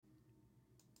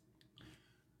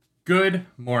Good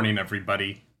morning,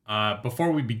 everybody.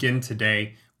 Before we begin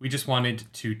today, we just wanted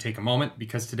to take a moment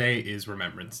because today is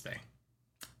Remembrance Day.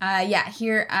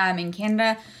 Here in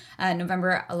Canada,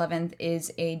 November 11th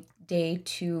is a day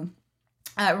to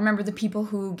remember the people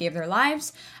who gave their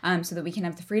lives so that we can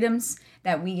have the freedoms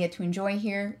that we get to enjoy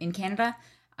here in Canada.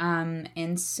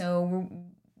 And so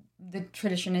the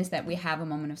tradition is that we have a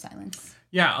moment of silence.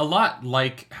 Yeah, a lot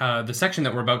like the section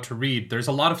that we're about to read, there's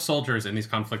a lot of soldiers in these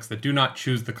conflicts that do not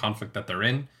choose the conflict that they're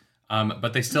in,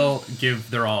 but they still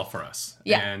give their all for us.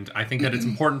 Yeah. And I think that it's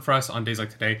important for us on days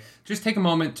like today, just take a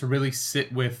moment to really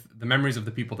sit with the memories of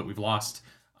the people that we've lost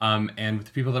and with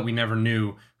the people that we never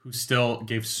knew who still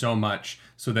gave so much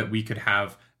so that we could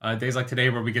have days like today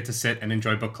where we get to sit and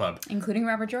enjoy book club. Including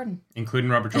Robert Jordan.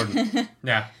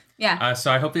 Yeah. Yeah.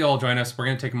 So I hope that you all join us. We're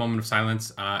going to take a moment of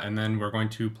silence, and then we're going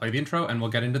to play the intro, and we'll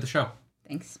get into the show.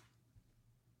 Thanks.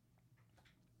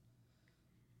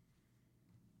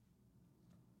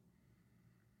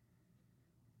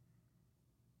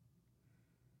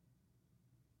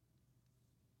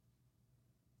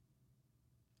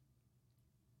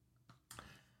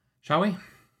 Shall we?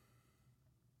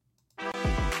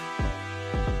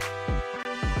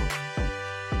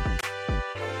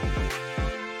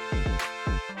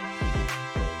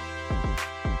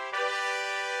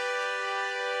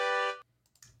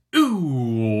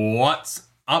 Ooh, what's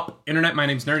up, Internet? My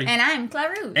name's Nerdy. And I'm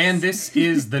Clarus. And this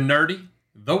is the Nerdy,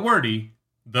 the Wordy,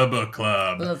 the Book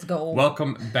Club. Let's go.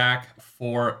 Welcome back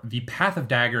for The Path of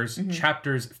Daggers,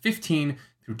 chapters 15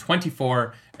 through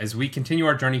 24, as we continue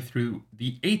our journey through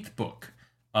the 8th book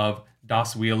of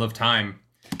Das Wheel of Time.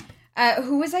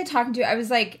 Who was I talking to? I was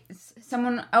like,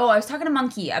 I was talking to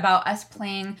Monkey about us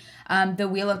playing the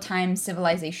Wheel of Time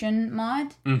Civilization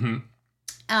mod. Mm-hmm.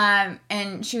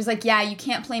 And she was like, yeah, you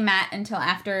can't play Matt until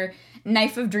after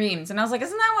Knife of Dreams. And I was like,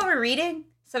 isn't that what we're reading?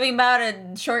 Something about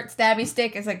a short stabby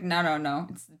stick. It's like, no.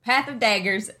 It's the Path of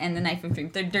Daggers and the Knife of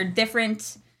Dreams. They're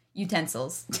different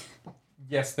utensils.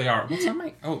 Yes, they are. What's on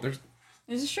my... Oh, there's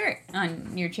a shirt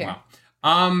on your chair.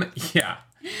 Wow. Yeah.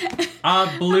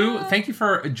 Blue, thank you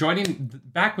for joining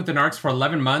back with the Narcs for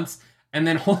 11 months. And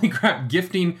then, holy crap,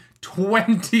 gifting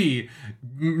 20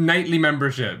 nightly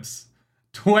memberships.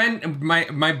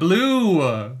 My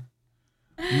blue.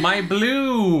 Best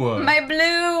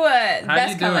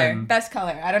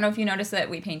color. I don't know if you noticed that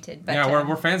we painted, but yeah,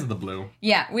 we're fans of the blue.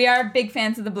 Yeah, we are big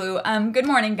fans of the blue. Good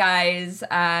morning, guys.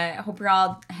 I hope you're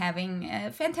all having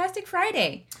a fantastic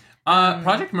Friday.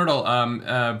 Project Myrtle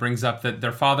brings up that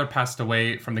their father passed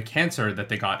away from the cancer that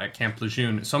they got at Camp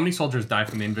Lejeune. So many soldiers die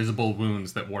from the invisible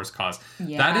wounds that wars cause.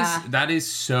 Yeah. That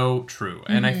is so true.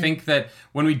 And I think that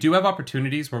when we do have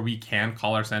opportunities where we can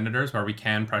call our senators, where we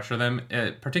can pressure them,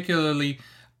 particularly,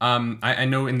 I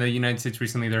know in the United States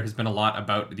recently there has been a lot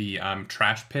about the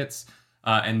trash pits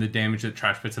and the damage that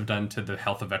trash pits have done to the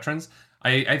health of veterans.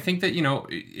 I think that,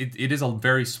 it is a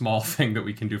very small thing that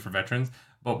we can do for veterans,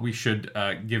 but we should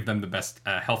give them the best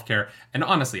healthcare and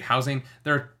honestly housing.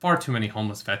 There are far too many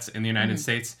homeless vets in the United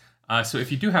States. So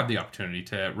if you do have the opportunity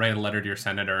to write a letter to your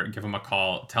senator, give them a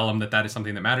call, tell them that is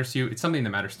something that matters to you. It's something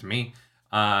that matters to me,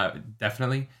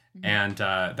 definitely. And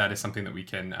that is something that we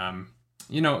can,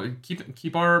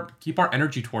 keep our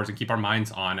energy towards and keep our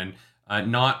minds on and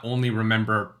not only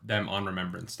remember them on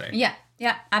Remembrance Day. Yeah,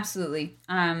 absolutely.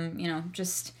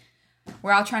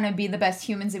 We're all trying to be the best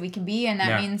humans that we can be, and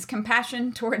that means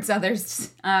compassion towards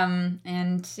others.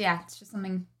 It's just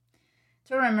something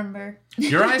to remember.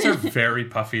 Your eyes are very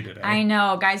puffy today. I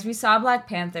know, guys. We saw Black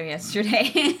Panther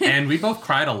yesterday. And we both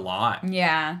cried a lot.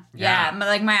 Yeah.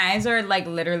 But, my eyes are,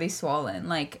 literally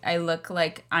swollen. I look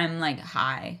like I'm,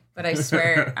 high. But I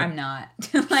swear I'm not.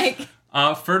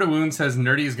 Ferda Wound says,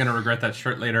 Nerdy is going to regret that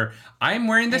shirt later. I'm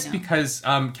wearing this because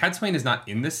Cat Swain is not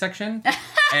in this section.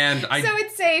 And so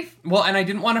it's safe. Well, and I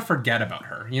didn't want to forget about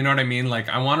her. You know what I mean?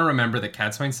 I want to remember that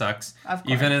Cat Swain sucks. Of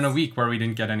course. Even in a week where we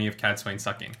didn't get any of Cat Swain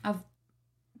sucking.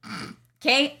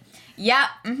 Okay. Yeah.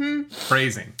 Mm-hmm.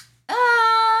 Phrasing.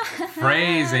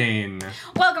 Phrasing.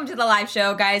 Welcome to the live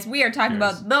show, guys. We are talking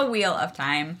about The Wheel of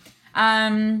Time.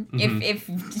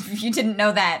 If you didn't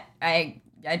know that, I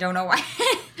don't know why.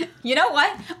 You know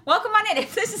what? Welcome on in.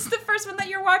 If this is the first one that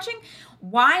you're watching,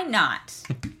 why not?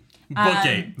 Book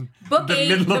 8. Book the 8.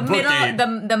 Middle of book 8.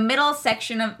 The middle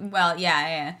section of, we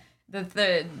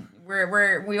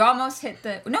almost hit we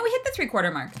hit the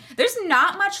 3/4 mark. There's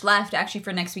not much left actually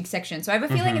for next week's section. So I have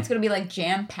a feeling it's going to be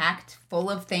jam-packed full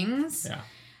of things. Yeah.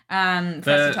 For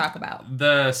us to talk about.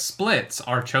 The splits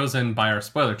are chosen by our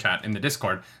spoiler chat in the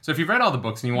Discord. So if you've read all the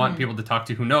books and you want people to talk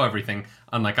to who know everything,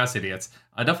 unlike us idiots,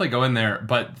 definitely go in there.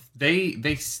 But they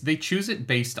choose it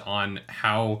based on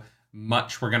how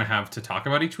much we're going to have to talk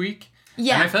about each week.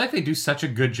 Yeah. And I feel like they do such a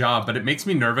good job, but it makes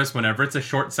me nervous whenever it's a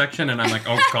short section and I'm like,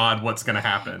 oh God, what's going to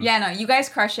happen? Yeah, no, you guys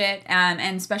crush it.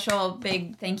 And special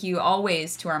big thank you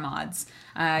always to our mods.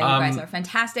 You guys are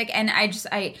fantastic. And I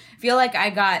feel like I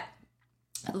got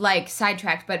like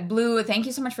sidetracked, but Blue, thank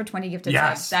you so much for 20 gifted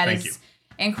subs. That is you.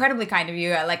 Incredibly kind of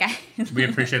you. We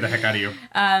appreciate the heck out of you.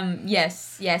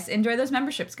 Yes. Enjoy those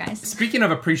memberships, guys. Speaking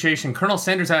of appreciation, Colonel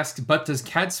Sanders asks, but does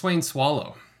Cad Swain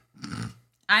swallow?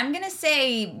 I'm going to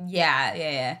say,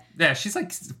 yeah. Yeah, she's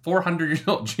like 400 years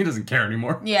old. She doesn't care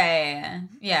anymore. Yeah.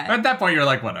 At that point, you're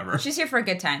like, whatever. She's here for a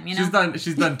good time, you know?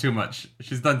 She's done too much.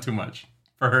 She's done too much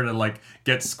for her to, like,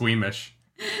 get squeamish.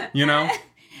 You know?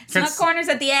 Smut corners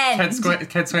at the end.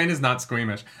 Cad Swain is not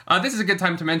squeamish. This is a good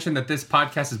time to mention that this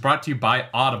podcast is brought to you by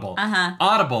Audible.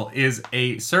 Audible is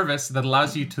a service that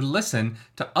allows you to listen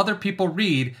to other people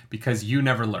read because you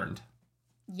never learned.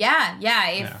 Yeah.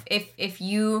 If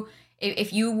you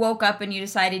woke up and you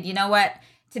decided, you know what,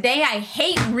 today I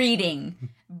hate reading.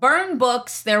 Burn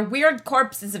books. They're weird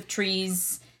corpses of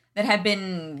trees that have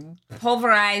been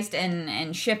pulverized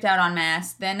and shipped out en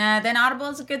masse, then Audible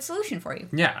is a good solution for you.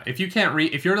 Yeah, if you can't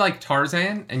read, if you're like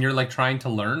Tarzan and you're like trying to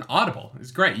learn, Audible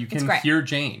is great. You can hear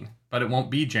Jane, but it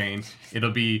won't be Jane.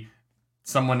 It'll be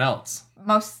someone else.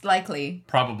 Most likely.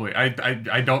 Probably.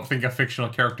 I don't think a fictional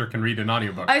character can read an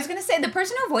audiobook. I was going to say, the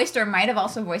person who voiced her might have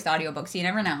also voiced audiobooks. You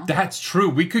never know. That's true.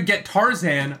 We could get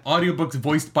Tarzan audiobooks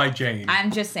voiced by Jane.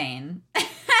 I'm just saying.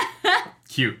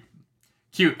 Cute.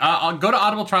 I'll go to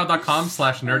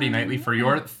audibletrial.com/nerdynightly for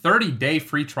your 30-day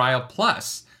free trial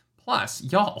plus,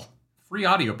 y'all, free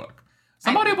audiobook.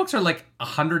 Some audiobooks are like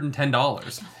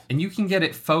 $110, and you can get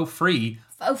it faux free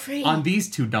on these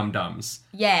two dum-dums.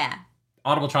 Yeah.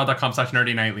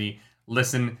 audibletrial.com/nerdynightly.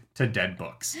 Listen to dead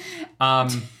books.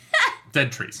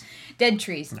 Dead trees. Dead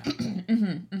trees.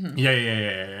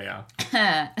 Yeah.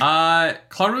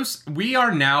 Clarus, we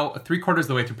are now 3/4 of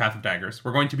the way through Path of Daggers.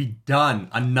 We're going to be done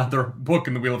another book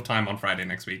in the Wheel of Time on Friday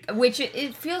next week. Which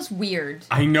it feels weird.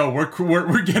 I know,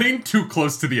 we're getting too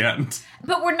close to the end.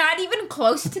 But we're not even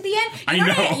close to the end.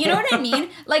 You know what I mean?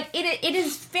 Like, it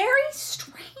is very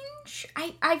strange.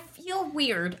 I feel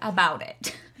weird about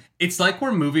it. It's like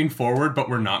we're moving forward, but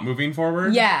we're not moving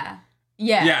forward. Yeah.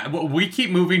 Well, we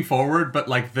keep moving forward, but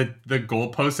like the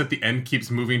goalpost at the end keeps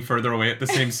moving further away at the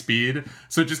same speed.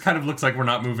 So it just kind of looks like we're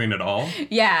not moving at all.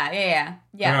 Yeah.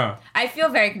 I feel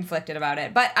very conflicted about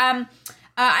it. But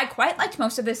I quite liked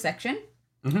most of this section.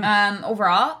 Mm-hmm.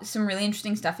 Overall, some really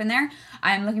interesting stuff in there.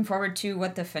 I'm looking forward to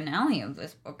what the finale of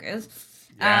this book is.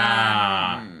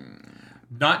 Yeah.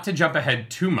 Not to jump ahead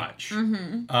too much.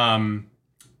 Mm-hmm.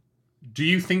 Do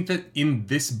you think that in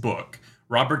this book,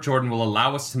 Robert Jordan will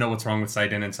allow us to know what's wrong with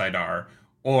Sidon and Sidar,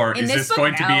 or is this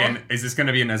going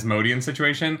to be an Asmodean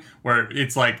situation where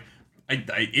it's like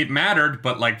it mattered,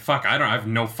 but like fuck, I have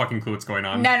no fucking clue what's going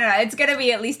on. No, it's gonna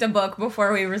be at least a book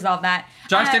before we resolve that.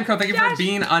 Josh Demko, thank you for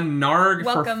being a narg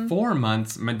for 4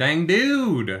 months, my dang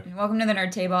dude. Welcome to the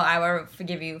nerd table. I will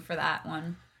forgive you for that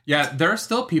one. Yeah, there are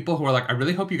still people who are like, I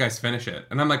really hope you guys finish it,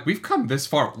 and I'm like, we've come this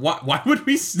far. Why would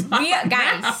we stop?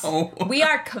 We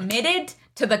are committed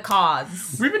to the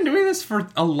cause. We've been doing this for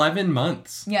 11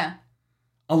 months. Yeah.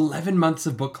 11 months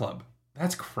of book club.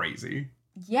 That's crazy.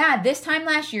 Yeah, this time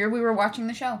last year we were watching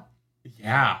the show.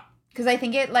 Yeah. Because I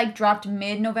think it like dropped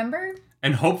mid-November.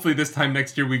 And hopefully this time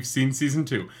next year we've seen season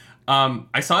 2.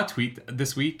 I saw a tweet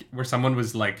this week where someone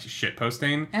was like shit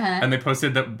posting, and they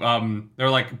posted that they're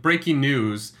like, breaking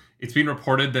news. It's been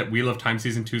reported that Wheel of Time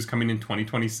season 2 is coming in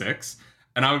 2026.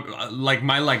 And my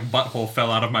butthole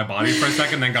fell out of my body for a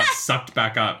second, then got sucked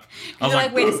back up. I was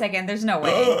like, wait a second, there's no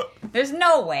way. There's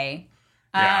no way.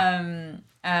 Yeah.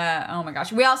 Oh my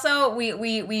gosh. We also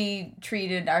we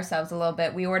treated ourselves a little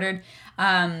bit. We ordered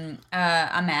a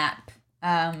map.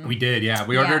 We did, yeah.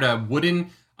 We ordered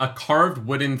a carved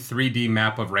wooden 3D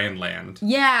map of Randland.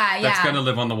 Yeah. That's gonna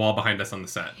live on the wall behind us on the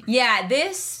set. Yeah,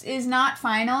 this is not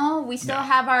final. We still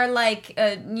have our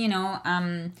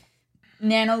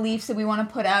nano leaves that we want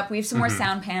to put up. We have some more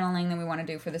sound paneling that we want to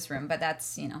do for this room, but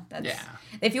that's.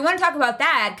 If you want to talk about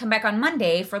that, come back on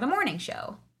Monday for the morning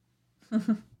show.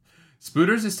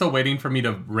 Spooters is still waiting for me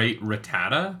to rate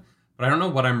Rattata, but I don't know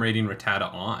what I'm rating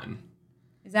Rattata on.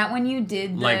 Is that when you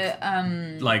did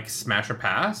the like smash or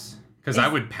pass? Because I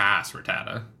would pass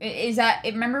Rattata. Is that,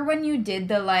 remember when you did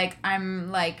the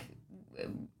I'm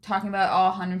talking about all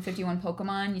 151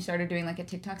 Pokemon? You started doing like a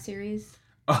TikTok series.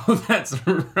 Oh, that's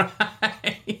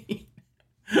right.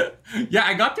 Yeah,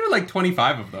 I got through like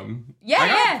 25 of them. Yeah, I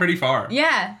got pretty far.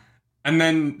 Yeah. And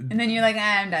then you're like,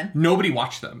 I'm done. Nobody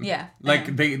watched them. Yeah.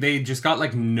 Like they just got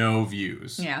like no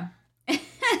views. Yeah.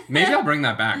 Maybe I'll bring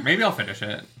that back. Maybe I'll finish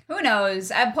it. Who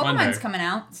knows? Pokemon's coming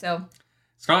out, so.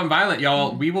 Scarlet and Violet,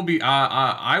 y'all. We will be.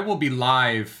 I will be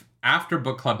live after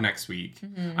book club next week.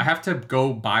 I have to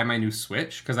go buy my new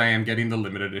Switch because I am getting the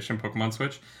limited edition Pokemon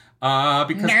Switch.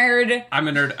 Because nerd. I'm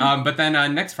a nerd. But then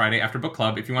next Friday after book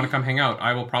club, if you want to come hang out,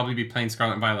 I will probably be playing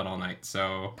Scarlet and Violet all night.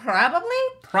 So probably.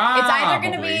 It's either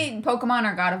going to be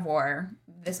Pokemon or God of War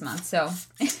this month. So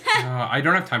I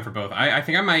don't have time for both. I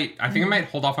think I might. I might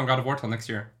hold off on God of War till next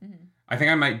year. I think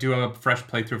I might do a fresh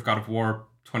playthrough of God of War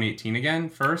 2018 again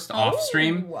first off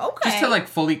stream. Okay. Just to like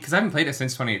fully, because I haven't played it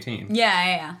since 2018.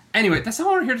 Yeah. Anyway, that's not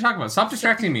what we're here to talk about. Stop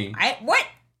distracting me. What?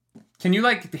 Can you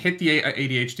like hit the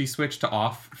ADHD switch to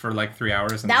off for like 3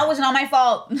 hours? That was not my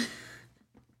fault. And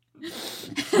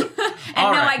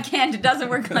no, right. I can't. It doesn't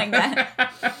work like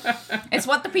that. It's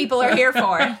what the people are here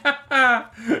for.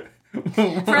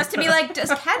 For us to be like,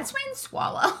 does Cat Swain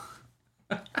swallow?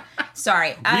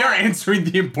 Sorry. We are answering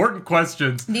the important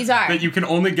questions. These are. That you can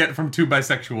only get from two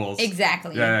bisexuals.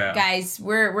 Exactly. Yeah. Guys,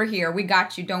 we're here. We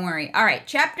got you. Don't worry. All right.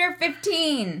 Chapter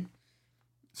 15.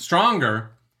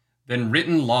 Stronger than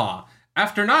written law.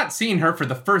 After not seeing her for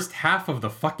the first half of the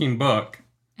fucking book.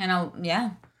 And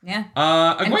yeah.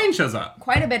 Egwene shows up.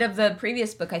 Quite a bit of the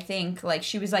previous book, I think. Like,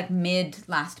 she was like mid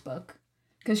last book.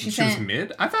 Because she was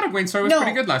mid? I thought Egwene's story was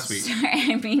pretty good last week. Sorry,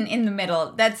 I mean in the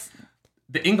middle.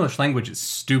 The English language is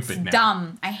stupid now.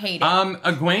 Dumb. I hate it.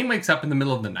 Egwene wakes up in the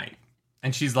middle of the night.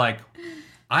 And she's like,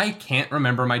 I can't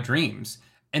remember my dreams.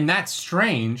 And that's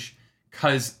strange.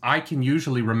 Because I can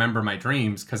usually remember my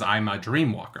dreams because I'm a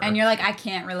dream walker. And you're like, I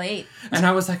can't relate. And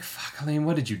I was like, fuck, Elaine,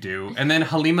 what did you do? And then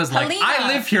Halima's like, I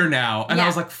live here now. And I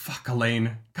was like, fuck,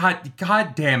 Elaine.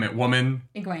 God damn it, woman.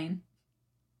 Egwene.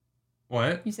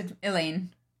 What? You said Elaine.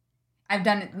 I've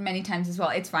done it many times as well.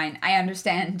 It's fine. I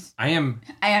understand. I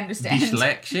understand.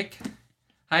 Dyslexic.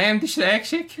 I am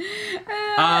dyslexic.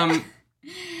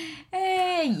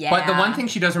 Yeah. But the one thing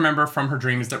she does remember from her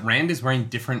dream is that Rand is wearing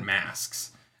different masks.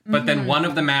 But then one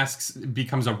of the masks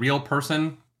becomes a real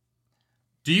person.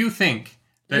 Do you think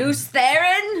that... Lews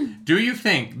Therin? Do you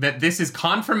think that this is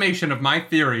confirmation of my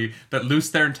theory that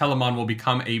Lews Therin Telamon will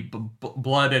become a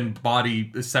blood and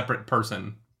body separate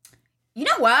person? You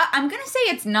know what? I'm going to say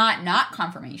it's not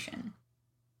confirmation.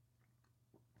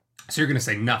 So you're going to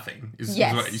say nothing.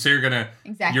 Yes. So you're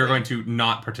going to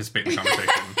not participate in the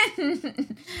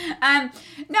conversation.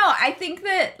 No, I think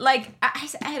that, like,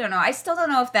 I don't know. I still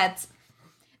don't know if that's...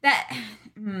 That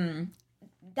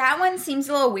one seems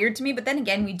a little weird to me, but then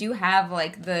again, we do have,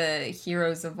 like, the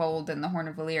heroes of old and the Horn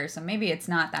of Valir, so maybe it's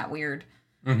not that weird.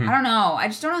 Mm-hmm. I don't know. I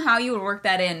just don't know how you would work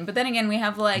that in. But then again, we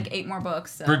have, like, 8 more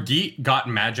books. So. Brigitte got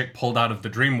magic pulled out of the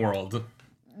dream world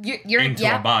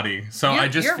into a body. So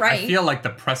you're right. I feel like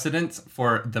the precedence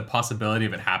for the possibility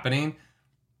of it happening,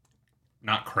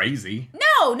 not crazy.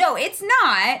 No, it's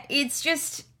not. It's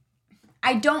just,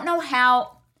 I don't know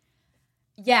how...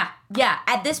 Yeah.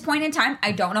 At this point in time,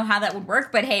 I don't know how that would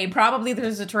work, but hey, probably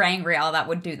there's a Terangrial that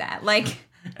would do that. Like...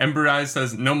 Ember Eyes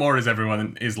says, no more is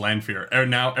everyone is Lanfear.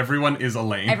 Now everyone is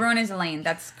Elaine. Everyone is Elaine.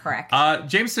 That's correct.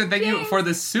 Jameson, thank you for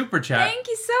the super chat. Thank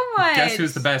you so much. Guess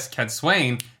who's the best? Cat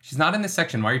Swain. She's not in this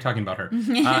section. Why are you talking about her?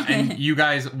 And you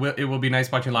guys, it will be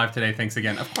nice watching live today. Thanks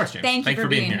again. Of course, James. Thank you for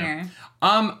being here.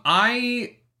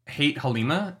 I hate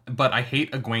Halima, but I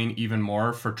hate Egwene even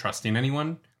more for trusting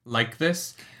anyone like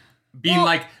this. Being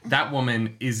like, that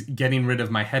woman is getting rid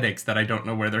of my headaches that I don't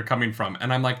know where they're coming from.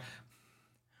 And I'm like...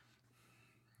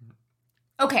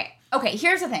 Okay,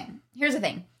 here's the thing. You're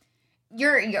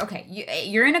in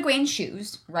Egwene's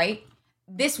shoes, right?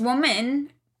 This woman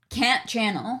can't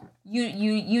channel.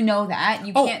 You know that.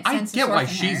 You can't sense the source in her. I get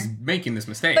why she's making this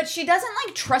mistake. But she doesn't,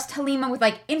 like, trust Halima with,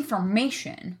 like,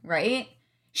 information, right?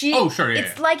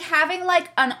 It's like having, like,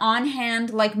 an on-hand,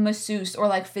 like, masseuse or,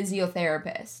 like,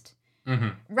 physiotherapist. Mm-hmm.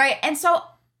 Right? And so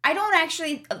I don't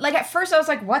actually... Like, at first I was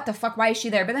like, what the fuck? Why is she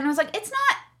there? But then I was like, it's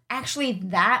not actually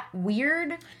that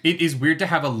weird. It is weird to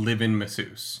have a live-in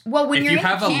masseuse. Well, when if you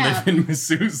have a live-in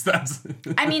masseuse, that's...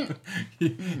 I mean...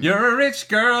 You're a rich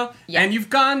girl, and you've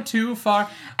gone too far.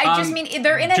 I just mean,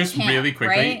 they're in a just camp,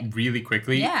 really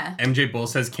quickly. Yeah. MJ Bull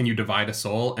says, can you divide a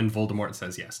soul? And Voldemort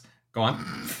says yes. Go on.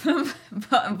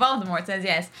 Voldemort says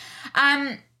yes.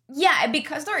 Yeah,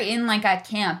 because they're in, like, a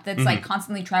camp that's, like,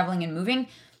 constantly traveling and moving...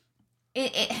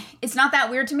 It's not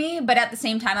that weird to me, but at the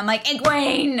same time, I'm like,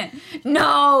 Egwene,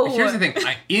 no! Here's the thing.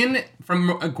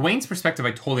 From Egwene's perspective,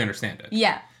 I totally understand it.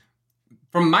 Yeah.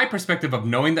 From my perspective of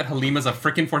knowing that Halima's a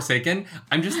freaking Forsaken,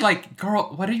 I'm just like,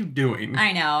 girl, what are you doing?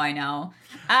 I know.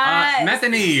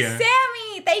 Methany!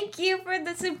 Sammy, thank you for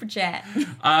the super chat.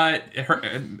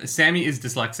 Sammy is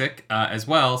dyslexic as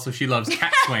well, so she loves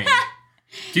Cat Swain.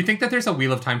 Do you think that there's a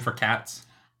Wheel of Time for cats?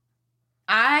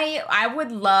 I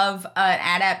would love an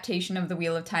adaptation of the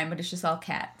Wheel of Time, but it's just all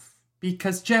cats.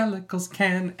 Because jellicles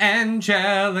can and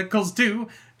jellicles do.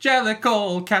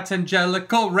 Jellicle cats and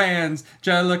jellicle rans.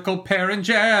 Jellicle pear and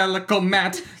jellicle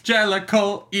Matt.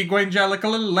 Jellicle Egwene,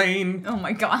 jellicle Elaine. Oh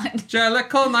my god.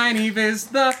 Jellicle Nynaeve is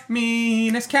the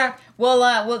meanest cat.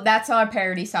 Well, that's our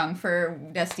parody song for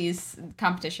Dusty's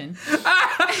competition.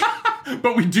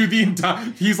 But we do the entire...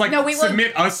 He's like, no,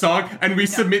 submit a song, and we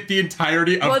submit the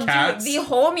entirety of Cats. Do the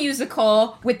whole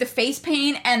musical with the face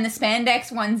paint and the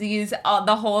spandex onesies,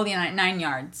 the whole 9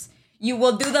 yards. You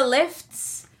will do the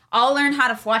lifts. I'll learn how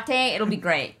to fouette. It'll be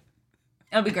great.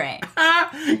 It'll be great.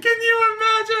 Can you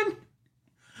imagine?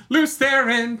 Loose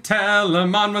therein,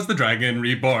 Telemon was the dragon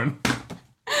reborn.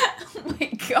 Oh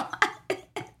my god.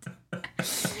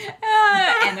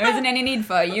 And there isn't any need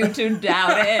for you to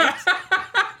doubt it.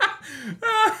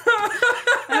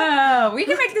 Oh, we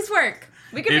can make this work.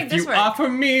 We can make this work. If you offer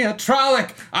me a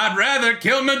Trolloc, I'd rather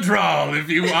kill Madrol. If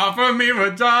you offer me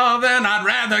Madrol, then I'd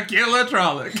rather kill a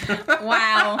Trolloc.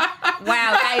 Wow,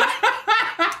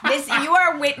 guys, you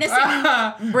are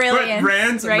witnessing brilliance.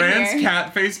 But Rand's here.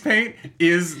 cat face paint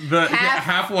is the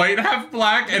half white, half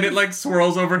black, and it like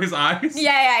swirls over his eyes.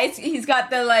 Yeah, he's got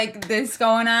the this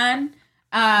going on.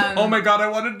 Oh my god, I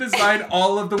want to design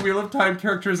all of the Wheel of Time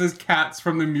characters as cats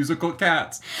from the musical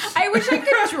Cats. I wish I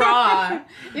could draw.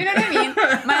 You know what I mean?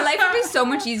 My life would be so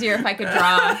much easier if I could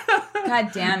draw.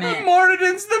 God damn it.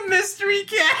 Moradin's the mystery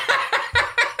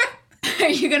cat. Are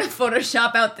you gonna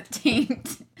Photoshop out the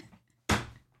taint?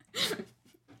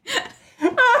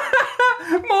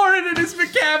 Moradin is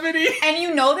McCavity. And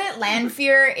you know that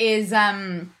Lanfear is,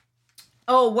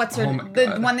 what's her...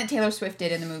 the one that Taylor Swift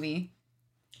did in the movie.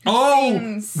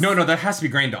 No, that has to be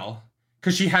Graendal.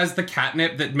 Because she has the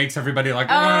catnip that makes everybody like...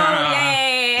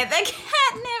 Yay! The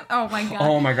catnip! Oh my god.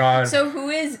 Oh my god. So who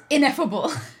is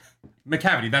ineffable?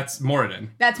 McCavity, that's Moradin.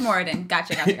 That's Moradin.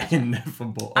 Gotcha.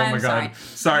 Ineffable. Oh my god.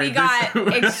 Sorry. We got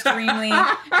extremely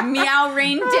meow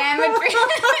rain damage.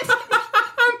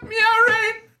 Meow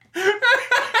rain!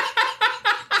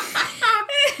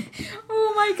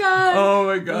 Oh my god. Oh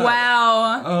my god.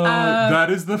 Wow. Oh, that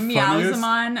is the funniest.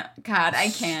 Meowsamon. God, I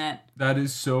can't. That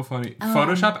is so funny.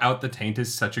 Photoshop out the taint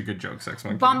is such a good joke, Sex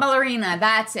Monkey. Bomb Ballerina.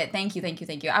 That's it. Thank you.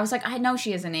 I was like, I know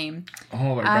she has a name.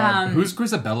 Oh my god. Who's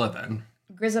Grisabella then?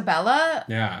 Grisabella?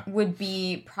 Yeah. Would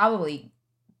be probably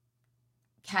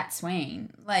Cat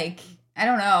Swain. Like, I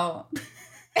don't know.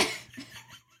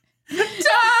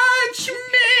 Touch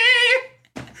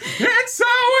me! It's so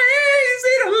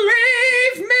easy to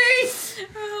leave me!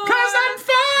 Cause I'm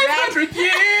 500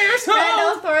 years old!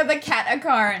 Randall Thor the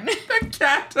Catacarn. The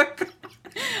Catacarn.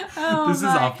 Oh, this is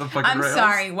off the fucking rails. I'm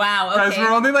sorry. Wow. Okay. Guys,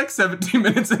 we're only like 17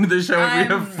 minutes into the show and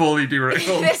we have fully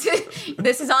derailed.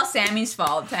 This is all Sammy's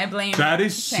fault. I blame That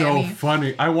is Sammy. so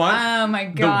funny. I want oh my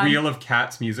God. the Wheel of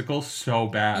Cats musical so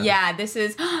bad. Yeah, this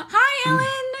is... Hi, Ellen.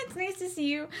 It's nice to see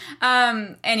you.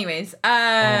 Anyways. Oh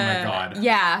my God.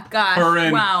 Yeah, gosh.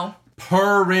 Purrin. Wow.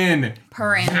 Purrin.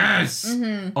 Yes.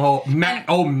 Mm-hmm.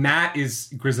 Oh, Matt is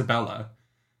Grisabella.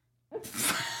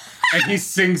 And he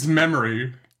sings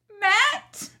Memory.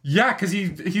 Matt? Yeah, because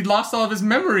he lost all of his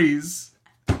memories.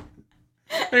 And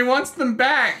he wants them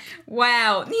back.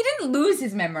 Wow. He didn't lose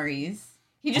his memories.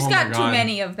 He just got too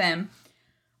many of them.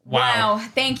 Wow.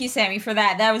 Thank you, Sammy, for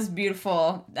that. That was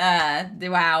beautiful.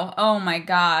 Wow. Oh my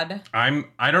God.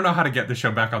 I don't know how to get the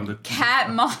show back on the... Cat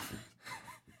Moth.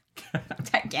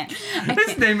 I can't.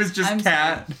 His name is just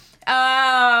Cat. Sorry.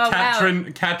 Oh,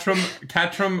 Catrum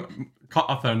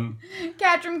Cawthon.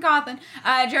 Catrum Cawthon.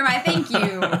 Jeremiah, thank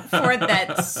you for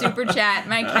that super chat.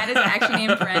 My cat is actually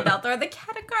named Randall Thor the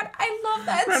Catacarn. I love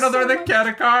that Randall Thor the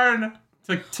Catacarn.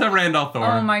 To Randall Thor.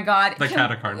 Oh my God. The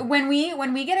Catacarn. When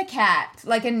we get a cat,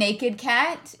 like a naked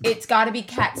cat, it's got to be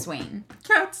Cat Swain.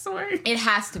 Cat Swain. It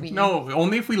has to be. No,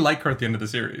 only if we like her at the end of the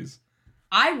series.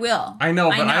 I will. I know,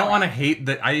 but I don't want to hate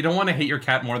that. I don't want to hate your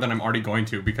cat more than I'm already going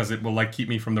to because it will like keep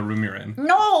me from the room you're in.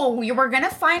 No, we're gonna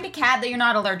find a cat that you're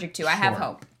not allergic to. I have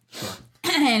hope. Sure.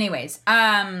 Anyways,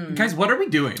 guys, what are we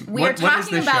doing? We're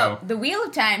talking about The Wheel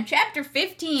of Time, Chapter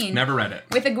 15. Never read it.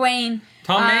 With Egwene.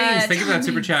 Tom Maines, thank you for that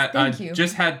super chat. Thank you.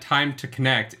 Just had time to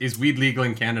connect. Is weed legal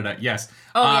in Canada? Yes.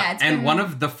 Oh, yeah. And one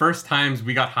of the first times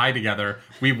we got high together,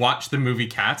 we watched the movie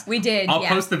Cats. We did, I'll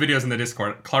post the videos in the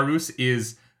Discord. Clarus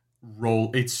is...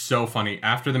 It's so funny.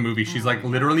 After the movie, she's like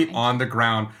literally on the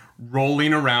ground,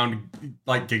 rolling around,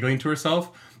 like giggling to herself.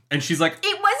 And she's like,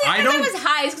 it wasn't because I was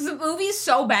high, it's because the movie's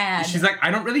so bad. She's like, I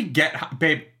don't really get,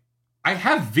 babe, I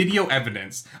have video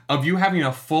evidence of you having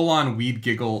a full-on weed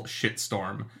giggle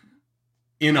shitstorm.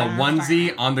 in a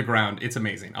onesie on the ground. It's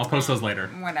amazing. I'll post those later.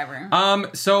 Whatever.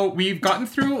 So we've gotten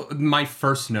through my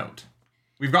first note.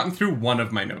 We've gotten through one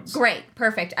of my notes. Great.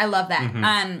 Perfect. I love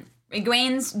that.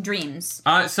 Egwene's dreams.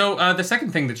 So the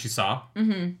second thing that she saw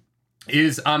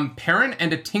is Perrin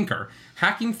and a tinker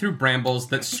hacking through brambles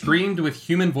that screamed with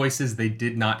human voices they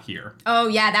did not hear. Oh,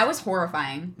 yeah. That was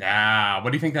horrifying. What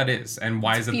do you think that is? And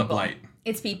why is it the blight?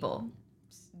 It's people.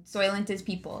 Soylent is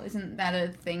people. Isn't that a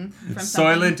thing from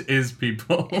something? Soylent is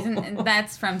people. Isn't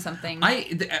that's from something?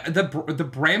 The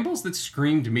brambles that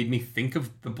screamed made me think of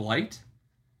the blight.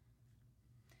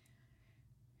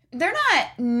 They're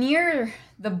not near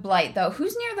the blight though.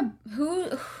 Who's near the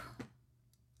who?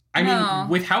 I mean,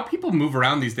 with how people move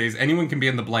around these days, anyone can be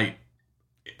in the blight.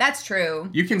 That's true.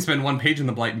 You can spend one page in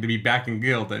the blight and to be back in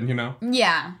Gildan, you know?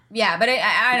 Yeah, but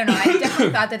I don't know. I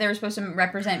definitely thought that they were supposed to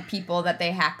represent people that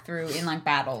they hack through in like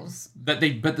battles. But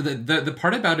the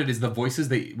part about it is the voices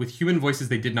with human voices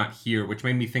they did not hear, which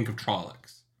made me think of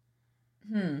Trollocs.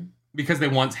 Because they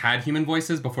once had human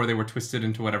voices before they were twisted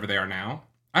into whatever they are now.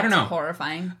 I don't know.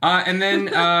 Horrifying. And then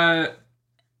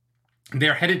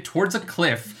they're headed towards a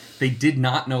cliff they did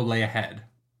not know lay ahead.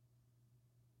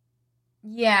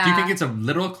 Yeah. Do you think it's a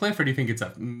literal cliff or do you think it's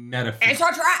a metaphor? It's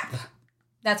a trap!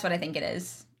 That's what I think it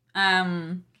is.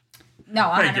 No,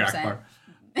 100%.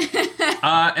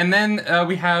 And then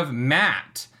we have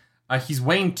Matt. He's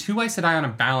weighing 2 Aes Sedai on a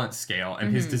balance scale,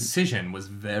 and his decision was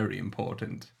very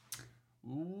important.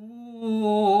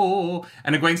 Ooh.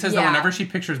 And Egwene says that whenever she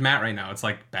pictures Matt right now, it's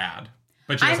like bad.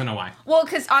 But she doesn't know why. Well,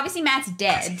 because obviously Matt's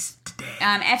dead.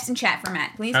 F's in chat for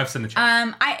Matt, please. F's in the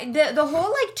chat. The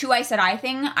whole like 2 Aes Sedai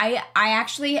thing, I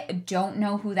actually don't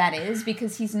know who that is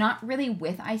because he's not really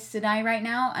with Aes Sedai right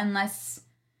now unless...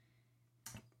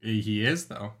 He is,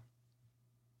 though.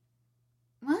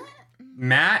 What?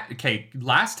 Matt, okay,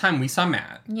 last time we saw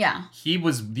Matt, he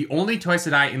was the only 2 Aes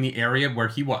Sedai in the area where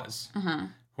he was, who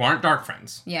aren't Dark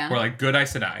Friends, who are like good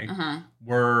Aes Sedai,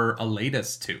 were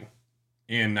Aleda's 2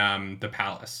 in the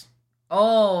palace.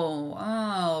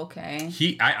 Oh,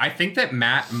 okay. I think that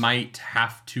Matt might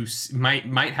have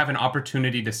an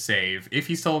opportunity to save if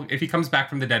he comes back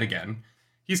from the dead again.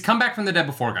 He's come back from the dead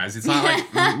before, guys. It's not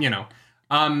like, you know.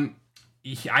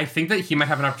 I think that he might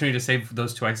have an opportunity to save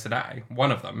those 2 Aes Sedai,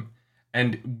 one of them.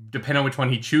 And depending on which one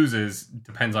he chooses,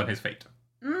 depends on his fate.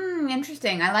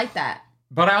 Interesting. I like that.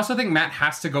 But I also think Matt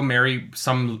has to go marry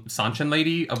some Sanchin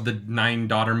lady of the 9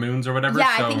 daughter moons or whatever.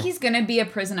 Yeah, I think he's going to be a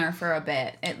prisoner for a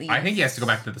bit, at least. I think he has to go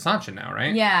back to the Sanchin now,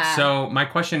 right? Yeah. So my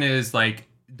question is, like,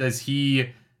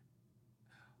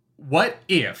 what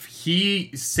if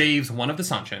he saves one of the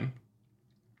Sanchin?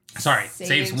 Sorry,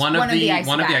 saves one of the Aes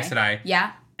Sedai.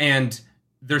 Yeah. And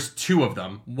there's 2 of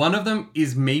them. One of them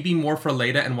is maybe more for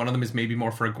Leda and one of them is maybe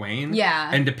more for Egwene.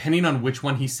 Yeah. And depending on which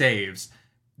one he saves,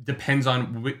 depends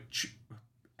on which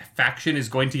faction is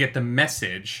going to get the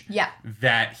message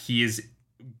that he is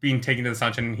being taken to the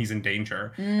Sanchin and he's in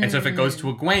danger. And so if it goes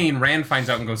to Egwene, Rand finds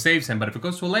out and goes saves him. But if it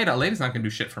goes to Aleda's not going to do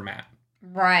shit for Matt.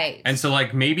 Right. And so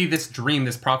like maybe this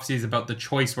prophecy is about the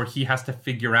choice where he has to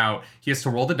figure out, he has to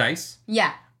roll the dice.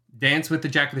 Yeah. Dance with the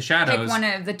Jack of the Shadows. Pick one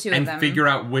of the 2 of them. And figure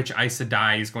out which Aes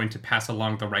Sedai is going to pass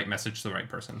along the right message to the right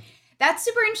person. That's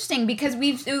super interesting because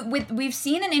we've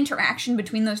seen an interaction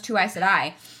between those 2 Aes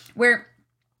Sedai where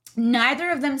neither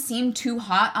of them seem too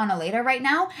hot on Aleda right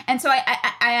now. And so I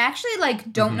actually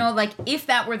like don't know like if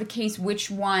that were the case, which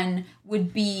one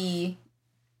would be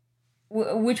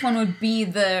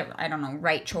the, I don't know,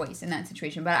 right choice in that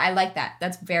situation. But I like that.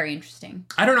 That's very interesting.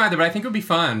 I don't know either, but I think it would be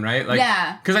fun, right? Like,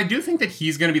 yeah. Because I do think that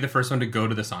he's going to be the first one to go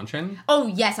to the Sanchin. Oh,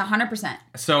 yes, 100%.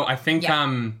 So I think, I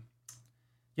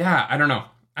don't know.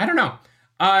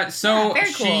 So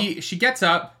very cool. she gets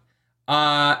up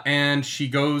and she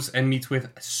goes and meets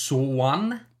with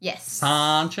Siuan. Yes.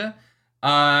 Sancha.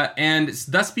 And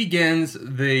thus begins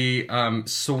the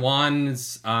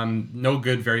Siuan's no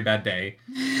good, very bad day.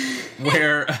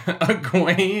 Where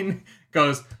Egwene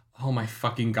goes, oh my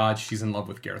fucking god, she's in love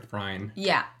with Gareth Bryne.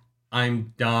 Yeah.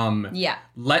 I'm dumb. Yeah.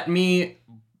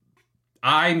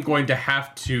 I'm going to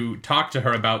have to talk to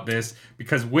her about this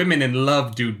because women in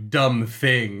love do dumb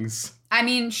things. I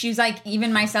mean, she's like,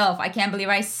 even myself, I can't believe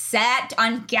I sat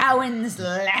on Gowan's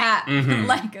lap.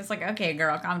 Like, it's like, okay,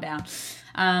 girl, calm down.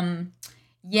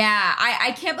 Yeah,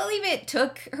 I can't believe it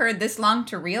took her this long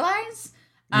to realize.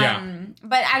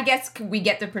 But I guess we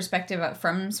get the perspective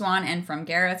from Swan and from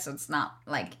Gareth, so it's not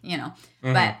like, you know.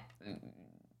 But,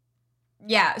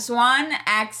 yeah, Swan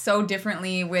acts so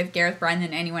differently with Gareth Bryne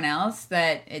than anyone else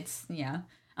that it's, yeah.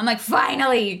 I'm like,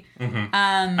 finally.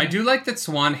 I do like that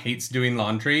Swan hates doing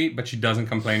laundry, but she doesn't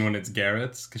complain when it's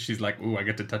Garrett's because she's like, ooh, I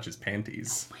get to touch his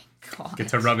panties. Oh my God. Get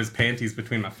to rub his panties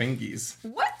between my fingies.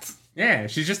 What? Yeah,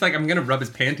 she's just like, I'm gonna rub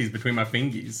his panties between my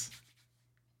fingies.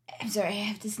 I'm sorry, I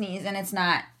have to sneeze, and it's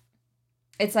not.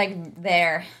 It's like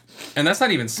there. And that's not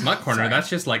even smut corner. Sorry. That's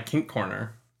just like kink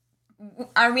corner.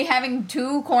 Are we having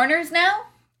 2 corners now?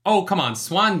 Oh, come on.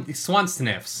 Swan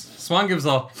sniffs. Swan gives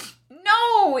a...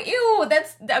 No, ew,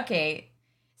 that's... Okay.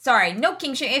 Sorry, no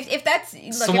king shame. If that's...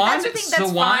 Look, Swan, if that's your thing,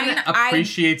 that's Swan fine.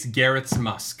 appreciates Garrett's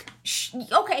musk.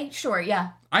 Okay, sure, yeah.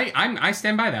 I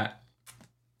stand by that.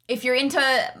 If you're into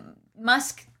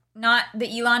musk, not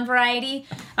the Elon variety,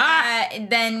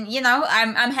 then, you know,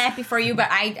 I'm happy for you, but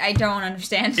I don't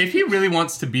understand. If he really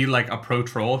wants to be like a pro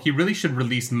troll, he really should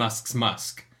release Musk's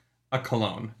Musk, a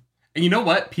cologne. And you know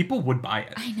what? People would buy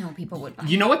it. I know people would buy it.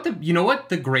 You know what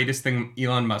the greatest thing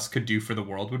Elon Musk could do for the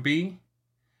world would be?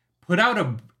 Put out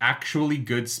a actually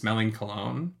good smelling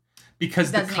cologne.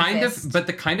 Because the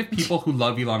kind of people who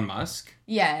love Elon Musk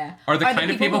are the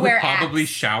kind of people who probably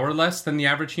shower less than the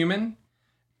average human.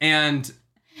 And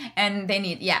they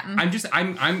need, yeah.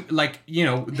 I'm like, you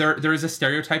know, there is a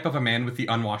stereotype of a man with the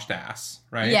unwashed ass,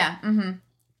 right? Yeah. Mm-hmm.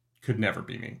 Could never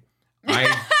be me.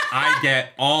 I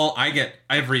get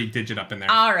every digit up in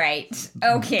there. All right.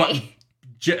 Okay.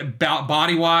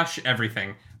 Body wash,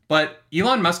 everything. But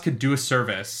Elon Musk could do a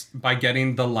service by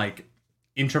getting the like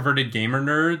introverted gamer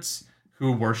nerds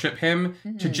who worship him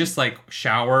to just like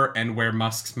shower and wear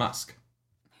Musk's musk.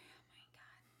 Oh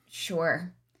my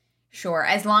God. Sure.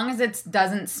 As long as it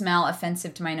doesn't smell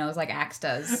offensive to my nose like Axe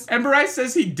does. Ember Eye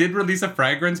says he did release a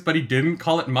fragrance, but he didn't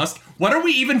call it musk. What are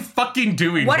we even fucking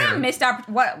doing here? What a missed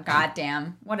opportunity. What?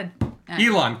 Goddamn. What a...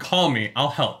 Elon, call me. I'll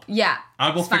help. Yeah.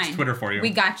 I will fix Twitter for you. We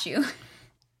got you.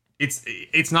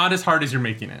 It's not as hard as you're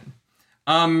making it.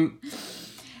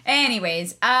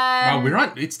 Anyways,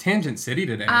 wow, it's Tangent City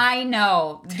today. I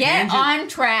know. Get on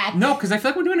track. No, because I feel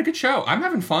like we're doing a good show. I'm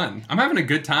having fun. I'm having a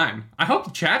good time. I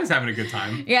hope Chad is having a good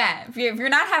time. Yeah, if you're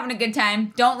not having a good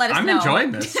time, don't let us know. I'm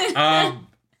enjoying this.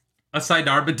 A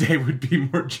Siddhar bidet would be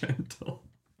more gentle.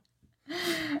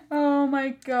 Oh my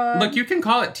God. Look, you can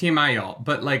call it TMI, y'all,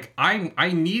 but like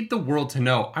I need the world to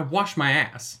know I wash my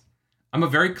ass. I'm a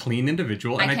very clean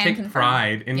individual, and I take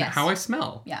pride in how I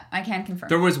smell. Yeah, I can confirm.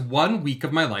 There was 1 week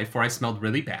of my life where I smelled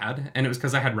really bad, and it was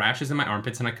because I had rashes in my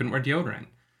armpits and I couldn't wear deodorant.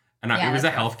 And it was a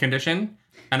health condition,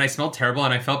 and I smelled terrible,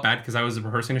 and I felt bad because I was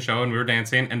rehearsing a show and we were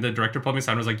dancing, and the director pulled me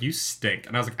aside and was like, you stink.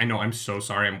 And I was like, I know, I'm so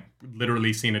sorry. I'm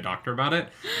literally seeing a doctor about it.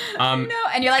 No,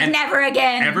 and you're like, never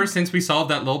again. Ever since we solved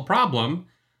that little problem,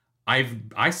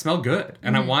 I smell good,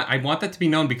 and I want that to be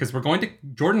known because we're going to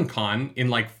JordanCon in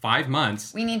like 5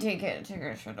 months. We need to get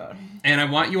a shut up. And I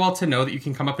want you all to know that you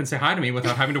can come up and say hi to me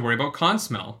without having to worry about con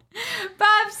smell.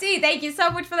 Bob C, thank you so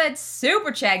much for that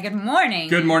super chat. Good morning.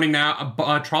 Good morning. Now,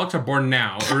 Trollocs are born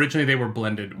now. Originally, they were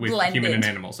blended with human and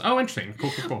animals. Oh, interesting.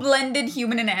 Cool. Blended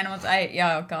human and animals.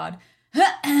 Oh God.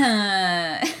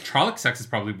 Trolloc sex is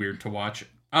probably weird to watch.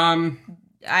 Probably.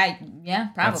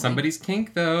 That's somebody's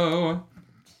kink, though.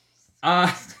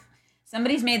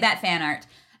 Somebody's made that fan art.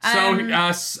 So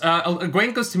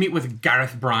Egwene goes to meet with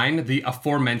Gareth Brine, the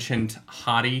aforementioned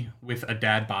hottie with a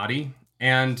dad body,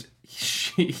 and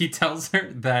he tells her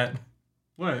that...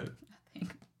 What?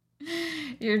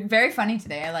 You're very funny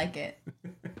today. I like it.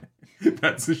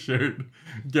 That's a shirt.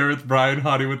 Gareth Brine,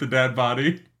 hottie with a dad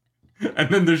body.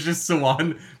 And then there's just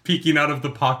Swan peeking out of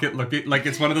the pocket looking like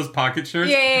it's one of those pocket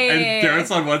shirts. And Garrett's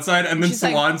on one side and then she's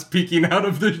Swan's like, peeking out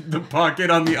of the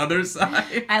pocket on the other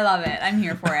side. I love it. I'm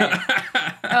here for it.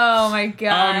 Oh my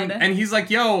God. And he's like,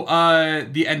 yo,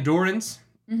 the Andorans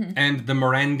and the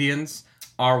Mirandians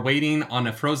are waiting on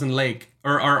a frozen lake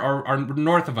or are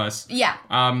north of us. Yeah.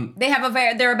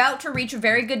 They're about to reach a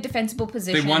very good defensible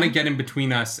position. They want to get in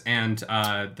between us and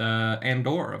the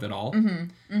Andor of it all.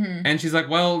 And she's like,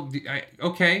 well,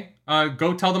 okay,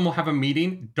 go tell them we'll have a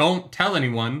meeting. Don't tell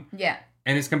anyone. Yeah.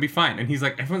 And it's going to be fine. And he's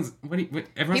like, everyone's going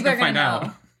to find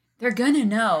out. They're going to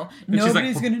know.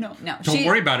 Nobody's going to know. No. Don't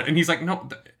worry about it. And he's like, no.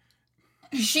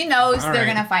 She knows they're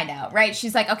going to find out, right?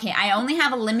 She's like, okay, I only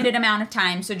have a limited amount of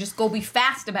time, so just go be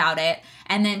fast about it,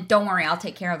 and then don't worry, I'll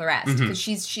take care of the rest. Because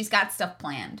she's got stuff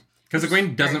planned. Because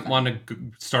Egwene doesn't want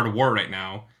to start a war right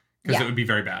now, because it would be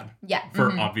very bad. Yeah.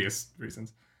 For obvious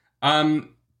reasons. So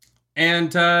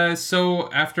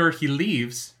after he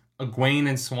leaves, Egwene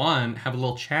and Swan have a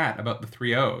little chat about the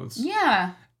three O's.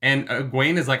 Yeah. And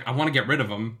Egwene is like, I want to get rid of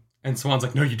them. And Swan's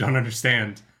like, no, you don't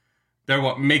understand. They're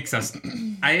what makes us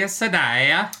Aes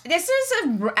Sedai. This is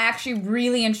actually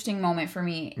really interesting moment for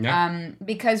me. Yeah.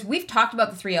 Because we've talked about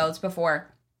the three O's before.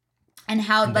 And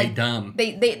how and like dumb.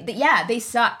 They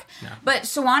suck. Yeah. But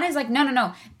Swan is like,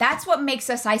 no. That's what makes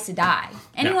us Aes Sedai.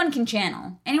 Anyone can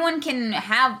channel. Anyone can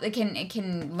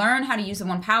can learn how to use the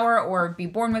one power or be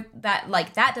born with that.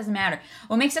 Like that doesn't matter.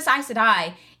 What makes us Aes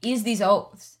Sedai is these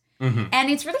oaths. Mm-hmm. And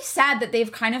it's really sad that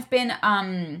they've kind of been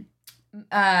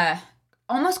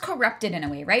almost corrupted in a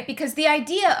way, right? Because the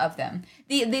idea of them,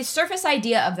 the surface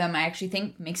idea of them, I actually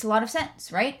think makes a lot of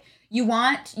sense, right? You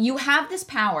have this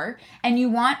power and you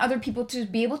want other people to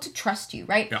be able to trust you,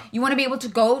 right? Yeah. You want to be able to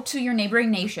go to your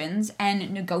neighboring nations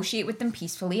and negotiate with them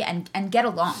peacefully and get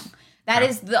along. That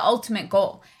is the ultimate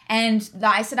goal. And the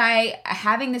Aes Sedai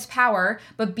having this power,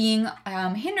 but being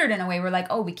hindered in a way where like,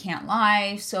 oh, we can't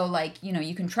lie. So like,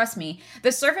 you can trust me.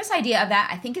 The surface idea of that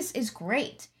I think is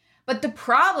great. But the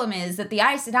problem is that the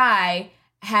Aes Sedai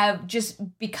have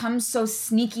just become so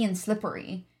sneaky and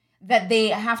slippery that they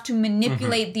have to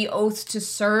manipulate the oaths to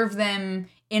serve them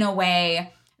in a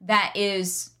way that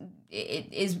is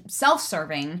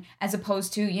self-serving as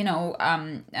opposed to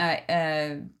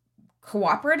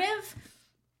cooperative.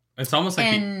 It's almost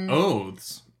like the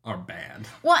oaths are bad.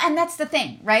 Well, and that's the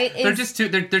thing, right? They're just too.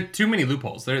 They're too many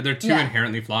loopholes. They're too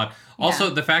inherently flawed. Also,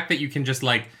 the fact that you can just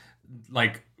like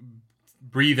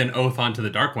breathe an oath onto the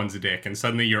Dark One's dick, and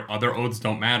suddenly your other oaths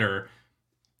don't matter.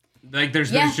 Like there's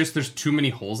too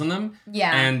many holes in them.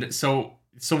 Yeah. And so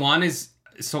Swan this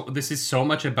is so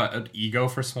much about ego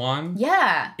for Swan.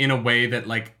 Yeah. In a way that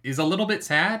like is a little bit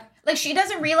sad. Like she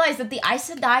doesn't realize that the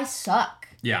Aes Sedai suck.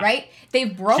 Yeah. Right?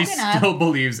 They've broken up. She still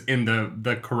believes in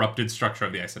the corrupted structure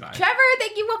of the Aes Sedai. Trevor,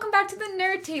 thank you. Welcome back to the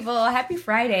Nerd Table. Happy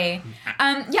Friday.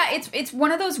 It's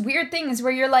one of those weird things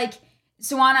where you're like,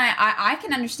 Swan, I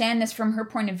can understand this from her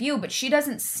point of view, but she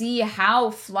doesn't see how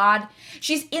flawed...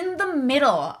 She's in the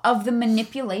middle of the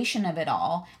manipulation of it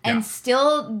all and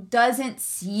still doesn't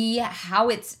see how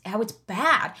it's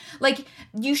bad. Like,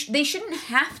 they shouldn't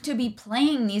have to be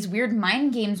playing these weird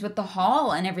mind games with the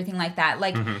Hall and everything like that.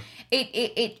 Like,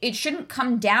 it shouldn't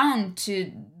come down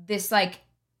to this,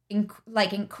 in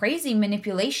crazy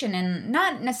manipulation and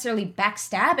not necessarily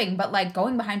backstabbing, but like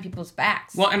going behind people's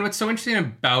backs. Well, and what's so interesting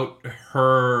about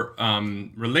her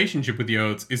relationship with the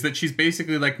Oaths is that she's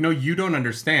basically like, no, you don't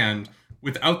understand.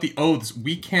 Without the Oaths,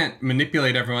 we can't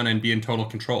manipulate everyone and be in total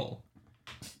control.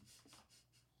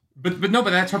 But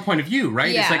that's her point of view,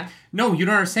 right? Yeah. It's like, no, you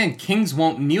don't understand. Kings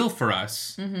won't kneel for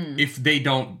us if we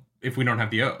don't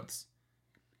have the Oaths.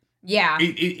 Yeah.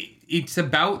 It's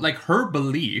about like her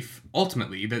belief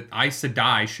ultimately that Aes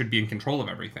Sedai should be in control of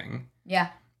everything.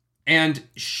 Yeah. And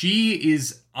she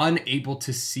is unable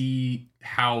to see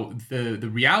how the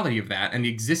reality of that and the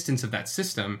existence of that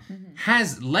system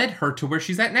has led her to where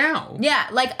she's at now. Yeah,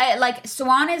 like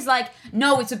Swan is like,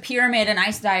 no, it's a pyramid and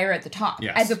Aes Sedai are at the top.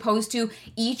 Yes. As opposed to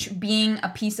each being a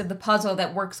piece of the puzzle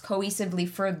that works cohesively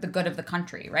for the good of the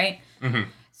country, right? Mm-hmm.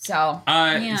 So,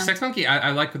 Sex Monkey, I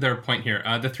like their point here.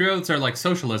 The three oaths are like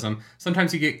socialism.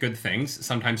 Sometimes you get good things.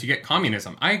 Sometimes you get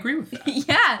communism. I agree with that.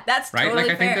 Yeah, that's right. Totally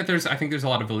fair. I think there's a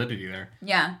lot of validity there.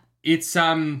 Yeah, it's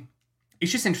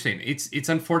just interesting. It's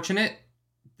unfortunate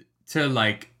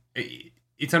to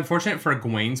it's unfortunate for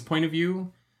Egwene's point of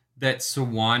view that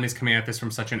Swan is coming at this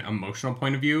from such an emotional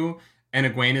point of view, and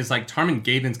Egwene is like, Tarmin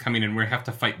Gaben's coming and we have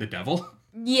to fight the devil.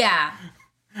 Yeah.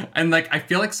 And I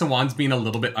feel like Swan's being a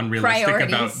little bit unrealistic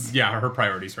about her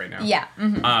priorities right now. Yeah.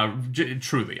 Mm-hmm.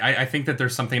 Truly. I think that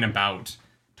there's something about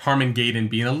Tarmin Gaben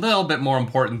being a little bit more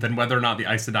important than whether or not the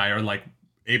Aes Sedai are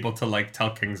able to tell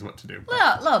kings what to do.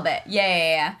 A little bit.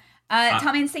 Yeah.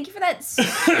 Tommy, thank you for that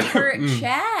super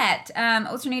chat.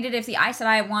 Oaths are needed if the Aes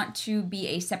Sedai want to be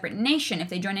a separate nation. If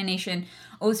they join a nation,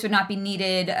 oaths would not be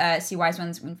needed. See Wise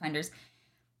Ones, Windfinders.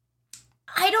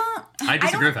 I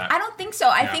disagree with that. I don't think so.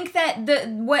 I think that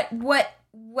what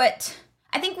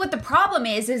the problem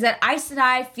is that Aes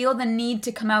Sedai feel the need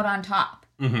to come out on top.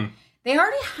 Mm-hmm. They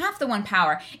already have the one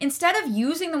power. Instead of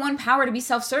using the one power to be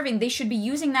self-serving, they should be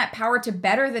using that power to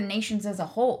better the nations as a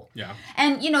whole. Yeah.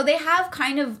 And they have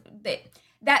kind of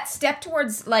that step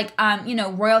towards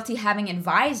royalty having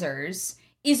advisors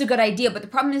is a good idea, but the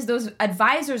problem is those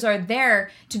advisors are there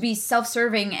to be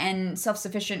self-serving and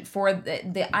self-sufficient for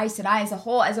the Aes Sedai as a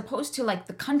whole, as opposed to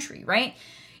the country, right?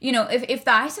 If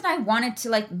the Aes Sedai wanted to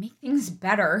make things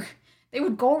better, they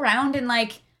would go around and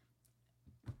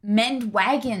mend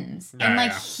wagons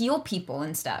and heal people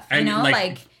and stuff.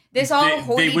 This all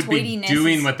hoity-toityness. They would be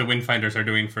doing what the Windfinders are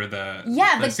doing for the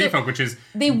sea folk, which is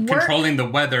controlling the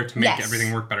weather to make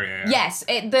everything work better. Yeah. Yes.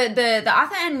 The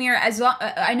Atha and Mir,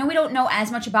 I know we don't know as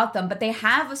much about them, but they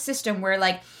have a system where,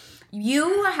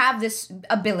 you have this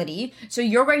ability, so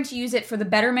you're going to use it for the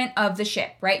betterment of the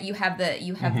ship, right? You have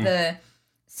the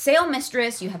sail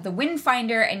mistress, you have the wind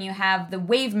finder, and you have the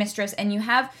wave mistress, and you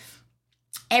have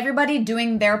everybody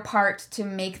doing their part to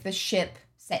make the ship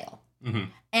sail. Mm-hmm.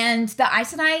 And the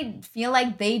Aes Sedai feel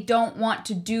like they don't want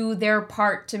to do their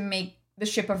part to make the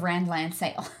ship of Randland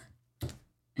sail.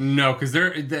 No, because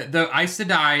the Aes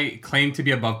Sedai claim to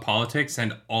be above politics,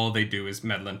 and all they do is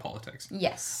meddle in politics.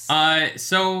 Yes.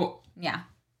 So... Yeah.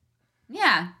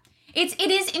 Yeah.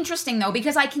 It is interesting, though,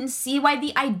 because I can see why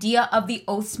the idea of the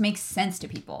oaths makes sense to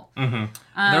people.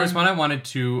 Mm-hmm. There was one I wanted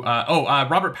to...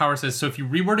 Robert Power says, so if you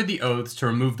reworded the oaths to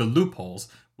remove the loopholes,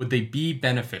 would they be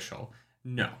beneficial?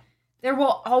 No. There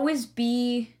will always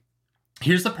be...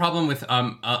 Here's the problem with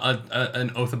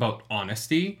an oath about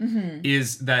honesty,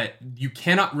 is that you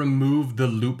cannot remove the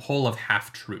loophole of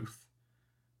half-truth.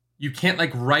 You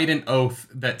can't, write an oath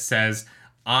that says,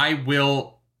 I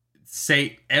will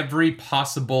say every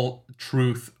possible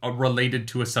truth related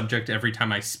to a subject every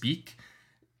time I speak.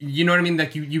 You know what I mean?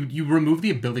 You remove the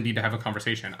ability to have a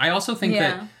conversation. I also think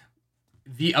that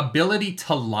the ability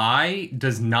to lie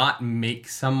does not make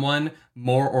someone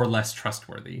more or less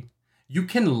trustworthy. You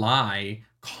can lie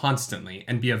constantly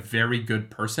and be a very good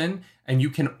person, and you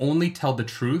can only tell the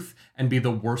truth and be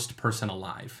the worst person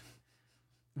alive.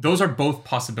 Those are both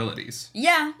possibilities.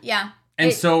 Yeah.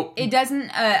 And so it doesn't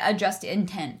adjust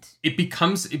intent. It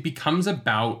becomes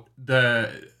about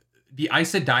the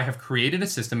Aes Sedai have created a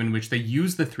system in which they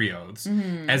use the three oaths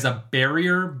as a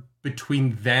barrier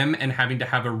between them and having to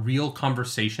have a real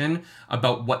conversation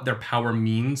about what their power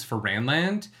means for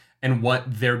Randland and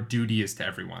what their duty is to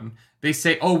everyone. They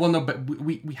say, oh, well, no, but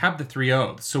we have the three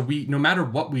oaths. So no matter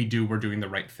what we do, we're doing the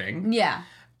right thing. Yeah.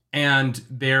 And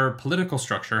their political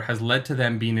structure has led to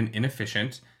them being an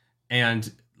inefficient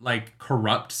and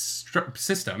corrupt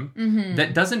system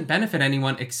that doesn't benefit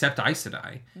anyone except Aes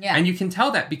Sedai. Yeah. And you can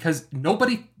tell that because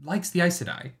nobody likes the Aes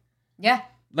Sedai. Yeah.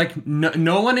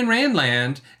 No one in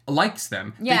Randland likes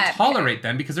them. Yeah, they tolerate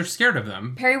them because they're scared of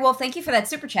them. Perry Wolf, thank you for that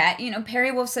super chat.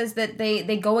 Perry Wolf says that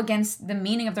they go against the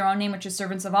meaning of their own name, which is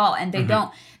servants of all, and they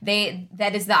don't.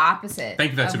 That is the opposite.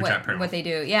 Thank you for that super chat, Perry Wolf. What they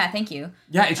do. Yeah, thank you.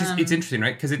 Yeah, it's just it's interesting,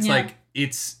 right? Because it's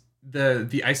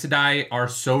the Aes Sedai are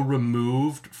so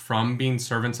removed from being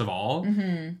servants of all,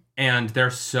 and their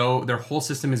whole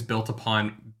system is built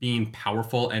upon being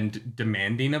powerful and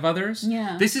demanding of others.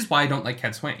 Yeah. This is why I don't like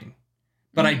Cadsuane.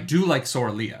 But I do like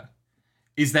Sora Leah.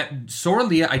 Is that Sora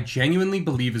Leah, I genuinely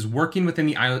believe, is working within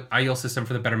the Aiel system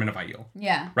for the betterment of Aiel.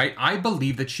 Yeah. Right? I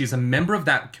believe that she's a member of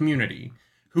that community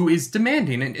who is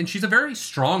demanding, and she's a very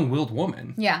strong-willed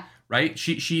woman. Yeah. Right?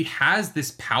 She has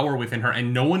this power within her,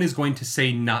 and no one is going to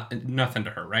say nothing to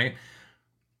her, right?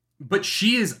 But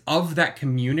she is of that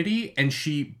community, and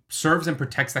she serves and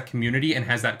protects that community and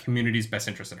has that community's best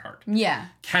interest at heart. Yeah.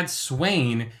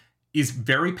 Cadsuane is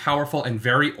very powerful and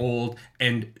very old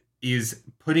and is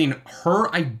putting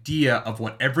her idea of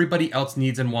what everybody else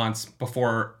needs and wants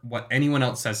before what anyone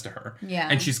else says to her. Yeah.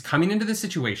 And she's coming into this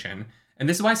situation, and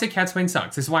this is why I say Cadsuane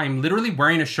sucks. This is why I'm literally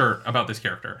wearing a shirt about this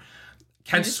character.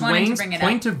 Cadsuane's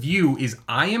point of view is,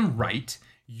 I am right,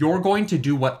 you're going to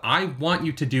do what I want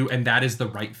you to do, and that is the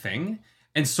right thing.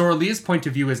 And Sora Leah's point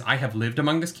of view is, I have lived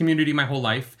among this community my whole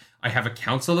life. I have a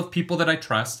council of people that I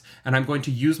trust, and I'm going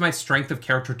to use my strength of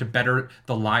character to better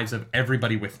the lives of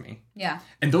everybody with me. Yeah.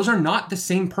 And those are not the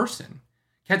same person.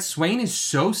 Cadsuane is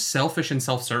so selfish and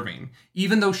self-serving,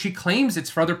 even though she claims it's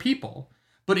for other people.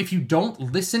 But if you don't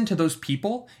listen to those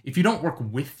people, if you don't work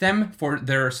with them for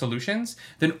their solutions,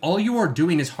 then all you are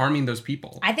doing is harming those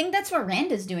people. I think that's what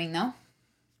Rand is doing, though.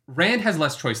 Rand has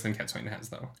less choice than Cadsuane has,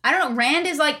 though. I don't know. Rand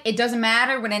is it doesn't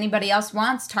matter what anybody else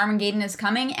wants. Tarmangaden is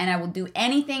coming, and I will do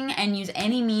anything and use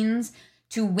any means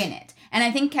to win it. And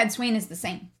I think Cadsuane is the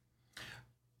same.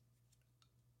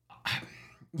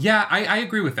 Yeah, I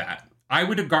agree with that. I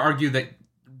would argue that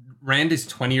Rand is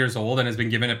 20 years old and has been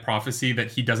given a prophecy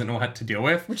that he doesn't know how to deal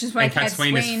with. Which is why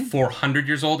Cadsuane is 400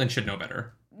 years old and should know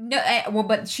better. No,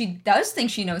 but she does think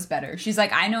she knows better. She's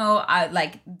like, I know,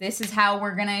 this is how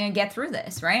we're gonna get through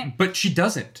this, right? But she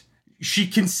doesn't. She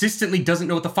consistently doesn't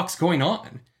know what the fuck's going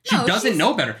on. She doesn't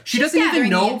know better. She doesn't even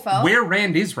know where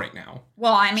Rand is right now.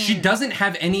 Well, I mean, she doesn't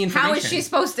have any information. How is she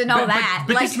supposed to know that?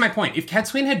 But this is my point. If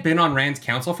Cadsuane had been on Rand's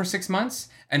council for 6 months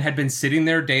and had been sitting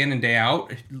there day in and day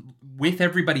out with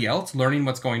everybody else, learning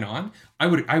what's going on, I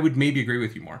would maybe agree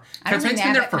with you more. Cadsuane's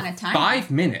been there for 5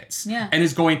 minutes and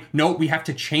is going, no, we have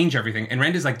to change everything. And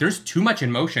Rand is like, there's too much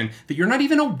in motion that you're not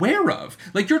even aware of.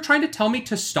 You're trying to tell me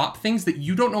to stop things that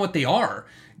you don't know what they are.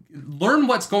 Learn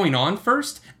what's going on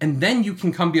first, and then you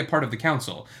can come be a part of the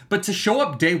council. But to show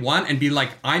up day one and be like,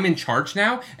 I'm in charge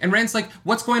now, and Rand's like,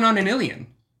 what's going on in Ilion?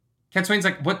 Cadsuane's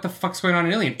like, what the fuck's going on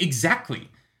in Ilion? Exactly.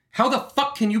 How the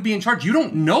fuck can you be in charge? You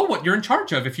don't know what you're in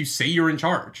charge of if you say you're in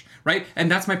charge, right? And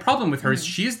that's my problem with her is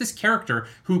she is this character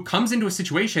who comes into a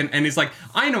situation and is like,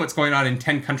 I know what's going on in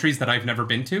 10 countries that I've never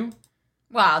been to.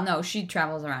 Well, no, she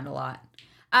travels around a lot.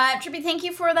 Trippy, thank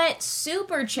you for that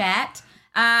super chat.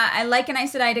 I like an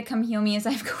Aes Sedai to come heal me as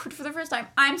I've COVID for the first time.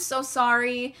 I'm so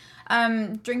sorry.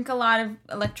 Drink a lot of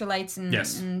electrolytes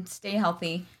and stay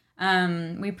healthy.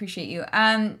 We appreciate you.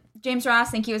 James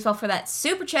Ross, thank you as well for that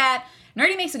super chat.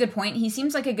 Nerdy makes a good point. He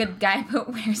seems like a good guy,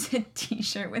 but wears a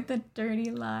t-shirt with a dirty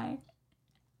lie.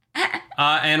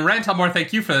 And Rand Talmore,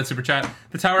 thank you for that super chat.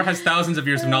 The Tower has thousands of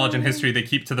years of knowledge and history they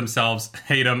keep to themselves.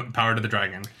 Hate 'em, power to the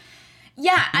dragon.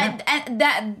 Yeah,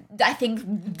 I think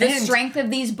the strength of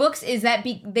these books is that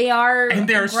they're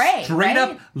gray, straight right?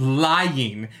 up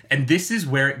lying. And this is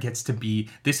where it gets to be.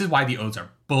 This is why the odes are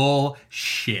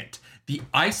bullshit. The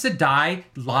Aes Sedai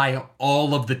lie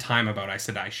all of the time about Aes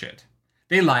Sedai shit.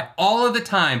 They lie all of the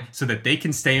time so that they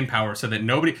can stay in power, so that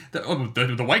nobody...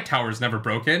 The White Tower is never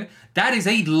broken. That is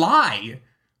a lie.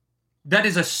 That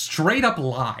is a straight up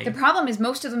lie. The problem is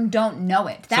most of them don't know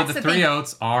it. That's so the three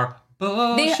oaths are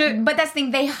bullshit. But that's the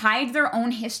thing. They hide their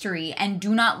own history and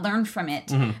do not learn from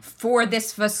it for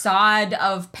this facade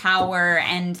of power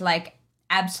and, like,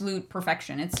 absolute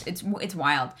perfection. It's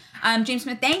wild. James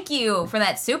Smith, thank you for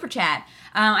that super chat.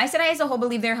 I said I as a whole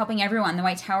believe they're helping everyone. The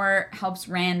White Tower helps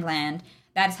Randland.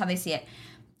 That is how they see it.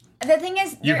 The thing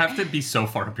is... You have to be so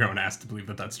far up your own ass to believe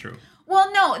that that's true. Well,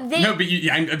 no,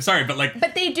 I'm sorry, but like...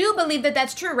 But they do believe that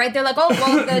that's true, right? They're like, oh,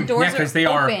 well, the doors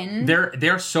are open.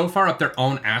 They're so far up their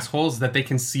own assholes that they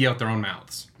can see out their own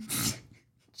mouths.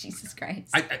 Jesus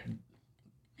Christ.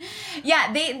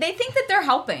 Yeah, they think that they're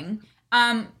helping,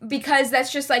 because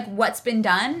that's just like what's been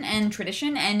done and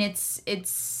tradition, and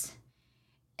it's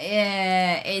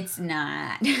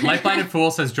not. Life-Blinded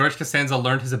Fool says George Costanza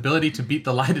learned his ability to beat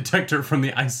the lie detector from the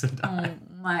Aes Sedai.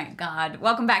 Oh my God.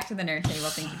 Welcome back to the Nerd Table.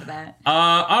 Thank you for that.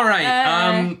 All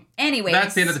right. Anyways.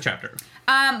 That's the end of the chapter.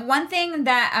 One thing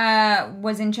that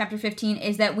was in chapter 15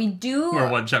 is that we do...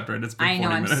 We're one chapter and it's been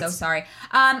 40 minutes. I'm so sorry.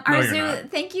 Arzu,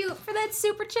 thank you for that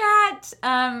super chat.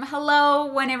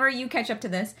 Hello, whenever you catch up to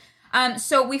this.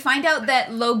 So we find out that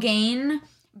Logain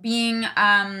being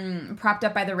propped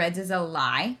up by the Reds is a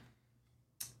lie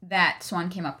that Swan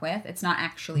came up with. It's not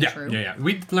actually true. Yeah.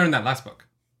 We learned that last book.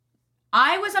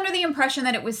 I was under the impression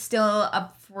that it was still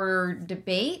up for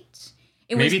debate.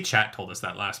 Maybe Chat told us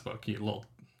that last book. You little...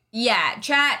 Yeah,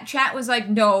 Chat was like,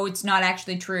 no, it's not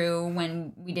actually true,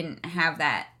 when we didn't have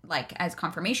that, like, as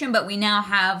confirmation, but we now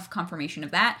have confirmation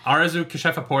of that. Arazu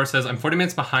Kashefapor says, I'm 40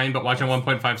 minutes behind, but watching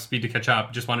 1.5 speed to catch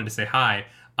up. Just wanted to say hi.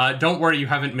 Don't worry, you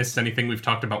haven't missed anything. We've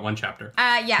talked about one chapter.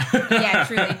 Yeah,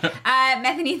 truly.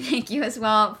 Methany, thank you as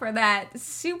well for that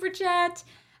super chat.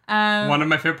 One of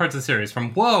my favorite parts of the series,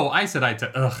 from whoa, Aes Sedai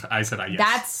to ugh, Aes Sedai, yes.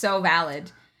 That's so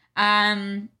valid.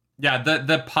 Yeah,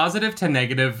 the positive to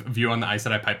negative view on the Aes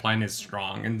Sedai pipeline is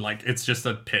strong, and like it's just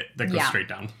a pit that goes straight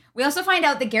down. We also find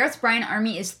out that Gareth's Bryan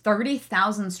army is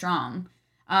 30,000 strong,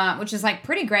 which is like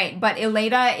pretty great. But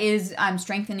Eleda is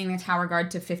strengthening the Tower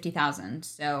Guard to 50,000.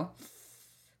 So,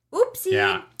 oopsie.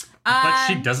 Yeah, but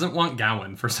she doesn't want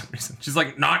Gowan for some reason. She's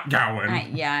like, not Gowan.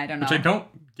 I don't know. Which I don't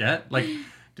get. Like,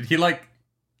 did he like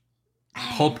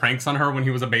pull pranks on her when he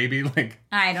was a baby? Like,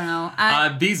 I don't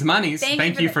know. These monies,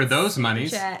 thank you for those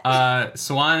monies.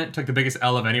 Swan took the biggest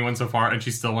L of anyone so far, and she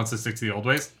still wants to stick to the old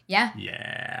ways.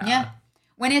 Yeah.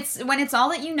 When it's all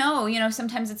that you know,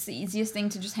 sometimes it's the easiest thing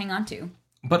to just hang on to.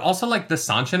 But also, like, the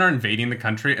Sanshin are invading the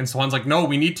country, and Swan's like, no,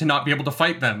 we need to not be able to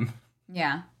fight them.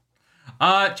 Yeah.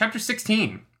 Chapter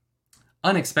 16.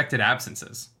 Unexpected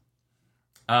absences.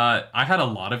 I had a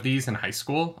lot of these in high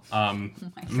school.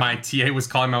 My TA was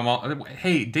calling my mom.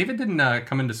 Hey, David didn't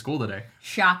come into school today.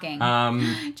 Shocking.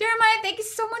 Jeremiah, thank you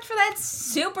so much for that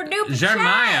super duper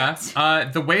Jeremiah,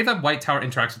 chat. The way that White Tower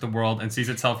interacts with the world and sees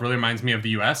itself really reminds me of the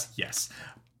U.S. Yes.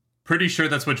 Pretty sure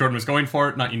that's what Jordan was going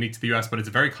for. Not unique to the U.S., but it's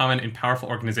very common in powerful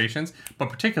organizations, but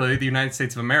particularly the United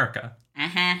States of America.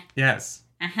 Yes.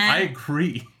 I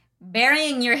agree.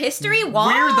 Burying your history?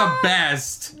 What? We're the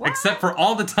best. What? Except for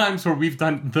all the times where we've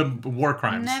done the war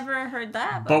crimes. Never heard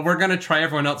that. But we're going to try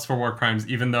everyone else for war crimes,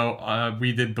 even though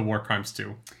we did the war crimes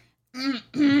too.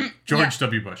 George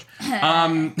W. Bush.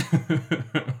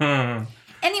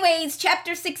 Anyways,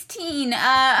 chapter 16.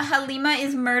 Halima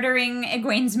is murdering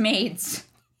Egwene's maids.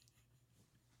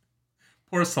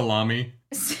 Poor Salami.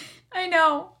 I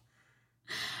know.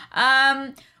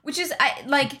 Which is, I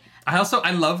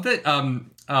love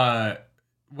that,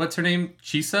 what's her name?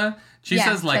 Chisa?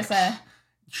 Chisa's like, Chisa.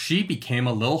 She became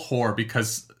a little whore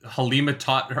because Halima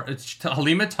taught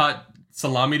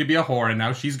Salami to be a whore, and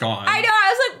now she's gone. I know,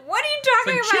 I was like, what are you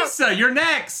talking about? Chisa, you're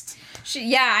next.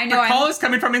 I know. The call is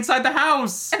coming from inside the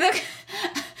house.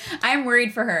 I'm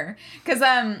worried for her because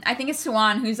I think it's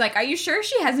Tuan who's like, "Are you sure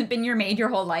she hasn't been your maid your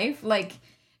whole life?" Like,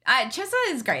 Chessa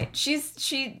is great.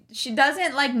 She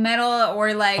doesn't like meddle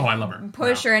or like I love her.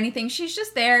 push or anything. She's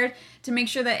just there to make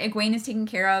sure that Egwene is taken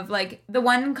care of. Like the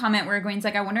one comment where Egwene's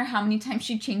like, "I wonder how many times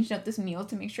she changed up this meal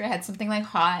to make sure I had something like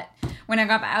hot when I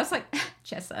got back." I was like,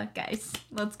 Chessa, guys,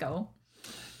 let's go.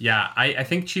 Yeah, I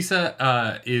think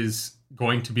Chisa is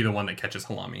going to be the one that catches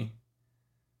Halami.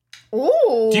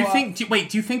 Oh. Do you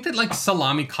think that like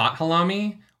Salami caught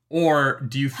Halami, or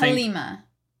do you think Halima?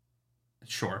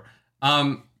 Sure.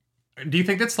 Do you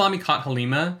think that Salami caught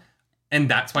Halima, and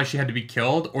that's why she had to be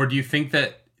killed, or do you think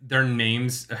that their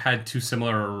names had too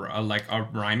similar, like a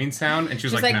rhyming sound, and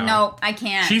she's like, no, I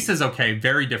can't. She says, okay,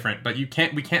 very different, but we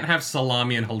can't have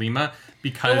Salami and Halima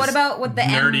because what about with the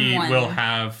Nerdy M1? will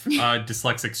have a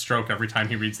dyslexic stroke every time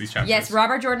he reads these chapters. Yes,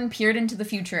 Robert Jordan peered into the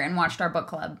future and watched our book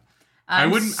club. I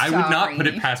would not put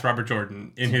it past Robert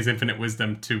Jordan in his infinite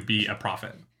wisdom to be a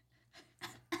prophet.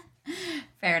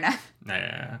 Fair enough.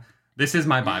 Yeah. This is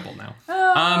my Bible now.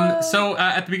 So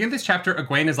at the beginning of this chapter,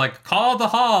 Egwene is like, "Call the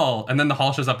hall," and then the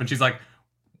hall shows up, and she's like,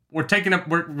 "We're taking up.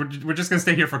 We're just gonna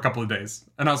stay here for a couple of days."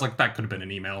 And I was like, "That could have been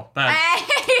an email. That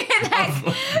could have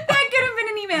been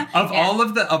an email."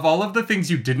 All of the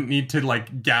things you didn't need to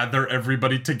like gather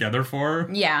everybody together for.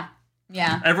 Yeah.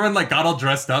 Everyone like got all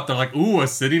dressed up. They're like, "Ooh, a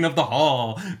sitting of the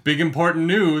hall. Big important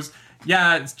news."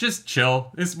 Yeah, it's just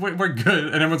chill. We're good.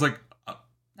 And everyone's like,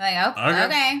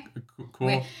 okay.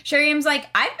 Cool. Shariam's like,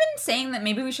 "I've been saying that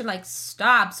maybe we should like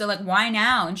stop. So like, why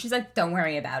now?" And she's like, "Don't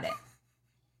worry about it."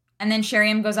 And then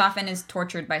Shariam goes off and is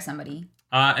tortured by somebody.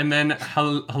 And then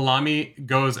Halami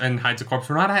goes and hides a corpse.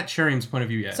 We're not at Shariam's point of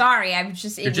view yet. Sorry, I was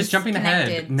just... You're just jumping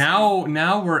ahead.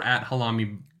 Now we're at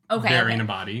Halami burying a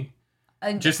body.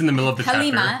 Just in the middle of the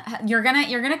Halima, chapter. you're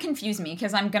gonna confuse me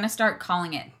because I'm gonna start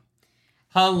calling it.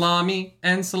 Halami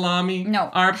and Salami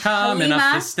are coming Halima,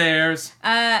 up the stairs.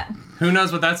 Who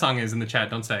knows what that song is in the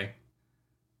chat? Don't say.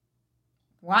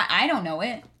 Why? I don't know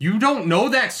it. You don't know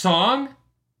that song?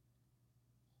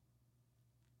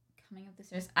 Coming up the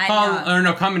stairs.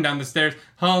 Coming down the stairs.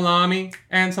 Halami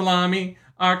and Salami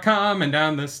are coming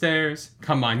down the stairs.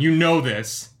 Come on, you know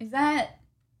this. Is that...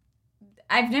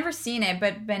 I've never seen it,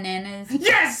 but bananas...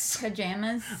 Yes!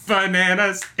 Pajamas?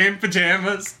 Bananas in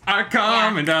pajamas are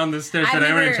coming down the stairs. Did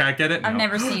anyone in chat get it? I've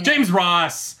never seen it. James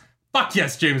Ross! Fuck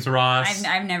yes, James Ross.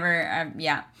 I've never...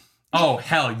 yeah. Oh,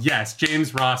 hell yes.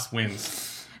 James Ross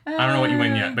wins. I don't know what you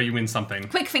win yet, but you win something.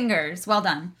 Quick Fingers. Well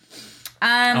done.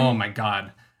 Oh my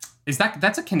god.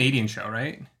 That's a Canadian show,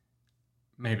 right?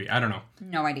 Maybe. I don't know.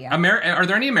 No idea. Are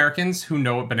there any Americans who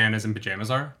know what bananas in pajamas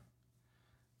are?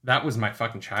 That was my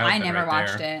fucking childhood. I never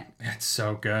watched it. It's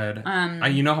so good.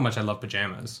 You know how much I love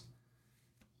pajamas.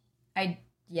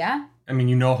 Yeah? I mean,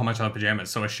 you know how much I love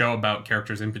pajamas. So a show about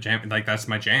characters in pajamas, like, that's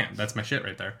my jam. That's my shit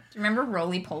right there. Do you remember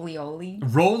Roly Poly Oly?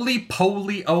 Roly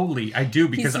Poly Oly. I do,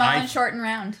 because He's small and short and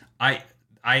round. I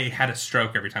had a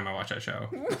stroke every time I watched that show.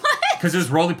 What? Because it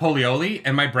was Roly Poly Oly,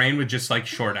 and my brain would just, like,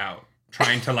 short out.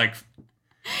 Trying to, like...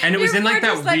 And it was in, like,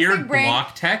 that weird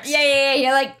block text. Yeah.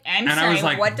 You're like, and I was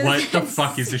like, what the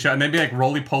fuck is this show? And they'd be like,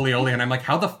 Roly Poly Oly. And I'm like,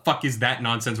 how the fuck is that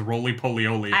nonsense Roly Poly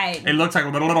Oly? It looks like...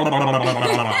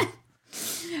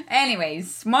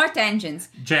 Anyways, more tangents.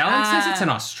 J. Alex says it's an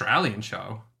Australian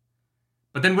show.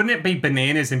 But then wouldn't it be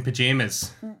bananas in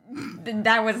pajamas?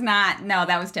 That was not... No,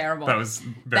 that was terrible. That was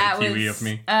very Kiwi of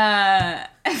me.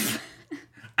 That's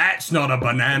not a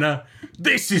banana.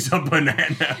 This is a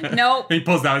banana. Nope. He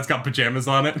pulls out, it's got pajamas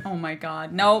on it. Oh my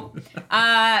god. Nope.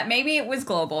 Maybe it was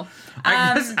global.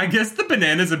 I guess the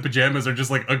bananas and pajamas are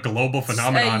just like a global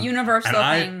phenomenon. A universal thing.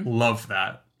 I love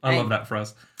that. I love that for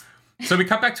us. So we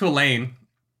cut back to Egwene.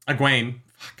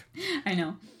 Fuck. I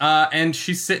know. And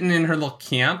she's sitting in her little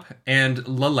camp, and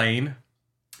Lelaine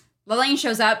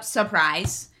shows up,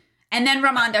 surprise. And then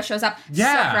Ramonda shows up,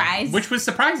 surprise. Which was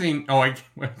surprising. Oh, I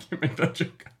can't make that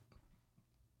joke.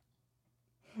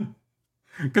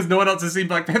 Because no one else has seen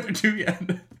Black Panther 2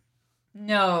 yet.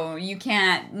 No, you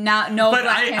can't. No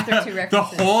Black Panther 2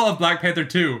 references. The whole of Black Panther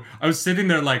 2, I was sitting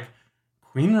there like,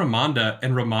 Queen Ramonda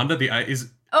and Ramonda the Aes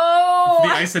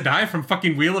Sedai from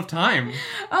fucking Wheel of Time.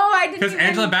 Oh, I didn't. Because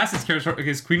Angela Bassett's character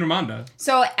is Queen Ramonda.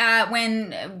 So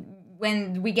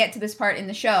when we get to this part in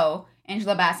the show,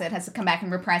 Angela Bassett has to come back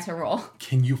and reprise her role.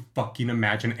 Can you fucking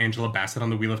imagine Angela Bassett on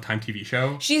the Wheel of Time TV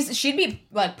show? She'd be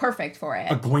like perfect for it.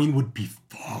 Egwene would be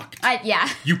fucked. Yeah.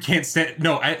 You can't stand...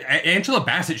 No, Angela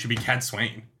Bassett should be Cat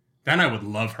Swain. Then I would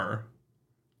love her.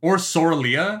 Or Sora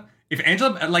Leah. If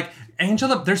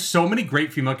Angela, there's so many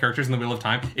great female characters in The Wheel of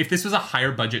Time. If this was a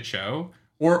higher budget show,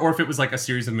 or if it was like a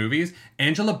series of movies,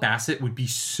 Angela Bassett would be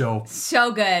so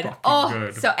good.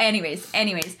 Good. So anyways.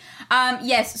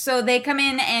 Yes, so they come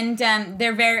in and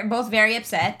they're both very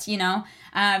upset, you know.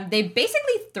 They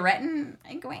basically threaten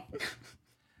Egwene.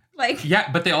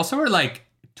 Yeah, but they also are like,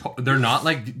 they're not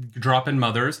like dropping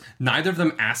mothers. Neither of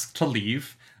them ask to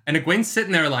leave. And Egwene's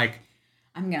sitting there like,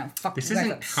 I'm gonna fuck this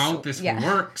isn't how this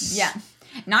works. Yeah.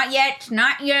 Not yet.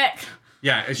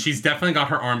 Yeah, she's definitely got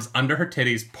her arms under her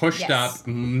titties, pushed up,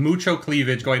 mucho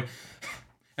cleavage going,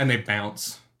 and they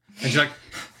bounce. And she's like,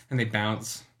 and they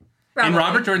bounce. Probably. In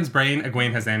Robert Jordan's brain,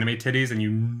 Egwene has anime titties, and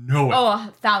you know it.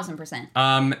 Oh, 1,000%.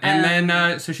 And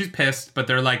then, so she's pissed, but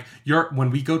they're like, when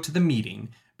we go to the meeting,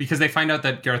 because they find out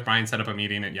that Gareth Bryan set up a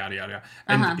meeting and yada, yada, yada.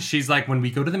 And she's like, when we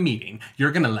go to the meeting,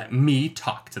 you're going to let me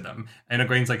talk to them. And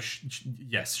Egwene's like,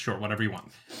 yes, sure, whatever you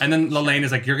want. And then Lelaine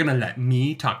is like, you're going to let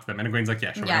me talk to them. And Egwene's like,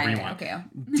 yeah, sure, whatever you want. Okay.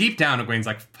 Deep down, Egwene's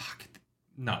like, fuck,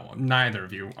 no, neither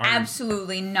of you are.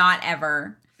 Absolutely not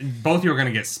ever. Both of you are going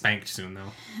to get spanked soon,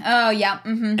 though. Oh, yeah.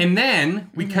 Mm-hmm. And then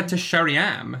we cut to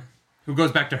Shariam, who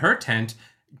goes back to her tent,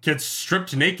 gets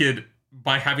stripped naked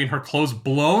by having her clothes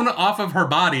blown off of her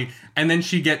body, and then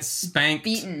she gets spanked.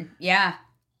 Beaten. Yeah.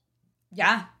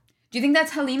 Yeah. Do you think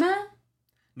that's Halima?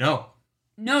 No.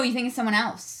 No, you think it's someone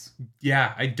else?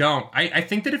 Yeah, I don't. I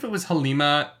think that if it was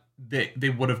Halima, they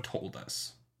would have told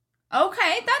us.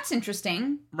 Okay, that's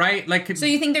interesting. Right? Like, so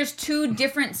you think there's two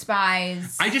different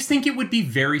spies? I just think it would be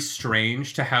very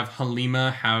strange to have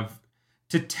Halima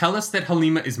to tell us that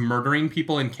Halima is murdering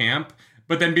people in camp,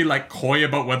 but then be like coy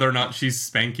about whether or not she's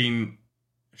spanking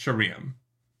Shariam.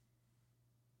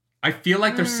 I feel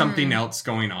like there's something else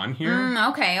going on here.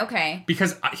 Okay.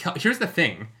 Because here's the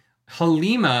thing.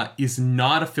 Halima is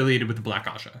not affiliated with the Black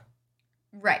Aja.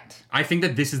 Right. I think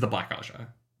that this is the Black Aja.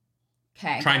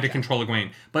 Okay. Trying to control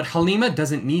Egwene. But Halima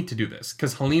doesn't need to do this,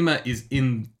 because Halima is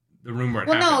in the room where it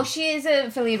happened. No, she is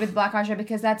affiliated with Black Aja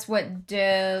because that's what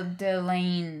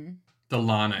Delana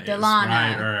is.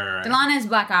 Right. Delana is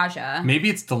Black Aja.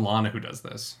 Maybe it's Delana who does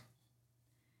this.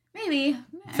 Maybe.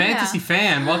 Fantasy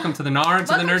fan, welcome to the Nards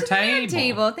of the Nerd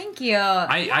Table. Thank you.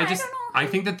 I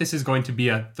think that this is going to be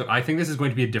a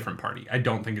different party. I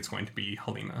don't think it's going to be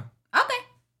Halima. Okay.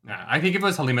 Yeah, I think if it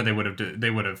was Halima, they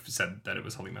would have said that it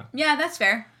was Halima. Yeah, that's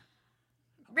fair.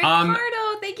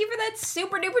 Ricardo, thank you for that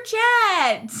super duper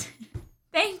chat.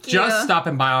 Thank you. Just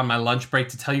stopping by on my lunch break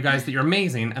to tell you guys that you're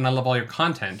amazing and I love all your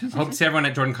content. I hope to see everyone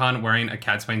at Jordan Con wearing a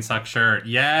Cat Swain Suck shirt.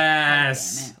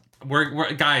 Yes.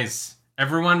 We're guys.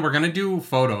 Everyone, we're gonna do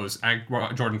photos at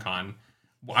Jordan Con.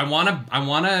 I want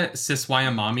a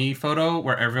Siswaya mommy photo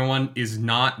where everyone is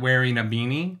not wearing a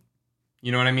beanie.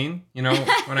 You know what I mean? You know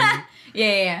what I mean?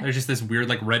 Yeah. There's just this weird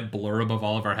like red blur above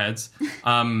all of our heads.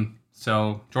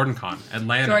 So Jordan Con,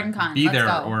 Atlanta. Jordan Con. Be Let's there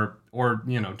go. or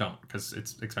don't, because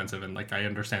it's expensive and like I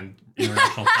understand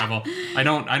international travel. I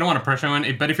don't want to pressure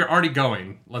anyone, but if you're already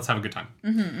going, let's have a good time.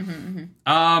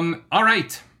 All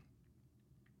right.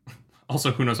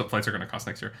 Also, who knows what flights are going to cost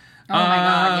next year? Oh my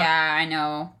god, yeah, I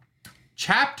know.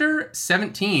 Chapter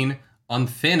 17 on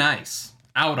thin ice.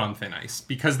 Out on thin ice.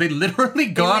 Because they literally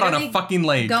go out on a fucking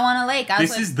lake. Go on a lake.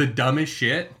 This is the dumbest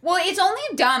shit. Well, it's only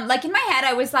dumb. Like, in my head,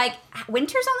 I was like,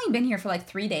 winter's only been here for like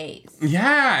 3 days.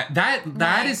 Yeah,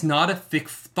 that is not a thick...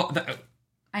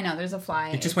 I know, there's a fly.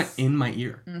 It just went in my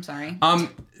ear. I'm sorry.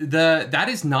 That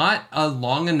is not a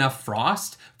long enough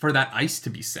frost for that ice to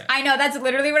be set. I know, that's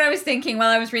literally what I was thinking while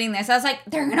I was reading this. I was like,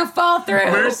 they're gonna fall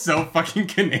through. We're so fucking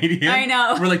Canadian. I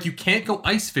know. We're like, you can't go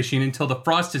ice fishing until the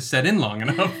frost is set in long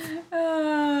enough.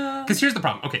 Because here's the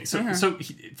problem. Okay, so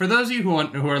for those of you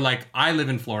who are like, I live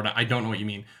in Florida, I don't know what you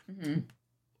mean.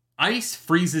 Ice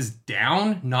freezes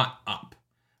down, not up,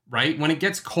 right? When it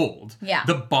gets cold,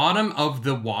 the bottom of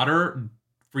the water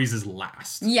freezes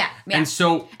last. Yeah.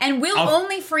 And will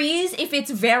only freeze if it's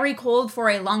very cold for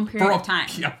a long period of time.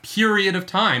 A period of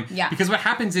time. Yeah. Because what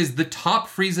happens is the top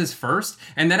freezes first,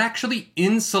 and that actually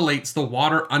insulates the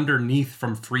water underneath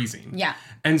from freezing. Yeah.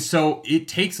 And so it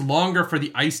takes longer for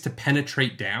the ice to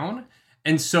penetrate down.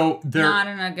 And so not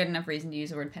a good enough reason to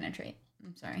use the word penetrate.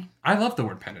 I'm sorry. I love the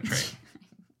word penetrate.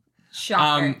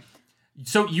 Shocker.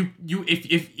 So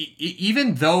if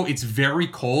even though it's very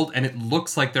cold and it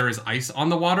looks like there is ice on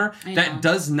the water, that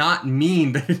does not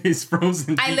mean that it is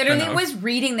frozen. I literally was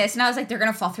reading this and I was like, they're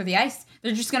gonna fall through the ice.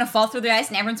 They're just gonna fall through the ice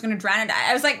and everyone's gonna drown and die.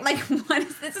 I was like, what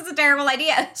is this? Is a terrible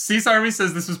idea. Cease Army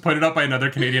says this was pointed out by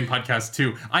another Canadian podcast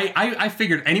too. I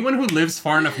figured anyone who lives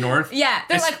far enough north. Yeah,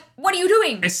 they're like, What are you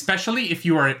doing? Especially if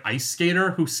you are an ice skater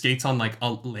who skates on like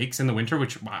lakes in the winter,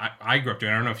 which I grew up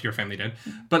doing. I don't know if your family did,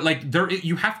 but like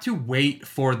you have to wait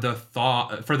for the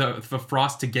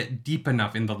frost to get deep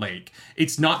enough in the lake.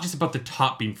 It's not just about the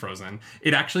top being frozen.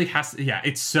 It actually has to,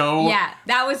 it's so... Yeah,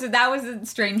 that was a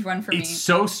strange one for me. It's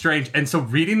so strange. And so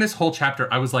reading this whole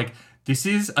chapter, I was like, this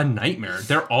is a nightmare.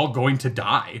 They're all going to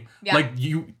die. Yeah. Like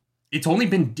it's only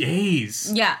been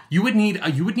days. Yeah. You would need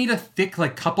a thick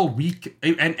like couple week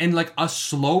and like a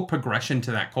slow progression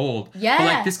to that cold. Yeah. But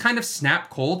like this kind of snap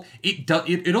cold,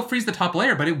 it'll freeze the top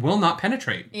layer, but it will not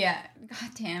penetrate. Yeah. God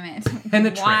damn it.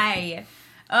 Penetrate. Why?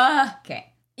 Okay.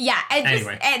 Yeah,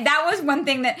 anyway. That was one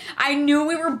thing that I knew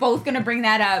we were both going to bring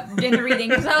that up in the reading,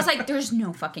 because I was like, there's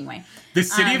no fucking way. The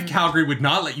city of Calgary would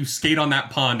not let you skate on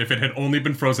that pond if it had only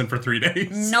been frozen for 3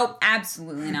 days. Nope,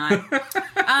 absolutely not.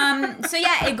 So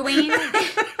yeah, Egwene...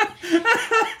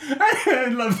 I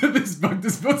love that this bugged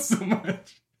us both so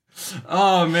much.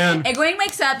 Oh, man. Egwene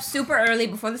wakes up super early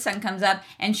before the sun comes up,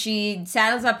 and she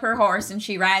saddles up her horse, and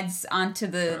she rides onto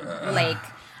the lake.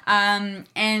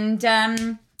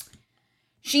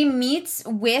 She meets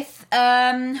with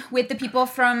the people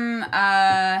from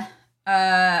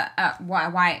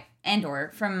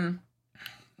Andor from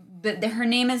her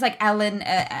name is like Ellen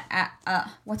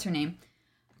what's her name?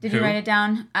 Did you write it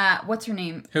down? What's her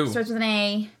name? Who? Starts with an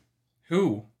A.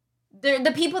 Who?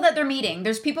 The people that they're meeting.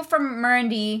 There's people from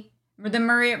Merendy, the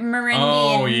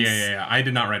Merendians. Oh yeah. I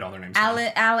did not write all their names.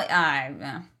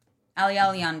 Alejandra.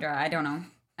 I don't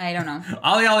know.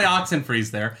 Ali Oxenfree's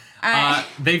there.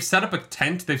 They've set up a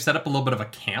tent. They've set up a little bit of a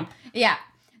camp. Yeah.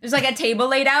 There's like a table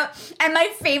laid out. And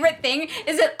my favorite thing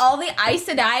is that all the Aes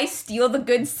Sedai steal the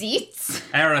good seats.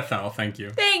 Arathel, thank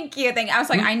you. Thank you. I was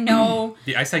like, I know.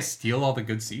 The Aes Sedai steal all the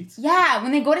good seats? Yeah,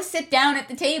 when they go to sit down at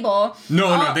the table.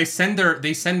 No, they send their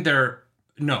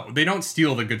no, they don't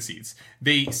steal the good seats.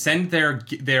 They send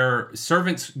their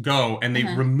servants go and they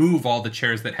remove all the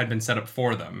chairs that had been set up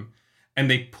for them. And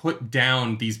they put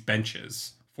down these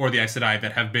benches for the Aes Sedai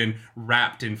that have been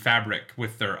wrapped in fabric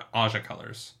with their Aja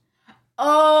colors.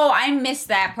 Oh, I missed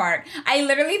that part. I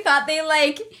literally thought they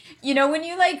when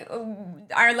you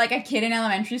are like a kid in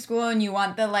elementary school and you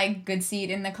want the like good seat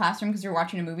in the classroom because you're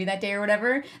watching a movie that day or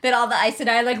whatever, that all the Aes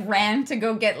Sedai ran to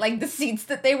go get like the seats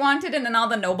that they wanted, and then all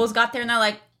the nobles got there and they're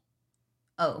like,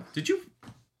 oh. Did you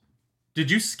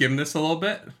skim this a little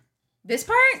bit? This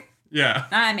part? Yeah.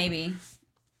 Maybe.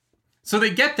 So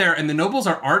they get there, and the nobles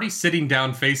are already sitting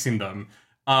down facing them.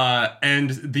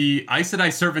 And the Aes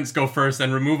Sedai servants go first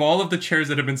and remove all of the chairs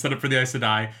that have been set up for the Aes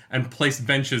Sedai and place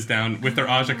benches down with their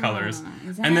Aja colors.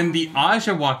 Exactly. And then the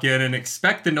Aja walk in and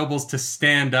expect the nobles to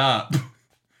stand up.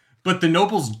 But the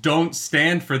nobles don't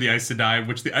stand for the Aes Sedai,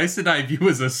 which the Aes Sedai view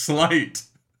as a slight.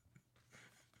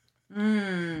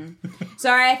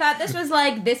 Sorry, I thought this was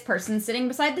like this person sitting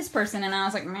beside this person, and I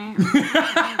was like, man.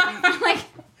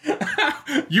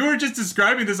 You were just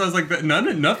describing this. I was like,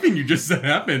 nothing you just said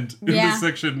happened in this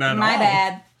section at all. My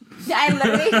bad. I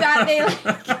literally thought they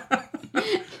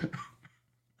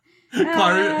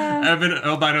Evan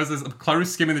Albino says,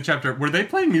 Claru's skimming the chapter. Were they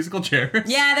playing musical chairs?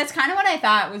 Yeah, that's kind of what I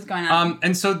thought was going on.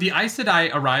 And so the Aes Sedai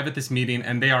arrive at this meeting,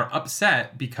 and they are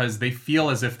upset because they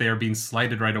feel as if they are being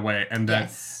slighted right away, and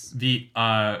that the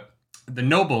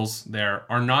nobles there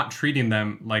are not treating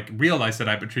them like real Aes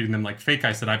Sedai, but treating them like fake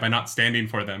Aes Sedai by not standing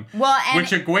for them.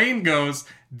 Which Egwene goes,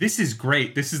 this is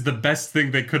great. This is the best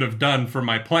thing they could have done for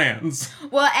my plans.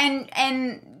 Well, and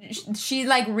she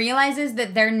realizes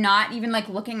that they're not even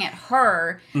looking at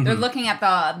her. Mm-hmm. They're looking at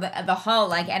the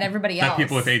hull, at everybody else. At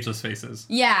people with ageless faces.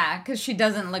 Yeah, because she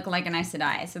doesn't look like an Aes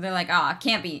Sedai. So they're like,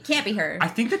 can't be her. I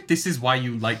think that this is why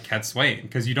you like Cat Swain,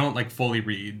 because you don't fully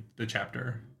read the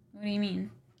chapter. What do you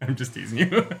mean? I'm just teasing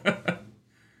you.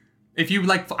 If you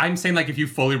I'm saying if you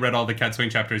fully read all the Cat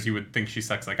Swain chapters, you would think she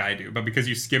sucks like I do. But because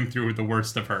you skim through the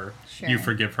worst of her, you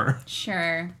forgive her.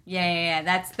 Sure. Yeah.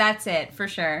 That's it for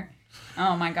sure.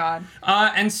 Oh my god.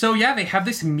 And so they have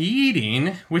this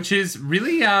meeting, which is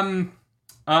really I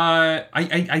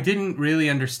didn't really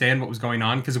understand what was going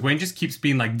on because Gwen just keeps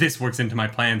being like, this works into my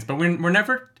plans, but we're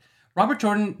never. Robert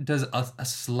Jordan does a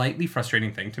slightly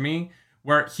frustrating thing to me,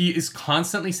 where he is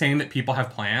constantly saying that people have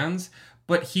plans,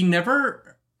 but he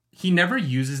never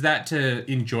uses that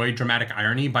to enjoy dramatic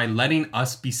irony by letting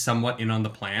us be somewhat in on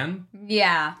the plan.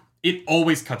 Yeah. It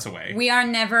always cuts away. We are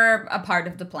never a part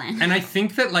of the plan. And I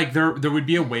think that there would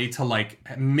be a way to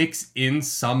mix in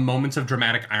some moments of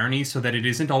dramatic irony so that it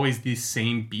isn't always the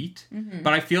same beat. Mm-hmm.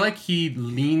 But I feel like he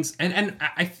leans and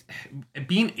I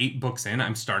being 8 books in,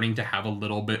 I'm starting to have a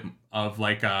little bit of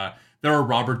there are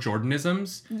Robert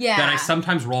Jordanisms that I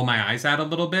sometimes roll my eyes at a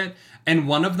little bit. And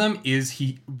one of them is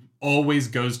always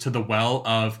goes to the well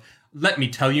of, let me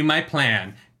tell you my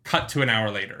plan. Cut to an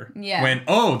hour later. Yeah. When,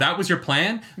 oh, that was your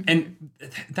plan? And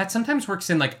that sometimes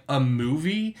works in like a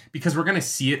movie because we're going to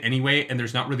see it anyway and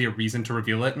there's not really a reason to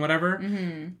reveal it and whatever.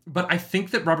 But I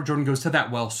think that Robert Jordan goes to that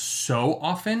well so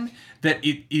often that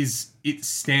it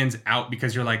stands out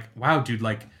because you're like, wow, dude,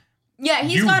 like, yeah,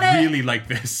 you really like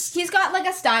this. He's got like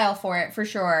a style for it for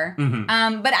sure.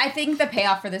 But I think the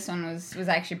payoff for this one was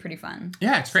actually pretty fun.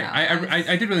 Yeah, it's great. So,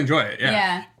 I did really enjoy it. Yeah.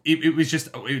 Yeah. It was just,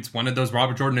 it's one of those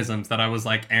Robert Jordanisms that I was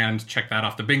like, and check that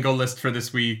off the bingo list for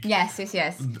this week. Yes.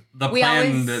 The We plan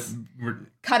always that we're,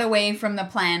 cut away from the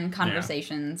plan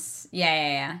conversations.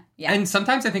 Yeah. And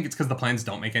sometimes I think it's because the plans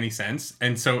don't make any sense.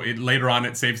 And so later on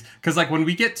it saves, because like when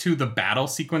we get to the battle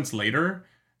sequence later,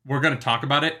 we're going to talk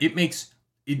about it. It makes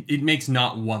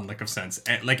not one lick of sense.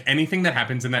 Like anything that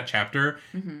happens in that chapter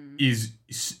is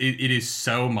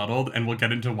so muddled, and we'll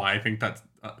get into why I think that's.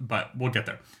 But we'll get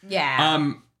there.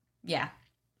 Yeah. Yeah.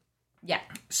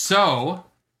 So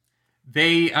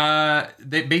they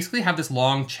basically have this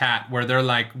long chat where they're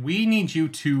like, "We need you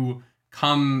to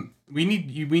come. We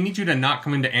need you to not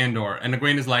come into Andor." And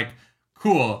Egwene is like,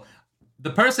 "Cool.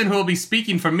 The person who will be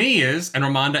speaking for me is," and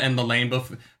Ramonda and Lelaine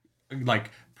both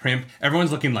like. Primp.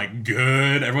 Everyone's looking like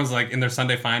good. Everyone's like in their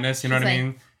Sunday finest. You know what I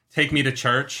mean? Take me to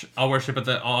church. I'll worship at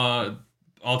the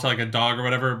altar like a dog or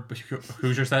whatever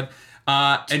Hoosier said.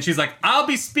 And she's like, I'll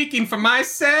be speaking for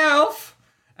myself.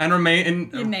 And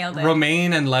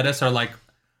Romaine and Lettuce are like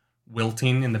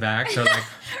wilting in the back. They're like,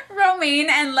 Romaine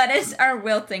and Lettuce are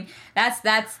wilting. That's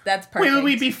perfect. Will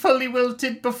we be fully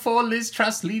wilted before Liz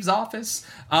Truss leaves office?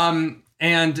 And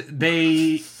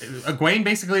Egwene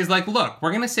basically is like, look,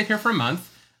 we're gonna sit here for a month.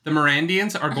 The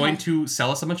Mirandians are going to sell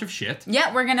us a bunch of shit.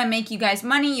 Yeah, we're going to make you guys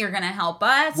money. You're going to help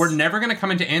us. We're never going to come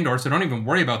into Andor, so don't even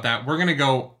worry about that. We're going to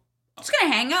go... Just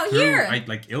going to hang out here.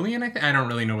 Like Ilion, I don't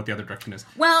really know what the other direction is.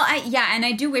 Well, and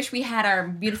I do wish we had our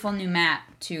beautiful new map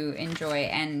to enjoy.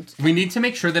 And we need to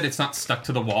make sure that it's not stuck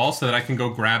to the wall so that I can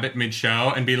go grab it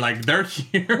mid-show and be like, they're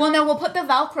here. Well, no, we'll put the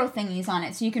Velcro thingies on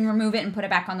it so you can remove it and put it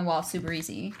back on the wall super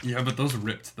easy. Yeah, but those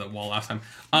ripped the wall last time.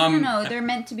 No, they're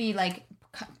meant to be like...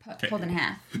 pulled in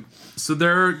half. So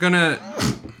they're gonna...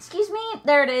 Excuse me?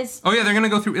 There it is. Oh yeah, they're gonna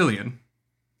go through Ilion.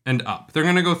 And up. They're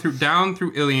gonna go down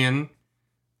through Ilion.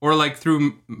 Or like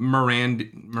through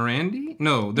Mirandi?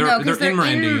 No, they're in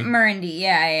Mirandi. In Mirandi,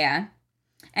 yeah.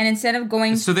 And instead of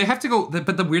going... So they have to go...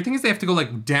 But the weird thing is they have to go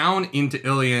like down into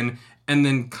Ilion and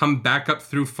then come back up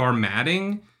through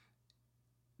Farmading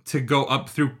to go up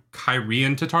through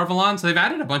Kyrian to Tarvalon. So they've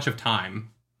added a bunch of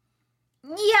time.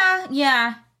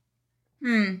 Yeah.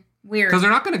 Weird. Because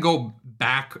they're not going to go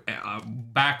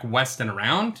back west and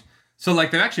around. So,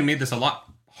 like, they've actually made this a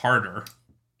lot harder.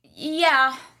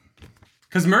 Yeah.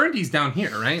 Because Mirandi's down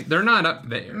here, right? They're not up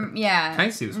there. Yeah. Can I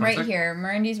see this one? Right here.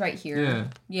 Mirandi's right here.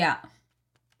 Yeah.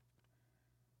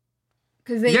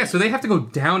 Yeah. So they have to go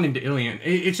down into Ilion.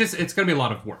 It's going to be a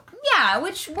lot of work. Yeah,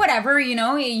 which, whatever, you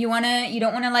know, you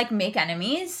don't want to, like, make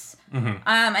enemies.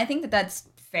 I think that's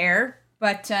fair.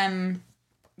 But,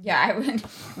 yeah,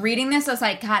 reading this, I was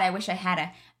like, God, I wish I had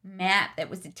a map that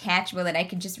was detachable that I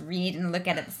could just read and look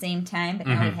at the same time, but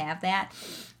now we have that.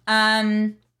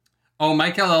 Oh,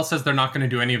 Mike LL says they're not going to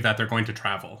do any of that. They're going to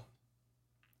travel.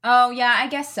 Oh, yeah, I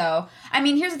guess so. I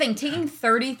mean, here's the thing. Taking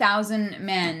 30,000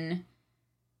 men...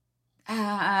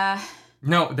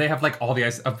 No, they have, like, all the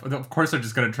ice... Of course they're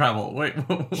just going to travel. Wait.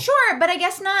 Sure, but I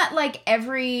guess not, like,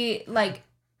 every Aes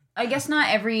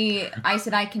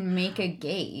Sedai can make a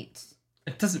gate.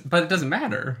 It doesn't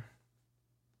matter.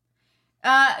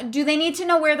 Do they need to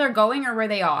know where they're going or where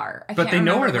they are? But they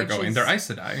know where they're going. They're Aes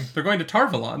Sedai. They're going to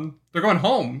Tarvalon. They're going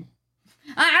home.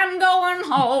 I'm going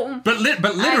home. But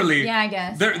literally, I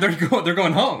guess they're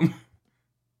going home.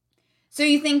 So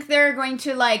you think they're going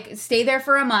to like stay there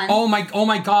for a month? Oh my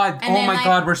god!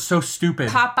 God, we're so stupid.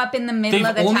 Pop up in the middle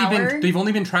of the tower. They've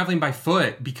only been traveling by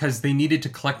foot because they needed to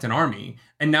collect an army,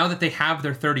 and now that they have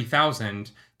their 30,000,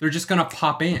 they're just gonna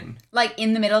pop in. Like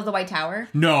in the middle of the White Tower?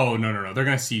 No. They're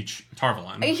gonna siege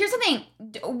Tarvalon. Here's the thing.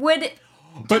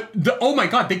 Oh my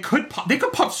god, they could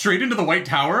pop straight into the White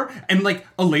Tower, and like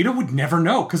Aleda would never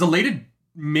know because Aleda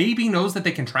maybe knows that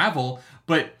they can travel,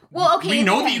 but. Well, okay. We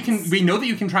know that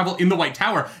you can travel in the White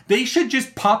Tower. They should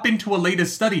just pop into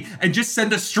Aleda's study and just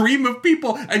send a stream of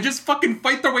people and just fucking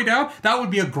fight their way down. That would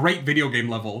be a great video game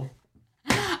level.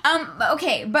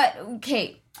 Okay.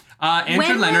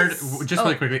 Andrew Leonard,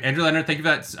 really quickly. Andrew Leonard, thank you for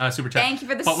that super chat. Thank you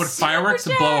for the But would fireworks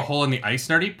blow a hole in the ice,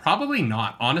 Nerdy? Probably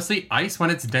not. Honestly, ice, when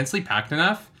it's densely packed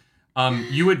enough,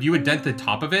 you would dent the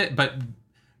top of it, but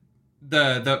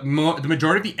the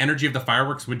majority of the energy of the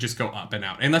fireworks would just go up and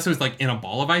out. Unless it was like in a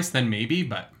ball of ice, then maybe,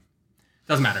 but...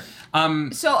 Doesn't matter.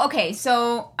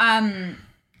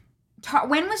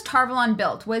 When was Tarvalon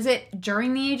built? Was it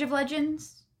during the Age of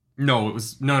Legends? No, it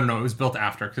was no. It was built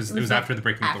after because it was after the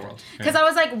breaking of the world. Because I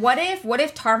was like, what if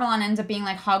Tarvalon ends up being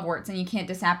like Hogwarts and you can't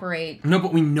disapparate? No,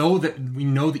 but we know that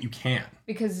you can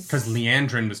because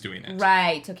Leandrin was doing it.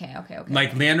 Right. Okay.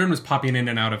 Like Leandrin was popping in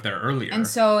and out of there earlier, and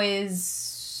so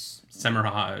is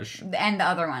Semirhage, and the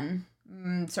other one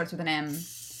starts with an M.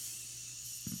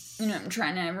 You know, I'm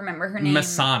trying to remember her name.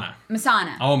 Masana.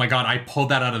 Oh my god, I pulled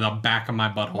that out of the back of my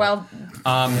butthole. Well,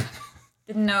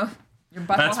 didn't know. Your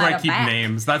butthole That's why I keep back.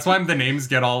 names. That's why the names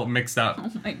get all mixed up.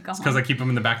 Oh my god. Because I keep them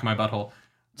in the back of my butthole.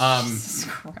 Jesus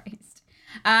Christ.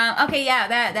 Okay, yeah,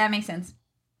 that makes sense.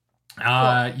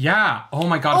 Cool. Yeah. Oh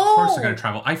my god, of course they're going to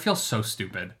travel. I feel so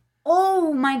stupid.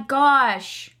 Oh my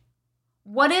gosh.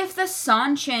 What if the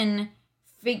Sanchin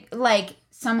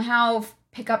somehow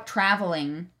pick up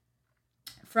traveling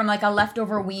from like a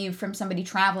leftover weave from somebody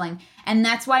traveling, and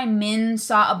that's why Min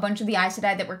saw a bunch of the Aes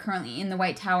Sedai that were currently in the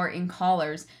White Tower in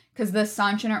collars. Because the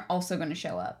Sanchin are also going to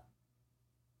show up.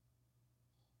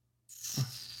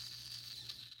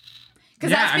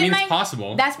 Yeah, it's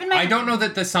possible. That's been my... I don't know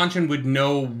that the Sanchin would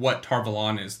know what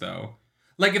Tarvalon is, though.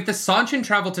 Like, if the Sanchin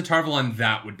traveled to Tarvalon,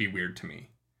 that would be weird to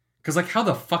me. Because, like, how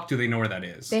the fuck do they know where that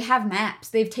is? They have maps.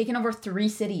 They've taken over 3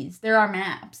 cities. There are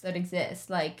maps that exist.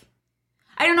 Like...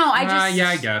 I don't know, yeah,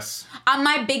 I guess.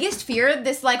 My biggest fear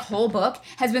this, like, whole book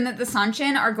has been that the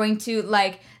Sanchin are going to,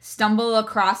 like, stumble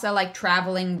across a, like,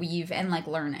 traveling weave and, like,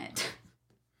 learn it.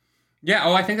 Yeah,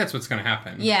 I think that's what's going to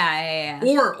happen. Yeah.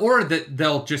 Or that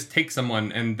they'll just take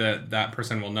someone and that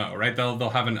person will know, right? They'll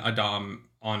have an Adam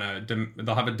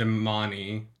they'll have a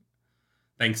Damani.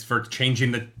 Thanks for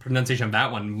changing the pronunciation of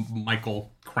that one,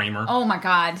 Michael Kramer. Oh my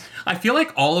god. I feel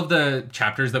like all of the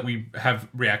chapters that we have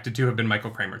reacted to have been Michael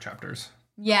Kramer chapters.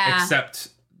 Yeah. Except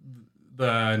the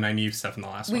Nynaeve stuff in the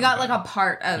last one. We got like a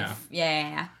part of...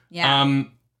 Yeah. Yeah.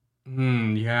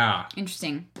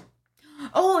 Interesting.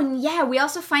 Oh, and yeah, we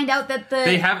also find out that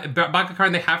They have... Bakakar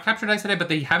and they have captured Aes Sedai, but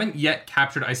they haven't yet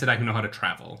captured Aes Sedai who know how to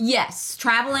travel. Yes.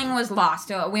 Traveling was lost.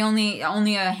 We only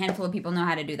a handful of people know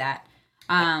how to do that.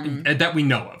 That we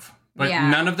know of. But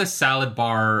none of the Salad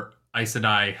Bar Aes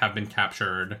Sedai have been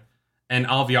captured. And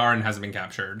Alviarin hasn't been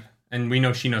captured. And we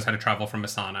know she knows how to travel from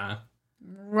Masana.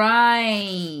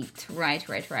 Right.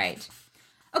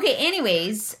 Okay,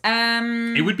 anyways,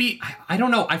 It would be, I don't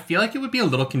know, I feel like it would be a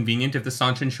little convenient if the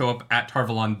Sanchin show up at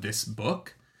Tarvalon this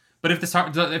book. But if the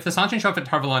Sanchin show up at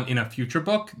Tarvalon in a future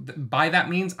book, by that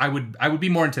means, I would be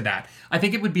more into that. I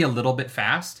think it would be a little bit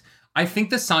fast. I think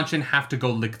the Sanchin have to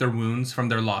go lick their wounds from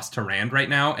their loss to Rand right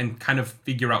now and kind of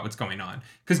figure out what's going on.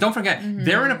 Because don't forget,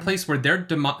 they're in a place where I'm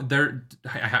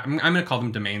going to call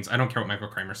them domains. I don't care what Michael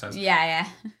Kramer says. Yeah.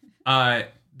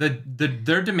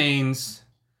 Their domains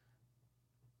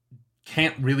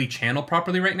can't really channel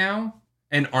properly right now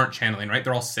and aren't channeling, right?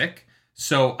 They're all sick.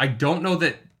 So I don't know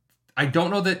that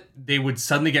they would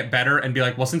suddenly get better and be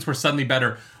like, well, since we're suddenly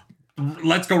better,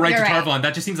 let's go right to Tarvalon.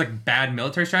 That just seems like bad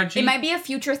military strategy. It might be a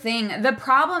future thing. The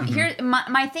problem here,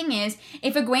 my thing is,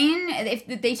 if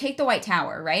they take the White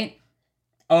Tower, right?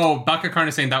 Oh, Bakakar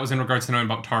is saying that was in regards to knowing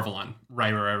about Tarvalon.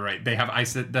 Right. They have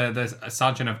the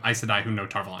Sanchin of Aes Sedai who know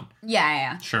Tarvalon.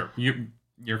 Yeah. Sure,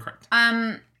 you're correct.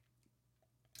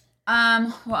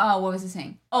 What was it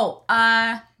saying?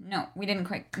 No, we didn't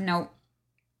quite. No.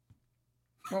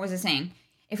 What was it saying?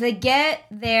 If they get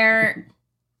there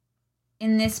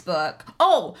in this book.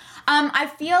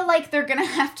 I feel like they're gonna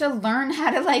have to learn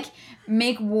how to like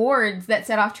make wards that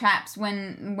set off traps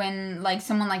when like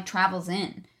someone like travels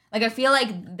in. Like I feel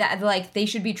like that like they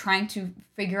should be trying to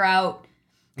figure out.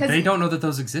 They don't know that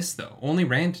those exist though. Only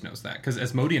Rand knows that because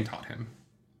Asmodean taught him.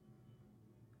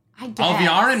 I guess.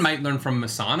 Alviarin might learn from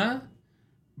Masana,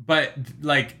 but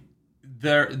like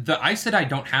the Aes Sedai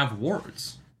don't have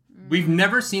wards. We've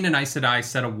never seen an Aes Sedai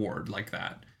set a ward like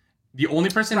that. The only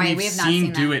person we've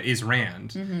seen do it is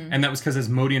Rand, and that was because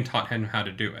Asmodean taught him how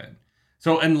to do it.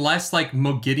 So unless like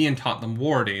Mogideon taught them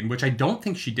warding, which I don't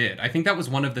think she did. I think that was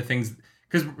one of the things,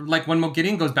 because like when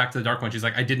Mogideon goes back to the Dark One, she's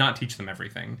like, I did not teach them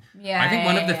everything. I think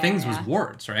one of the things was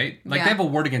wards, right? Like they have a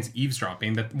ward against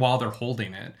eavesdropping that while they're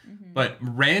holding it. But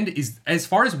Rand is, as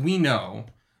far as we know,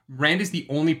 Rand is the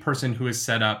only person who has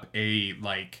set up a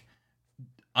like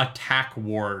attack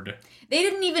ward. They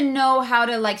didn't even know how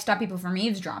to like stop people from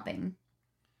eavesdropping.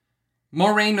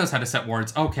 Moraine knows how to set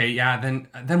wards. Okay, yeah, then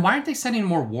why aren't they setting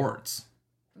more wards?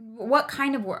 What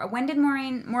kind of ward? When did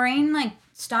Moraine like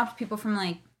stopped people from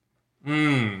like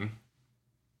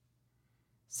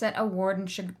set a ward in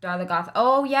Shadar the Goth?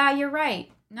 Oh yeah, you're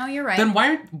right. No, you're right.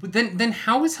 Then then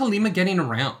how is Halima getting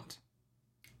around?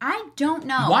 I don't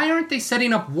know. Why aren't they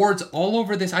setting up wards all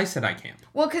over this Aes Sedai camp?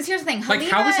 Well, because here's the thing. Like,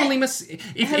 how is Halima...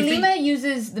 Halima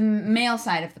uses the male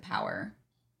side of the power.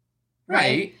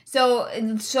 Right. So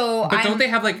But don't they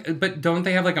have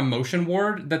like a motion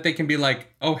ward that they can be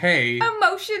like, oh, hey... A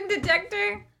motion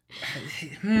detector?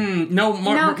 No,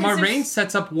 Moiraine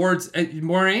sets up wards...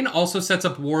 Moiraine also sets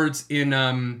up wards in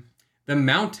the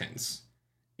mountains.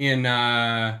 In,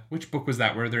 which book was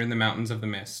that where they're in the Mountains of the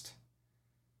Mist?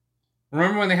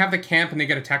 Remember when they have the camp and they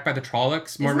get attacked by the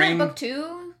Trollocs? Isn't that book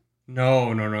 2?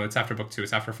 No. It's after book 2.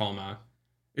 It's after Falma.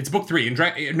 It's book 3.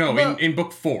 In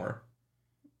book 4.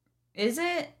 Is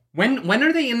it? When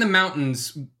are they in the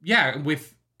mountains? Yeah,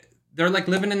 they're like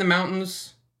living in the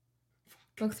mountains.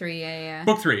 Book 3, yeah.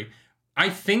 Book 3. I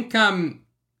think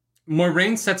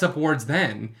Moiraine sets up wards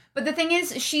then. But the thing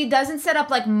is, she doesn't set up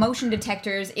like motion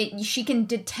detectors. She can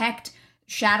detect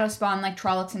shadow spawn like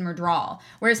Trollocs and Murdral.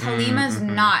 Whereas Halima's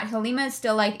not. Halima is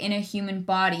still like in a human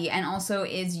body and also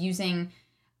is using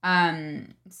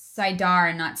Saidar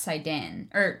and not Saidin.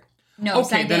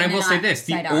 Okay, then I will say this.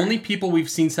 The only people we've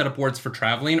seen set up wards for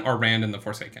traveling are Rand and the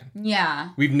Forsaken. Yeah.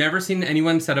 We've never seen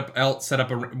anyone set up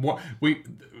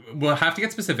we'll have to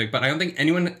get specific, but I don't think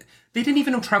anyone... They didn't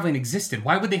even know traveling existed.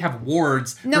 Why would they have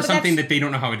wards for something that they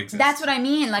don't know how it exists? That's what I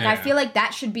mean. Like, I feel like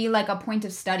that should be like a point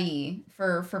of study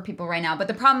for people right now. But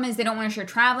the problem is they don't want to share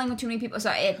traveling with too many people. So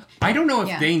I don't know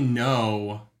if they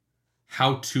know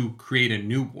how to create a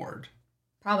new ward.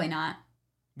 Probably not.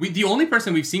 The only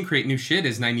person we've seen create new shit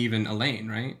is Nynaeve and Elaine,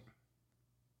 right?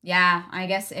 Yeah, I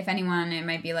guess if anyone, it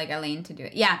might be like Elaine to do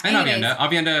it. Yeah, and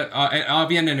Avienda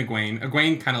and Egwene.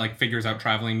 Egwene kind of like figures out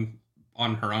traveling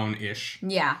on her own-ish.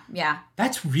 Yeah.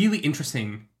 That's really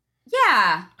interesting.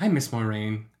 Yeah. I miss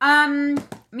Moiraine.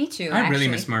 Me too, I really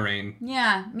miss Moiraine.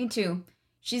 Yeah, me too.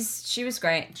 She was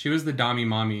great. She was the Dami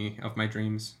mommy of my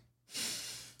dreams.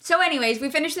 So anyways, we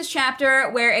finished this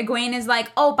chapter where Egwene is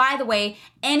like, oh, by the way,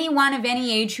 anyone of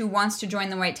any age who wants to join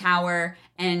the White Tower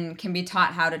and can be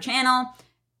taught how to channel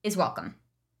is welcome.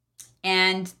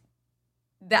 And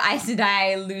the Aes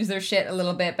Sedai lose their shit a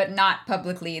little bit, but not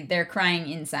publicly. They're crying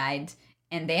inside,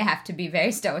 and they have to be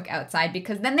very stoic outside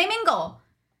because then they mingle.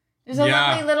 There's a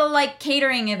lovely little, like,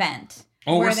 catering event.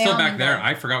 Oh, we're still back there.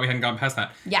 I forgot we hadn't gotten past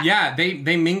that. Yeah,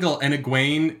 they mingle, and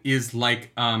Egwene is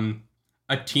like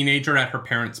a teenager at her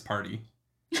parents' party.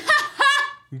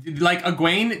 Like,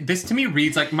 Egwene, this to me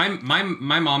reads like my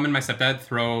mom and my stepdad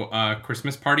throw a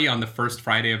Christmas party on the first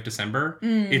Friday of December.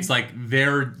 It's like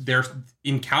they're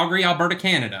in Calgary, Alberta,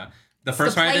 Canada. The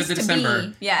first Friday of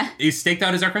December is staked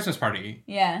out as our Christmas party.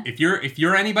 Yeah. If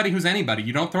you're anybody who's anybody,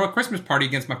 you don't throw a Christmas party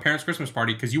against my parents' Christmas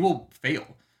party because you will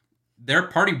fail. Their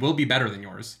party will be better than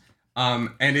yours.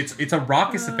 And it's a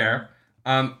raucous affair.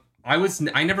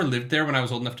 I never lived there when I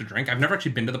was old enough to drink. I've never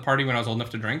actually been to the party when I was old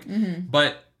enough to drink.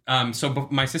 But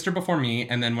my sister before me,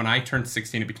 and then when I turned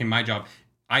 16, it became my job.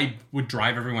 I would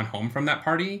drive everyone home from that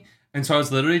party. And so I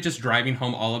was literally just driving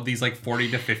home all of these like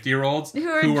 40 to 50-year-olds who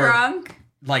were drunk,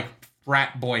 like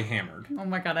frat boy hammered. Oh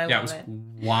my God, I love it. Yeah, it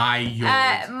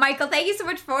was wild. Michael, thank you so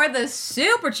much for the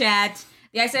super chat.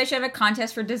 The Aes Sedai should have a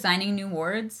contest for designing new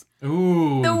wards.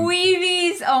 Ooh. The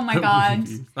Weevies. Oh my God.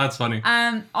 That's funny.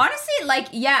 Honestly, like,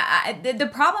 yeah, the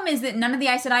problem is that none of the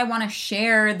Aes Sedai want to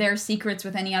share their secrets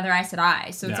with any other Aes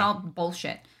Sedai. So it's all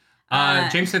bullshit.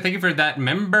 James said, thank you for that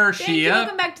membership. Thank you.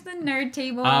 Welcome back to the nerd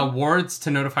table. Wards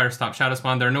to notify or stop shadow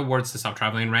spawn. There are no wards to stop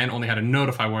traveling. Rand only had a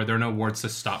notify ward. There are no wards to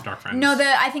stop dark friends. No,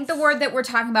 I think the ward that we're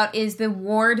talking about is the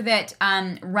ward that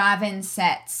Raven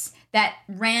sets. That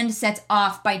Rand sets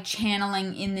off by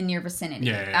channeling in the near vicinity.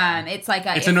 Yeah. It's like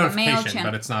it's a notification,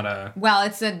 but it's not a... Well,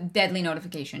 it's a deadly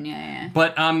notification, yeah.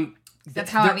 But that's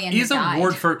how Avienda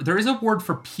died. There is a ward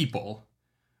for people.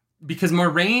 Because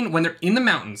Moiraine, when they're in the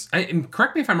mountains...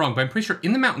 correct me if I'm wrong, but I'm pretty sure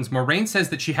in the mountains, Moiraine says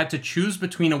that she had to choose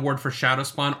between a ward for shadow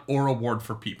spawn or a ward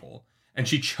for people. And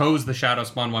she chose the shadow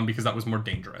spawn one because that was more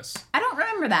dangerous. I don't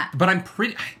remember that. But I'm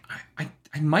pretty...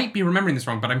 I might be remembering this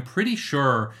wrong, but I'm pretty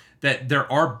sure that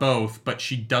there are both, but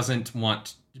she doesn't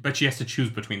want... But she has to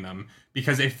choose between them.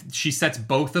 Because if she sets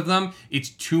both of them, it's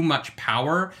too much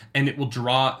power, and it will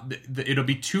draw... It'll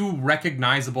be too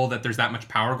recognizable that there's that much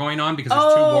power going on, because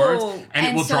there's two wards, and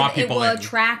it will draw people in. It will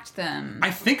attract them.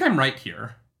 I think I'm right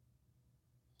here.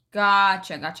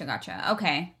 Gotcha.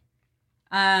 Okay.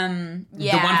 Yeah.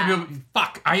 The one for people...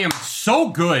 Fuck, I am so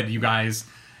good, you guys.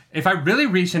 If I really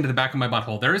reach into the back of my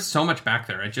butthole, there is so much back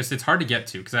there. It's hard to get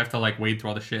to because I have to like wade through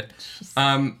all the shit.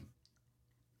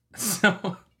 So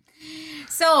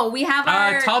So we have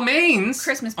our Talmains.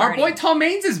 Christmas party. Our boy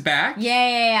Talmains is back.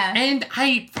 Yeah. And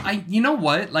I, you know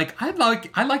what? Like, I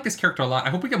like this character a lot.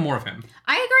 I hope we get more of him.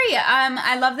 I agree.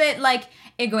 I love that, like,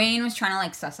 Egwene was trying to,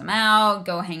 like, suss him out,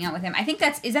 go hang out with him. I think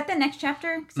is that the next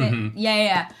chapter?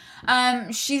 Yeah.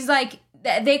 She's like,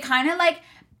 they kind of, like,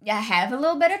 have a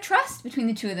little bit of trust between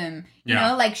the two of them. You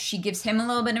know, like, she gives him a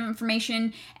little bit of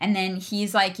information, and then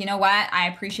he's like, you know what? I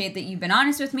appreciate that you've been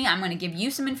honest with me. I'm going to give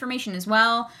you some information as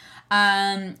well.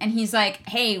 And he's like,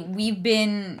 hey,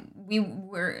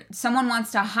 someone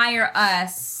wants to hire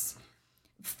us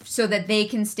so that they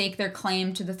can stake their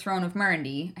claim to the throne of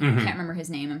Murandy. I can't remember his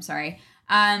name. I'm sorry.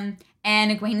 And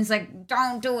Egwene is like,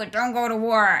 don't do it. Don't go to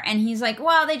war. And he's like,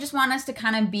 well, they just want us to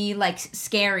kind of be, like,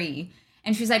 scary.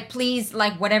 And she's like, please,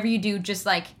 like, whatever you do, just,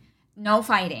 like, no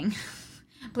fighting.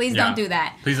 Please don't do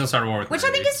that. Please don't start a war with Which Murandy.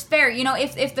 I think is fair. You know,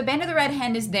 if the Band of the Red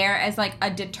Hand is there as, like, a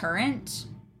deterrent,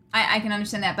 I can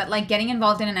understand that. But, like, getting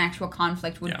involved in an actual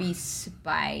conflict would be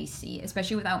spicy,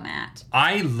 especially without Matt.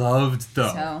 I loved,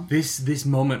 though, this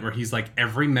moment where he's like,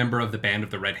 every member of the Band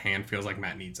of the Red Hand feels like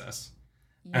Matt needs us.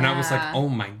 Yeah. And I was like, oh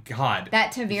my god.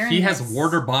 That Taviran. He has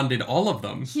warder bonded all of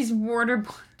them. He's warder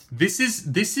bonded. This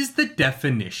is the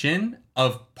definition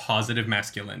of positive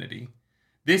masculinity.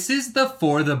 This is the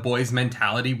for the boys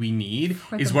mentality we need,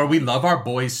 is where we love our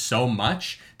boys so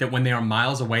much that when they are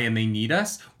miles away and they need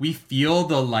us, we feel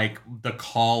the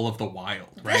call of the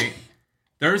wild, right?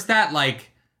 There's that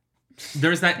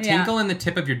tinkle in the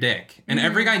tip of your dick. And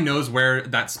every guy knows where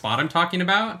that spot I'm talking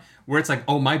about, where it's like,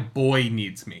 oh, my boy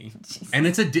needs me. Jesus. And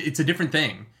it's a different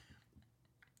thing.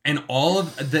 And all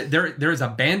of there is a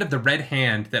band of the Red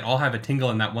Hand that all have a tingle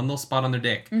in that one little spot on their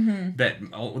dick. They're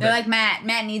like,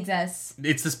 Matt needs us.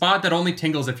 It's the spot that only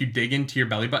tingles if you dig into your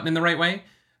belly button in the right way.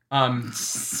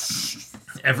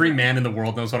 Every man in the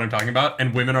world knows what I'm talking about,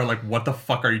 and women are like, "What the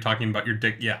fuck are you talking about? Your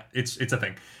dick?" Yeah, it's a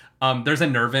thing. There's a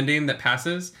nerve ending that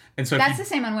passes, and so that's the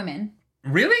same on women.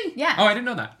 Really? Yeah. Oh, I didn't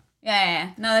know that.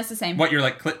 Yeah. No, that's the same. What, you're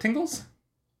like clit tingles?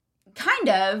 Kind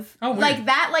of. Oh, weird. Like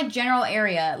that, like, general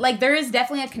area. Like, there is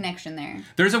definitely a connection there.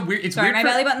 There's a weird... It's Sorry, weird my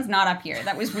belly button's not up here.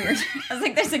 That was weird. I was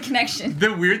like, there's a connection.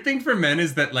 The weird thing for men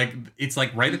is that, like, it's,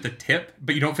 like, right at the tip,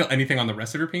 but you don't feel anything on the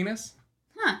rest of your penis.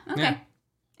 Huh, okay. Yeah.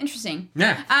 Interesting.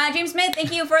 Yeah. James Smith,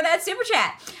 thank you for that super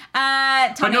chat.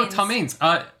 Talmains.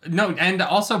 No, and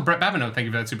also Brett Babineau, thank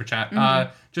you for that super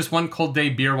chat. Just one cold day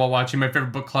beer while watching my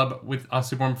favorite book club with a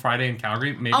super warm Friday in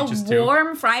Calgary. Maybe just two. A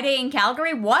warm Friday in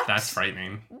Calgary? What? That's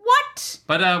frightening. What?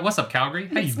 But what's up, Calgary?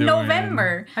 How you doing?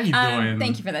 November. How you doing?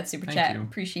 Thank you for that super chat.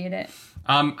 Appreciate it.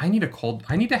 I need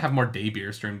to have more day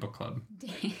beers during book club.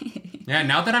 Yeah,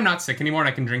 now that I'm not sick anymore and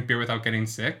I can drink beer without getting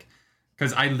sick,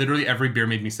 because I literally, every beer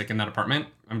made me sick in that apartment.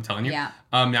 I'm telling you. Yeah.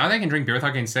 Now that I can drink beer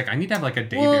without getting sick, I need to have like a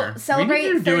day beer. Celebrate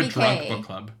we need to 30K. do a drunk book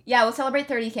club. Yeah, we'll celebrate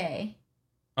 30K.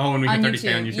 Oh, when we hit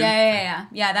 30K on YouTube? Yeah.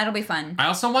 Yeah, that'll be fun. I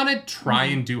also want to try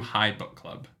and do high book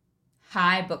club.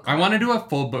 High book club. I want to do a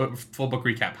full book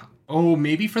recap. Oh,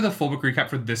 maybe for the full book recap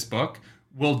for this book,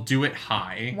 we'll do it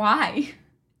high. Why?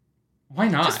 Why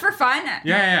not? Just for fun?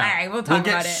 Yeah. All right, we'll talk about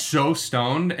it. We'll get so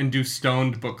stoned and do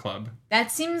stoned book club.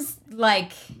 That seems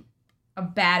like a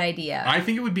bad idea. I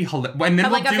think it would be hilarious.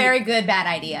 But a very good bad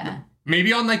idea.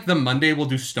 Maybe on like the Monday we'll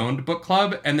do stoned book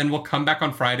club, and then we'll come back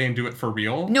on Friday and do it for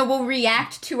real. No, we'll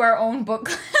react to our own book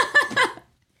club.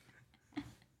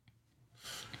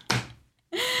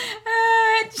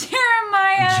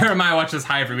 Jeremiah watches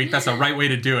High every week. That's the right way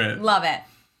to do it. Love it.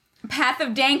 Path of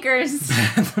Dankers.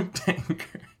 Path of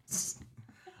Dankers.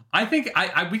 I think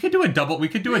we could do a double. We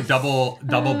could do a double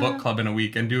book club in a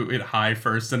week and do it high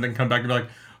first, and then come back and be like,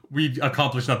 we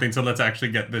accomplished nothing, so let's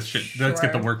actually get this shit. Sure. Let's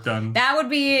get the work done. That would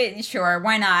be, sure,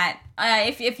 why not?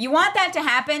 If you want that to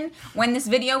happen, when this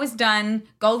video is done,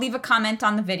 go leave a comment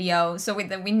on the video so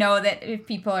that we know that if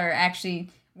people are actually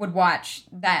would watch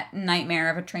that nightmare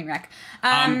of a train wreck.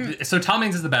 So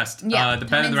Talmains is the best. Yeah, the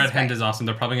Band of the Red Hand is awesome.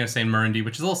 They're probably going to say Murandy,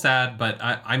 which is a little sad, but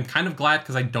I'm kind of glad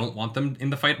because I don't want them in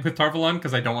the fight with Tarvalon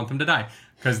because I don't want them to die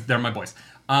because they're my boys.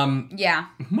 Yeah.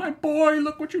 My boy,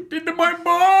 look what you did to my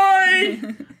boy!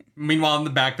 Meanwhile, in the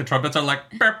back, the trumpets are like...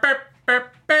 Jesus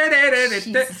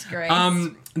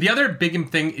Christ. The other big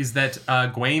thing is that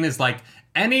Gwaine is like,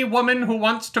 any woman who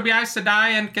wants to be Aes Sedai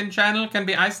and can channel can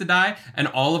be Aes Sedai. And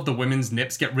all of the women's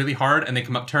nips get really hard, and they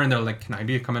come up to her, and they're like, can I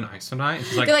become an Aes Sedai? And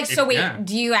she's like, they're like, so wait,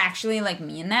 do you actually like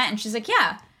mean that? And she's like,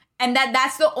 yeah. And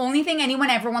that's the only thing anyone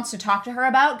ever wants to talk to her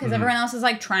about, because everyone else is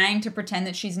like trying to pretend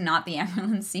that she's not the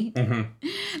Amberlin Seat. The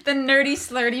Nerdy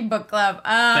Slurdy Book Club.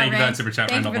 Thank you for that super chat.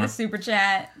 Thank you for the super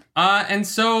chat. And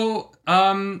so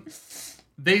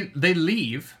they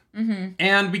leave,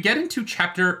 and we get into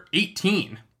chapter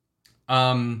 18.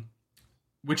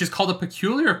 which is called A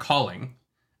Peculiar Calling.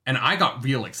 And I got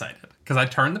real excited because I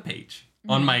turned the page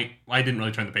on my... I didn't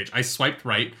really turn the page. I swiped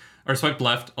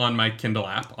left on my Kindle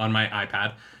app on my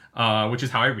iPad, which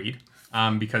is how I read.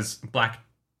 Because black...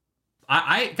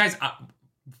 Guys,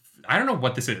 I don't know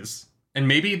what this is. And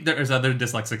maybe there's other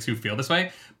dyslexics who feel this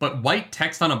way, but white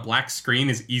text on a black screen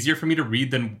is easier for me to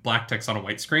read than black text on a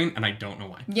white screen, and I don't know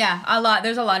why. Yeah, a lot.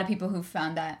 There's a lot of people who've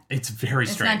found that. It's very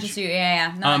strange. It's not just you.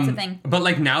 Yeah. No, that's the thing. But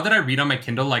like now that I read on my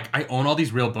Kindle, like I own all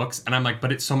these real books, and I'm like,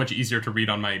 but it's so much easier to read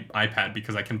on my iPad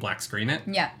because I can black screen it.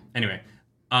 Yeah. Anyway,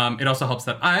 it also helps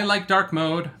that I like dark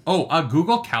mode. Oh,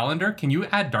 Google Calendar. Can you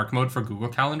add dark mode for Google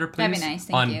Calendar, please? That'd be nice.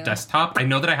 Thank you. On desktop. I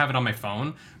know that I have it on my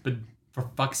phone, but for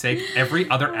fuck's sake, every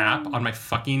other app on my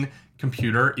fucking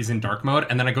computer is in dark mode,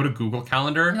 and then I go to Google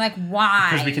Calendar. You're like,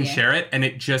 why? Because we can share it, and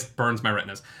it just burns my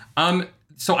retinas.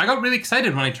 So I got really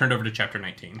excited when I turned over to chapter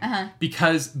 19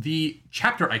 because the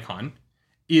chapter icon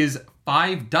is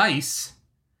 5 dice.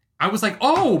 I was like,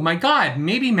 oh my god,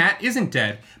 maybe Matt isn't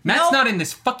dead. Matt's not in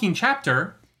this fucking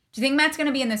chapter. Do you think Matt's going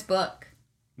to be in this book?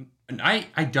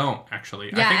 I don't,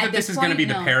 actually. Yeah, I think that this is going to be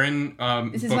the Perrin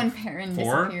This is book when Perrin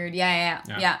 4. disappeared. Yeah,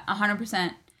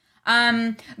 100%.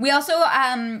 We also,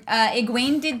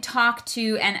 Egwene did talk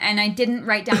to, and I didn't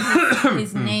write down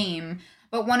his name,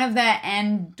 but one of the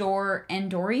Andorans?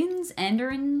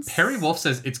 Perry Wolf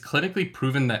says it's clinically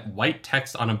proven that white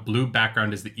text on a blue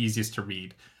background is the easiest to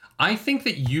read. I think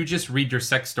that you just read your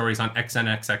sex stories on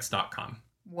xnxx.com.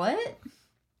 What?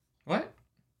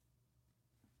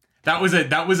 That was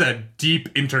a deep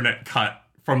internet cut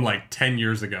from like 10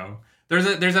 years ago.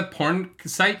 There's a porn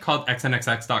site called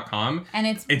xnxx.com. And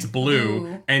it's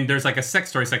blue. And there's like a sex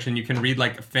story section. You can read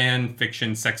like fan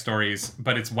fiction sex stories,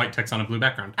 but it's white text on a blue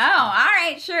background. Oh, all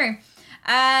right, sure.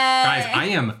 Guys, I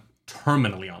am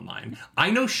terminally online. I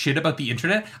know shit about the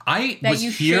internet. I was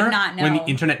here when the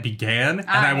internet began, and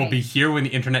I will be here when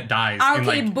the internet dies in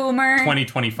like boomer.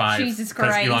 2025. Jesus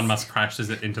Christ. Because Elon Musk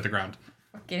crashes it into the ground.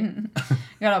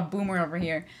 Got a boomer over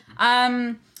here.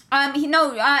 Egwene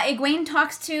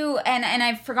talks to, and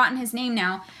I've forgotten his name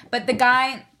now, but the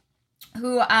guy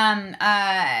who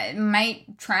might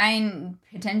try and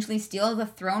potentially steal the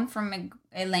throne from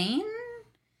Elaine.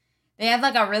 They have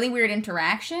like a really weird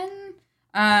interaction.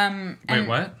 Wait,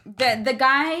 what? The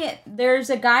guy, there's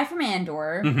a guy from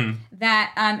Andor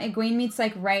that Egwene meets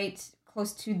like right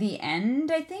close to the end,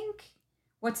 I think.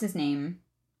 What's his name?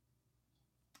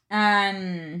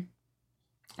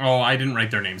 Oh, I didn't write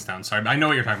their names down. Sorry, I know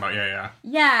what you're talking about. Yeah.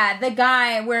 Yeah, the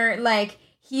guy where like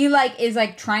he like is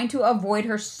like trying to avoid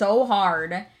her so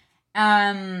hard.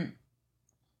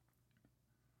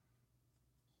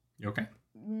 You okay?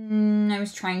 I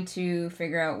was trying to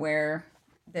figure out where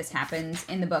this happens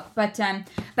in the book, but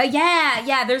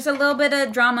yeah, there's a little bit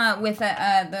of drama with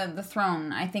the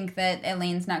throne. I think that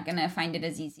Elaine's not gonna find it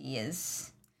as easy as.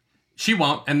 She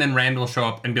won't, and then Rand will show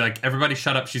up and be like, everybody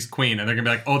shut up, she's queen. And they're going to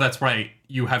be like, oh, that's right,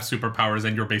 you have superpowers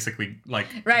and you're basically like...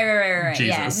 Right.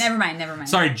 Jesus. Yeah, never mind.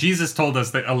 Sorry, Jesus told us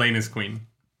that Elaine is queen.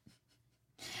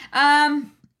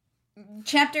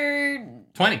 Chapter...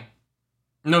 20.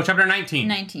 No, chapter 19.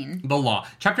 19. The law.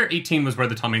 Chapter 18 was where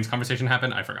the Talmain's conversation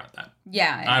happened. I forgot that.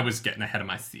 Yeah. I was getting ahead of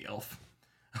myself.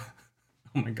 Oh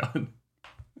my god.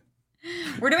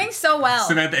 We're doing so well.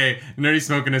 Samantha A. Nerdy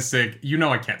smoking a cig. You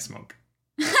know I can't smoke.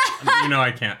 You know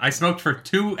I can't. I smoked for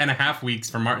 2.5 weeks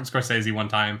for Martin Scorsese one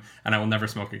time, and I will never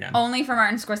smoke again. Only for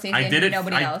Martin Scorsese and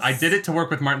nobody else. I did it to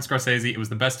work with Martin Scorsese. It was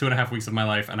the best 2.5 weeks of my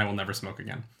life, and I will never smoke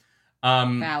again.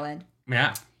 Valid.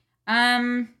 Yeah.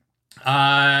 I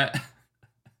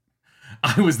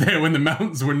was there when the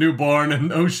mountains were newborn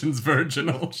and oceans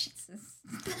virginal. Jesus.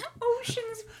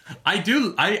 Oceans.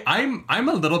 I'm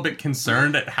a little bit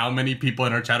concerned at how many people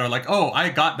in our chat are like, oh, I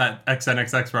got that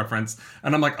XNXX reference.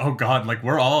 And I'm like, oh god, like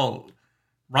we're all...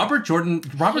 Robert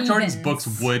Jordan's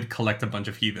books would collect a bunch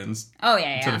of heathens. Oh,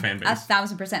 yeah. To the fan base.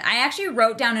 1,000%. I actually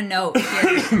wrote down a note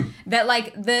here that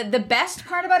like the best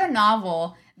part about a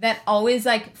novel that always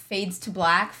like fades to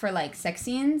black for like sex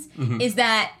scenes is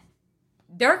that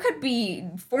there could be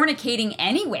fornicating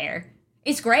anywhere.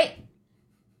 It's great.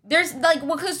 There's like,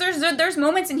 well, because there's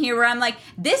moments in here where I'm like,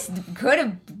 this could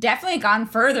have definitely gone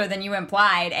further than you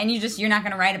implied, and you're not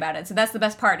going to write about it. So that's the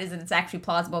best part, is that it's actually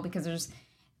plausible because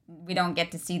we don't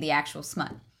get to see the actual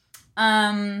smut.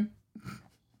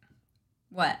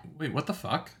 What? Wait, what the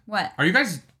fuck? What? Are you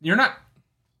guys? You're not.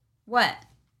 What?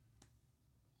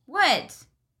 What's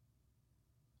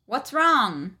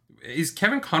wrong? Is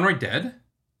Kevin Conroy dead?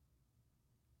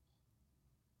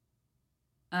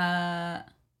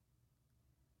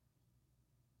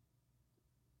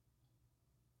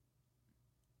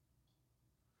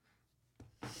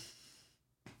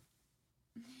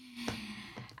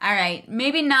 All right.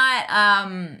 Maybe not.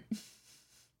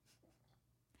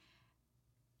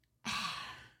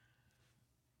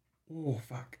 Oh,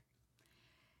 fuck.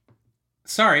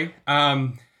 Sorry.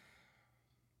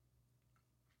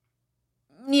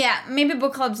 Yeah, maybe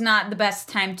book club's not the best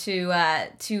time to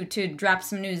drop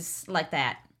some news like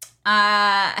that.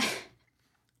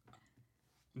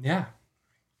 Yeah.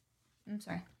 I'm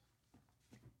sorry.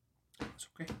 It's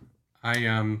okay.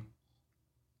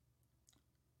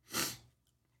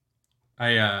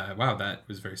 Wow, that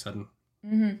was very sudden.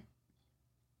 Mm-hmm.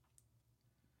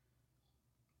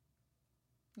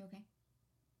 You okay?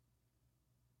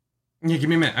 Yeah, give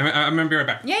me a minute. I'm gonna be right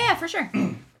back. Yeah, for sure.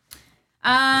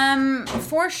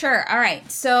 For sure. All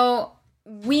right. So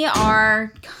we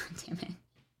are. God damn it.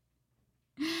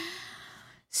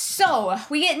 So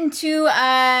we get into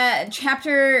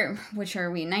chapter. Which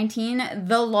are we? 19.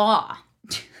 The Law.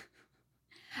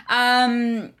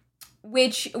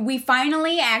 Which we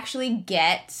finally actually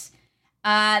get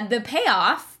the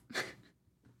payoff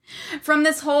from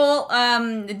this whole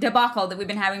debacle that we've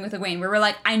been having with Egwene, where we're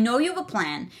like, I know you have a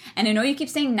plan, and I know you keep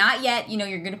saying not yet. You know,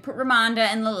 you're going to put Ramonda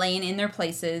and Lelaine in their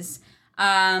places.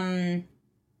 We're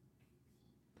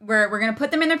going to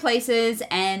put them in their places,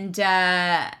 and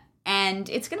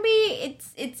it's gonna be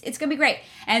it's gonna be great.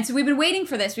 And so we've been waiting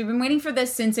for this. We've been waiting for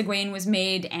this since Egwene was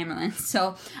made Amerlin.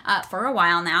 So for a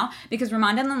while now, because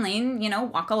Ramonda and Lelaine, you know,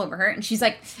 walk all over her, and she's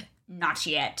like, not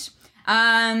yet.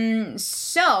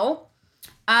 So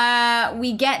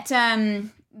we get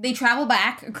they travel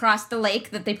back across the lake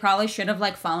that they probably should have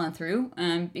like fallen through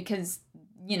because,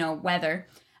 you know, weather.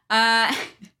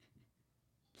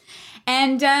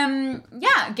 And,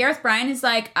 yeah, Gareth Bryan is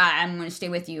like, I'm going to stay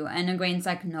with you. And Egwene's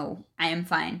like, no, I am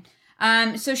fine.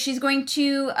 So she's going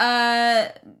to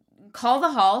call the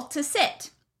hall to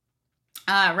sit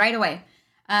right away.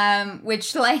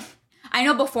 Which, like, I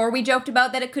know before we joked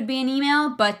about that it could be an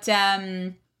email, but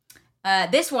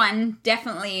this one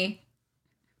definitely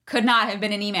could not have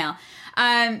been an email.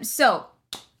 So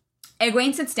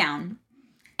Egwene sits down.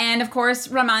 And, of course,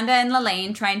 Ramonda and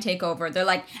Lelaine try and take over. They're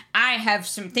like, I have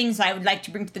some things I would like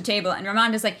to bring to the table. And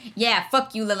Ramonda's like, yeah,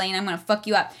 fuck you, Lelaine. I'm going to fuck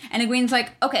you up. And Egwene's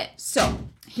like, okay, so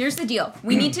here's the deal.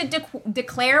 We need to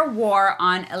declare war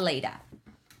on Eleda.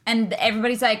 And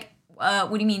everybody's like,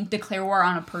 what do you mean declare war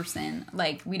on a person?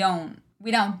 Like, we don't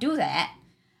do that.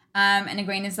 And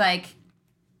Egwene is like,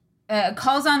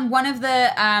 calls on one of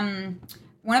the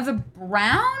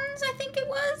Browns, I think it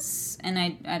was. And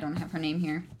I don't have her name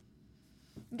here.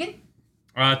 Good.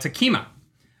 Takima.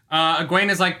 Egwene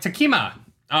is like, Takima.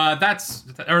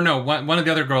 One of the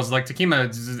other girls is like, Takima,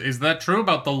 is that true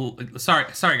about the... Sorry,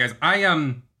 guys.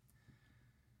 I'm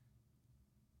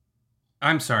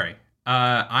sorry.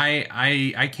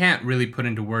 I can't really put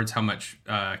into words how much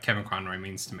Kevin Conroy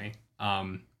means to me.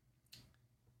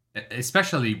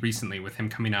 Especially recently with him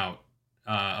coming out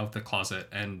of the closet,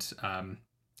 and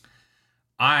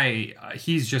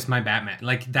he's just my Batman.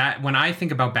 Like that, when I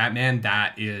think about Batman,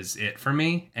 that is it for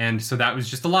me. And so that was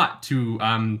just a lot to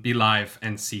be live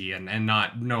and see and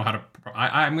not know how to...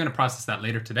 I'm going to process that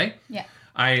later today. Yeah.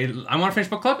 I want to finish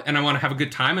book club, and I want to have a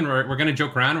good time, and we're going to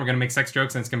joke around, and we're going to make sex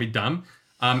jokes, and it's going to be dumb.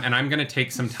 And I'm going to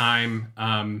take some time...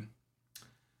 I'm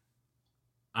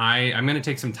going to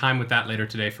take some time with that later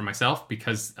today for myself,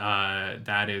 because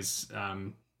that's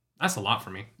a lot for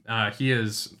me. He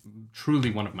is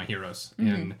truly one of my heroes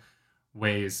in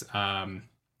ways. I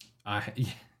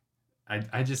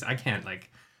can't,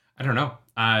 like, I don't know.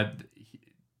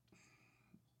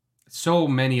 So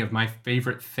many of my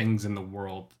favorite things in the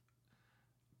world,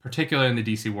 particularly in the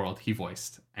DC world, he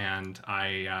voiced, and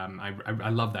I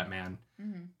love that man.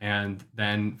 And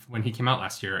then when he came out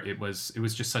last year, it was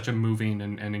just such a moving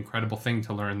and incredible thing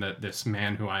to learn that this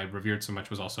man who I revered so much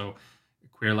was also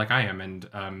queer like I am. And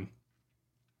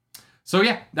so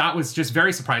yeah, that was just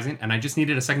very surprising, and I just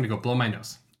needed a second to go blow my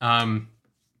nose. And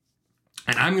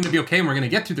I'm going to be okay, and we're going to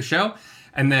get through the show,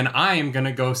 and then I am going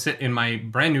to go sit in my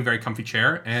brand new, very comfy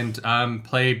chair and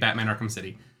play Batman Arkham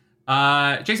City.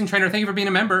 Jason Trainer, thank you for being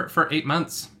a member for 8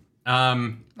 months.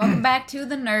 Welcome back to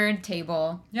the nerd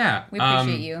table. Yeah. We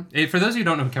appreciate you. For those of you who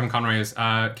don't know who Kevin Conroy is,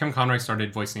 Kevin Conroy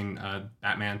started voicing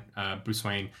Batman, Bruce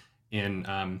Wayne, in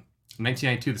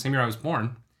 1992, the same year I was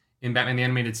born, in Batman the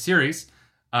Animated Series.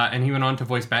 And he went on to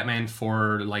voice Batman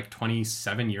for like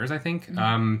 27 years, I think,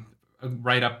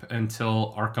 right up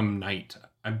until Arkham Knight,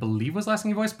 I believe was the last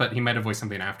thing he voiced, but he might have voiced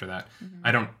something after that.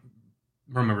 I don't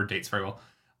remember dates very well.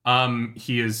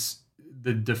 He is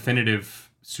the definitive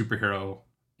superhero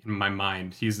in my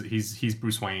mind. He's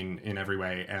Bruce Wayne in every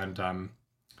way, and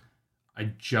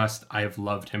I have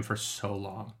loved him for so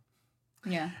long.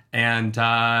 Yeah. And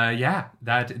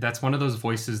that's one of those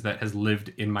voices that has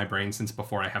lived in my brain since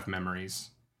before I have memories.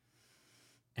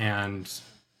 And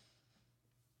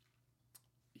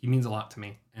he means a lot to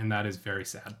me, and that is very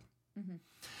sad. Mm-hmm.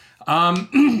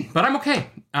 But I'm okay,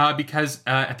 because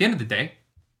at the end of the day,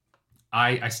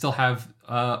 I still have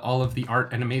all of the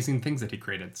art and amazing things that he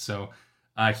created. So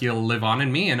he'll live on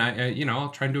in me, and I'll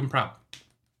try and do him proud.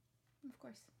 Of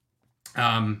course.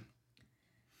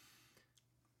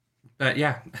 But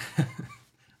yeah.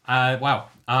 Wow.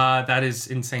 That is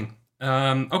insane.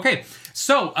 Okay.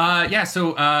 So,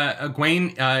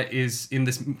 Egwene is in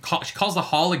this call. She calls the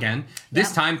hall again.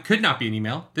 This time could not be an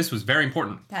email. This was very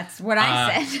important. That's what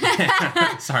I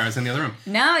said. Sorry, I was in the other room.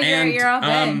 No, you're all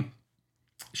good.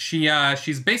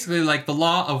 She's basically like, the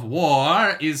law of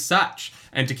war is such.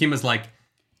 And Takima's like,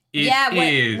 it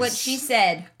is. What she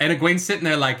said. And Egwene's sitting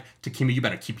there like, Takima, you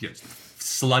better keep your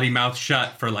slutty mouth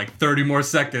shut for like 30 more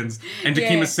seconds. And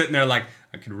Takima's sitting there like,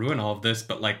 I could ruin all of this,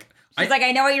 but like... She's like,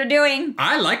 I know what you're doing.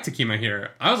 I like Takima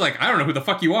here. I was like, I don't know who the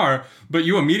fuck you are, but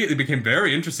you immediately became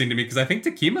very interesting to me because I think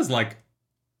Takima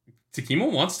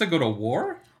wants to go to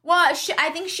war? Well, I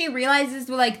think she realizes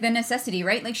like the necessity,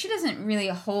 right? Like she doesn't really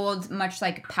hold much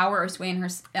like power or sway in her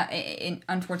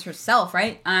towards herself,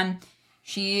 right?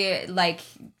 She's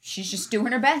just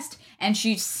doing her best, and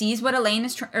she sees what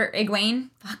Egwene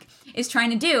is trying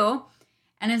to do,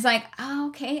 and is like, oh,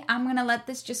 okay, I'm gonna let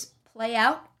this just play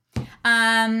out.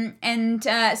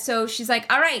 So she's like,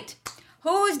 all right,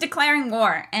 who's declaring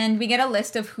war? And we get a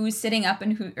list of who's sitting up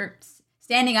and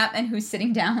standing up and who's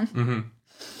sitting down.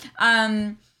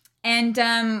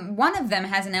 Mm-hmm. One of them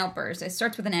has an outburst. It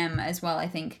starts with an M as well, I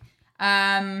think.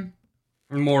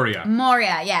 Moria,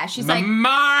 yeah. She's the like,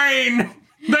 mine!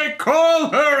 They call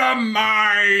her a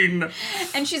mine!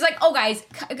 And she's like, oh, guys,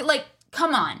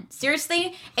 come on.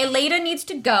 Seriously? Elena needs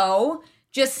to go.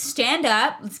 Just stand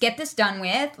up. Let's get this done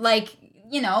with. Like,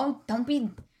 don't be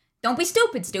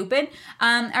stupid.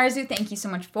 Arzu, thank you so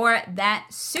much for that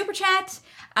super chat.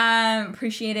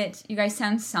 Appreciate it. You guys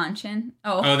sound Sanchin.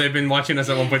 Oh, they've been watching us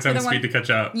at 1.7 speed to catch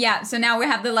up. Yeah, so now we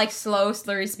have the slow,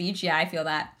 slurry speech. Yeah, I feel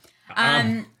that.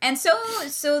 And so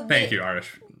thank you,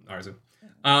 Arzu.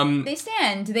 They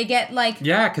stand. They get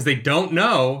because they don't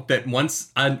know that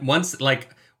once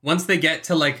they get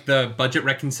to the budget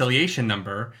reconciliation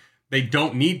number, they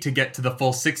don't need to get to the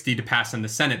full 60 to pass in the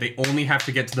Senate. They only have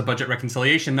to get to the budget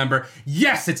reconciliation number.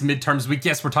 Yes, it's midterms week.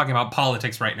 Yes, we're talking about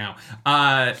politics right now.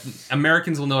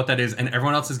 Americans will know what that is, and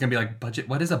everyone else is going to be like, budget?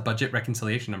 What is a budget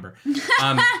reconciliation number?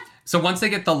 So once they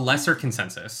get the lesser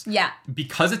consensus,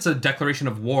 because it's a declaration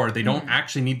of war, they don't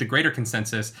actually need the greater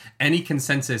consensus. Any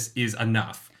consensus is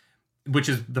enough, which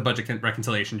is the budget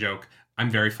reconciliation joke. I'm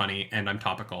very funny, and I'm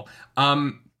topical.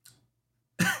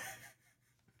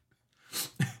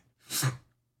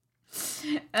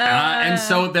 And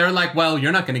so they're like, well,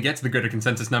 you're not going to get to the greater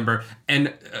consensus number.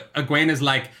 And Egwene is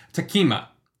like, Takima,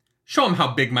 show him how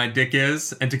big my dick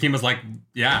is. And Takima's like,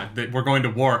 yeah, we're going to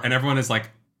war. And everyone is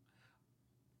like,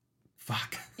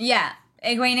 fuck. Yeah.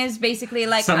 Egwene is basically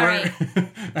like, all right.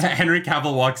 Henry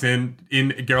Cavill walks in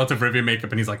Geralt of Rivia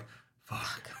makeup, and he's like,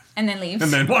 fuck. And then leaves.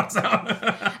 And then walks out.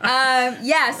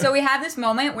 So we have this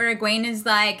moment where Egwene is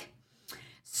like,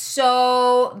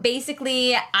 so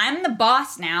basically, I'm the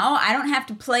boss now. I don't have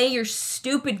to play your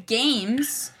stupid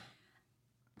games.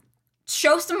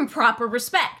 Show some proper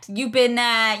respect. You've been,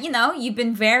 you've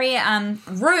been very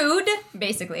rude,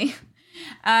 basically.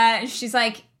 She's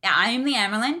like, I'm the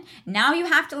Amerlin. Now you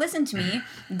have to listen to me.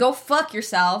 Go fuck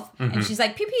yourself. Mm-hmm. And she's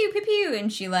like, pew, pew, pew, pew.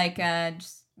 And she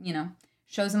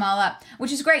shows them all up,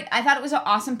 which is great. I thought it was an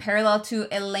awesome parallel to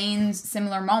Elaine's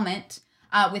similar moment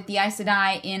with the Aes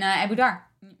Sedai in Abu Dar.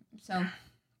 So.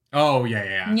 Oh,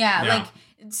 yeah.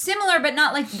 Similar, but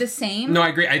not the same. No, I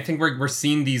agree. I think we're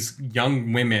seeing these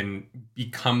young women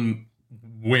become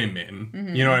women.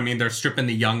 Mm-hmm. You know what I mean? They're stripping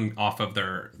the young off of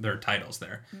their titles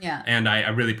there. Yeah. And I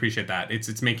really appreciate that.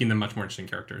 It's making them much more interesting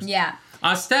characters. Yeah.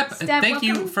 Step, thank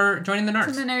you for joining the Nerds.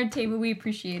 To the Nerd Table, we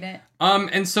appreciate it.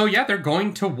 And so, they're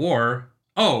going to war.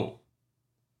 Oh.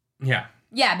 Yeah.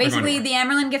 Yeah, basically the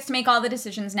Amerlin gets to make all the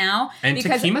decisions now. And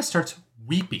Takima starts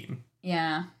weeping.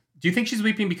 Yeah. Do you think she's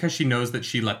weeping because she knows that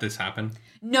she let this happen?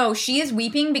 No, she is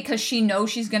weeping because she knows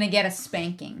she's going to get a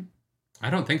spanking. I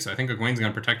don't think so. I think Egwene's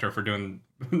going to protect her for doing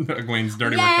Egwene's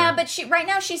dirty work. Yeah, but right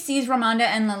now she sees Ramonda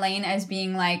and Lelaine as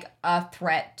being a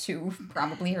threat to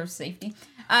probably her safety.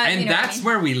 And that's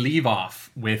where we leave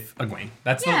off with Egwene.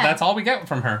 That's all we get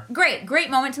from her. Great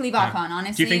moment to leave off on,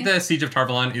 honestly. Do you think the Siege of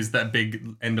Tarvalon is the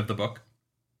big end of the book?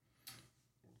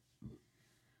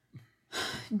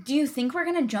 Do you think we're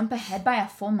going to jump ahead by a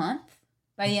full month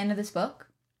by the end of this book?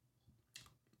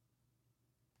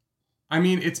 I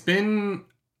mean,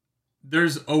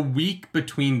 there's a week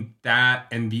between that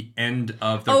and the end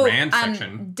of the Rand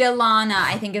section. Delana,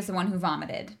 I think, is the one who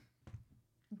vomited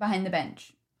behind the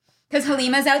bench. Because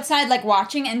Halima's outside, like,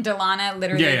 watching, and Delana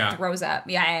literally throws up.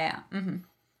 Yeah. Mm-hmm.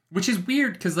 Which is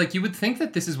weird, because, like, you would think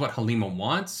that this is what Halima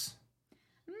wants.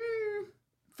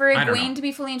 For Egwene to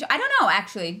be fully enjoyed. I don't know,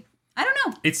 actually. I don't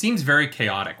know. It seems very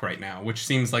chaotic right now, which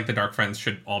seems like the Dark Friends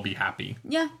should all be happy.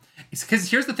 Yeah. Because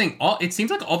here's the thing. It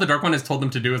seems like all the Dark One has told them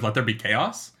to do is let there be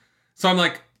chaos. So I'm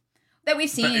like... That we've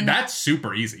seen. That's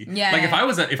super easy. Yeah. Like, if I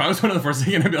was one of the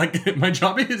Forsaken, I'd be like, my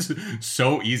job is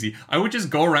so easy. I would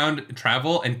just go around,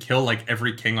 travel, and kill, like,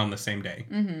 every king on the same day.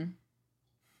 Mm-hmm.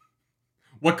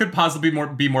 What could possibly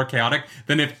be more chaotic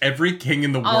than if every king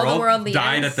in the world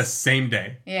died at the same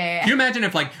day? Yeah. Can you imagine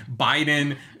if, like,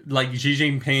 Biden, like, Xi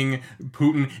Jinping,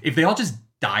 Putin, if they all just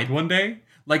died one day?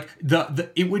 Like,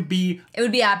 it would be... It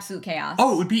would be absolute chaos.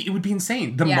 Oh, it would be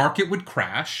insane. The market would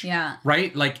crash. Yeah.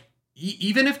 Right? Like,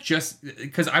 even if just...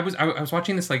 Because I was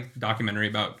watching this, like, documentary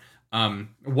about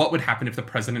what would happen if the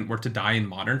president were to die in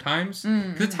modern times.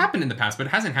 Because it's happened in the past, but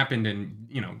it hasn't happened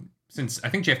in, since I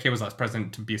think JFK was the last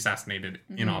president to be assassinated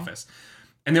in office.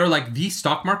 And they were like, the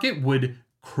stock market would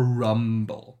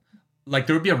crumble. Like,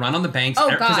 there would be a run on the banks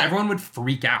because everyone would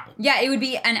freak out. Yeah, it would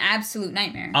be an absolute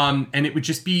nightmare. And it would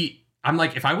just be, I'm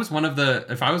like, if I was one of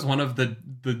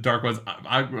the Dark Ones,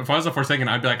 if I was a Forsaken,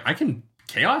 I'd be like,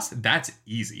 chaos? That's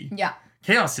easy. Yeah.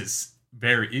 Chaos is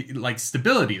very, like,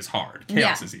 stability is hard.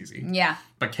 Chaos is easy. Yeah.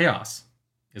 But chaos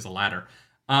is a ladder.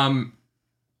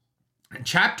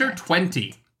 Chapter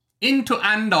 20. Into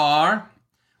Andor.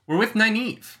 We're with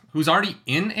Nynaeve, who's already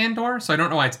in Andor, so I don't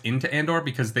know why it's into Andor,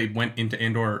 because they went into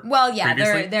Andor. Well, yeah,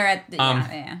 previously. they're at the,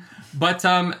 But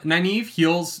Nynaeve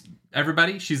heals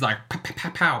everybody. She's like, pow, pow,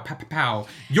 pow, pow, pow, pow.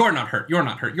 You're not hurt. You're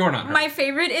not hurt. You're not hurt. My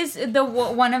favorite is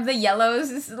one of the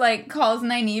yellows like calls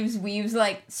Nynaeve's weaves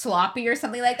like sloppy or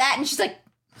something like that, and she's like,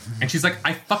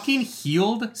 I fucking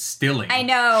healed Stilling. I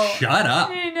know. Shut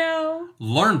up. I know.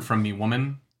 Learn from me,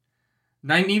 woman.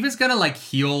 Nynaeve is gonna, like,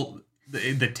 heal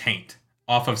the taint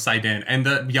off of Sidon, and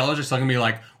the yellows are still gonna be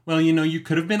like, well, you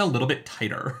could have been a little bit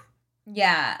tighter.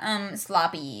 Yeah,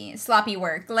 sloppy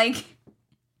work. Like,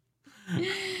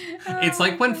 it's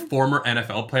like when former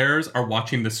NFL players are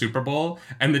watching the Super Bowl,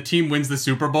 and the team wins the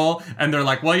Super Bowl, and they're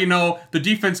like, well, the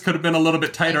defense could have been a little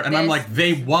bit tighter, like and I'm like,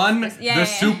 they won the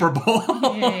Super Bowl.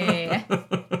 Yeah.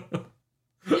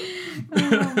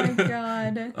 Oh my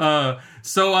god.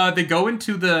 So they go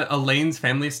into the Elaine's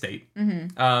family estate.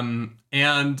 And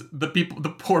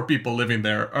the poor people living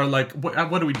there are like,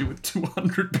 what do we do with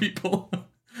 200 people?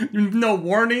 No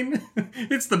warning.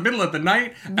 It's the middle of the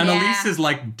night. And Elise is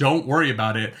like, don't worry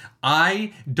about it.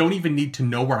 I don't even need to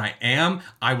know where I am.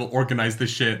 I will organize this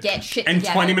shit. Get shit and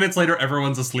together. 20 minutes later,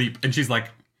 everyone's asleep. And she's like,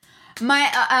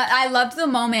 I loved the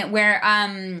moment where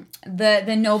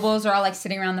the nobles are all like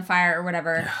sitting around the fire or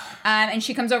whatever, and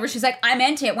she comes over. She's like, "I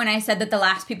meant it when I said that the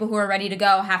last people who are ready to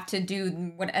go have to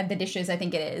do the dishes. I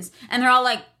think it is." And they're all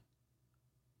like,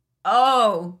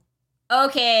 "Oh,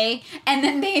 okay." And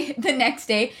then the next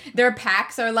day their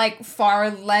packs are like far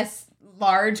less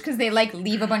large because they like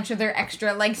leave a bunch of their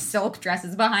extra like silk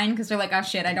dresses behind because they're like, "Oh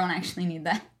shit, I don't actually need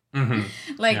that."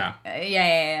 Like,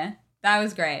 yeah, that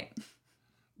was great.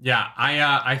 Yeah,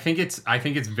 I think it's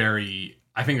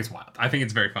wild. I think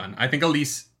it's very fun. I think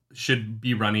Elise should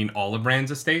be running all of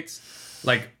Rand's estates.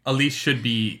 Like, Elise should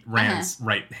be Rand's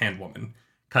right-hand woman.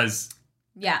 Because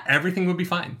everything would be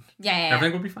fine. Yeah.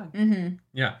 Everything would be fine.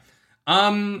 Yeah.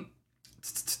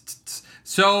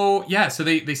 So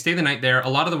they stay the night there. A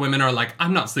lot of the women are like,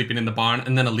 I'm not sleeping in the barn.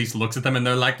 And then Elise looks at them and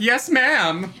they're like, yes,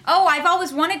 ma'am. Oh, I've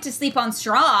always wanted to sleep on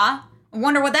straw. I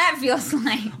wonder what that feels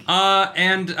like.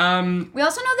 We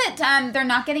also know that they're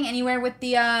not getting anywhere with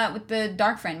the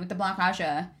Dark Friend, with the Black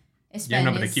Aja. Yeah,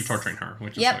 no, but they keep torturing her,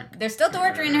 which is like... they're still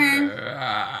torturing her.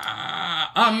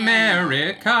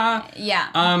 America.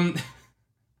 Yeah.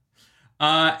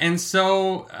 And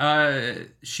so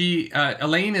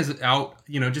Elaine is out,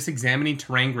 just examining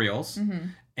terangrials,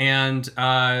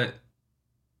 and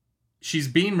she's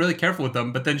being really careful with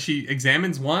them, but then she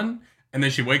examines one, and then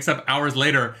she wakes up hours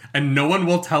later, and no one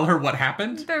will tell her what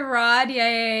happened. The rod,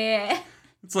 yeah.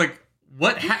 It's like,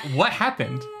 what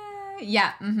happened?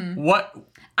 Yeah. What?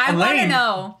 I want to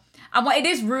know. It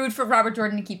is rude for Robert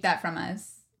Jordan to keep that from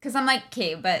us, because I'm like,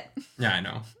 okay, but... Yeah, I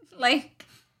know. Like...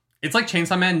 It's like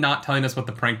Chainsaw Man not telling us what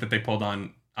the prank that they pulled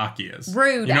on Aki is.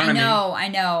 Rude, You know I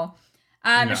know.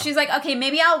 No. She's like, okay,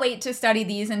 maybe I'll wait to study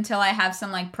these until I have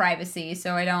some like privacy,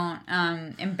 so I don't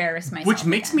embarrass myself. Which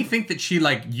makes me think that she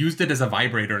like used it as a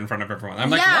vibrator in front of everyone.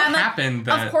 I'm like, what happened?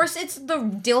 That... Of course, it's the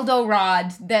dildo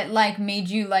rod that like made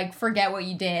you like forget what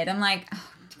you did. I'm like, oh,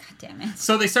 god damn it.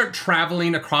 So they start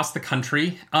traveling across the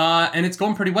country, and it's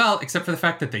going pretty well, except for the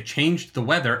fact that they changed the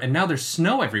weather, and now there's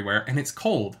snow everywhere, and it's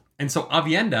cold. And so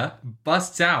Avienda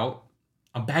busts out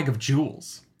a bag of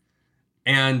jewels.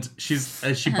 And she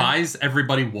buys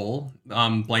everybody wool,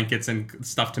 blankets and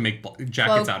stuff to make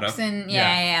jackets out of. And,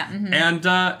 yeah. Mm-hmm. And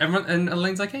everyone and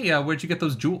Elaine's like, hey, where'd you get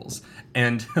those jewels?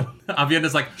 And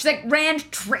Avienda's like, she's like,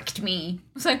 Rand tricked me. I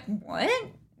was like, what?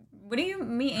 What do you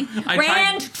mean?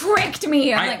 Rand tricked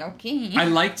me. I'm like, okay. I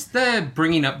liked the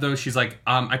bringing up though. She's like,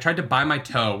 I tried to buy my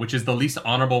toe, which is the least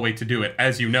honorable way to do it,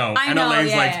 as you know. I know,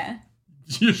 Elaine's like, yeah.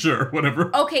 Yeah, sure,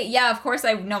 whatever. Okay, yeah, of course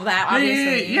I know that,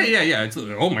 obviously. Yeah. It's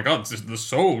oh my god, this is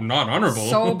so not honorable.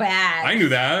 So bad. I knew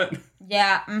that.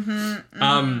 Yeah,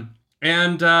 mm-hmm.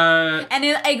 And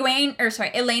Elaine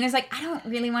is like, I don't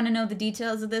really want to know the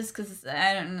details of this because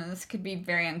I don't know, this could be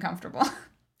very uncomfortable.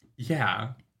 Yeah.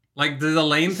 Like, does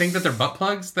Elaine think that they're butt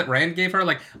plugs that Rand gave her?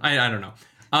 Like, I don't know.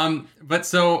 But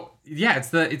so, yeah, it's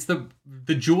the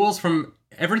jewels from...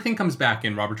 Everything comes back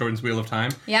in Robert Jordan's Wheel of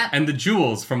Time. Yeah. And the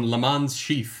jewels from Lamont's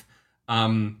sheath,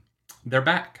 they're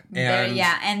back.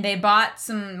 And they bought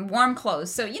some warm clothes.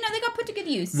 So, they got put to good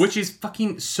use. Which is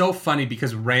fucking so funny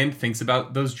because Rand thinks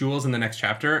about those jewels in the next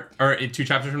chapter, or 2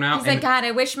 chapters from now. He's like, God,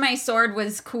 I wish my sword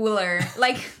was cooler.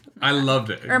 Like... I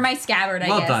loved it. Or my scabbard, I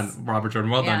guess. Well done, Robert Jordan.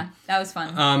 Well done. Yeah, that was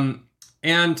fun.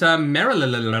 And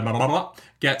Meryl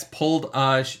gets pulled...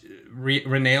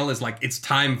 Renail is like, it's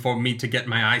time for me to get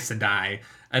my Aes Sedai.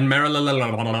 And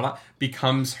Meryl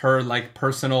becomes her, like,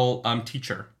 personal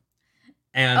teacher.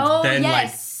 And then,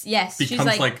 yes. becomes,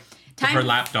 she's like her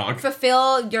lapdog.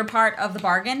 Fulfill your part of the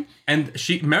bargain. And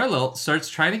Meryl starts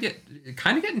trying to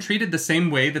getting treated the same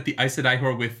way that the Aes Sedai who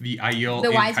are with the Aiel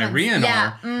in Tyrion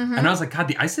are. Mm-hmm. And I was like, God,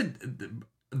 the Aes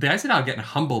Sedai are getting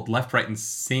humbled left, right, and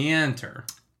center.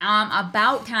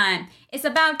 About time. It's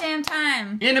about damn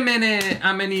time. In a minute,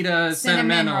 I'm gonna need a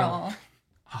cinnamon roll.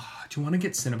 Oh, do you want to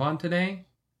get Cinnabon today?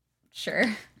 Sure.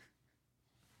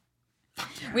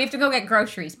 We have to go get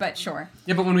groceries, but sure.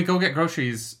 Yeah, but when we go get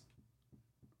groceries...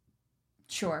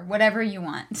 Sure, whatever you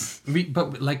want.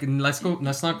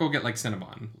 Let's not go get, like,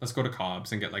 Cinnabon. Let's go to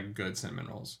Cobb's and get, like, good cinnamon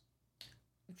rolls.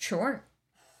 Sure.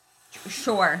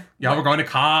 Yeah, we're going to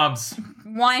Cobb's.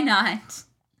 Why not?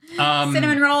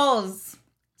 Cinnamon rolls.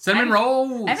 Cinnamon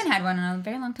rolls. I haven't had one in a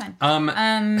very long time.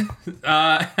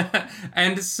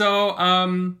 And so,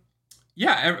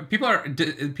 people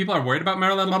are worried about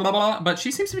Meryl, but she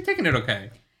seems to be taking it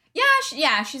okay.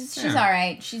 Yeah, she's all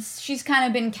right. She's kind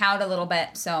of been cowed a little bit,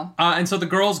 so. And so the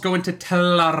girls go into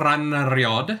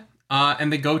Tel'aran'rhiod,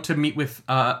 and they go to meet with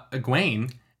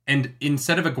Egwene. And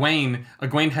instead of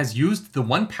Egwene has used the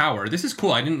one power. This is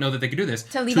cool. I didn't know that they could do this.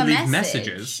 To leave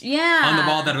messages yeah. on the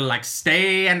wall that are like,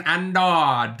 stay in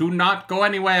Andor. Do not go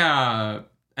anywhere.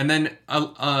 And then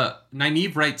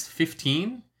Nynaeve writes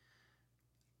 15.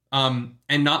 And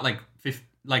not like,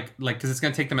 because it's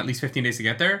going to take them at least 15 days to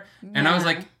get there. Yeah. And I was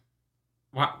like,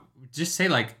 wow, just say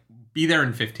like, be there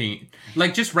in 15.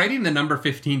 Like, just writing the number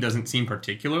 15 doesn't seem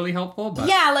particularly helpful, but...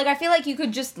 Yeah, like, I feel like you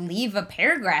could just leave a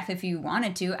paragraph if you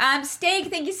wanted to. Stag,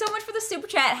 thank you so much for the super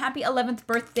chat. Happy 11th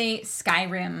birthday,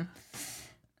 Skyrim.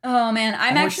 Oh, man,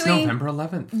 it's November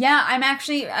 11th. Yeah, I'm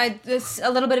actually... this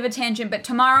a little bit of a tangent, but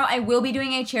tomorrow I will be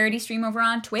doing a charity stream over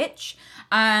on Twitch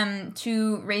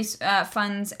to raise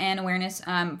funds and awareness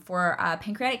for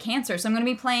pancreatic cancer. So I'm going to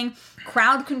be playing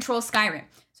Crowd Control Skyrim.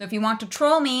 So if you want to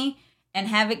troll me... and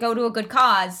have it go to a good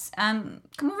cause, come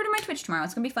over to my Twitch tomorrow.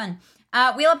 It's going to be fun.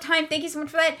 Wheel of Time, thank you so much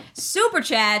for that super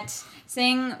chat,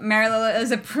 saying Marilyn is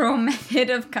a pro method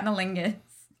of cunnilingus.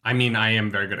 I mean, I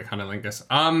am very good at cunnilingus.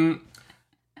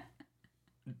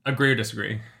 Agree or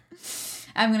disagree?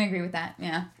 I'm going to agree with that,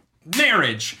 yeah.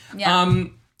 Marriage! Yeah.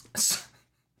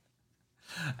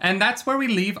 And that's where we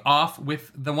leave off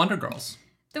with the Wonder Girls.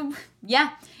 Yeah.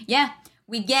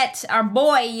 We get our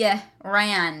boy,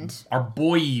 Rand. Our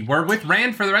boy. We're with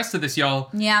Rand for the rest of this, y'all.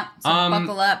 Yeah, so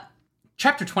buckle up.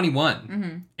 Chapter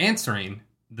 21, Answering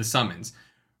the Summons.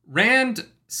 Rand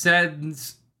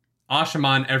sends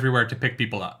Ashaman everywhere to pick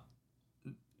people up.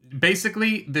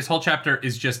 Basically, this whole chapter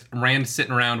is just Rand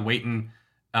sitting around waiting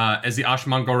as the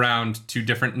Ashaman go around to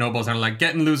different nobles and are like,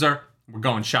 getting loser. We're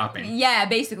going shopping. Yeah,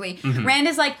 basically. Mm-hmm. Rand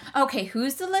is like, okay,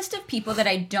 who's the list of people that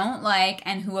I don't like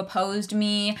and who opposed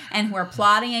me and who are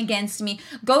plotting against me?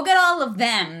 Go get all of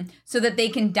them so that they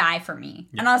can die for me.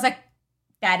 Yeah. And I was like,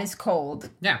 that is cold.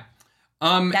 Yeah.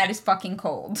 That is fucking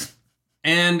cold.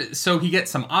 And so he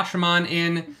gets some Asha'man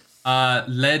in,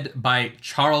 led by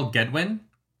Charles Gedwin.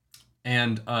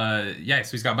 And so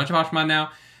he's got a bunch of Asha'man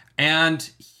now. And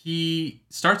he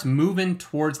starts moving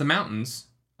towards the mountains.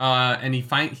 And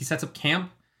he sets up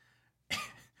camp.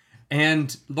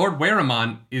 And Lord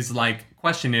Weramon is like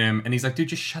questioning him. And he's like, dude,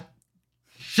 just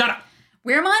shut up.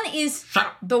 Weramon is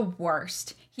the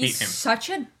worst. He's such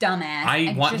a dumbass.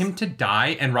 I want him to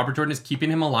die, and Robert Jordan is keeping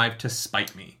him alive to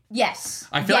spite me. Yes.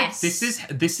 I feel like this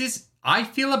is I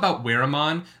feel about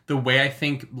Weramon the way I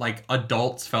think like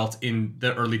adults felt in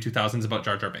the early 2000s about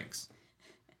Jar Jar Binks.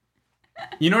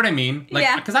 You know what I mean?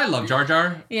 Like, because I love Jar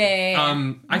Jar.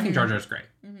 Yeah. I think Jar Jar's great.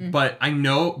 But I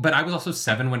was also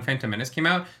 7 when Phantom Menace came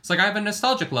out. So, like, I have a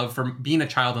nostalgic love for being a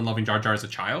child and loving Jar Jar as a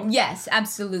child. Yes,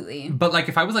 absolutely. But, like,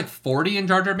 if I was, like, 40 and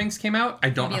Jar Jar Binks came out, I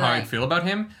don't know how I'd feel about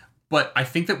him. But I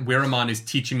think that Weramon is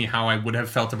teaching me how I would have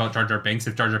felt about Jar Jar Binks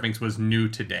if Jar Jar Binks was new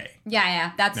today.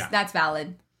 Yeah. That's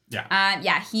valid.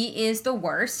 Yeah. He is the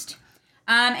worst.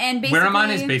 And basically... Weramon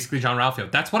is basically John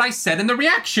Ralphio. That's what I said in the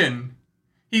reaction.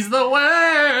 He's the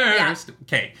worst. Yeah.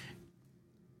 Okay.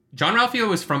 John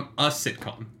Ralphio is from a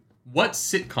sitcom. What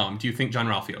sitcom do you think John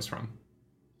Ralphio is from?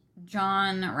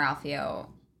 John Ralphio.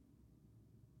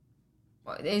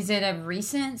 Is it a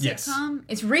recent sitcom? Yes.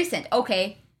 It's recent.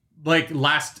 Okay. Like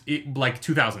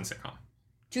 2000 sitcom.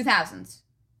 2000s.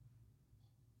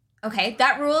 Okay,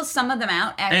 that rules some of them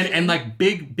out, actually. And like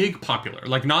big popular.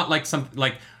 Like not like some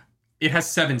like it has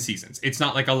 7 seasons. It's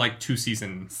not like a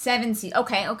 2-season. 7 seasons.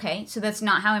 Okay. So that's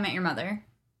not How I Met Your Mother.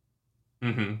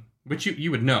 Mm-hmm. Which you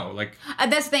would know, like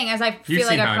that's the thing. As I feel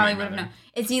like I probably would have known.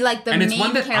 Is he like the main character?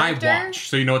 And it's one that I watched,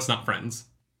 so you know it's not Friends.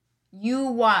 You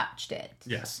watched it.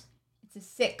 Yes. It's a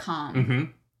sitcom. Mm-hmm.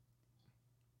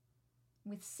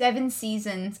 With 7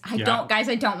 seasons. I don't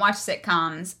watch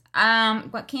sitcoms.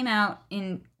 What came out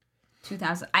in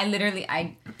 2000?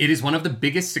 It is one of the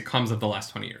biggest sitcoms of the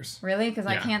last 20 years. Really? Because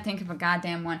I can't think of a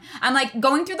goddamn one. I'm like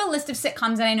going through the list of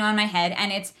sitcoms that I know in my head,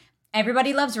 and it's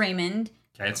Everybody Loves Raymond.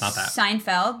 Okay, it's not that.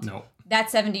 Seinfeld. No. That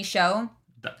 70s Show.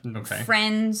 Okay.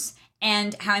 Friends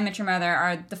and How I Met Your Mother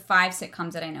are the 5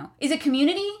 sitcoms that I know. Is it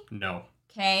Community? No.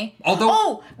 Okay.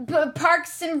 Although...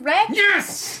 Parks and Rec?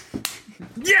 Yes!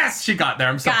 Yes! She got there.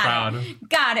 I'm so proud.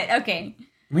 Got it. Okay.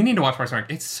 We need to watch Parks and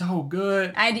Rec. It's so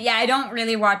good. I don't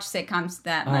really watch sitcoms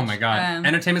that much. Oh my god.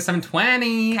 Entertainment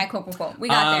 720. Okay, cool. We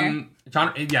got there.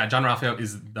 John Ralphio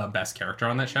is the best character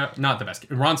on that show. Not the best.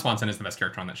 Ron Swanson is the best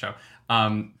character on that show.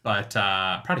 But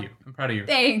proud of you. I'm proud of you.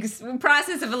 Thanks.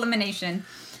 Process of elimination.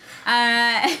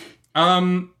 I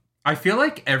feel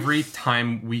like every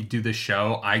time we do the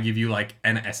show, I give you like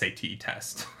an SAT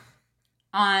test.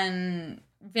 On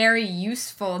very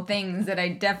useful things that I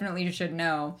definitely should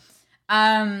know.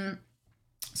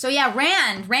 So yeah,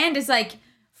 Rand is like,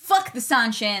 fuck the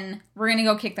Sanshin. We're gonna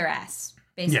go kick their ass,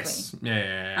 basically. Yes.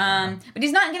 Yeah. But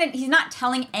he's not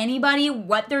telling anybody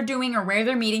what they're doing or where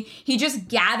they're meeting. He just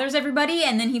gathers everybody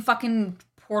and then he fucking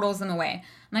portals them away.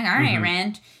 I'm like, all right,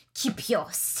 Rand, keep your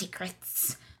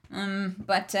secrets.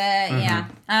 Yeah.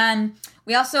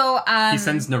 We also he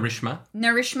sends Narishma.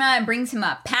 Narishma brings him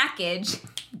a package.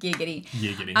 Giggity.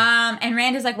 And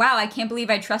Rand is like, wow, I can't believe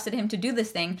I trusted him to do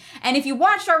this thing. And if you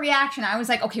watched our reaction, I was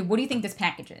like, okay, what do you think this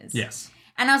package is? Yes.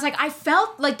 And I was like, I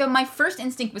felt like my first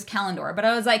instinct was Kalendor, but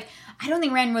I was like, I don't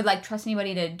think Rand would like trust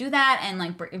anybody to do that and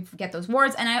like get those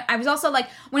wards. And I was also like,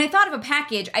 when I thought of a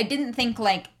package, I didn't think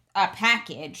like a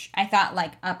package. I thought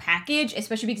like a package,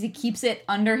 especially because he keeps it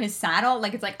under his saddle,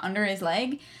 like it's like under his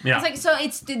leg. Yeah. I was like, so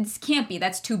it can't be.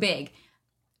 That's too big.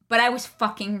 But I was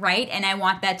fucking right, and I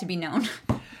want that to be known.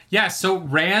 Yeah, so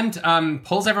Rand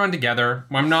pulls everyone together.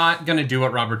 I'm not going to do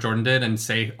what Robert Jordan did and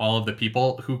say all of the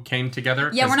people who came together.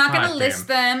 Yeah, we're not going to list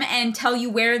them and tell you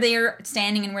where they're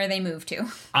standing and where they moved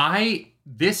to. I'm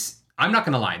not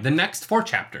going to lie. The next 4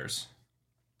 chapters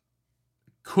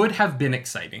could have been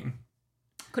exciting.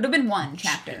 Could have been 1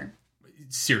 chapter.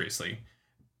 Seriously.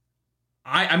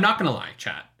 I'm not going to lie,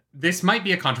 chat. This might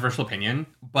be a controversial opinion,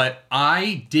 but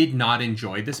I did not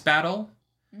enjoy this battle.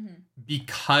 Mm-hmm.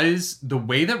 Because the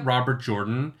way that Robert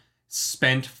Jordan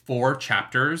spent 4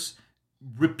 chapters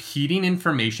repeating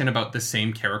information about the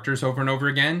same characters over and over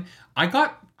again, I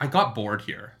got bored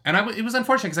here. And it was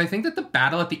unfortunate because I think that the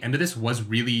battle at the end of this was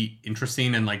really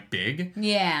interesting and like big.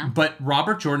 Yeah. But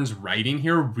Robert Jordan's writing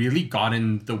here really got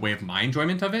in the way of my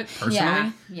enjoyment of it,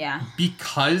 personally. Yeah.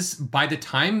 Because by the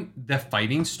time the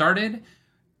fighting started,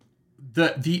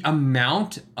 the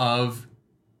amount of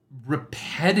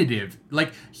repetitive,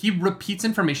 like he repeats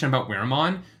information about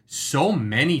Weramon so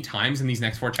many times in these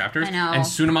next 4 chapters. I know. And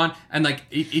Sunamon, and like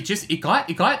it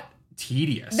got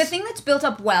tedious. The thing that's built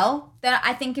up well that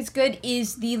I think is good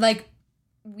is the like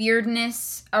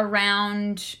weirdness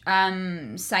around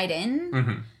Sidon.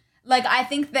 Mm-hmm. Like, I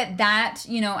think that,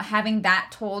 you know, having that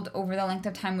told over the length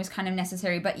of time was kind of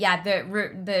necessary. But yeah,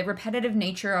 the repetitive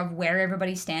nature of where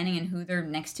everybody's standing and who they're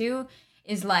next to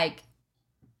is like,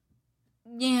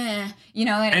 yeah, you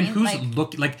know what I mean? And who's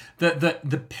looking, like,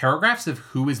 the paragraphs of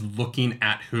who is looking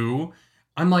at who,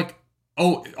 I'm like,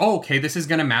 oh, okay, this is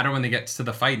going to matter when they get to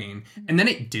the fighting. And then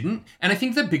it didn't. And I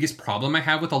think the biggest problem I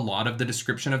have with a lot of the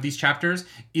description of these chapters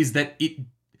is that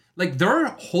like, there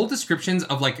are whole descriptions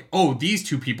of, like, oh, these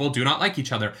two people do not like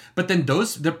each other. But then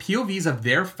the POVs of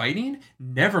their fighting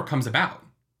never comes about.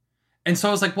 And so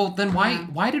I was like, well, then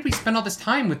why did we spend all this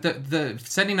time with the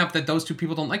setting up that those two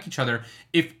people don't like each other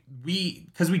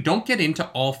because we don't get into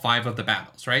all 5 of the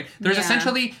battles, right? There's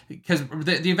essentially, because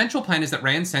the eventual plan is that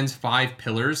Rand sends 5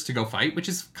 pillars to go fight, which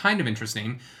is kind of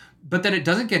interesting. But then it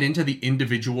doesn't get into the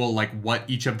individual, like, what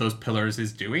each of those pillars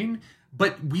is doing.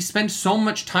 But we spend so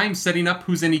much time setting up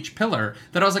who's in each pillar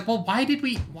that I was like, well, why did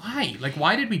we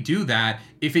do that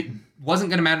if it wasn't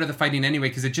going to matter the fighting anyway?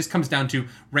 Because it just comes down to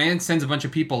Rand sends a bunch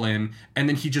of people in and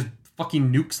then he just fucking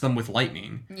nukes them with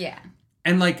lightning. Yeah.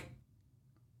 And, like,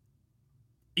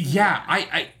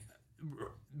 I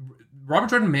Robert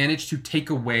Jordan managed to take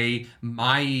away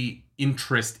my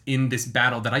interest in this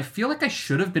battle that I feel like I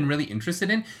should have been really interested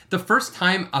in. The first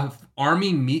time an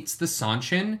army meets the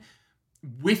Sanshin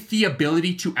with the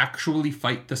ability to actually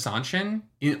fight the Sanshin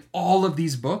in all of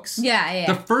these books. Yeah.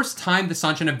 The first time the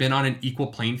Sanshin have been on an equal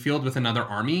playing field with another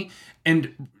army,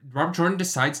 and Robert Jordan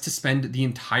decides to spend the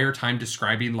entire time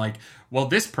describing, like, well,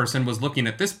 this person was looking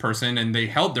at this person and they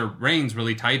held their reins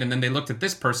really tight, and then they looked at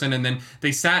this person, and then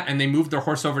they sat and they moved their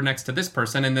horse over next to this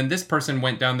person, and then this person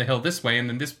went down the hill this way, and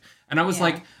then this, and I was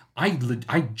like, I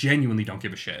genuinely don't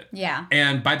give a shit. Yeah.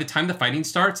 And by the time the fighting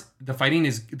starts, the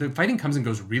fighting comes and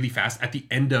goes really fast at the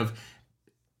end of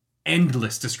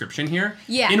endless description here.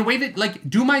 Yeah. In a way that, like,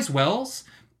 Dumai's Wells,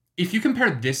 if you compare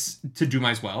this to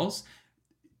Dumai's Wells,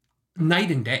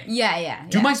 night and day. Yeah.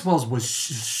 Dumai's Wells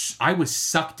was, I was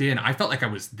sucked in. I felt like I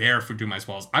was there for Dumai's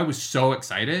Wells. I was so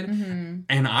excited. Mm-hmm.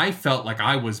 And I felt like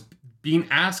I was being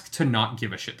asked to not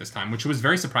give a shit this time, which was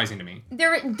very surprising to me. There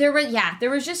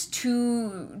was just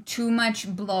too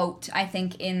much bloat, I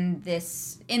think, in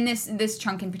this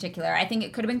chunk in particular. I think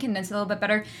it could have been condensed a little bit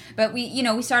better, but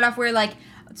we start off where, like,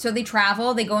 so they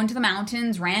travel, they go into the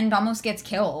mountains, Rand almost gets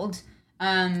killed,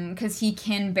 because he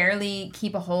can barely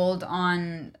keep a hold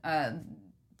on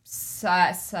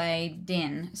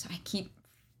Sidin. So I keep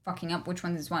fucking up which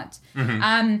one is what.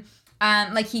 Mm-hmm.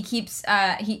 Like, he keeps,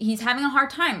 he's having a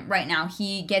hard time right now.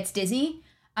 He gets dizzy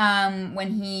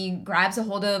when he grabs a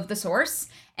hold of the source.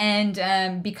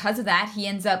 And because of that, he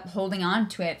ends up holding on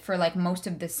to it for, like, most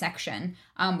of this section,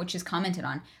 which is commented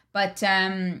on. But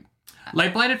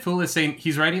Light Blinded Fool is saying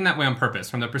he's writing that way on purpose,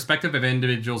 from the perspective of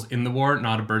individuals in the war,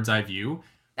 not a bird's eye view.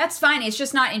 That's fine. It's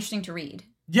just not interesting to read.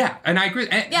 Yeah, and I agree.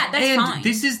 That's fine. And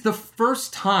this is the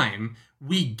first time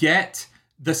we get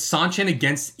the Sanshin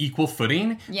against equal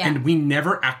footing, and we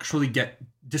never actually get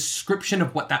description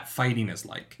of what that fighting is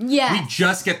like. Yeah. We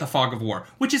just get the fog of war,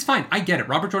 which is fine. I get it.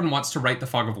 Robert Jordan wants to write the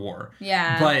fog of war.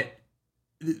 Yeah. But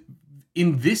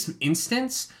in this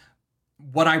instance,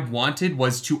 what I wanted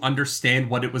was to understand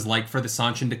what it was like for the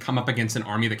Sanshin to come up against an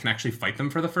army that can actually fight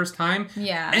them for the first time.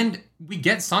 Yeah. And we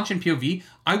get Sanshin POV.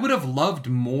 I would have loved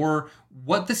more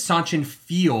what the Sanshin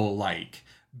feel like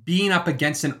being up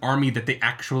against an army that they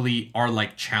actually are,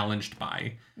 like, challenged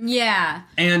by. Yeah.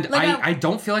 And like I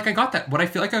don't feel like I got that. What I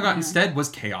feel like I got instead was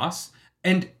chaos.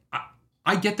 And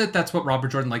I get that that's what Robert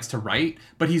Jordan likes to write,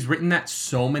 but he's written that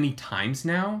so many times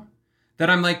now that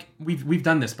I'm like, we've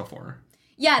done this before.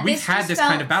 Yeah, we've had this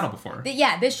kind of battle before.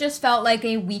 Yeah, this just felt like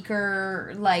a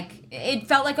weaker, it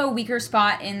felt like a weaker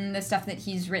spot in the stuff that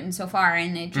he's written so far,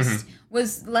 and it just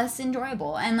was less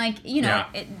enjoyable. And, like,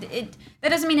 it that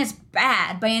doesn't mean it's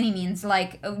bad by any means.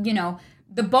 Like,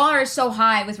 the bar is so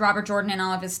high with Robert Jordan and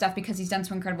all of his stuff because he's done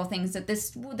some incredible things that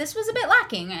this was a bit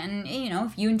lacking. And,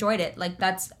 if you enjoyed it, like,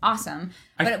 that's awesome.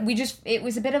 But it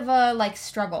was a bit of a, like,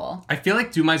 struggle. I feel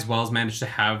like Dumai's Wells managed to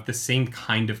have the same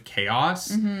kind of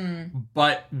chaos,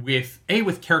 but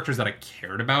with characters that I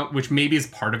cared about, which maybe is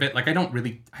part of it. Like, I don't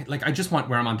really, I just want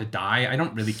Where I'm On to Die. I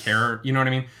don't really care. You know what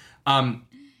I mean?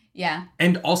 Yeah.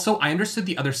 And also, I understood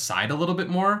the other side a little bit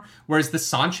more, whereas the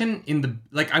Sanshin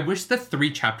I wish the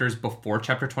 3 chapters before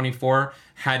chapter 24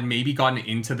 had maybe gotten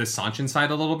into the Sanshin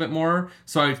side a little bit more,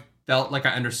 so I felt like I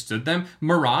understood them.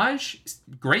 Mirage,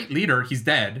 great leader, he's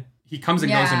dead. He comes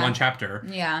and goes in one chapter.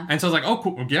 Yeah. And so I was like, oh,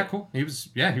 cool. Yeah, cool. He was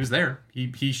there.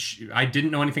 I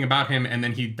didn't know anything about him, and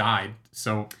then he died,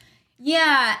 so...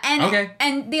 Yeah, and Okay.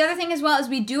 and the other thing as well is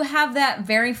we do have that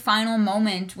very final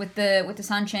moment with the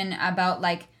Sanshin about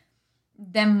like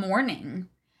them mourning,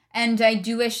 and I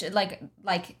do wish like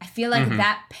I feel like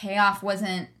that payoff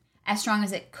wasn't as strong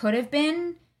as it could have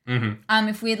been.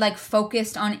 If we had like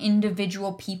focused on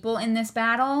individual people in this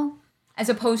battle as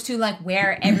opposed to like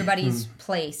where everybody's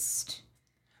placed.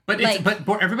 But like, but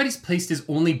everybody's placed is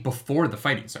only before the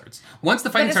fighting starts. Once the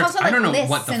fighting starts, also, I don't know lists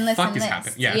what the and lists fuck and is lists.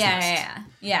 happening.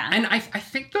 Yeah. And I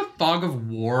think the fog of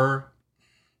war,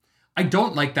 I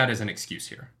don't like that as an excuse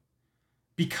here,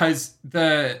 because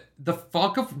the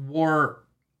fog of war,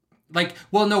 like,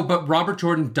 well, no, but Robert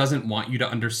Jordan doesn't want you to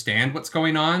understand what's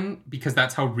going on because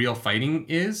that's how real fighting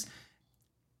is.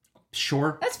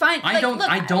 Sure, that's fine. I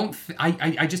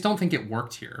just don't think it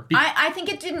worked here. I think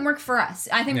it didn't work for us.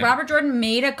 I think Robert Jordan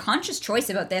made a conscious choice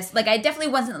about this. Like, I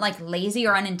definitely wasn't like lazy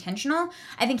or unintentional.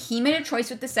 I think he made a choice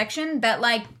with this section that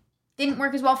like didn't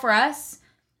work as well for us.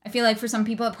 I feel like for some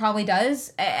people it probably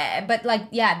does, but like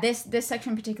this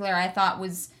section in particular I thought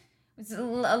was a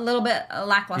little bit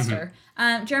lackluster.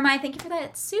 Jeremiah, thank you for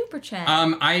that super chat.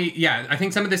 I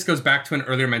think some of this goes back to an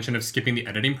earlier mention of skipping the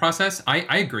editing process.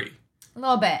 I agree. A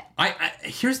little bit.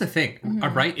 Here's the thing,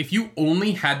 right? If you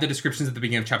only had the descriptions at the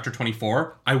beginning of chapter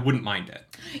 24, I wouldn't mind it.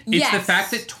 It's the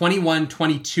fact that 21,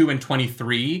 22, and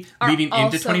 23 leading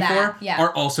into 24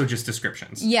 are also just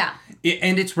descriptions. Yeah.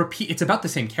 And it's about the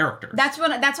same character. That's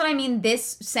what I mean.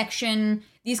 This section,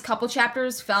 these couple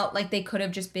chapters felt like they could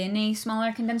have just been a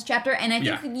smaller condensed chapter, and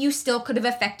I think you still could have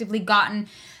effectively gotten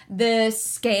the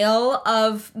scale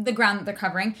of the ground that they're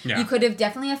covering. Yeah. You could have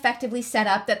definitely effectively set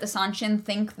up that the Sanshin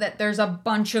think that there's a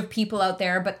bunch of people out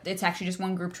there, but it's actually just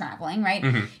one group traveling, right?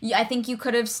 I think you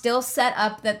could have still set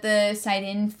up that the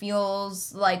Saidin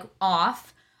feels like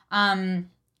off in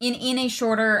a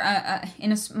shorter,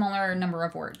 in a smaller number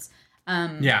of words.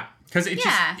 Because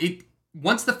it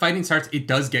once the fighting starts, it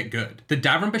does get good. The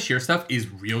Davram Bashir stuff is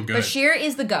real good. Bashir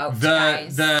is the goat,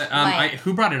 guys.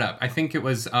 Who brought it up? I think it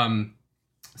was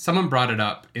someone brought it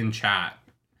up in chat.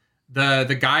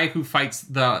 The guy who fights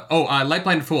Light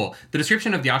Blinded Fool. The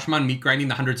description of the Ashaman meat grinding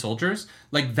the 100 soldiers,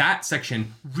 like that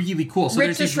section, really cool. So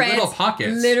there's these little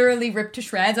pockets, literally ripped to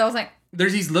shreds. I was like,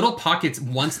 there's these little pockets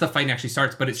once the fighting actually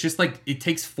starts, but it's just like it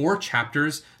takes 4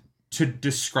 chapters to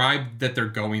describe that they're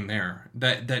going there.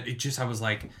 That it just, I was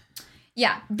like,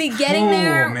 yeah, the getting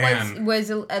there was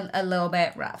a little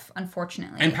bit rough,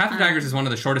 unfortunately. And Path of Daggers is one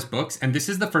of the shortest books, and this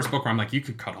is the first book where I'm like, you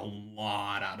could cut a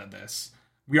lot out of this.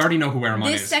 We already know who Aramon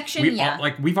is. This section,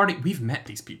 we've met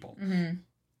these people.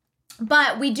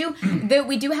 But we do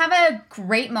have a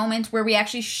great moment where we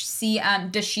actually see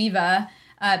Dashiva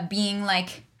being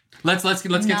like. Let's get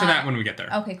to that when we get there.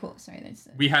 Okay, cool. Sorry,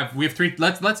 we have 3.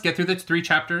 Let's get through the 3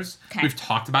 chapters. Okay. We've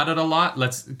talked about it a lot.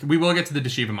 We will get to the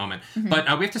Dashiva moment, but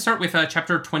we have to start with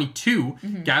chapter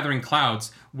 22, Gathering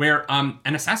Clouds, where an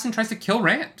assassin tries to kill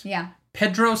Rand. Yeah.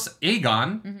 Pedros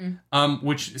Aegon,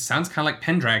 which sounds kind of like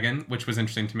Pendragon, which was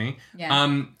interesting to me.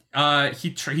 Yeah.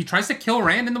 He tries to kill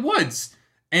Rand in the woods,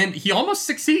 and he almost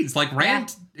succeeds. Like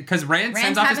Rand, because Rand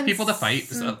sends off his people to fight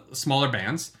smaller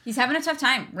bands. He's having a tough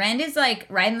time. Rand is like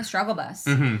riding the struggle bus,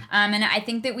 and I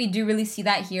think that we do really see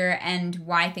that here, and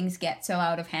why things get so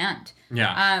out of hand.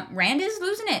 Yeah, Rand is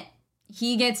losing it.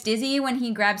 He gets dizzy when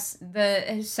he grabs the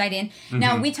Saidin.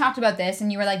 Now, we talked about this, and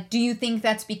you were like, do you think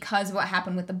that's because of what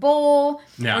happened with the bowl?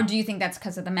 Yeah. Or do you think that's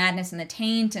because of the madness and the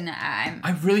taint? And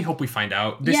I really hope we find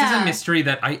out. This is a mystery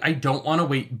that I don't want to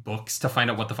wait books to find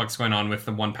out what the fuck's going on with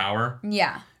the One Power.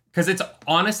 Yeah. Because it's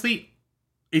honestly,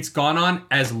 it's gone on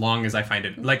as long as I find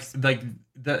it. Like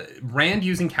the Rand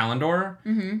using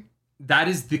Kalendor, that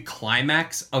is the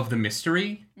climax of the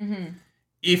mystery.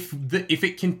 If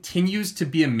it continues to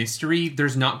be a mystery,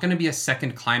 there's not going to be a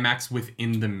second climax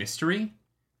within the mystery.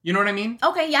 You know what I mean?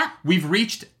 Okay, yeah. We've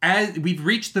reached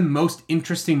the most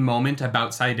interesting moment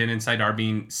about Saidin and Saidar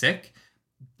being sick.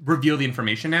 Reveal the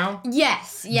information now.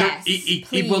 Yes.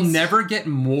 It will never get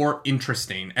more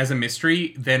interesting as a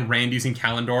mystery than Rand using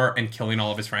Kalendor and killing all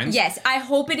of his friends. Yes, I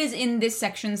hope it is in this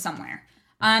section somewhere.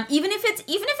 Even if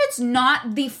it's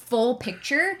not the full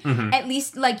picture, at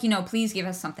least please give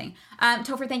us something.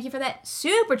 Topher, thank you for that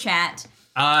super chat.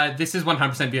 This is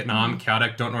 100% Vietnam.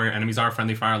 Chaotic. Don't know where your enemies are.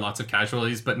 Friendly fire. Lots of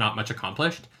casualties, but not much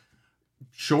accomplished.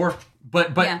 Sure,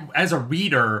 but as a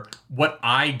reader, what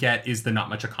I get is the not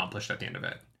much accomplished at the end of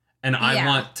it. And I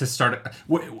want to start.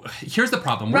 Here's the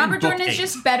problem. Robert Jordan has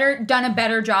just done a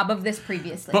better job of this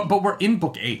previously. But we're in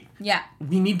book 8. Yeah,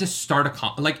 we need to start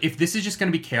if this is just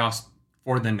going to be chaos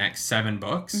for the next 7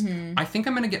 books, I think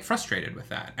I'm going to get frustrated with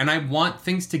that. And I want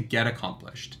things to get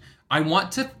accomplished. I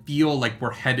want to feel like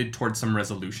we're headed towards some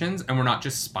resolutions and we're not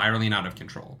just spiraling out of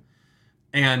control.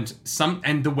 And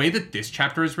the way that this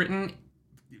chapter is written,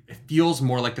 it feels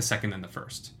more like the second than the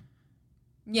first.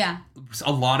 Yeah.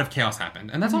 A lot of chaos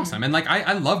happened, and that's awesome. And like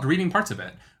I loved reading parts of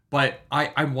it, but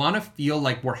I want to feel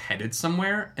like we're headed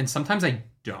somewhere, and sometimes I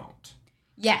don't.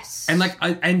 Yes. And like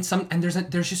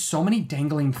there's just so many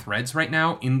dangling threads right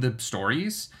now in the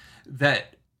stories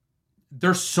that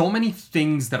there's so many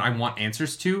things that I want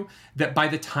answers to that by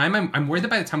the time I'm worried that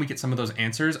by the time we get some of those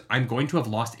answers, I'm going to have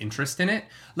lost interest in it.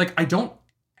 Like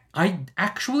I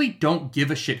actually don't give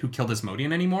a shit who killed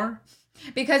Asmodean anymore.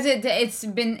 Because it's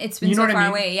been so far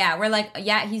away. Yeah, we're like,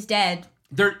 yeah, he's dead.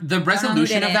 The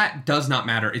resolution of that does not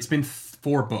matter. It's been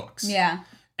 4 books. Yeah.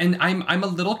 And I'm a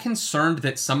little concerned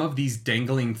that some of these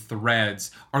dangling threads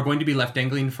are going to be left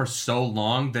dangling for so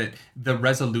long that the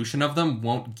resolution of them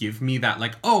won't give me that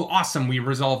like, oh, awesome, we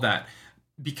resolved that.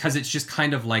 Because it's just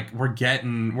kind of like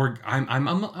I'm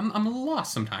a little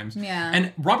lost sometimes. Yeah.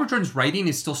 And Robert Jordan's writing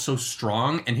is still so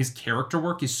strong and his character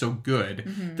work is so good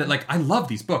that like I love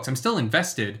these books. I'm still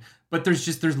invested, but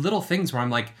there's little things where I'm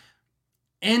like,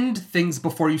 end things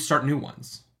before you start new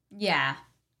ones. Yeah.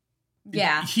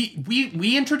 Yeah.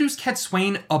 We introduced Cat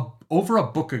Swain over a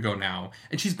book ago now,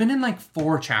 and she's been in like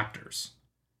 4 chapters.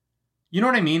 You know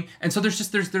what I mean? And so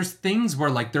there's things where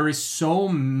like there is so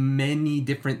many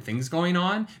different things going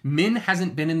on. Min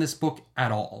hasn't been in this book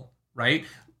at all, right?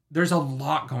 There's a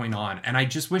lot going on, and I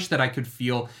just wish that I could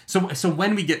feel so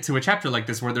when we get to a chapter like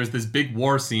this where there's this big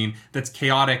war scene that's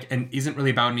chaotic and isn't really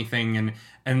about anything,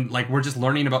 and like we're just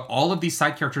learning about all of these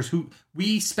side characters who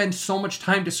we spend so much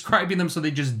time describing them so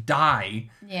they just die.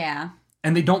 Yeah.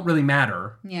 And they don't really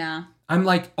matter. Yeah. I'm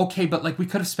like, okay, but like we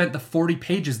could have spent the 40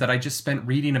 pages that I just spent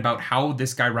reading about how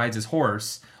this guy rides his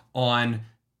horse on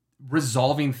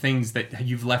resolving things that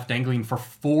you've left dangling for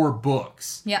 4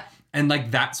 books. Yeah. And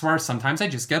like that's where sometimes I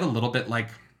just get a little bit like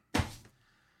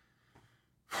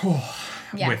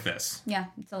with this. Yeah,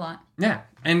 it's a lot. Yeah.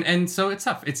 And so it's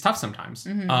tough. It's tough sometimes.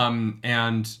 Mm-hmm.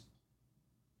 And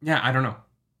yeah, I don't know.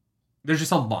 There's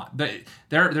just a lot.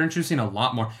 They're introducing a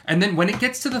lot more. And then when it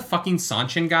gets to the fucking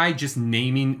Sanshin guy just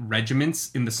naming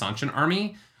regiments in the Sanshin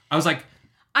army, I was like,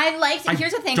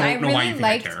 here's the thing, I really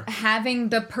liked having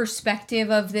the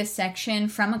perspective of this section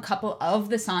from a couple of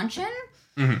the Sanshin.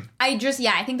 Mm-hmm.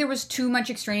 I think there was too much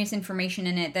extraneous information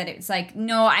in it that it's like,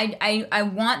 no, I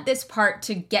want this part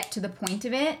to get to the point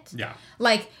of it. Yeah.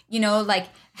 Like, you know, like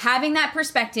having that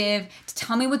perspective to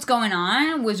tell me what's going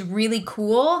on was really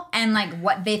cool, and like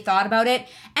what they thought about it,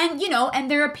 and you know,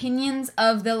 and their opinions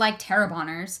of the like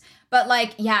Terabonners. But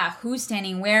like, yeah, who's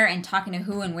standing where and talking to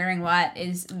who and wearing what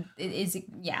is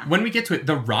yeah. When we get to it,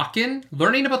 the Rockin,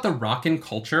 learning about the Rockin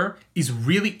culture is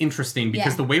really interesting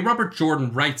because the way Robert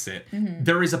Jordan writes it,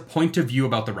 there is a point of view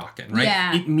about the Rockin, right?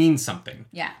 Yeah. It means something.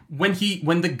 Yeah. When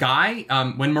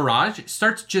Mirage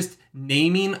starts just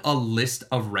naming a list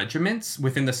of regiments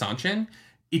within the Sanshin,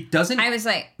 it doesn't. I was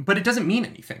like, but it doesn't mean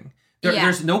anything.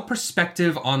 There's no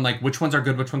perspective on like which ones are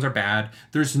good, which ones are bad.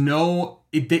 There's no,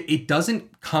 it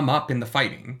doesn't come up in the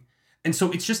fighting. And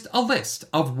so it's just a list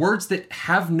of words that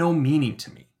have no meaning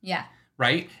to me. Yeah.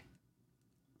 Right?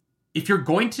 If you're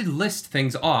going to list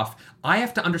things off, I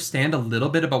have to understand a little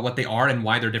bit about what they are and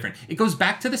why they're different. It goes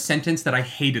back to the sentence that I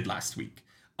hated last week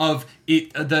of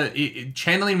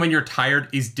channeling when you're tired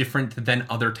is different than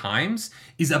other times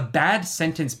is a bad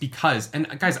sentence because,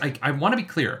 and guys, I want to be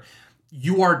clear,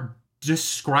 you are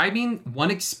describing one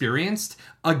experience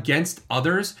against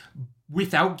others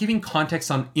without giving context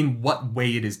on in what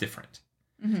way it is different.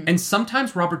 Mm-hmm. And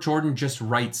sometimes Robert Jordan just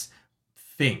writes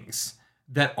things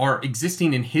that are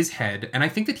existing in his head. And I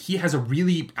think that he has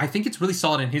I think it's really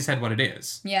solid in his head what it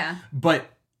is. Yeah. But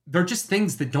they're just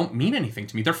things that don't mean anything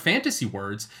to me. They're fantasy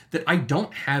words that I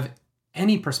don't have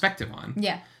any perspective on.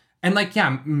 Yeah. And like,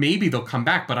 yeah, maybe they'll come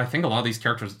back, but I think a lot of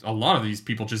these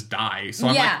people just die. So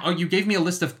I'm like, oh, you gave me a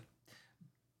list of,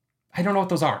 I don't know what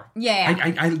those are.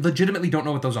 Yeah. I legitimately don't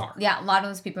know what those are. Yeah, a lot of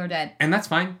those people are dead. And that's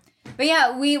fine. But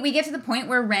yeah, we get to the point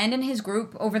where Rand and his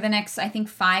group over the next, I think,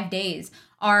 5 days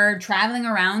are traveling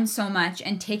around so much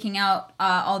and taking out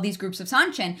all these groups of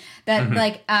Sanshin that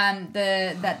like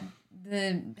the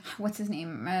what's his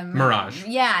name? Mirage.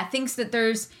 Yeah, thinks that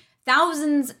there's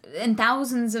thousands and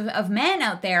thousands of men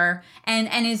out there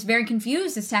and is very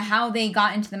confused as to how they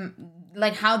got into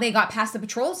how they got past the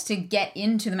patrols to get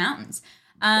into the mountains.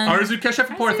 Arzu Keshef,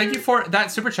 thank you for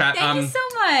that super chat. Thank you so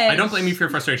much. I don't blame you for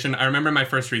your frustration. I remember my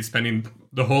first read spending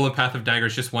the whole of Path of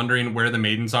Daggers just wondering where the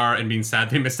maidens are and being sad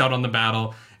they missed out on the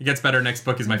battle. It gets better. Next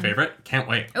book is my favorite. Can't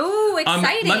wait. Ooh,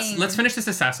 exciting. Let's finish this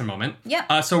assassin moment.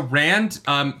 Yep. So Rand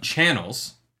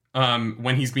channels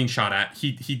when he's being shot at.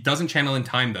 He doesn't channel in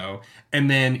time though, and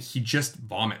then he just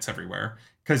vomits everywhere.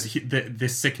 because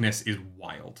this sickness is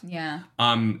wild. Yeah.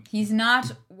 He's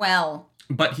not well.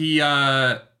 But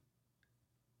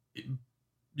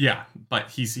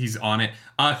but he's on it.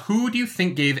 Who do you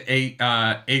think gave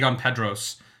Aegon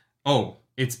Pedros?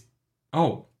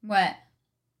 What?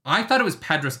 I thought it was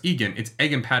Pedros Egan. It's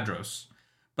Aegon Pedros.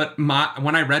 But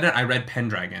when I read it, I read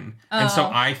Pendragon. Oh. And so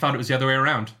I thought it was the other way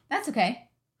around. That's okay.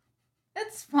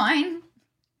 That's fine.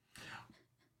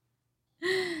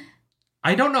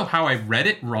 I don't know how I read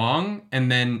it wrong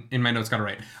and then in my notes got it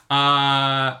right.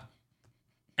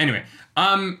 Anyway,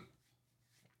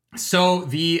 so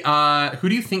the who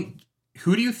do you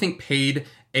think paid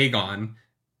Aegon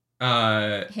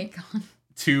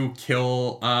to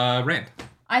kill Rand?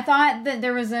 I thought that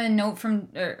there was a note from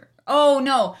oh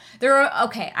no,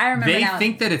 I remember they now.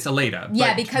 think that it's Aleda.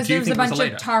 Yeah, because there's a bunch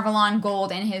of Tarvalon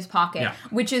gold in his pocket,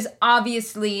 which is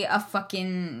obviously a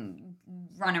fucking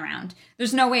runaround.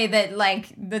 There's no way that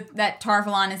that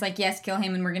Tarvalon is like, yes, kill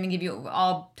him and we're gonna give you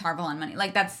all Tarvalon money.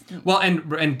 Like that's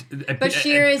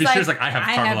Bashir is like I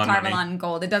have Tarvalon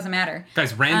gold. It doesn't matter.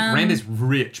 Guys, Rand is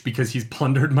rich because he's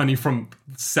plundered money from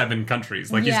 7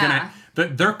 countries. Like he's gonna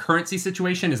their currency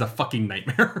situation is a fucking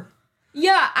nightmare.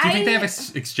 Yeah, do you think they have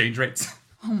exchange rates?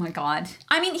 Oh my god.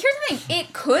 I mean, here's the thing.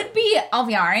 It could be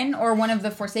Alviarin or one of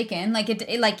the Forsaken. Like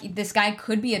like this guy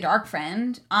could be a dark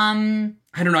friend.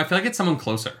 I don't know. I feel like it's someone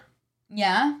closer.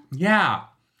 Yeah? Yeah.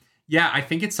 Yeah, I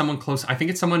think it's someone close. I think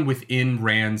it's someone within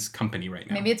Rand's company right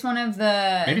now. Maybe it's one of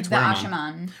the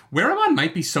Ashaman. Weramon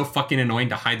might be so fucking annoying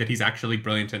to hide that he's actually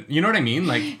brilliant. You know what I mean?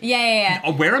 Like, yeah.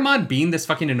 Weramon being this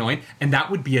fucking annoying, and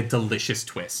that would be a delicious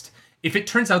twist. If it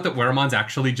turns out that Weramon's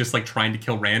actually just like trying to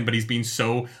kill Rand, but he's being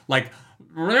so like,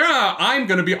 I'm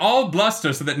gonna be all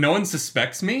bluster so that no one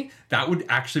suspects me, that would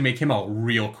actually make him a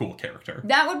real cool character.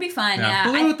 That would be fun, yeah.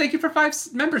 Blue, thank you for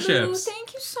 5 memberships. Blue,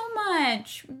 thank you so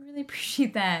much. We really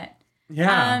appreciate that.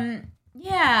 Yeah.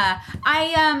 Yeah.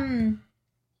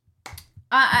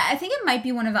 I think it might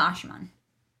be one of the Ashaman.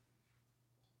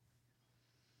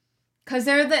 Because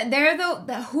they're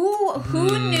the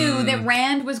who knew that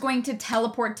Rand was going to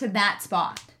teleport to that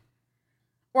spot,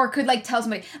 or could like tell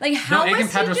somebody like how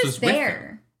was he just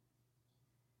there?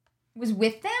 Was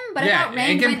with them, but I thought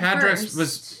Rand went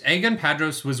first. Aegon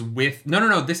Pedros was with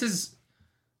no. This is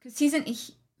because he's an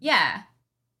yeah.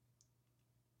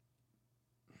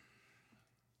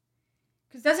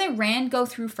 Because doesn't Rand go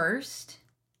through first?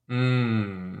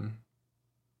 I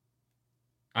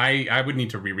would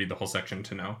need to reread the whole section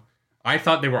to know. I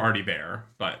thought they were already there,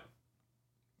 but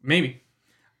maybe.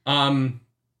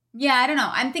 Yeah, I don't know.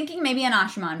 I'm thinking maybe an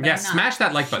Ashaman, but I'm not smash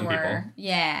that like button, people.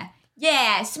 Yeah,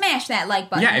 smash that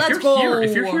like button. Yeah, Let's go.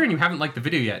 If you're here and you haven't liked the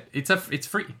video yet, it's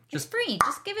free. It's free.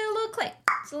 Just give it a little click.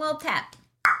 It's a little tap.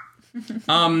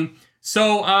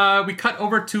 So we cut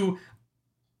over to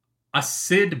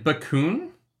Asid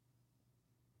Bakun.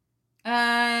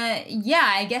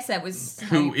 Yeah, I guess that was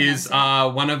who is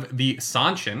one of the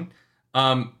Sanshin.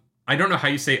 I don't know how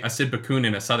you say Asid Bakun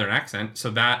in a southern accent,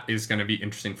 so that is going to be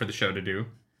interesting for the show to do.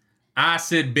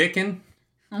 Acid Bacon.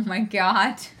 Oh my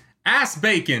god. Ass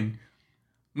Bacon.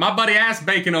 My buddy Ass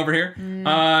Bacon over here.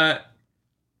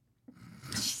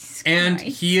 And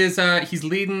he is he's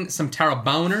leading some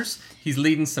Taraboners. He's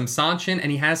leading some Sanshin,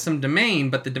 and he has some Domain,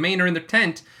 but the Domain are in their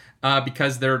tent.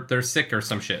 Because they're sick or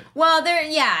some shit. Well,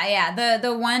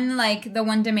 the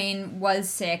one Domain was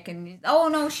sick, and oh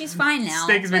no, she's fine now.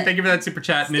 Thank you for that super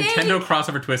chat. Nintendo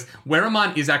crossover twist.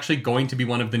 Weramon is actually going to be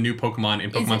one of the new Pokemon in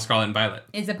Pokemon Scarlet and Violet.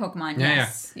 Is a Pokemon?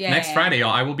 Yes. Yeah. Next Friday,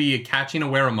 y'all, I will be catching a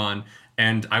Weramon,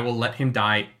 and I will let him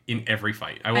die in every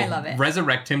fight. I love it.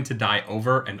 Resurrect him to die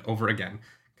over and over again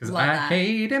because I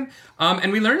hate him.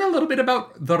 And we learned a little bit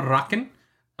about the Rockin'.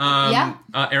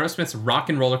 Aerosmith's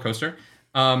Rockin' roller coaster.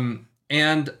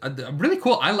 And really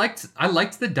cool. I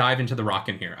liked the dive into the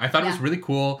Rockin' here. I thought it was really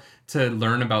cool to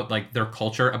learn about like their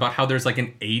culture, about how there's like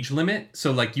an age limit.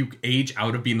 So like you age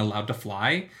out of being allowed to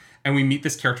fly. And we meet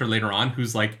this character later on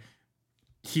who's like,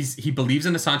 he believes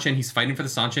in the Sanshin, he's fighting for the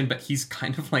Sanshin, but he's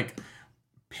kind of like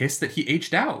pissed that he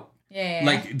aged out. Yeah.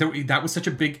 Like that was such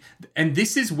a big, and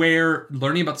this is where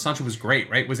learning about the Sanshin was great,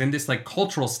 right? Was in this like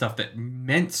cultural stuff that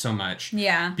meant so much.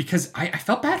 Yeah. Because I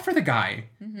felt bad for the guy.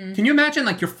 Mm-hmm. Can you imagine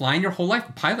like you're flying your whole life?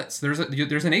 Pilots, there's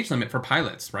an age limit for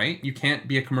pilots, right? You can't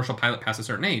be a commercial pilot past a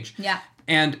certain age. Yeah.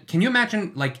 And can you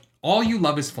imagine like all you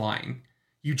love is flying?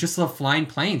 You just love flying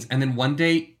planes, and then one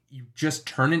day you just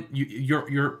turn in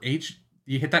your age,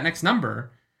 you hit that next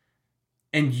number,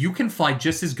 and you can fly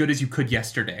just as good as you could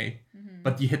yesterday.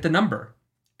 But you hit the number.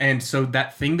 And so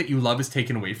that thing that you love is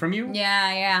taken away from you.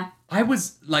 Yeah. I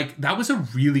was like, that was a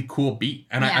really cool beat.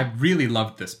 And I really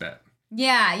loved this bit.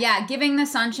 Yeah, giving the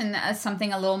Sanshin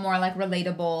something a little more like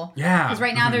relatable. Yeah. Because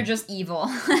right now they're just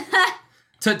evil.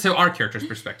 To our character's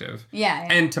perspective. Yeah.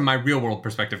 And to my real world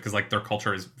perspective, because like their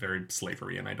culture is very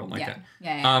slavery and I don't like it.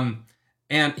 Yeah.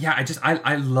 And yeah,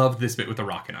 I love this bit with the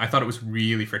Rockin'. I thought it was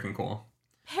really freaking cool.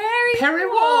 Perry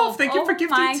Wolf, thank you for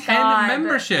gifting 10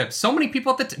 memberships. So many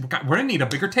people at the we're gonna need a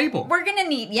bigger table. We're gonna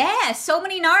need so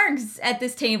many nargs at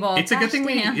this table. It's a good thing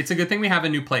we have a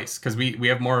new place because we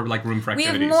have more like room for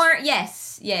activities. We have more,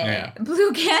 yes, yeah.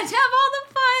 Blue can't have all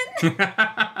the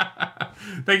fun.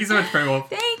 Thank you so much, Perry Wolf.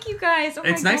 Thank you guys. Oh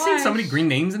it's nice seeing so many green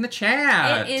names in the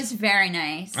chat. It is very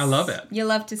nice. I love it. You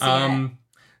love to see it.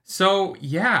 So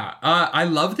yeah, I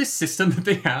love this system that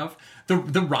they have.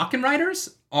 The Rockin'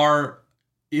 Riders are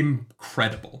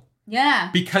incredible. Yeah.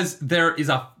 Because there is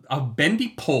a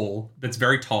bendy pole that's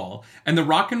very tall, and the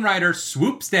Rockin' Rider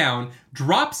swoops down,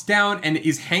 drops down, and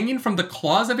is hanging from the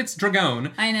claws of its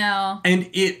dragon. I know. And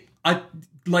it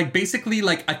basically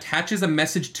attaches a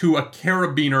message to a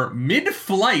carabiner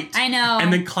mid-flight. I know.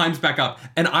 And then climbs back up.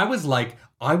 And I was like,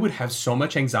 I would have so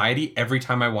much anxiety every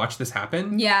time I watch this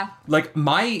happen. Yeah. Like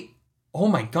oh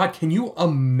my God, can you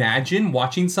imagine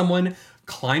watching someone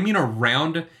climbing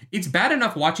around? It's bad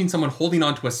enough watching someone holding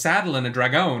onto a saddle in a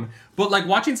dragon, but like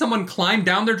watching someone climb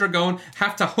down their dragon,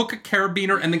 have to hook a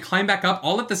carabiner and then climb back up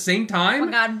all at the same time. Oh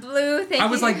my God, Blue, thank you. I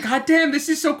was like, God damn, this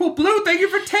is so cool. Blue, thank you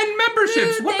for 10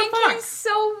 memberships. Blue, what the fuck? Thank you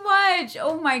so much.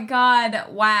 Oh my God.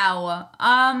 Wow.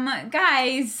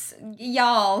 Guys,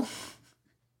 y'all.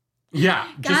 Yeah,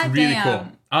 just God really damn. cool.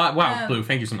 Wow, Blue,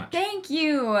 thank you so much. Thank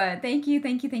you.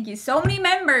 So many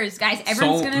members, guys.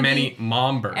 Everyone's gonna many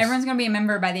members. Everyone's gonna be a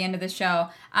member by the end of the show.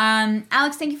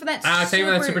 Alex, thank you for that. Thank you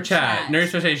for that super chat. Nerd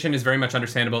Association is very much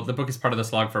understandable. The book is part of the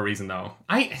slog for a reason, though.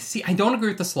 I don't agree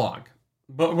with the slog.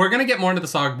 But we're gonna get more into the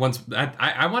slog once. We're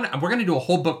gonna do a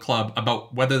whole book club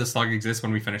about whether the slog exists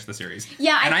when we finish the series.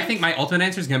 Yeah, I think my ultimate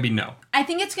answer is gonna be no. I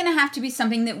think it's gonna have to be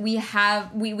something that we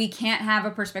can't have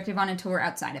a perspective on until we're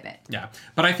outside of it. Yeah,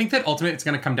 but I think that ultimately it's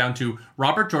gonna come down to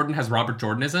Robert Jordan has Robert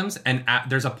Jordanisms, and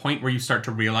there's a point where you start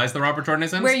to realize the Robert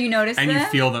Jordanisms, where you notice and them? you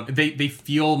feel them. They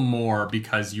feel more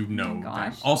because you know them.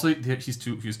 Gosh. Also, he's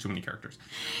too many characters.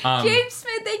 James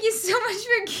Smith, thank you so much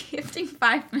for gifting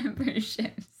 5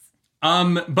 memberships.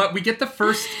 But we get the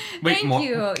first. Wait, Thank more.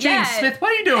 you. James Smith, what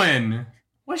are you doing?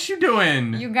 What's you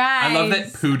doing? You guys. I love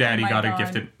that Pooh Daddy got God. a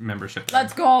gifted membership.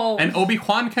 Let's go. And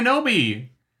Obi-Wan Kenobi.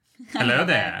 Hello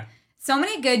there. So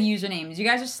many good usernames. You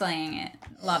guys are slaying it.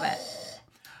 Love it.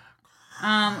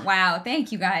 Wow.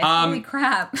 Thank you guys. Holy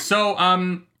crap. So,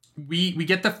 we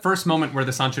get the first moment where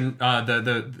the Sanshin,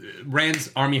 the Rand's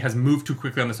army has moved too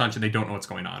quickly on the Sanshin. They don't know what's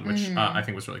going on, which I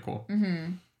think was really cool.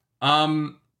 Mm-hmm.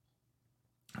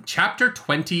 Chapter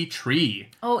 20, Tree.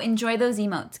 Oh, enjoy those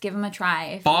emotes. Give them a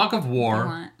try. Fog of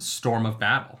War, Storm of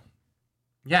Battle.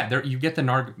 Yeah, there you get the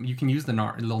Narg. You can use the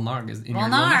little Narg in your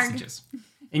little messages.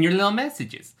 In your little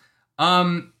messages.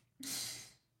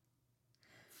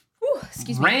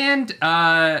 Excuse me.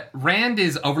 Rand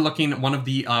is overlooking one of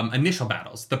the initial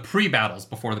battles, the pre-battles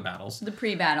before the battles. The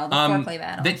pre-battle, the foreplay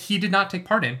battle. That he did not take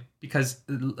part in because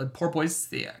poor boy's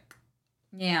sick.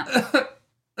 Yeah.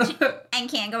 I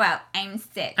can't go out. I'm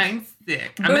sick. I'm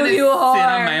sick. I'm gonna sit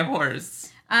on my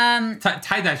horse.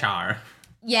 Tie that jar.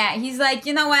 Yeah, he's like,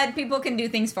 you know what? People can do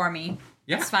things for me.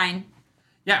 Yeah. It's fine.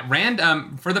 Yeah, Rand,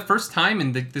 for the first time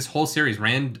in this whole series,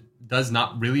 Rand does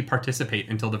not really participate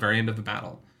until the very end of the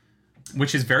battle.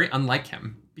 Which is very unlike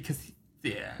him. Because,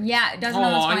 Yeah, it doesn't know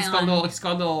what's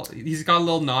going on. He's got a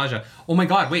little nausea. Oh my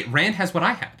god, wait, Rand has what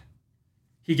I had.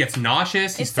 He gets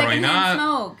nauseous. He's throwing up.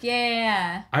 Smoke.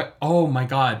 Yeah. Oh my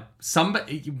god!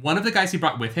 One of the guys he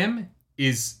brought with him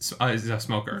is a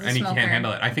smoker, and he can't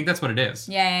handle it. I think that's what it is.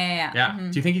 Yeah. Mm-hmm.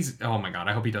 Do you think he's? Oh my god!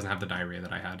 I hope he doesn't have the diarrhea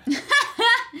that I had.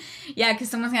 Yeah, because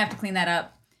someone's gonna have to clean that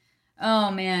up. Oh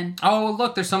man. Oh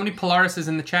look! There's so many Polarises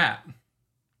in the chat.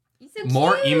 He's so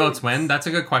More cute. emotes when? That's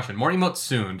a good question. More emotes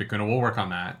soon, Dakuna. We'll work on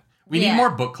that. We need more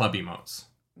book club emotes.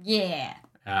 Yeah.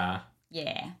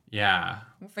 Yeah.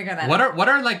 We'll figure that out. What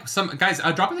are like some guys?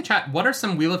 Drop in the chat. What are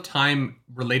some Wheel of Time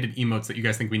related emotes that you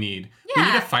guys think we need? Yeah.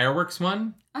 We need a fireworks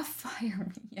one. A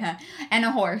fire, yeah, and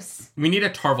a horse. We need a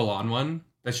Tarvalon one.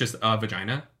 That's just a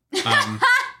vagina. I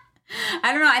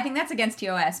don't know. I think that's against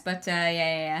TOS, but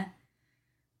yeah.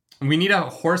 We need a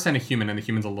horse and a human, and the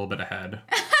human's a little bit ahead.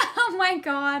 Oh my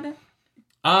god.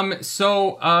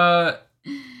 So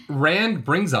Rand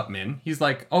brings up Min. He's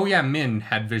like, oh yeah, Min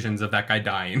had visions of that guy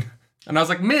dying. And I was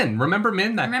like, Min, remember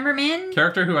Min? That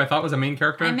character who I thought was a main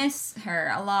character? I miss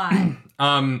her a lot.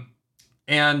 Aracom.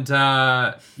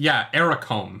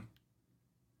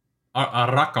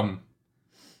 Aracom.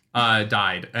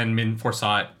 died, and Min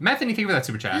foresaw it. Meth, anything for that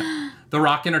super chat? The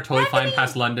Rockin' are totally flying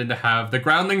past London to have the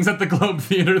groundlings at the Globe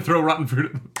Theatre throw rotten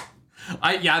fruit.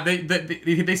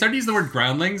 They started to use the word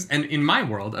groundlings, and in my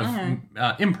world of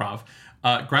improv,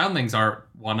 groundlings are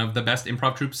one of the best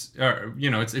improv troops.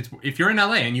 It's if you're in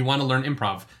LA and you want to learn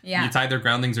improv, it's either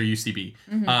groundlings or UCB.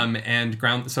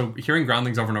 So hearing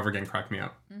groundlings over and over again cracked me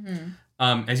up.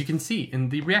 As you can see in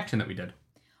the reaction that we did.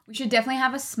 We should definitely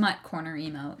have a smut corner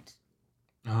emote.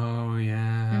 Oh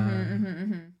yeah.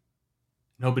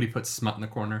 Nobody puts smut in the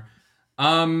corner.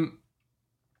 And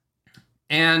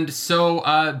so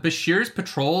Bashir's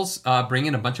patrols bring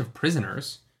in a bunch of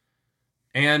prisoners.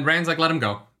 And Rand's like, let them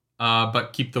go.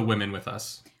 But keep the women with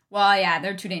us. Well, yeah,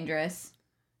 they're too dangerous.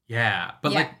 Yeah,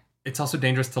 but like, it's also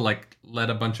dangerous to like let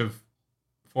a bunch of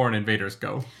foreign invaders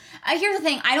go. Here's the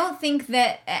thing. I don't think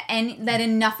that that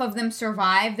enough of them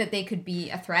survive that they could be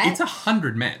a threat. It's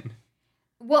 100 men.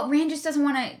 Well, Rand just doesn't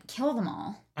want to kill them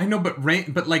all. I know,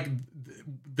 but like,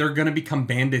 they're gonna become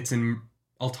bandits in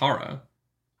Altara.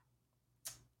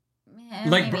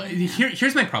 Like,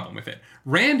 here's my problem with it.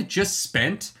 Rand just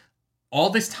spent all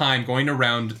this time going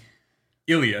around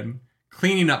Ilion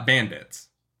cleaning up bandits.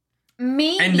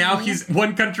 Maybe. And now he's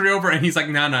one country over and he's like,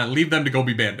 nah, leave them to go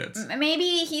be bandits. Maybe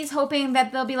he's hoping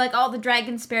that they'll be like, oh, the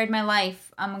dragon spared my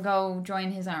life. I'm gonna go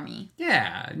join his army.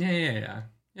 Yeah,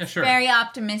 sure. Very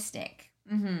optimistic.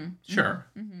 Sure.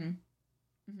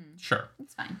 Sure.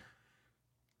 It's fine.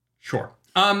 Sure.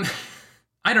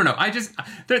 I don't know.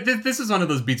 This is one of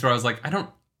those beats where I was like,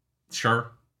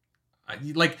 sure.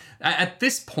 Like, at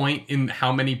this point in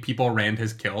how many people Rand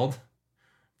has killed,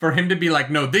 for him to be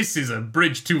like, no, this is a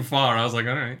bridge too far, I was like,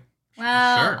 all right.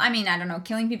 Well, sure. I mean, I don't know.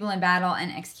 Killing people in battle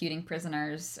and executing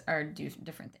prisoners are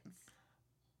different things.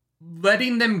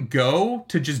 Letting them go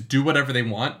to just do whatever they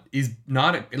want is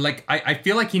not, like, I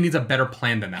feel like he needs a better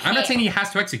plan than that. I'm not saying he has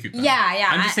to execute them. Yeah.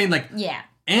 I'm just saying, like,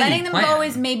 letting them go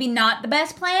is maybe not the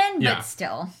best plan, but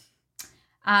still.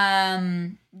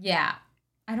 Yeah.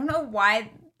 I don't know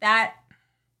why that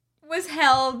was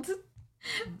held.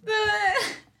 The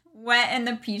wet and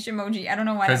the peach emoji. I don't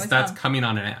know why that was because that's held. Coming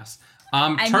on an ass.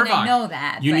 Turvok, I know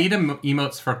that. You need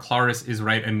emotes for Claris is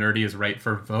right and Nerdy is right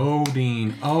for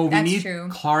voting. Oh, we need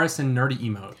Claris and Nerdy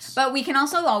emotes. But we can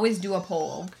also always do a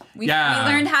poll. We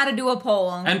learned how to do a poll.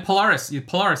 And Polaris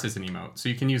is an emote, so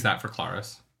you can use that for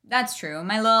Claris. That's true.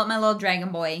 My little dragon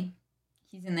boy,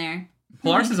 he's in there.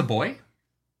 Polaris is a boy?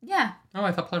 Yeah. Oh,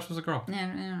 I thought Polaris was a girl. Yeah, I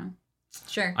don't know.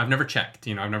 Sure. I've never checked.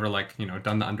 I've never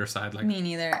done the underside. Like me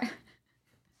neither.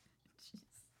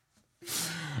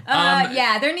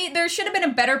 There should have been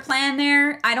a better plan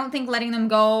there. I don't think letting them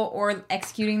go or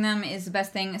executing them is the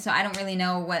best thing. So I don't really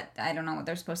know what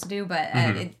they're supposed to do, but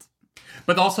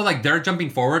But also, like, they're jumping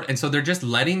forward, and so they're just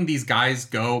letting these guys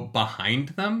go behind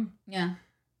them. Yeah.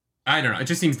 I don't know. It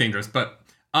just seems dangerous. But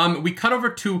we cut over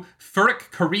to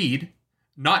Furik Kharid,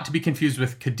 not to be confused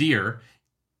with Kadir.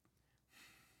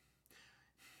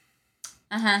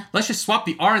 Let's just swap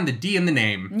the R and the D in the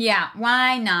name. Yeah,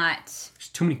 why not? There's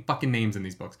too many fucking names in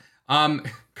these books.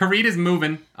 Kharid is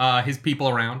moving his people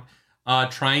around,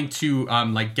 trying to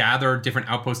gather different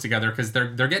outposts together because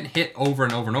they're getting hit over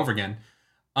and over and over again.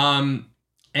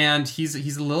 And he's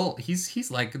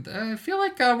like, I feel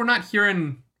like we're not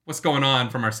hearing what's going on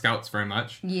from our scouts very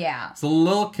much. Yeah, it's a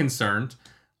little concerned.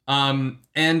 And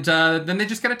then they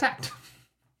just get attacked.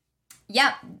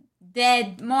 Yep,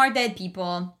 more dead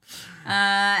people.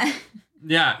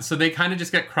 Yeah, so they kind of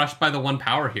just get crushed by the one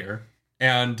power here.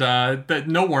 And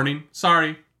no warning.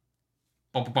 Sorry.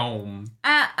 Boom.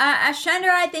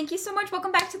 Ashandra, thank you so much.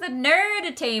 Welcome back to the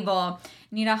Nerd Table.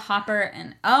 Nita Hopper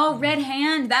and Red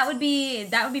Hand. That would be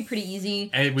pretty easy.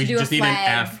 And we just need an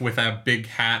F with a big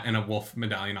hat and a wolf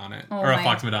medallion on it. Or a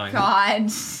fox medallion.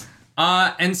 God.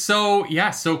 And so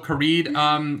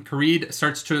Kharid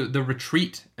starts the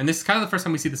retreat. And this is kind of the first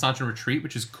time we see the Sanchin retreat,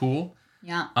 which is cool.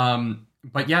 Yeah.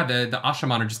 But yeah, the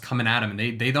Ashaman are just coming at him,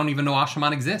 and they don't even know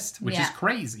Ashaman exist, which is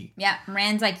crazy. Yeah,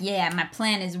 Rand's like, yeah, my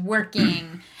plan is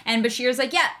working. And Bashir's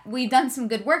like, yeah, we've done some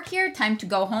good work here. Time to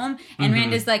go home. And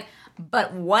Rand is like,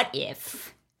 but what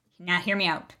if? Now, hear me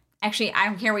out. Actually, I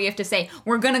don't care what you have to say.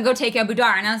 We're going to go take Abu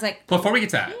Dar. And I was like, before we get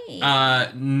to that, hey.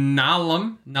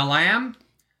 Nalam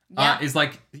is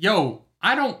like, yo,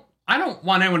 I don't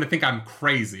want anyone to think I'm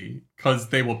crazy because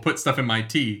they will put stuff in my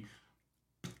tea.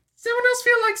 Does anyone else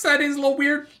feel like Siding's a little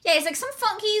weird? Yeah, it's like some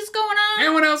funky's going on.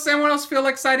 Anyone else feel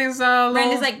like Siding's a little...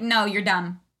 Rand is like, no, you're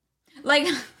dumb. Like...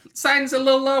 Siding's a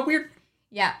little weird?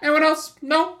 Yeah. Anyone else?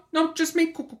 No, just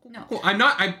me. Cool. No. But I'm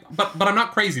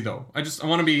not crazy though. I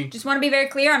want to be... Just want to be very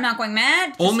clear, I'm not going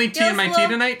mad. Only tea in my tea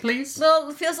tonight, please?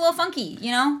 Feels a little funky,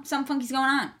 Some funky's going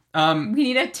on. We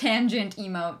need a tangent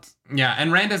emote. Yeah,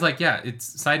 and Rand is like, yeah,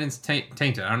 it's Sidon's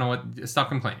tainted. I don't know what. Stop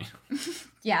complaining.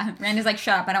 Yeah, Rand is like,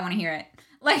 shut up. I don't want to hear it.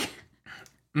 Like.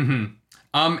 Mm-hmm.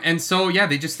 And so yeah,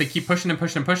 they keep pushing and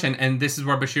pushing and pushing, and this is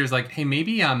where Bashir's like, hey,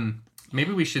 maybe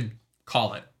we should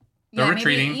call it. They're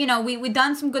retreating. Maybe, we've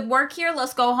done some good work here.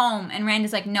 Let's go home. And Rand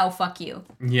is like, no, fuck you.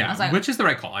 Yeah, I was like, which is the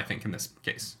right call, I think, in this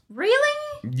case.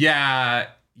 Really? Yeah.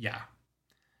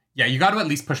 You got to at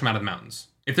least push them out of the mountains.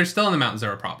 If they're still in the mountains,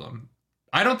 they're a problem.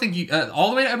 I don't think all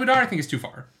the way to Abudar, I think is too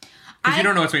far. Because you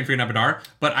don't know what's waiting for you in Abudar.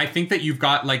 But I think that you've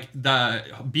got, like, the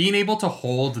being able to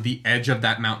hold the edge of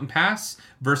that mountain pass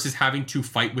versus having to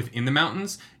fight within the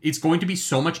mountains. It's going to be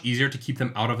so much easier to keep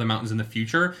them out of the mountains in the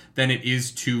future than it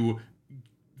is to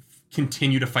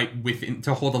continue to fight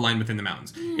to hold a line within the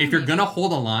mountains. If you're gonna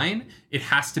hold a line, it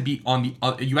has to be on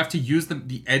you have to use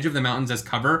the edge of the mountains as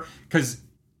cover, because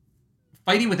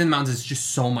fighting within the mountains is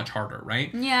just so much harder,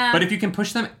 right? Yeah. But if you can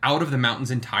push them out of the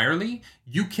mountains entirely,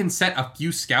 you can set a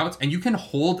few scouts and you can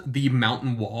hold the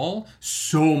mountain wall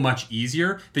so much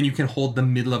easier than you can hold the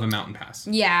middle of a mountain pass.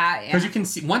 Yeah. Because you can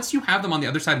see, once you have them on the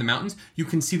other side of the mountains, you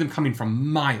can see them coming from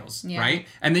miles, right?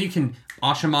 And then you can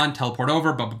Ashaman, teleport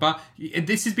over, blah, blah, blah.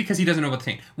 This is because he doesn't know about the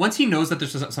tank. Once he knows that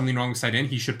there's something wrong with Sidon,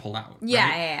 he should pull out. Yeah,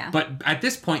 right? yeah. But at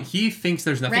this point, he thinks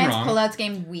there's nothing Rand's wrong. pullout's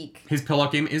game weak. His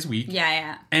pullout game is weak.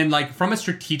 Yeah. And, like, from a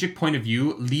strategic point of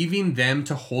view, leaving them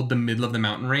to hold the middle of the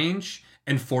mountain range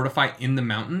and fortify in the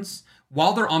mountains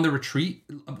while they're on the retreat,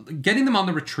 getting them on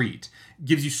the retreat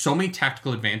gives you so many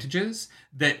tactical advantages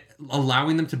that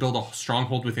allowing them to build a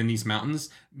stronghold within these mountains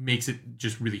makes it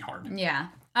just really hard. Yeah.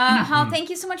 Hal, thank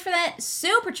you so much for that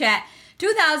super chat.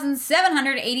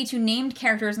 2,782 named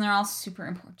characters, and they're all super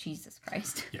important. Jesus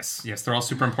Christ. Yes, they're all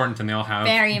super important, and they all have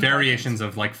variations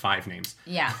of like 5 names.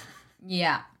 Yeah.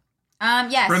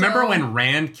 Remember when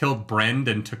Rand killed Brend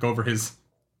and took over his...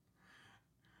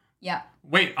 Yeah.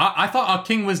 Wait, I thought our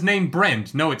king was named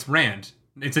Brend. No, it's Rand.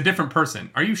 It's a different person.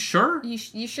 Are you sure? You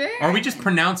sure? Or are we just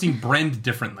pronouncing Brend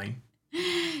differently?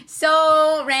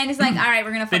 So Rand is like, all right,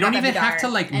 we're gonna. They don't even have to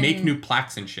make new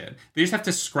plaques and shit. They just have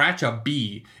to scratch a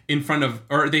B in front of,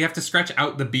 or they have to scratch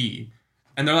out the B,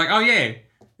 and they're like, oh yeah,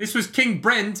 this was King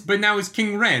Brent, but now it's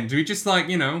King Rand. We just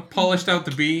polished out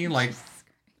the B, like,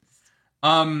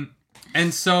 and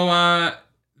so.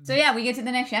 So yeah, we get to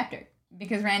the next chapter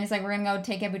because Rand is like, we're gonna go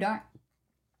take Abudar.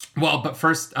 Well, but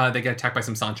first they get attacked by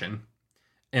some Sanchin,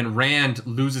 and Rand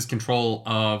loses control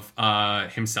of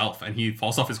himself, and he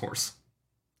falls off his horse.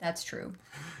 That's true.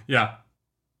 Yeah.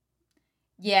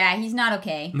 Yeah, he's not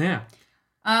okay. Yeah.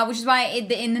 Which is why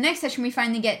in the next session we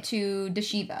finally get to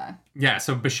Dashiva. Yeah,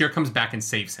 so Bashir comes back and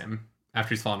saves him after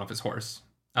he's fallen off his horse.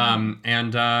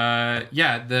 The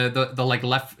like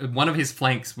left one of his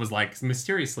flanks was like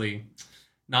mysteriously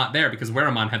not there because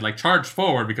Weramon had like charged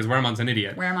forward because Weramon's an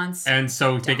idiot. And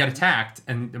so they get attacked,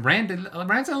 and Rand's in a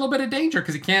little bit of danger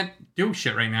because he can't do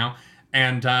shit right now.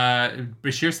 And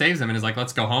Bashir saves him and is like,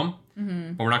 let's go home.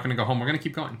 Mm-hmm. But we're not going to go home. We're going to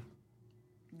keep going.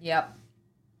 Yep.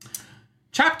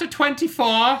 Chapter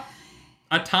 24,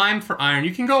 A Time for Iron.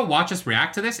 You can go watch us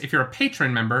react to this. If you're a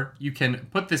patron member, you can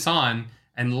put this on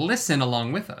and listen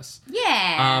along with us.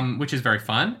 Yeah. Which is very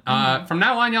fun. Mm-hmm. From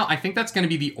now on, y'all, I think that's going to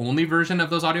be the only version of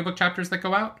those audiobook chapters that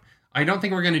go out. I don't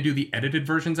think we're going to do the edited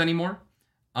versions anymore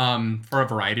for a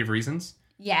variety of reasons.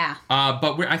 Yeah.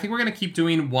 But I think we're going to keep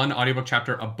doing one audiobook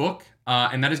chapter a book,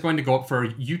 and that is going to go up for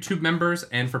YouTube members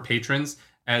and for patrons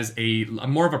as a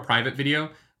more of a private video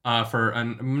for a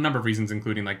number of reasons,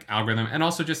 including like algorithm, and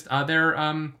also just they're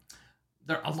a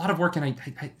lot of work, and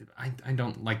I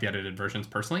don't like the edited versions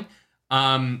personally.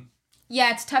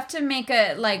 Yeah, it's tough to make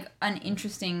an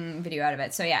interesting video out of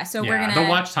it. So we're gonna. The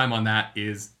watch time on that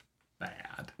is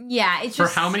bad. Yeah, it's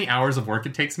just for how many hours of work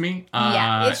it takes me.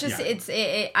 I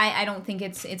don't think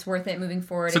it's worth it moving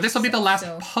forward. So this will be the last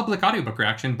public audiobook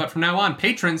reaction, but from now on,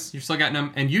 patrons, you're still getting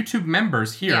them, and YouTube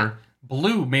members here. Yeah.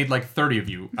 Blue made like 30 of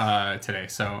you today,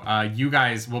 so you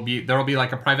guys will be. There will be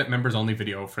like a private members only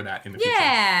video for that in the future.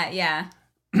 Yeah.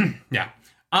 Yeah.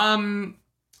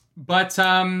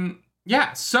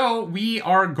 So we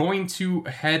are going to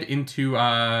head into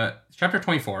chapter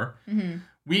 24. Mm-hmm.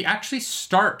 We actually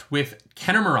start with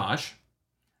Kenner Mirage,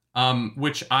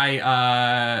 which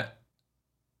I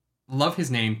love his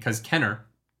name because Kenner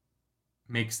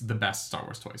makes the best Star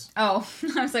Wars toys. Oh,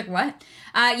 I was like, what?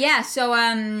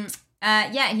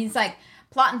 He's like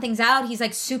plotting things out. He's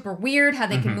like super weird how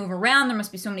they can move around. There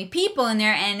must be so many people in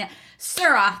there, and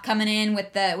Suroth coming in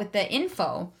with the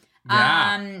info.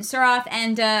 Yeah. Suroth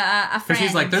and a friend. Because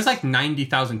he's like, there's like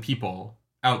 90,000 people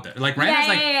out there. Like, Rand has,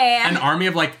 like, an army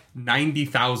of, like,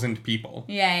 90,000 people.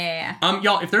 Yeah.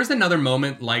 Y'all, if there's another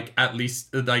moment, like, at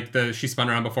least, like, she spun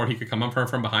around before he could come up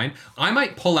from behind, I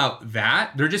might pull out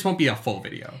that. There just won't be a full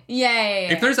video.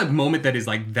 Yeah. If there's a moment that is,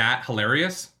 like, that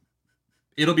hilarious,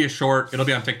 it'll be a short, it'll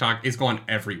be on TikTok, it's going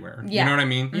everywhere. Yeah. You know what I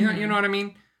mean? Mm-hmm. You know what I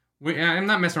mean? I'm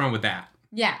not messing around with that.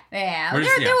 Yeah.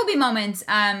 There will be moments.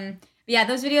 Yeah,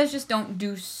 those videos just don't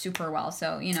do super well.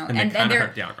 So, you know, and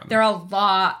they're a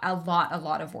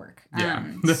lot of work. Yeah.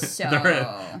 So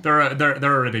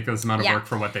they're a ridiculous amount of work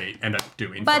for what they end up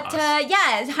doing. But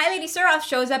High Lady Suroth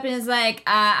shows up and is like,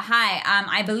 hi,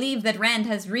 I believe that Rand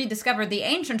has rediscovered the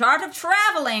ancient art of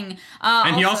traveling.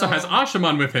 And he also has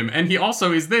Ashaman with him, and he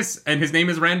also is this, and his name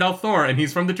is Randall Thor, and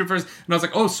he's from the Troopers. And I was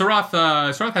like, oh, Suroth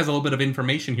has a little bit of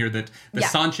information here that the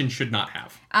Sanshin should not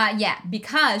have.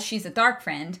 Because she's a dark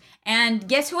friend. And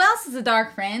guess who else is a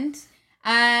dark friend?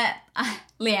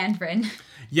 Liandrin.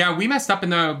 Yeah, we messed up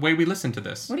in the way we listened to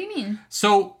this. What do you mean?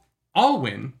 So,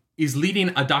 Alwyn is leading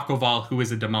a Dakoval who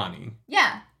is a Damani.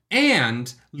 Yeah.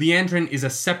 And Liandrin is a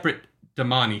separate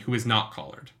Damani who is not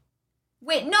collared.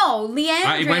 Wait, no, Liandrin...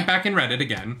 I went back and read it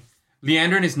again.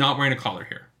 Liandrin is not wearing a collar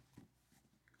here.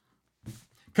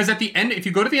 Because at the end, if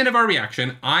you go to the end of our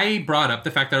reaction, I brought up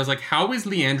the fact that I was like, how is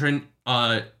Liandrin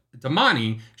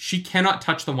Damani? She cannot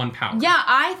touch the one power. Yeah,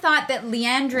 I thought that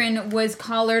Liandrin was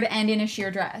collared and in a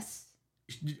sheer dress.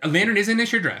 Liandrin is in a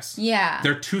sheer dress. Yeah.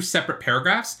 They're two separate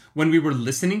paragraphs. When we were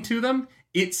listening to them,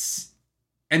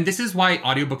 and this is why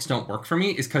audiobooks don't work for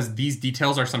me, is because these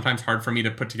details are sometimes hard for me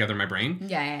to put together in my brain.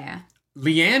 Yeah.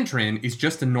 Liandrin is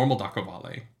just a normal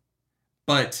Dakovale.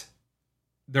 But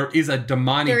there is a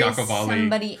Damani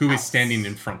Dakovale who is standing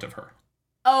in front of her.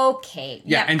 Okay.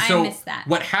 Yeah, and so I missed that.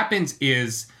 What happens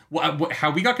is,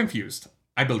 how we got confused,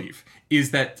 I believe,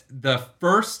 is that the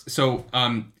first... So,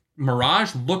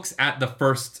 Mirage looks at the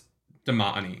first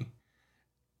Damani,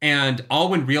 and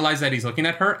Alwyn realizes that he's looking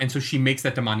at her, and so she makes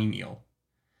that Damani kneel.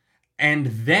 And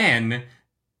then,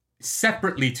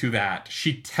 separately to that,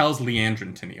 she tells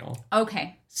Liandrin to kneel.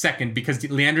 Okay. Second, because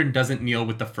Liandrin doesn't kneel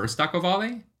with the first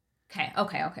Dakovale.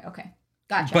 Okay.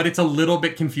 Gotcha. But it's a little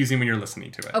bit confusing when you're listening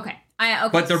to it. Okay.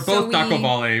 But they're both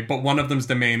Dakovale, but one of them's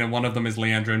Domain and one of them is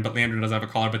Liandrin, but Liandrin doesn't have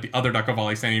a collar, but the other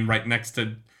Dakovale standing right next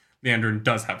to Liandrin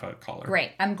does have a collar.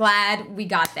 Great. I'm glad we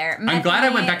got there. I'm glad I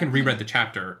went back and reread the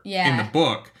chapter in the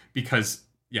book because,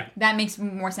 that makes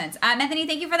more sense. Methany,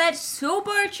 thank you for that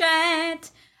super chat.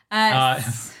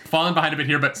 Falling behind a bit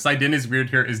here, but Saidin is weird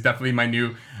here is definitely my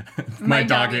new... my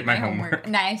dog ate my homework.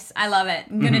 Nice. I love it.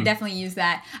 I'm going to definitely use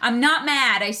that. I'm not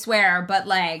mad, I swear, but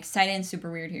like, Saidin's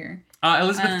super weird here.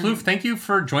 Elizabeth Plouffe, thank you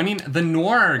for joining the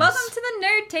Norgs. Welcome to the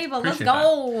Nerd Table. Appreciate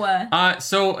Let's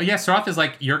go. Suroth is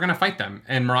like, you're going to fight them.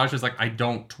 And Mirage is like, I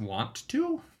don't want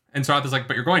to. And Suroth is like,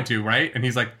 but you're going to, right? And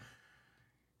he's like,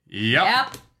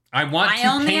 Yep. I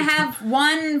only have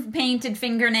one painted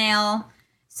fingernail.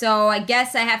 So I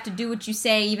guess I have to do what you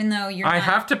say, even though you're not... I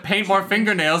have to paint more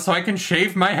fingernails so I can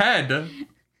shave my head.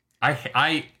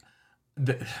 I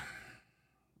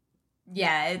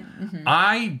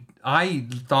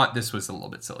thought this was a little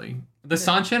bit silly. The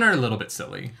Sanshin are a little bit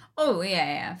silly. Oh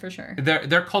yeah, for sure.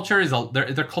 Their culture is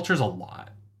their culture's a lot,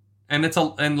 and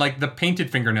like the painted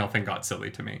fingernail thing got silly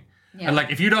to me. Yeah. And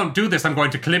like, if you don't do this, I'm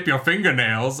going to clip your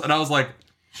fingernails. And I was like,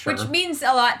 sure. Which means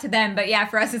a lot to them, but yeah,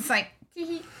 for us it's like.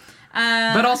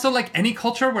 But also, like, any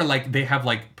culture where, like, they have,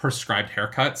 like, prescribed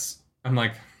haircuts, I'm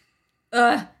like...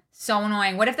 Ugh, so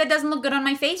annoying. What if that doesn't look good on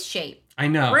my face shape? I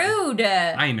know. Rude.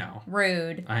 I know.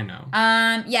 Rude. I know.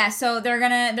 Yeah, so they're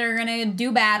gonna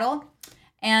do battle,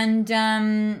 and,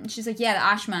 she's like, yeah, the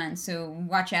Ashman, so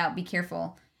watch out, be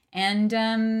careful. And,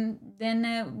 then,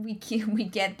 we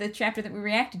get the chapter that we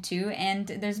reacted to, and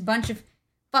there's a bunch of,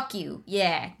 fuck you,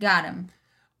 yeah, got him.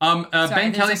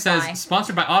 Ben Kelly says,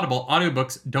 sponsored by Audible,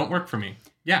 audiobooks don't work for me.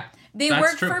 Yeah, they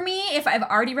work for me if I've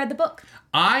already read the book.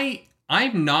 I'm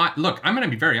not... Look, I'm going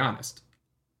to be very honest.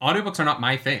 Audiobooks are not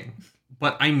my thing,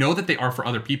 but I know that they are for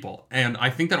other people. And I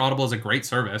think that Audible is a great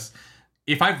service.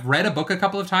 If I've read a book a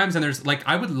couple of times and there's... Like,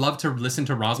 I would love to listen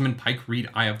to Rosamund Pike read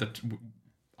Eye of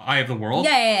the World.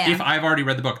 Yeah. If I've already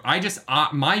read the book. I just...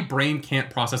 my brain can't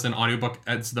process an audiobook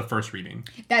as the first reading.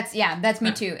 That's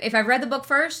me too. If I've read the book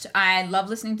first, I love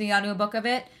listening to the audiobook of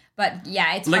it. But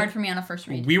yeah, it's hard for me on a first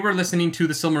read. We were listening to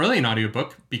the Silmarillion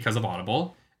audiobook because of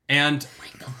Audible. And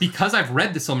because I've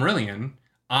read the Silmarillion,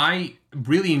 I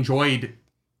really enjoyed...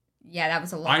 Yeah, that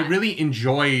was a lot. I really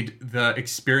enjoyed the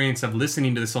experience of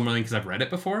listening to the Silmarillion because I've read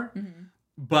it before. Mm-hmm.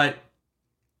 But...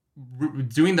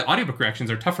 doing the audiobook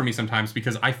reactions are tough for me sometimes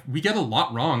because we get a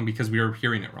lot wrong because we are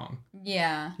hearing it wrong.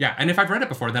 Yeah. Yeah, and if I've read it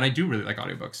before, then I do really like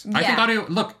audiobooks. I Yeah. think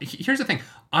look, here's the thing.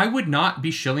 I would not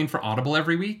be shilling for Audible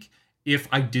every week if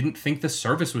I didn't think the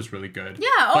service was really good.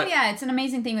 Yeah, But yeah, it's an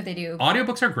amazing thing what they do.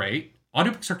 audiobooks are great.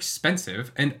 Audiobooks are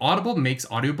expensive, and Audible makes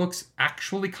audiobooks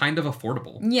actually kind of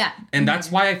affordable. Yeah. And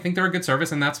that's why I think they're a good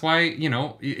service, and that's why,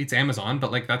 it's Amazon, but,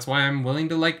 like, that's why I'm willing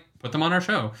to, like, put them on our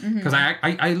show. Because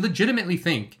I legitimately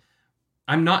think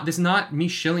this is not me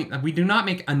shilling. We do not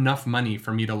make enough money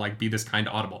for me to, like, be this kind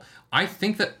to Audible. I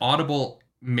think that Audible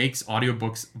makes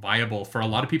audiobooks viable for a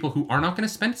lot of people who are not going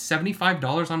to spend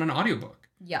 $75 on an audiobook.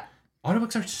 Yeah.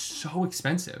 Audiobooks are so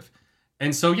expensive.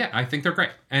 And so, yeah, I think they're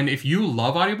great. And if you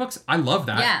love audiobooks, I love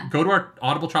that. Yeah. Go to our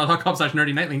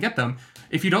audibletrial.com/nerdynightly and get them.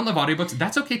 If you don't love audiobooks,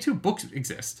 that's okay too. Books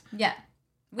exist. Yeah.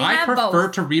 I prefer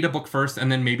to read a book first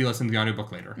and then maybe listen to the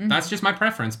audiobook later. That's just my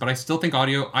preference, but I still think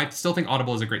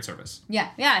Audible is a great service. Yeah,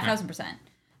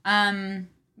 1,000%.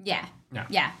 Yeah.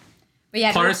 Yeah. But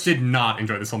yeah, Clarice did not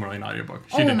enjoy the Silmarillion audiobook.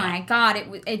 She did my not. god,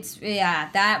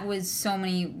 that was so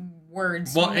many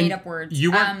words, made up words.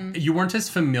 You weren't as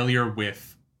familiar with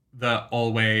the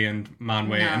Olwe and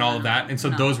Manwe and all of that, and so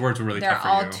those words were really tough for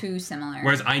you. They're all too similar.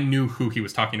 Whereas I knew who he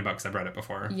was talking about because I've read it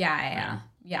before. Yeah.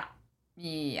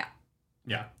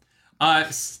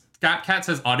 Scatcat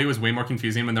says audio is way more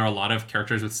confusing when there are a lot of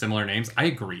characters with similar names. I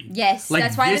agree. Yes,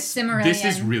 that's why the Silmarillion. This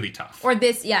is really tough. Or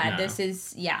this, this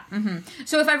is,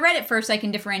 So if I've read it first, I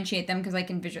can differentiate them because I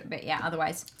can visual. But yeah,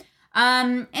 otherwise.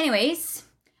 Anyways,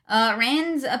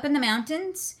 Rand's up in the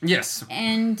mountains. Yes.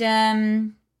 And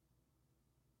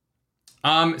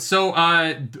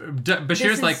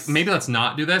Bashir's like, maybe let's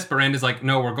not do this, but Rand is like,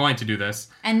 no, we're going to do this.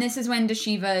 And this is when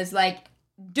Dashiva is like,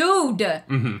 dude,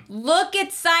 look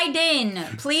at Sidon,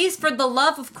 please, for the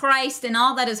love of Christ and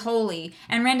all that is holy.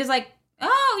 And Rand is like,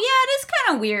 oh, yeah, it is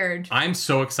kind of weird. I'm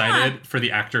so excited for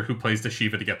the actor who plays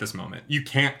Dashiva to get this moment. You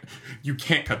can't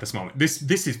cut this moment.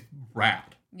 This is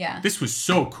rad. Yeah. This was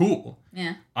so cool.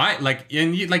 Yeah.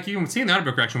 You can see in the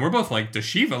audiobook reaction, we're both like,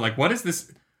 Dashiva, like, what is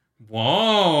this?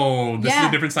 Whoa, this is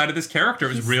a different side of this character. It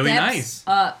was really nice.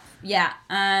 Yeah.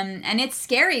 And it's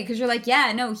scary because you're like,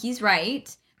 yeah, no, he's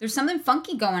right. There's something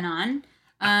funky going on.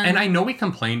 And I know we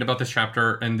complained about this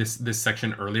chapter and this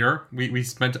section earlier. We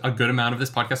spent a good amount of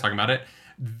this podcast talking about it.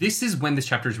 This is when this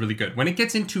chapter is really good. When it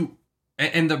gets into,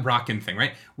 and the Rockin thing,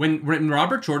 right? When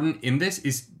Robert Jordan in this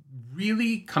is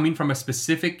really coming from a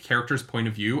specific character's point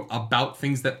of view about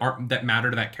things that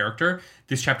matter to that character,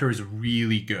 this chapter is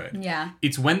really good. Yeah.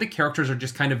 It's when the characters are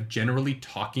just kind of generally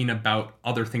talking about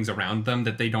other things around them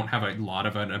that they don't have a lot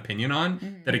of an opinion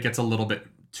on, that it gets a little bit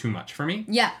too much for me.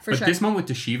 Yeah, for sure. But this moment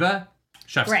with Dashiva,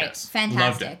 chef's kiss. Fantastic.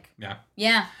 Loved it. Yeah.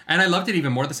 Yeah. And I loved it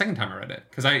even more the second time I read it.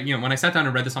 Because when I sat down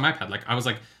and read this on my iPad, like I was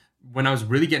like, when I was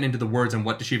really getting into the words and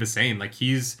what Dashiva's saying, like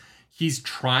he's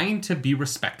trying to be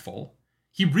respectful.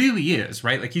 He really is,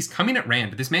 right? Like, he's coming at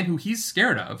Rand, this man who he's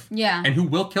scared of. Yeah. And who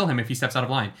will kill him if he steps out of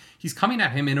line. He's coming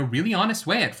at him in a really honest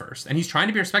way at first. And he's trying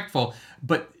to be respectful.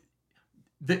 But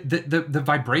the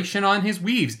vibration on his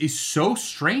weaves is so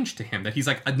strange to him that he's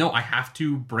like, no, I have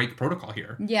to break protocol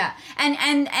here. Yeah.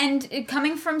 And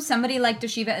coming from somebody like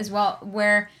Dashiva as well,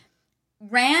 where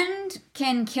Rand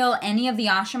can kill any of the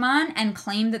Ashaman and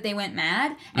claim that they went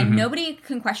mad. And nobody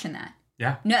can question that.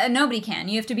 Yeah. No, nobody can.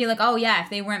 You have to be like, oh yeah, if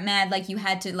they weren't mad, like you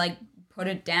had to like put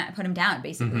him down,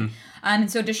 basically.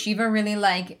 And so Dashiva really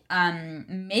like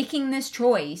making this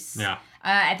choice. Yeah.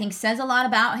 I think says a lot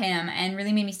about him and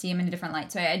really made me see him in a different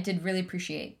light. So I did really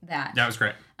appreciate that. That was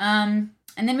great. And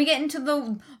then we get into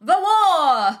the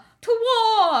war to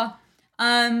war.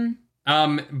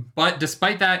 But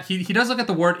despite that, he does look at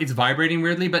the word. It's vibrating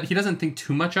weirdly, but he doesn't think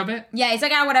too much of it. Yeah, he's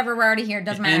like, whatever, we're already here. It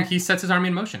doesn't matter. And he sets his army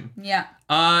in motion. Yeah.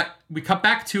 We cut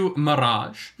back to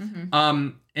Mirage.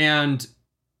 And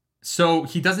so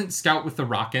he doesn't scout with the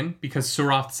Rockin because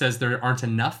Suroth says there aren't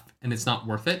enough and it's not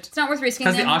worth it. It's not worth risking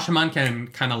them. Because the Ashaman can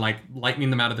kind of like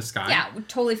lightning them out of the sky. Yeah,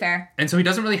 totally fair. And so he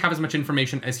doesn't really have as much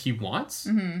information as he wants.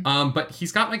 But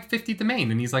he's got like 50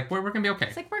 domain and he's like, we're going to be okay.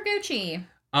 It's like, we're Gucci.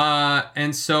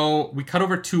 And so we cut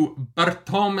over to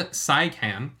Bartom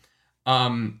Saikan,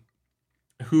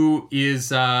 who is,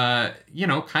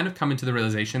 kind of coming to the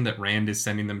realization that Rand is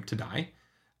sending them to die.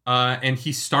 And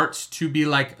he starts to be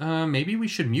like, maybe we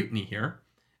should mutiny here.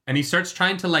 And he starts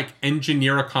trying to like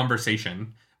engineer a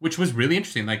conversation, which was really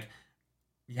interesting. Like,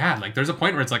 yeah, like there's a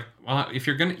point where it's like, well, if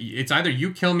you're it's either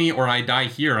you kill me or I die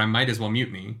here. I might as well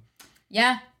mutiny.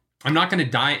 Yeah. I'm not going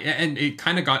to die. And it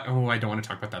kind of got, I don't want to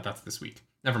talk about that. That's this week.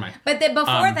 Never mind. But then before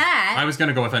that... I was going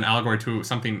to go with an allegory to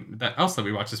something else that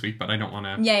we watched this week, but I don't want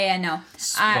to... Yeah, no.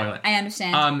 Spoil it. I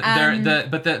understand.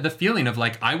 The feeling of,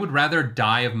 like, I would rather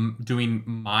die of doing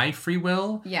my free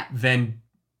will yeah. than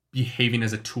behaving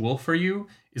as a tool for you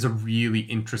is a really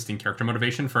interesting character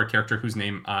motivation for a character whose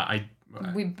name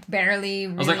we barely.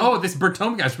 Really... I was like, oh, this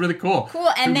Bertome guy's really cool. Cool,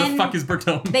 and Who then the fuck is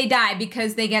Bertome? They die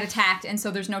because they get attacked, and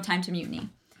so there's no time to mutiny.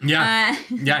 Yeah,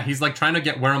 yeah. He's like trying to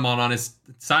get Weremon on his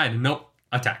side. Nope,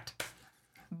 attacked.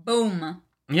 Boom.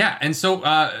 Yeah, and so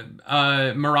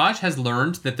Mirage has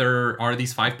learned that there are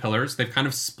these 5 pillars. They've kind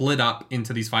of split up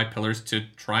into these 5 pillars to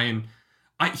try and.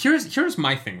 Here's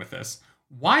my thing with this.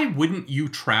 Why wouldn't you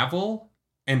travel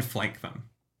and flank them?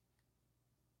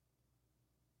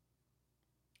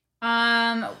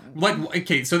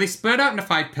 Okay, so they split out into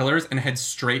 5 pillars and head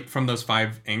straight from those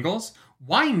 5 angles.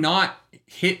 Why not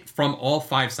hit from all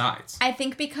 5 sides? I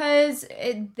think because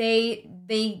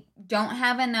they don't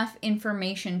have enough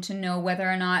information to know whether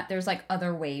or not there's like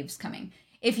other waves coming.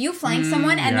 If you flank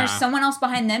someone and there's someone else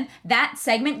behind them, that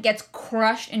segment gets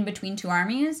crushed in between 2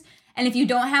 armies. And if you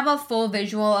don't have a full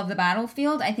visual of the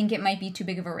battlefield, I think it might be too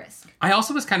big of a risk. I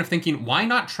also was kind of thinking, why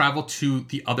not travel to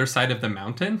the other side of the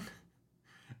mountain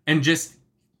and just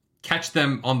catch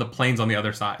them on the plains on the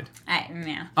other side?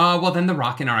 Yeah. Well, then the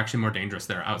Rockin' are actually more dangerous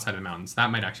there outside of the mountains. That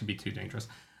might actually be too dangerous.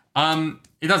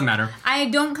 It doesn't matter. I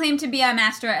don't claim to be a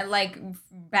master at, like,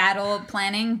 battle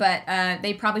planning, but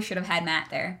they probably should have had Matt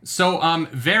there. So,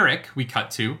 Varric, we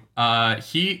cut to,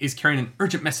 he is carrying an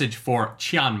urgent message for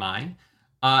Chiang Mai,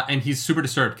 and he's super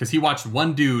disturbed because he watched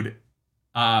one dude,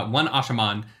 one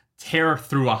Ashaman, tear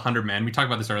through 100 men. We talked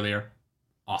about this earlier.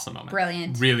 Awesome moment.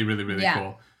 Brilliant. Really, really, really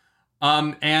cool.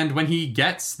 And when he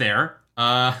gets there,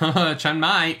 Chiang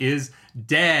Mai is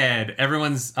dead.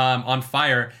 Everyone's on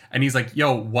fire, and he's like,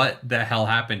 yo, what the hell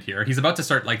happened here? He's about to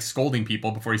start like scolding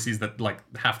people before he sees that like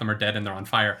half of them are dead and they're on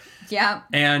fire. Yeah.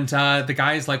 And the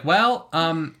guy is like, well,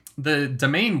 the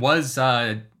domain was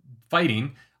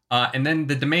fighting, and then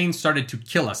the domain started to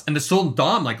kill us, and the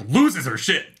Sultan like loses her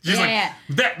shit. She's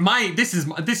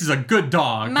this is a good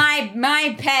dog.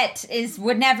 My pet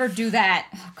would never do that.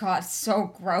 Oh god,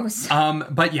 so gross.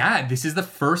 But yeah, this is the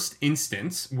first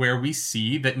instance where we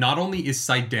see that not only is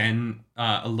Saiden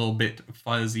a little bit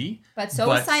fuzzy, but so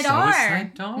is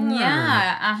Saidar.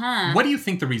 Yeah, What do you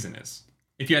think the reason is?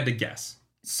 If you had to guess.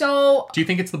 So, do you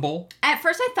think it's the bowl? At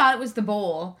first I thought it was the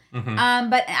bowl. Mm-hmm.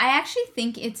 But I actually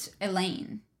think it's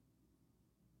Elaine.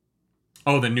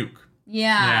 Oh, the nuke.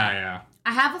 Yeah. Yeah.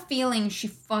 I have a feeling she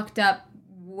fucked up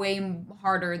way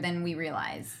harder than we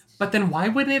realized. But then why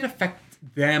would it affect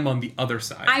them on the other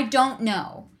side? I don't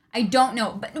know.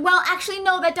 But, well, actually,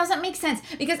 no, that doesn't make sense.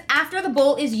 Because after the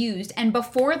bowl is used and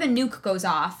before the nuke goes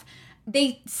off,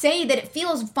 they say that it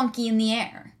feels funky in the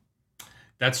air.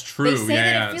 That's true. They say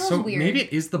that it feels weird. Maybe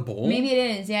it is the bowl. Maybe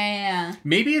it is. Yeah.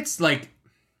 Maybe it's that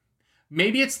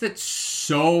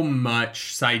so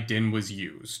much Saidin was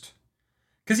used.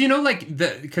 Because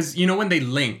when they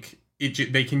link,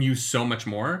 they can use so much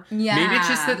more. Yeah. Maybe it's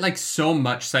just that like so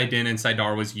much Saidin and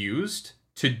Saidar was used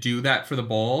to do that for the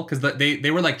bowl, because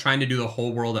they were like trying to do the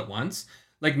whole world at once.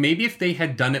 Like maybe if they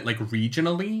had done it like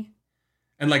regionally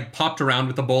and like popped around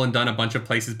with the bowl and done a bunch of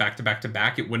places back to back to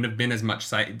back, it wouldn't have been as much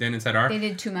Saidin and Saidar. They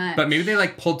did too much. But maybe they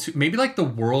like pulled maybe like the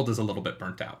world is a little bit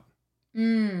burnt out.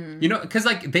 You know, because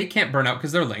like they can't burn out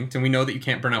because they're linked, and we know that you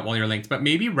can't burn out while you're linked. But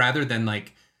maybe rather than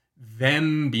like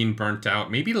them being burnt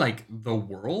out, maybe like the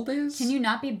world is. Can you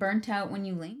not be burnt out when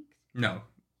you link? No.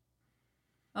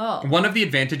 Oh. One of the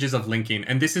advantages of linking,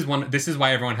 and this is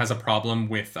why everyone has a problem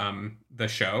with the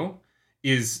show,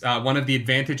 is one of the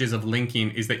advantages of linking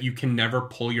is that you can never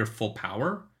pull your full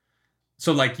power.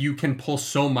 So like you can pull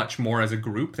so much more as a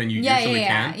group than you usually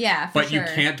can. Yeah, but sure. You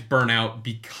can't burn out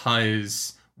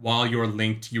because while you're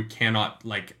linked, you can't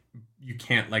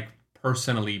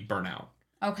personally burn out.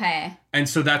 Okay. And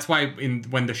so that's why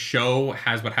when the show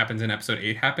has what happens in episode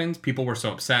 8 happens, people were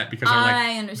so upset because they're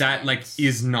like, that like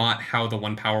is not how the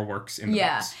one power works in the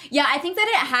books. Yeah, I think that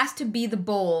it has to be the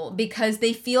bowl because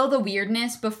they feel the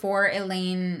weirdness before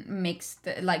Elaine makes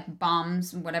the like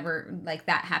bombs, whatever, like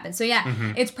that happens. So yeah,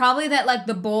 It's probably that like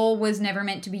the bowl was never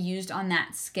meant to be used on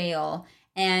that scale,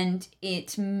 and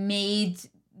it made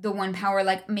the one power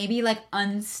like maybe like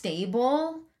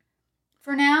unstable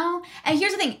for now. And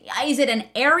here's the thing. Is it an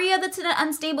area that's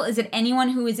unstable? Is it anyone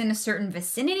who is in a certain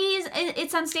vicinity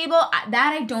it's unstable?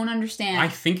 That I don't understand. I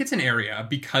think it's an area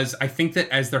because I think that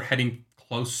as they're heading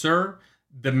closer,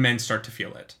 the men start to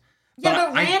feel it. Yeah,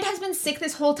 but Rand has been sick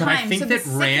this whole time. I think so that the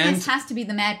sickness has to be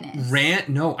the madness.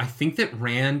 I think that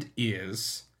Rand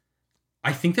is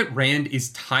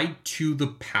tied to the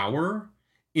power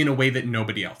in a way that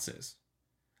nobody else is.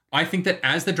 I think that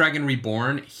as the Dragon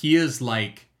Reborn, he is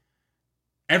like,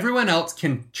 everyone else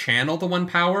can channel the one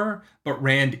power, but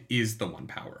Rand is the one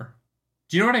power.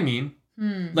 Do you know what I mean?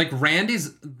 Like Rand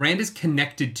is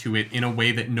connected to it in a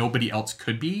way that nobody else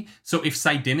could be. So if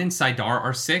Saidin and Saidar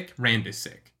are sick, Rand is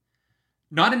sick.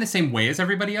 Not in the same way as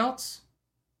everybody else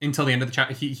until the end of the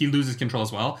chapter. He loses control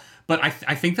as well. But I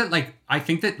think that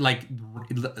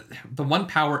the one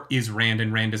power is Rand,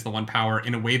 and Rand is the one power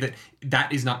in a way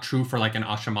that is not true for like an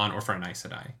Ashaman or for an Aes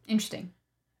Sedai. Interesting.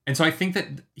 And so I think that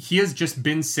he has just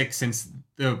been sick since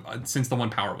the one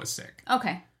power was sick.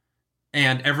 Okay.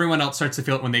 And everyone else starts to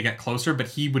feel it when they get closer, but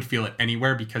he would feel it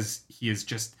anywhere because he is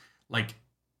just like,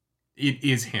 it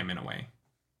is him in a way.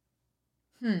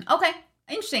 Okay.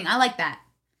 Interesting. I like that.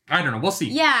 I don't know. We'll see.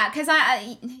 Yeah, because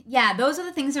those are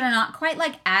the things that are not quite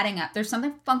like adding up. There's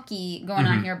something funky going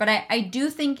on here, but I do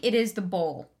think it is the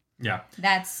bowl. Yeah.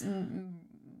 That's,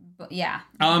 yeah.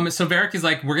 So Varric is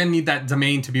like, we're going to need that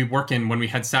domain to be working when we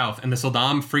head south. And the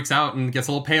Sildam freaks out and gets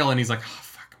a little pale, and he's like, oh,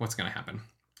 fuck, what's going to happen?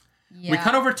 Yeah. We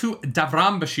cut over to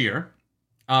Davram Bashir,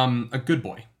 a good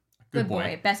boy. Good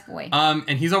boy. Best boy.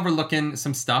 And he's overlooking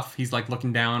some stuff. He's like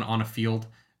looking down on a field.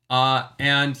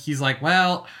 And he's like,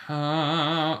 well,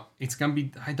 it's going to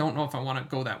be, I don't know if I want to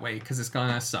go that way because it's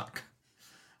going to suck.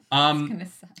 It's going to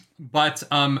suck. But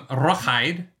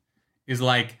Rochaid is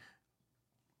like,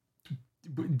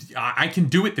 I can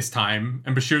do it this time.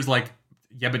 And Bashir's like,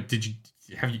 yeah, but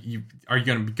are you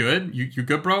going to be good? You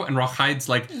good, bro? And Rochaid's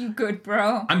like, you good,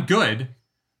 bro? I'm good.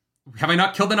 Have I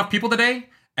not killed enough people today?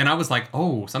 And I was like,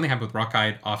 oh, something happened with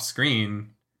Rochaid off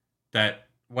screen. That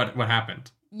what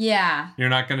happened? Yeah. You're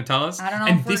not going to tell us? I don't know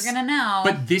if we're going to know.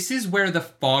 But this is where the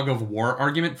fog of war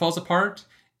argument falls apart,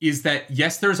 is that,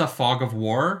 yes, there's a fog of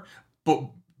war, but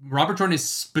Robert Jordan is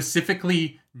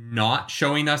specifically not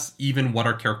showing us even what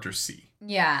our characters see.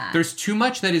 Yeah. There's too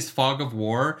much that is fog of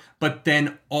war, but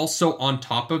then also on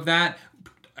top of that,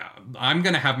 I'm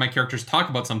going to have my characters talk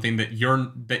about something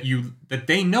that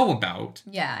they know about.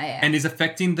 Yeah. And is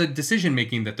affecting the decision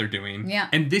making that they're doing. Yeah.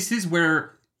 And this is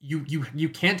where you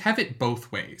can't have it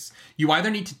both ways. You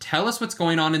either need to tell us what's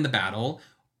going on in the battle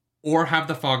or have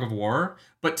the fog of war,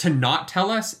 but to not tell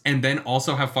us and then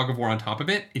also have fog of war on top of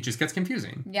it, it just gets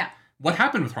confusing. Yeah. What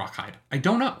happened with Rochaid? I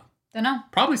don't know. Don't know.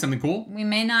 Probably something cool. We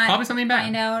may not probably something bad.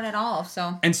 Find out at all.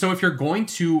 So if you're going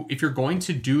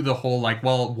to do the whole like,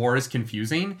 well, war is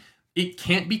confusing, it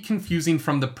can't be confusing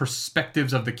from the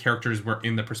perspectives of the characters we're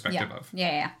in the perspective of.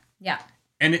 Yeah.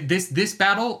 And this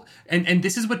battle, and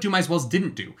this is what Dumais Wells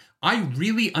didn't do. I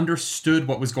really understood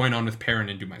what was going on with Perrin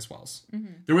and Dumais Wells.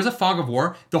 Mm-hmm. There was a fog of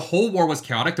war. The whole war was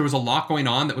chaotic. There was a lot going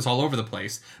on that was all over the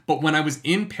place. But when I was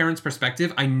in Perrin's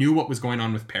perspective, I knew what was going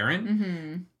on with Perrin.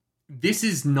 Mm-hmm. This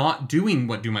is not doing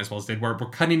what Dumais Wells did, where we're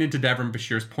cutting into Davram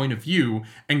Bashir's point of view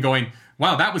and going,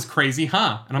 wow, that was crazy,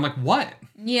 huh? And I'm like, what?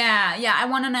 Yeah, I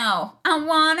want to know.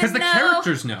 Because the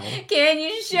characters know. Can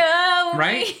you show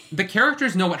right? me? The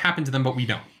characters know what happened to them, but we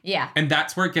don't. Yeah. And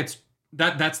that's where it gets,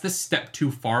 that's the step too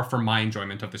far for my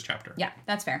enjoyment of this chapter. Yeah,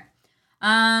 that's fair.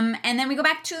 And then we go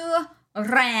back to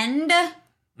Rand.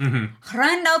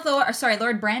 Mm-hmm.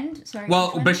 Lord Brand. Sorry.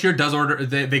 Well, Bashir does order,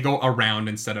 they go around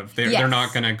instead of, they're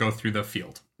not going to go through the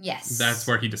field. Yes. That's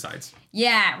where he decides.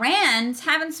 Yeah, Rand's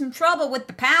having some trouble with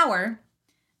the power.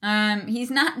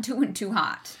 He's not doing too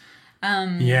hot.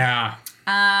 Yeah.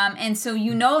 And so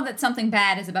you know that something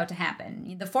bad is about to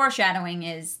happen. The foreshadowing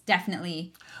is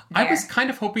definitely there. I was kind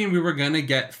of hoping we were going to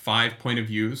get 5 point of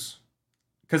views.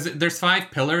 Because there's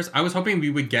 5 pillars. I was hoping we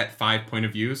would get 5 point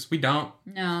of views. We don't.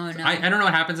 No. I don't know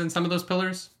what happens in some of those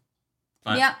pillars.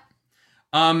 But, yep.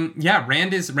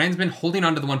 Rand's been holding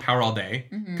on to the one power all day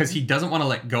because he doesn't want to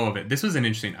let go of it. This was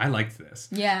I liked this.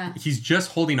 Yeah. He's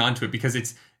just holding on to it because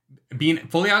it's being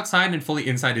fully outside and fully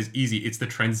inside is easy. It's the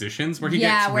transitions where he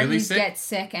gets really sick. Yeah, where he gets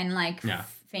sick and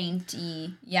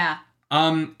fainty. Yeah.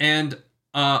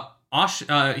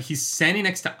 He's standing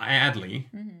next to Adley,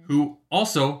 who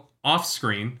also off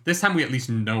screen. This time we at least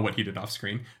know what he did off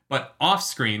screen, but off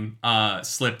screen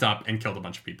slipped up and killed a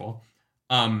bunch of people.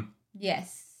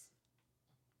 Yes.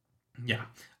 Yeah.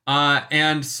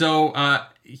 And so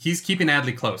he's keeping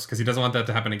Adley close because he doesn't want that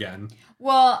to happen again.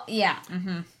 Well, yeah.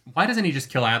 Mm-hmm. Why doesn't he just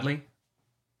kill Adley?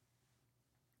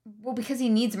 Well, because he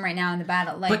needs him right now in the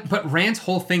battle. But Rand's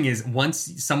whole thing is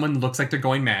once someone looks like they're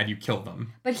going mad, you kill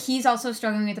them. But he's also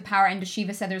struggling with the power, and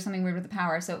Dashiva said there's something weird with the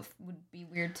power, so it would be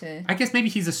weird to... I guess maybe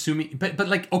he's assuming... But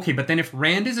then if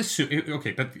Rand is assuming...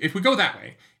 Okay, but if we go that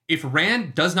way, if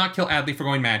Rand does not kill Adley for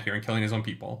going mad here and killing his own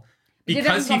people,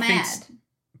 because he thinks...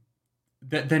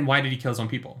 Then why did he kill his own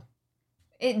people?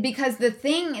 Because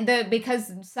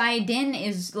because Saidin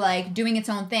is like doing its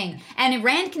own thing, and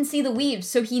Rand can see the weaves,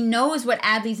 so he knows what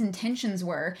Adley's intentions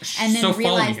were, and then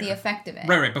realize the effect of it.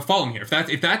 Right. But follow me here.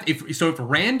 If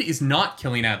Rand is not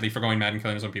killing Adley for going mad and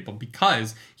killing his own people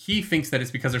because he thinks that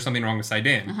it's because there's something wrong with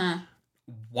Saidin,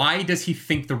 why does he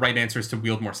think the right answer is to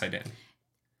wield more Saidin?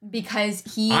 Because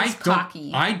he's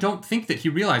cocky. I don't think that he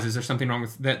realizes there's something wrong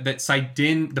with that. That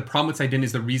Saidin, the problem with Saidin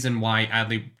is the reason why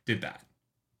Adley did that.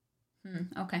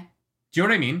 Okay. Do you know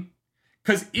what I mean?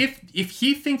 Because if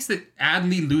he thinks that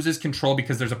Adley loses control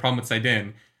because there's a problem with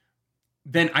Saidin,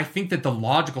 then I think that the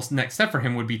logical next step for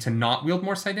him would be to not wield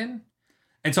more Saidin.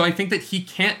 And so I think that he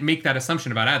can't make that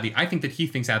assumption about Adley. I think that he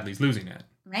thinks Adley's losing it.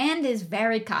 Rand is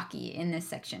very cocky in this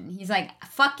section. He's like,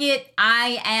 fuck it,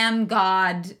 I am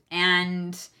God.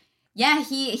 And yeah,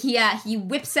 he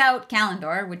whips out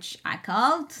Kalendor, which I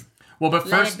called. Well, but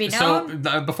first,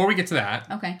 before we get to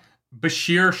that, okay.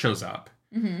 Bashir shows up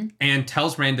and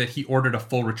tells Rand that he ordered a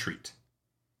full retreat.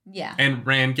 Yeah. And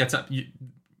Rand gets up.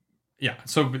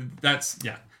 So that's,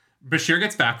 Bashir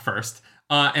gets back first.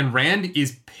 And Rand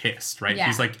is pissed, right? Yeah.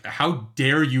 He's like, how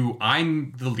dare you?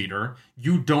 I'm the leader.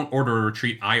 You don't order a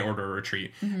retreat. I order a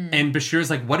retreat. And Bashir's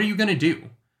like, what are you going to do?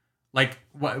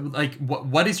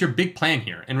 What is your big plan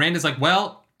here? And Rand is like,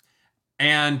 well,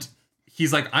 and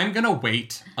he's like, I'm going to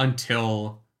wait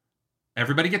until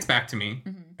everybody gets back to me.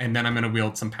 And then I'm going to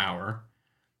wield some power.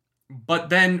 But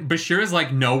then Bashir is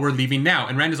like, no, we're leaving now.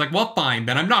 And Rand is like, well, fine.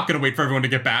 Then I'm not going to wait for everyone to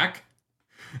get back.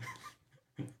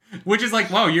 Which is like,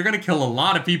 wow, you're going to kill a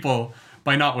lot of people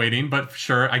by not waiting. But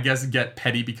sure, I guess get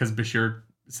petty because Bashir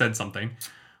said something.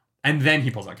 And then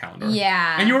he pulls out Kalendor.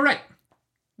 Yeah. And you were right.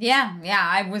 Yeah.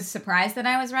 I was surprised that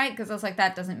I was right because I was like,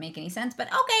 that doesn't make any sense. But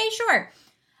okay, sure.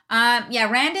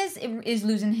 Rand is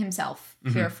losing himself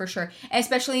here for sure.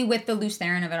 Especially with the Lews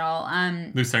Therin of it all.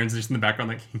 Lews Therin's just in the background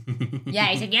like... yeah,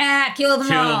 he's like, yeah, kill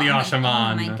them all. Kill the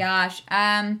Ashaman. Oh my gosh.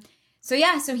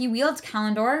 So he wields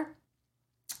Kalendor.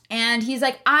 And he's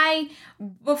like,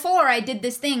 before I did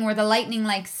this thing where the lightning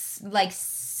like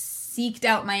seeked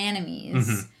out my enemies.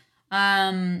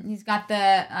 He's got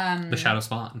the Shadow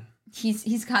Spawn.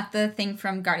 He's got the thing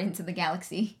from Guardians of the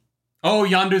Galaxy. Oh,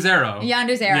 Yondu's arrow.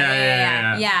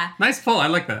 Yeah. Nice pull. I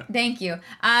like that. Thank you.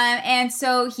 And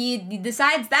so he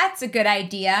decides that's a good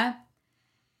idea.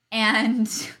 And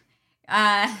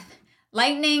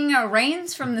lightning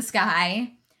rains from the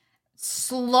sky,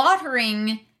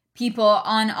 slaughtering people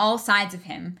on all sides of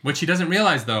him. Which he doesn't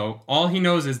realize, though. All he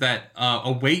knows is that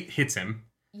a weight hits him.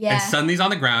 Yeah. And suddenly he's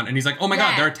on the ground, and he's like, oh my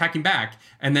god, they're attacking back.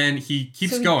 And then he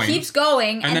keeps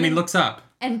going. And then he looks up.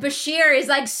 And Bashir is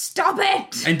like, stop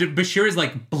it! And Bashir is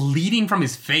like bleeding from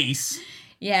his face.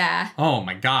 Yeah. Oh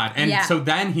my god. And so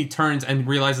then he turns and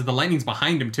realizes the lightning's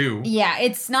behind him too. Yeah,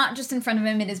 it's not just in front of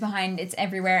him, it is behind, it's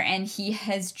everywhere, and he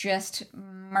has just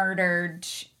murdered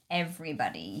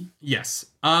everybody. Yes.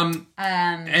 And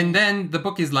then the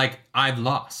book is like, I've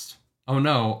lost. Oh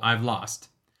no, I've lost.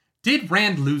 Did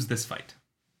Rand lose this fight?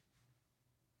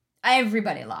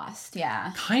 Everybody lost,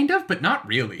 yeah. Kind of, but not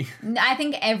really. I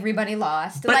think everybody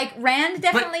lost. But, Rand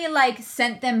definitely,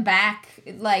 sent them back,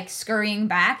 scurrying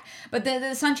back. But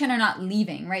the Sunshine are not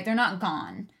leaving, right? They're not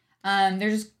gone. They're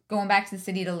just going back to the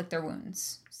city to lick their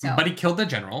wounds. So. But he killed the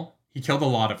general. He killed a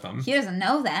lot of them. He doesn't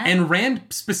know that. And Rand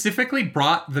specifically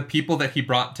brought the people that he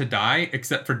brought to die,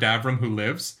 except for Davram, who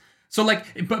lives. So,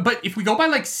 but if we go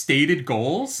by, stated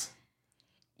goals...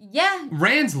 Yeah.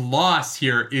 Rand's loss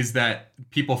here is that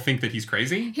people think that he's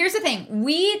crazy. Here's the thing.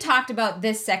 We talked about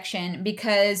this section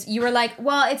because you were like,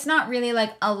 well, it's not really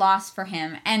a loss for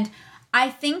him. And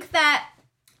I think that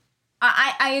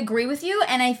I agree with you.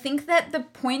 And I think that the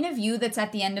point of view that's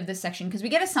at the end of this section, because we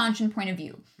get a Sanshin point of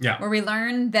view. Yeah. Where we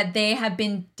learn that they have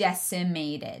been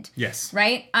decimated. Yes.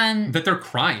 Right? That they're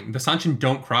crying. The Sanshin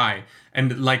don't cry.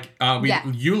 And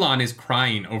Yulan is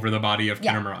crying over the body of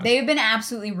Khadr Murad. They've been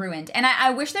absolutely ruined. And I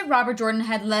wish that Robert Jordan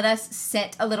had let us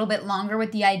sit a little bit longer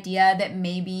with the idea that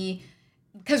maybe...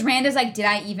 Because Rand is like, did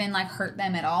I even hurt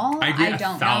them at all? I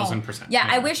don't 1,000%. know. Yeah,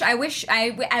 I wish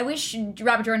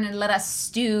Robert Jordan had let us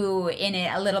stew in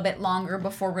it a little bit longer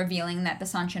before revealing that the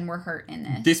Sanshin were hurt in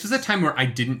this. This was a time where I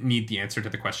didn't need the answer to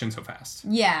the question so fast.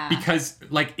 Yeah. Because,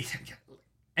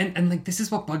 And this is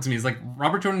what bugs me is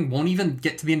Robert Jordan won't even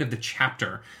get to the end of the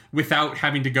chapter without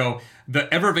having to go,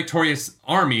 the ever victorious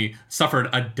army suffered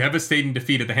a devastating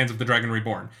defeat at the hands of the Dragon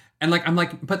Reborn. And let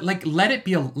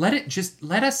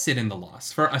us sit in the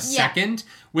loss for a second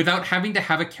without having to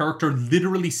have a character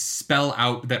literally spell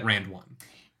out that Rand won.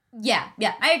 Yeah,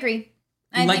 I agree.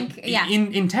 I think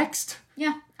in text.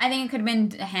 Yeah, I think it could have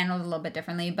been handled a little bit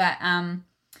differently, but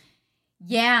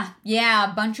Yeah,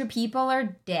 a bunch of people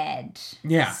are dead.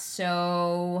 Yeah.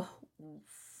 So,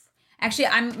 actually,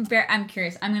 I'm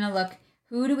curious. I'm gonna look.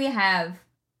 Who do we have?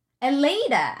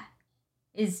 Eleda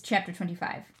is chapter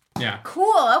 25. Yeah.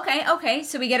 Cool. Okay.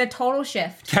 So we get a total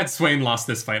shift. Cat Swain lost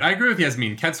this fight. I agree with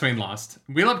Yasmin. Cat Swain lost.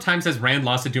 Wheel Up Time says Rand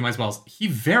lost to Do My Wells. He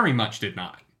very much did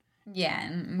not. Yeah.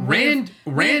 Rand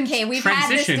we've had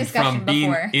this transitioned discussion from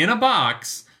being before. in a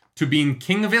box to being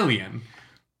King of Ilion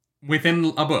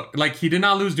within a book. Like, he did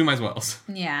not lose Do My Wells.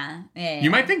 Yeah.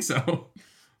 You might think so,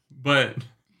 but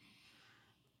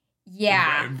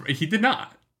yeah, he did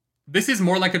not. This is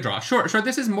more like a draw. Sure,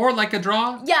 this is more like a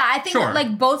draw. Yeah, I think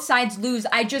like both sides lose.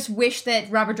 I just wish that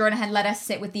Robert Jordan had let us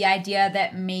sit with the idea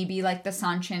that maybe like the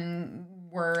Sanchin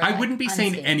were I wouldn't be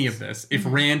saying any of this if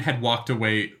Rand had walked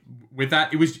away with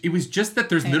that. It was just that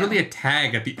there's literally a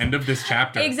tag at the end of this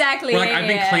chapter. Exactly. Where,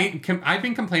 like, I've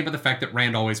been complaining about the fact that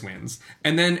Rand always wins.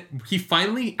 And then he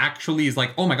finally actually is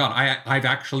like, oh my god, I've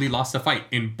actually lost a fight.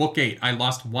 In book 8, I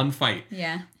lost one fight.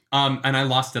 Yeah. And I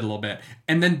lost it a little bit.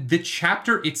 And then the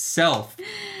chapter itself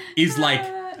is like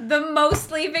the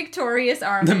mostly victorious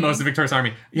army. The most victorious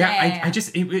army. Yeah. I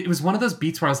just it was one of those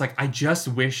beats where I was like, I just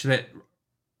wish that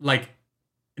like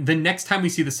the next time we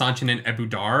see the Sanchin and Ebu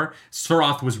Dar,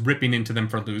 Suroth was ripping into them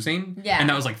for losing. Yeah. And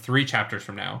that was like 3 chapters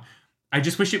from now. I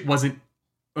just wish it wasn't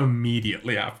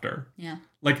immediately after. Yeah.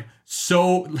 Like,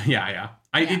 so yeah.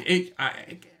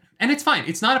 And it's fine.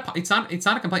 It's not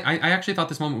a complaint. I actually thought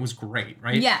this moment was great,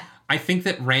 right? Yeah. I think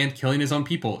that Rand killing his own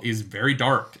people is very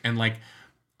dark, and like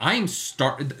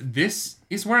this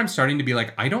is where I'm starting to be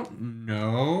like, I don't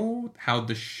know how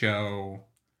the show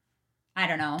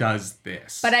does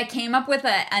this. But I came up with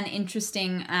an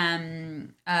interesting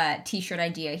t-shirt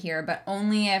idea here, but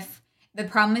only if the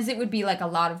problem is it would be like a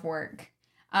lot of work.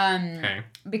 Okay.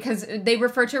 Because they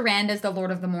refer to Rand as the Lord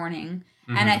of the Morning.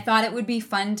 Mm-hmm. And I thought it would be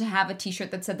fun to have a t-shirt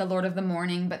that said the Lord of the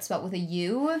Morning, but spelled with a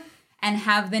U, and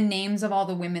have the names of all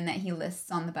the women that he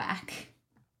lists on the back.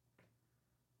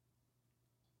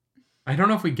 I don't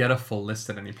know if we get a full list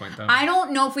at any point, though. I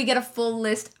don't know if we get a full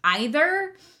list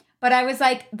either, but I was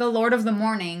like, the Lord of the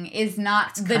Morning is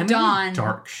not the dawn. A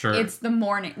dark shirt. It's the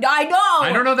morning. I know!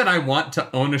 I don't know that I want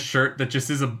to own a shirt that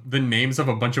just is the names of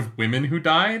a bunch of women who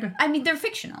died. I mean, they're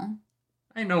fictional.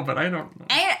 I know, but I don't know.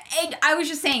 I was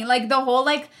just saying, like, the whole,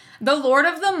 like, the Lord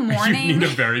of the Morning... You need a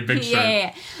very big shirt.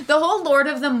 Yeah. The whole Lord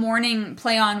of the Morning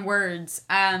play on words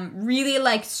really,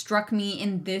 like, struck me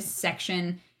in this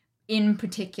section in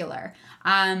particular.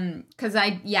 Because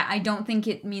I don't think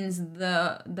it means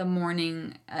the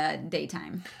morning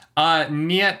daytime.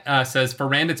 Niet says, for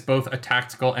Rand, it's both a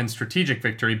tactical and strategic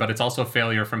victory, but it's also a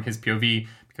failure from his POV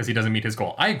because he doesn't meet his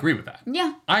goal. I agree with that.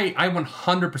 Yeah. I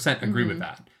 100% agree with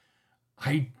that.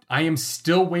 I am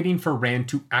still waiting for Rand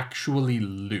to actually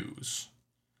lose.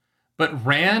 But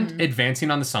Rand advancing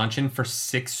on the Sanchin for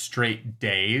 6 straight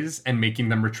days and making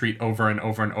them retreat over and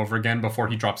over and over again before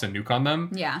he drops a nuke on them.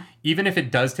 Yeah. Even if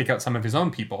it does take out some of his own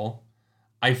people,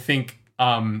 I think,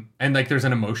 and like there's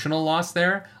an emotional loss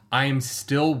there, I am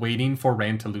still waiting for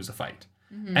Rand to lose a fight.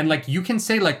 Mm-hmm. And like you can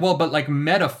say like, well, but like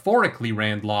metaphorically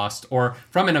Rand lost, or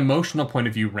from an emotional point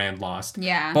of view, Rand lost.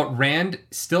 Yeah. But Rand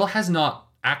still has not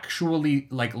actually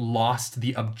like lost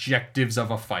the objectives of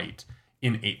a fight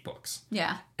in 8 books.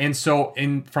 Yeah. And so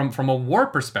from a war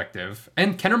perspective,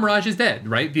 and Kenner Mirage is dead,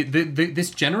 right?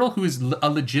 This general who is a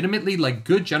legitimately like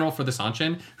good general for the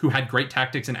Sanchin, who had great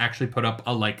tactics and actually put up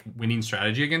a like winning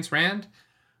strategy against Rand,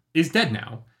 is dead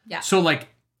now. Yeah. So like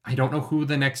I don't know who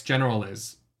the next general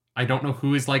is. I don't know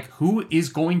who is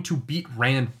going to beat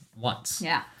Rand once.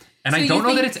 Yeah. And so I don't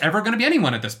know that it's ever going to be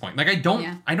anyone at this point. Like I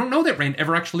don't know that Rand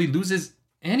ever actually loses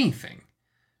anything.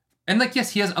 And like,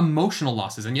 yes, he has emotional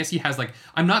losses. And yes, he has like,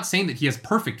 I'm not saying that he has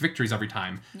perfect victories every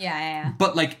time. Yeah.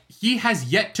 But like, he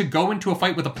has yet to go into a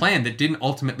fight with a plan that didn't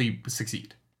ultimately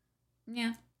succeed.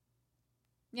 Yeah.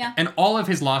 And all of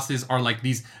his losses are like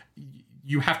these,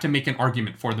 you have to make an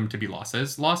argument for them to be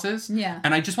losses. Yeah.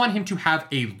 And I just want him to have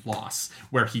a loss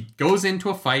where he goes into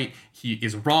a fight, he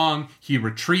is wrong, he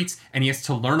retreats, and he has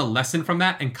to learn a lesson from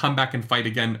that and come back and fight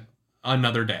again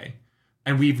another day.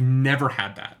 And we've never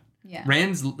had that. Yeah.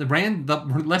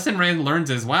 The lesson Rand learns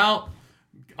is, well,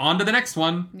 on to the next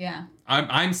one. Yeah.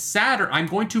 I'm sadder. I'm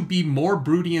going to be more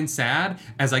broody and sad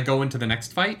as I go into the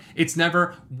next fight. It's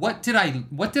never, what did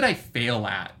I fail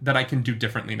at that I can do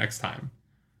differently next time?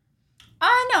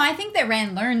 No, I think that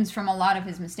Rand learns from a lot of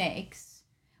his mistakes.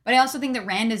 But I also think that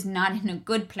Rand is not in a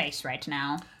good place right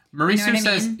now. Mauricio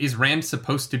says, is Rand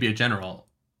supposed to be a general?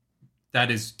 That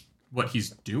is what he's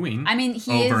doing. I mean,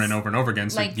 he over is, and over and over again.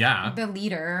 So like, yeah, the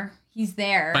leader. He's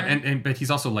there. But he's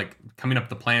also like coming up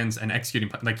the plans and executing.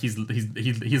 Like he's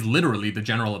literally the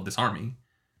general of this army.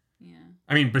 Yeah.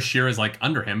 I mean, Bashir is like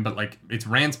under him, but like it's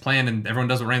Rand's plan, and everyone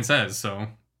does what Rand says. So.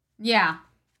 Yeah.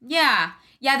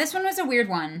 This one was a weird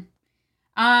one.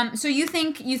 So you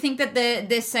think that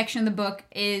this section of the book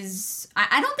is?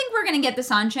 I don't think we're gonna get the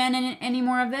Sanshan in any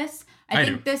more of this. I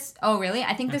think do. this. Oh, really?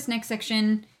 I think this next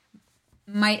section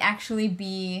might actually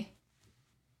be,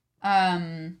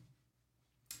 Egwene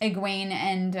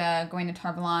and going to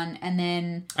Tarvalon, and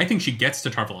then I think she gets to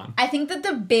Tarvalon. I think that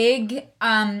the big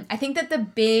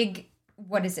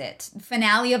what is it?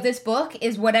 Finale of this book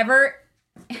is whatever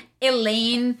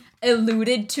Elaine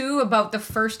alluded to about the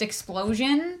first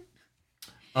explosion.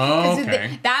 Oh,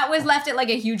 okay. That was left at like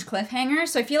a huge cliffhanger,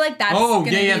 so I feel like that's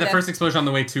the first explosion on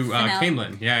the way to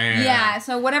Caemlyn. Yeah.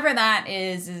 So whatever that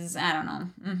is I don't know.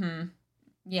 Mm-hmm.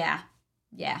 Yeah.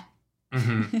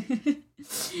 Mm-hmm.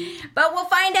 But we'll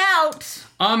find out.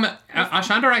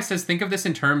 Ashandarai says, think of this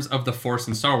in terms of the Force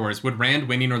in Star Wars. Would Rand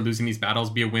winning or losing these battles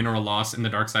be a win or a loss in the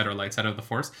dark side or light side of the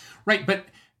Force? Right, but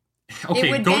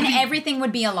okay, everything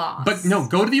would be a loss. But no,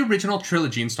 go to the original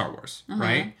trilogy in Star Wars,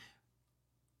 right?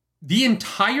 The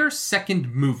entire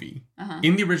second movie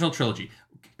in the original trilogy,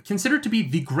 considered to be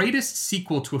the greatest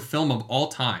sequel to a film of all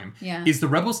time, is the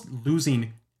Rebels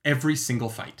losing every single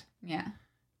fight. Yeah.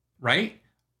 Right?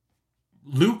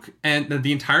 Luke and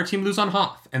the entire team lose on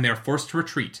Hoth, and they're forced to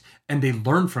retreat, and they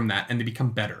learn from that, and they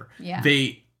become better.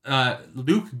 Yeah.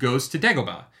 Luke goes to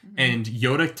Dagobah, and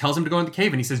Yoda tells him to go in the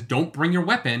cave, and he says, don't bring your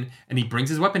weapon, and he brings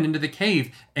his weapon into the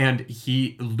cave, and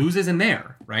he loses in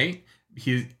there, right?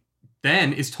 He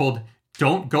then is told,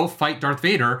 don't go fight Darth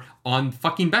Vader on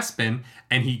fucking Bespin,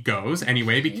 and he goes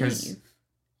anyway, because...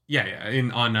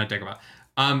 on Dagobah.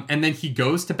 And then he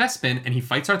goes to Bespin and he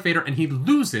fights Darth Vader and he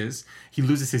loses. He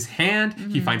loses his hand.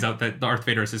 He finds out that Darth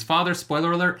Vader is his father.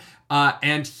 Spoiler alert.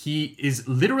 And he is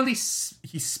literally,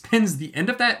 he spends the end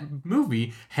of that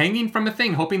movie hanging from a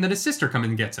thing, hoping that his sister comes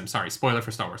and gets him. Sorry, spoiler for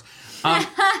Star Wars.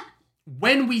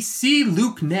 When we see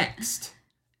Luke next,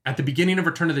 at the beginning of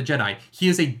Return of the Jedi, he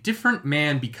is a different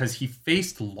man because he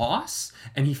faced loss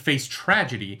and he faced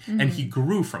tragedy and he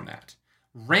grew from that.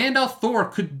 Rand al'Thor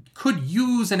could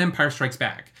use an Empire Strikes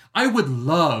Back. I would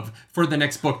love for the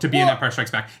next book to be an Empire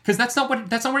Strikes Back, because that's not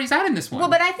where he's at in this one. Well,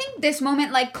 but I think this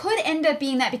moment could end up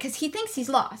being that because he thinks he's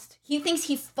lost. He thinks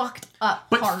he fucked up.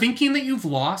 But thinking that you've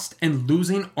lost and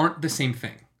losing aren't the same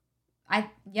thing. I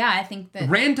think that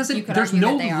Rand doesn't. There's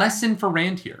no lesson for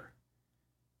Rand here.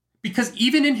 Because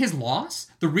even in his loss,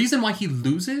 the reason why he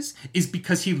loses is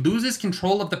because he loses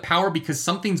control of the power because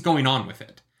something's going on with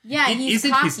it. Yeah, he's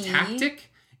isn't cocky. His tactic.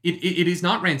 It is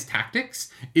not Rand's tactics.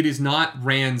 It is not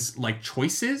Rand's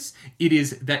choices. It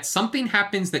is that something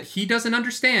happens that he doesn't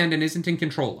understand and isn't in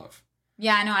control of.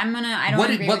 Yeah, no, I don't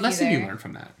agree with you. What lesson do you learn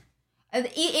from that?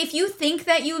 If you think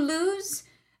that you lose,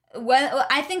 well,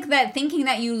 I think that thinking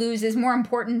that you lose is more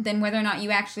important than whether or not you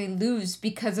actually lose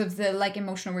because of the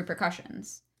emotional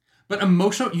repercussions. But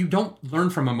you don't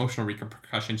learn from emotional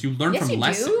repercussions. You learn from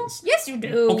lessons. Yes, you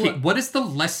do. Okay, what is the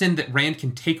lesson that Rand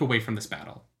can take away from this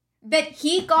battle? That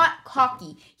he got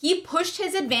cocky. He pushed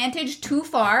his advantage too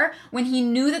far when he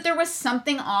knew that there was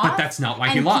something off. But that's not why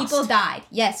he lost. And people died.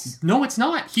 Yes. No, it's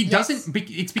not. He doesn't.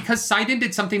 It's because Saidin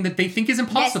did something that they think is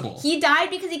impossible. Yes, he died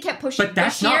because he kept pushing. But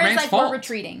that's not Rand's fault. We're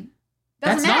retreating.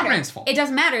 That's not Rand's fault. It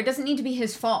doesn't matter. It doesn't need to be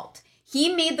his fault.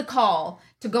 He made the call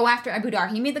to go after Abu Dar.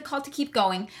 He made the call to keep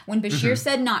going when Bashir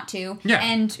said not to. Yeah.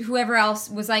 And whoever else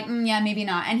was like, yeah, maybe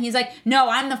not. And he's like, no,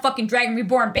 I'm the fucking Dragon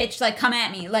Reborn, bitch. Come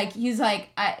at me. He's like,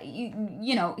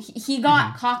 he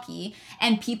got cocky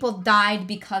and people died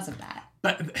because of that.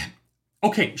 But,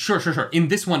 okay, sure. In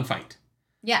this one fight.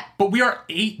 Yeah. But we are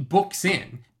 8 books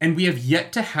in and we have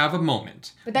yet to have a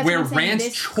moment where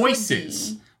Rand's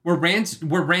choices, where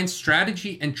Rand's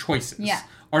strategy and choices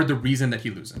are the reason that he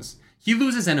loses. He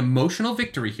loses an emotional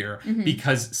victory here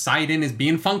because Saidin is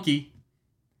being funky.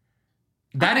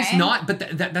 That is not, but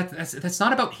that's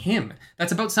not about him.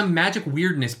 That's about some magic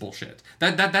weirdness bullshit.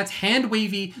 That's hand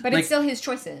wavy. But it's still his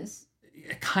choices.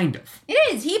 Kind of. It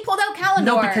is. He pulled out Kalador.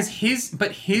 No, because he was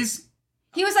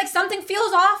like, something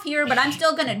feels off here, but I'm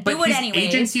still gonna do it anyway.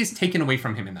 His agency is taken away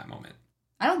from him in that moment.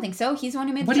 I don't think so. He's the one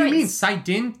who made the choice. choice. What do you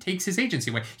mean? Saidin takes his agency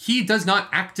away. He does not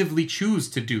actively choose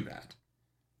to do that.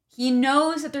 He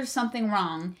knows that there's something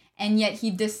wrong, and yet he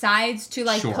decides to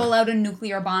pull out a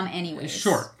nuclear bomb anyways.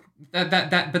 Sure. But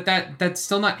that's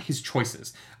still not his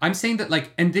choices. I'm saying that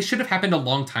and this should have happened a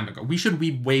long time ago. We should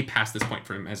be way past this point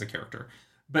for him as a character.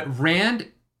 But Rand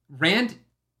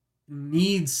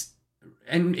needs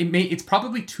and it's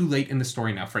probably too late in the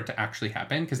story now for it to actually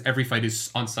happen because every fight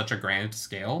is on such a grand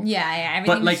scale. Yeah,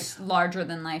 everything's larger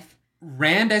than life.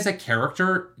 Rand as a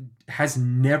character has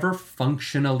never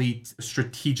functionally,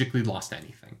 strategically lost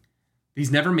anything.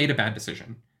 He's never made a bad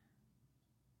decision.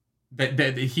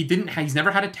 He's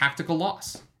never had a tactical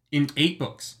loss in 8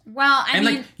 books. Well, I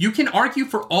mean... like, you can argue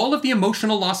for all of the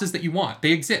emotional losses that you want.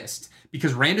 They exist.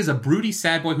 Because Rand is a broody,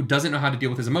 sad boy who doesn't know how to deal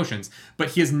with his emotions. But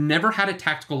he has never had a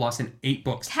tactical loss in 8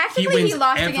 books. Technically, he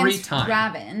lost against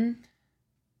Raven.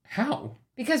 How?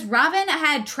 Because Raven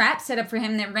had traps set up for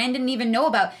him that Rand didn't even know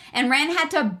about. And Rand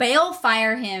had to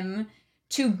balefire him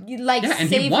to, like, and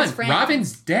save he won. his friend.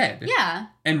 Raven's dead. Yeah.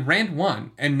 And Rand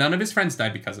won. And none of his friends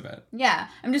died because of it. Yeah.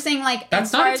 I'm just saying, like...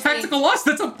 That's not a tactical loss.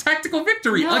 That's a tactical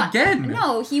victory. Again.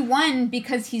 No, he won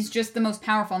because he's just the most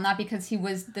powerful, not because he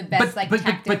was the best,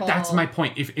 tactical... But that's my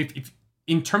point. If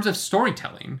in terms of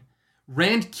storytelling,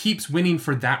 Rand keeps winning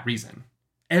for that reason.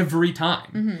 Every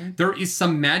time. Mm-hmm. There is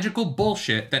some magical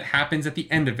bullshit that happens at the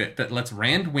end of it that lets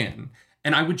Rand win.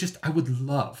 And I would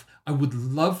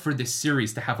love for this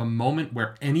series to have a moment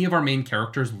where any of our main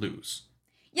characters lose.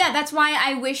 Yeah, that's why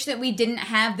I wish that we didn't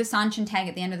have the Sanshin tag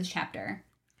at the end of this chapter.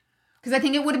 Because I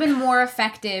think it would have been more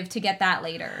effective to get that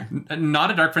later.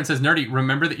 Not a Dark Friend says, Nerdy,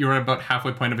 remember that you're at about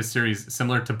halfway point of a series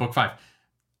similar to book 5.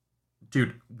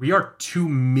 Dude, we are 2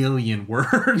 million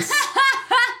words.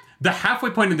 The halfway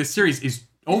point of this series is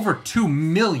over 2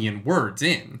 million words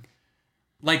in.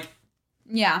 Like...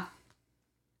 Yeah.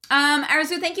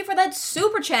 Arazu, thank you for that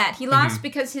super chat. He lost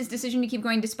because his decision to keep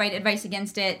going despite advice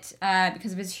against it,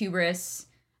 because of his hubris.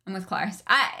 I'm with Claris.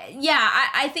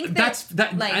 I think that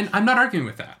like, and I'm not arguing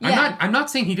with that. Yeah. I'm not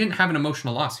saying he didn't have an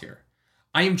emotional loss here.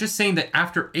 I am just saying that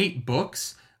after 8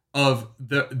 books of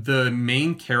the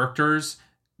main characters,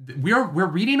 we're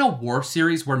reading a war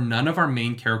series where none of our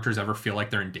main characters ever feel like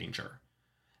they're in danger.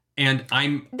 And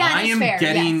I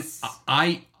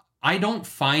don't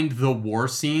find the war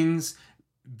scenes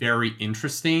very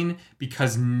interesting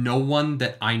because no one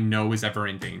that I know is ever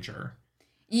in danger.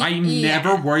 I'm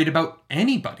never worried about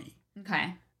anybody.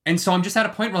 Okay. And so I'm just at a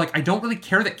point where, like, I don't really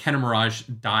care that Kenna Mirage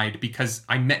died because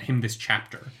I met him this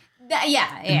chapter.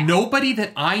 Yeah. Nobody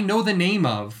that I know the name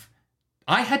of.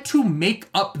 I had to make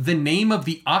up the name of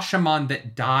the Ashaman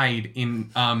that died in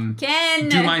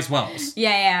Dumai's Wells.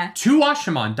 Yeah. 2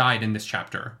 Ashaman died in this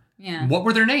chapter. Yeah. What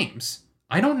were their names?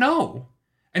 I don't know.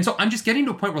 And so I'm just getting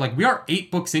to a point where, like, we are 8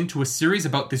 books into a series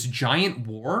about this giant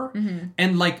war,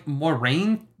 and, like,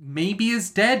 Moraine maybe is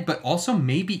dead, but also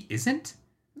maybe isn't.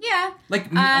 Yeah. Like,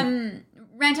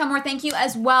 Rantelmore, thank you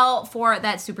as well for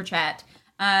that super chat.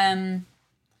 I'm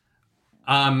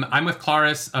with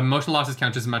Claris. Emotional losses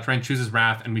count just as much. Rand chooses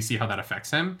wrath, and we see how that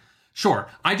affects him. Sure.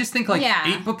 I just think, like,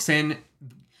 8 books in...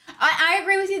 I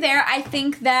agree with you there. I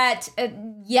think that,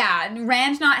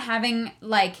 Rand not having,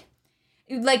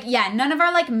 none of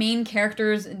our, like, main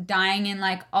characters dying in,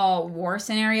 like, a war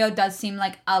scenario does seem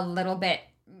like a little bit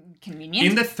convenient.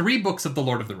 In the 3 books of The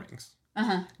Lord of the Rings,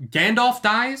 Gandalf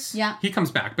dies. Yeah. He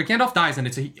comes back, but Gandalf dies, and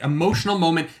it's an emotional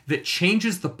moment that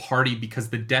changes the party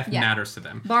because the death matters to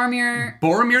them.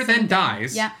 Boromir then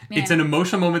dies. Yeah. It's an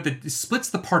emotional moment that splits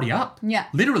the party up. Yeah.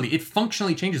 Literally, it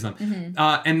functionally changes them.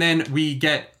 And then we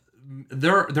get...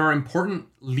 There are important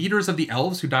leaders of the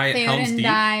elves who die at Helm's Deep.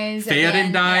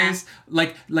 Theoden dies.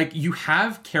 Yeah. Like you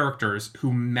have characters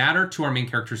who matter to our main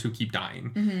characters who keep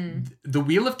dying. The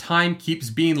Wheel of Time keeps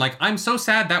being like, I'm so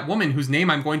sad that woman whose name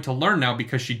I'm going to learn now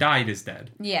because she died is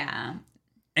dead. Yeah.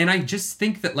 And I just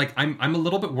think that, like, I'm a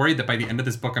little bit worried that by the end of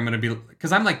this book I'm going to be...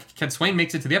 Because I'm like, can Swain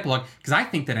makes it to the epilogue? Because I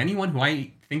think that anyone who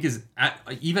I think is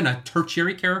even a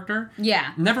tertiary character...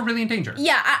 Yeah. Never really in danger.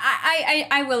 Yeah,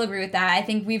 I will agree with that. I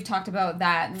think we've talked about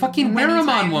that fucking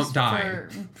Merriman won't die.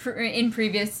 In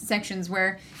previous sections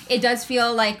where it does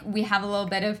feel like we have a little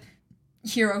bit of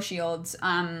hero shields.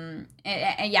 Moraine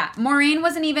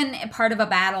wasn't even part of a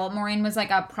battle. Moraine was like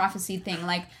a prophecy thing.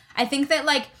 Like, I think that,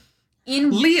 like...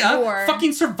 Leah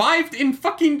fucking survived in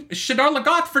fucking Shadar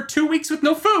Lagoth for 2 weeks with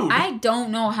no food. I don't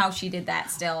know how she did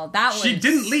that still. She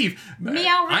didn't leave.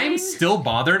 Meow. I'm still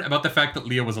bothered about the fact that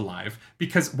Leah was alive.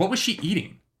 Because what was she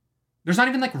eating? There's not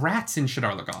even, like, rats in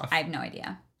Shadar Lagoth. I have no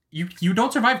idea. You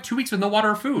don't survive 2 weeks with no water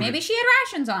or food. Maybe she had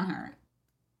rations on her.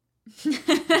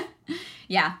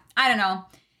 Yeah, I don't know.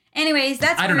 Anyways,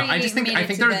 that's... I don't know. I think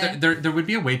there would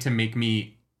be a way to make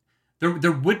me...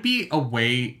 There would be a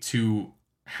way to...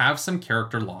 have some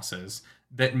character losses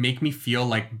that make me feel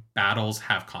like battles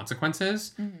have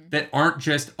consequences that aren't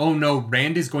just, oh no,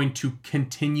 Rand is going to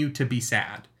continue to be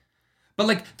sad. But,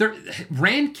 like,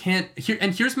 Rand can't...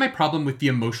 And here's my problem with the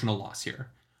emotional loss here.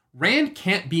 Rand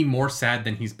can't be more sad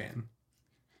than he's been.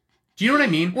 Do you know what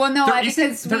I mean? Well, no,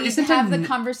 because we have the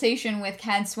conversation with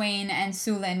Cad Swain and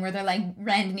Sulin where they're like,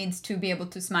 Rand needs to be able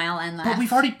to smile and laugh. But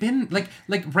we've already been like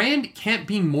Rand can't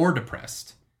be more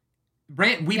depressed.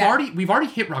 We've already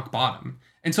hit rock bottom,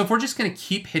 and so if we're just gonna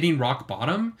keep hitting rock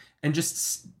bottom and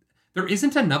just there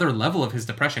isn't another level of his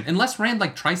depression unless Rand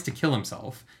like tries to kill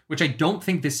himself, which I don't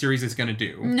think this series is gonna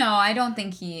do. No, I don't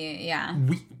think he. Yeah.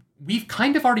 We've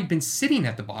kind of already been sitting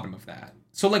at the bottom of that.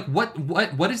 So like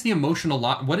what is the emotional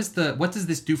loss? What does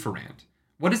this do for Rand?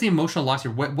 What is the emotional loss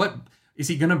here? What is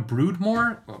he gonna brood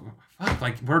more? Oh, fuck,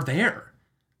 like we're there.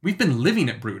 We've been living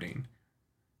it brooding.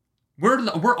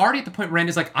 We're already at the point where Rand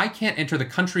is like, I can't enter the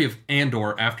country of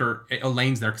Andor after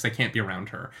Elaine's there because I can't be around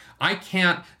her. I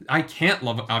can't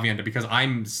love Aviendha because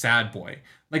I'm sad boy.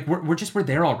 Like we're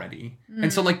there already.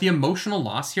 And so like the emotional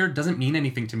loss here doesn't mean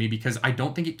anything to me because I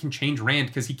don't think it can change Rand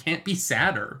because he can't be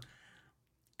sadder.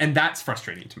 And that's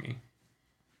frustrating to me.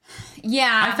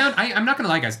 Yeah. I'm not gonna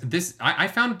lie, guys. I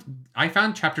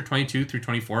found chapter 22 through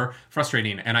 24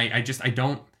 frustrating, and I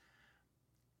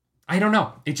don't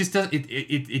know. It just does.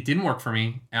 It didn't work for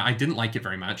me. I didn't like it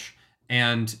very much,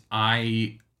 and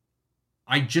I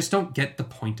just don't get the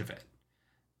point of it.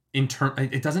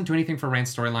 It doesn't do anything for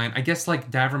Rand's storyline. I guess like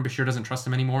Davram Bashir doesn't trust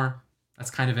him anymore. That's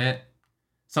kind of it.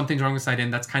 Something's wrong with Saidin.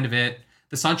 That's kind of it.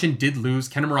 The Sanchin did lose.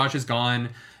 Kenna Mirage is gone.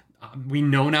 We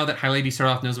know now that High Lady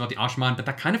Saroth knows about the Ashman, but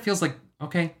that kind of feels like,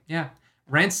 okay, yeah.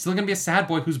 Rand's still going to be a sad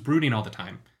boy who's brooding all the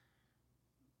time.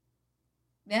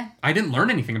 Yeah. I didn't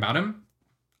learn anything about him.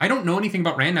 I don't know anything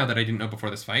about Rand now that I didn't know before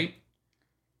this fight.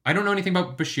 I don't know anything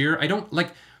about Bashir. I don't,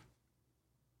 like...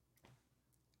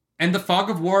 And the fog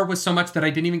of war was so much that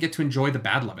I didn't even get to enjoy the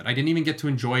battle of it. I didn't even get to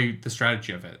enjoy the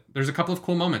strategy of it. There's a couple of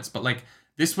cool moments, but, like,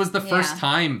 this was the first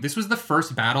time... This was the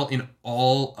first battle in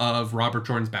all of Robert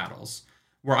Jordan's battles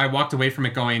where I walked away from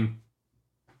it going,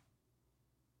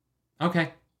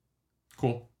 okay,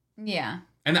 cool. Yeah.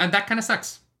 And that kind of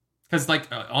sucks. Because, like,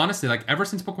 honestly, like, ever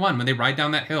since book 1, when they ride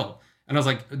down that hill, and I was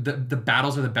like, the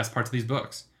battles are the best parts of these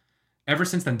books. Ever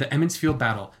since then, the Emmons Field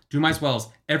battle, Dumai's Wells,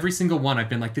 every single one, I've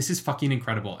been like, this is fucking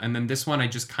incredible. And then this one, I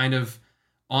just kind of,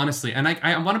 honestly, and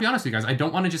I want to be honest with you guys, I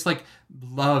don't want to just, like,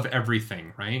 love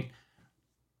everything, right?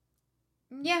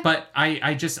 Yeah. But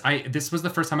this was the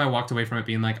first time I walked away from it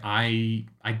being like, I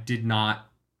did not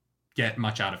get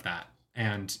much out of that.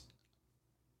 And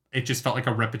it just felt like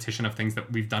a repetition of things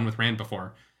that we've done with Rand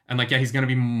before. And like, yeah, he's going to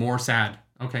be more sad.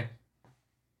 Okay.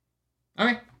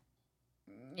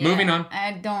 Yeah, moving on.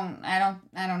 I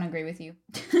don't agree with you.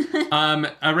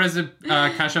 Reza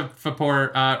Kasha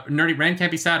Vapor, Nerdy Rand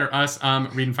can't be sad or us.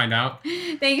 Read and find out.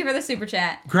 Thank you for the super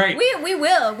chat. Great. We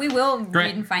will Great.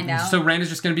 read and find out. So Rand is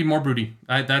just going to be more broody.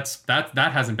 That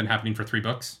hasn't been happening for 3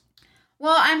 books.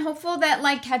 Well, I'm hopeful that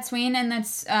like Cat Swain and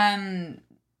that's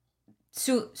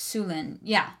Sulin.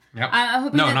 Yeah. Yep. I'm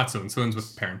hoping not Sulin. Sulin's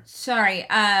with Perrin. Sorry.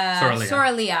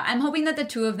 Soralia. I'm hoping that the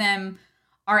two of them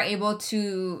are able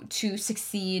to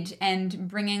succeed and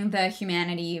bringing the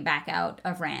humanity back out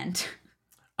of Rand.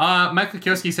 Michael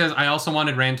Kioski says, I also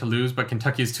wanted Rand to lose, but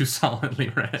Kentucky is too solidly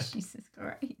red. Jesus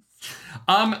Christ.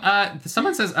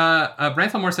 Someone says,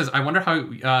 Branthel Moore says, I wonder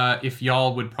how, if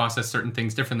y'all would process certain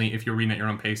things differently if you're reading at your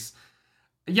own pace.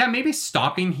 Yeah, maybe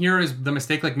stopping here is the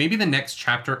mistake. Like, maybe the next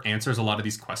chapter answers a lot of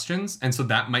these questions, and so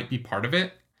that might be part of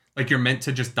it. Like, you're meant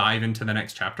to just dive into the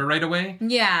next chapter right away.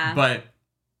 Yeah. But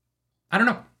I don't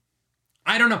know.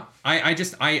 I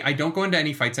don't go into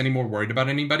any fights anymore worried about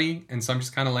anybody, and so I'm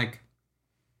just kind of like,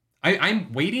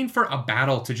 I'm waiting for a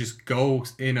battle to just go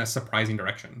in a surprising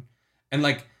direction. And,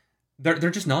 like, they're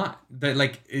just not.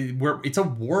 It's a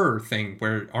war thing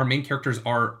where our main characters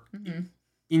are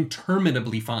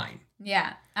interminably fine.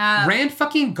 Yeah. Rand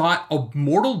fucking got a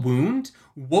mortal wound,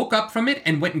 woke up from it,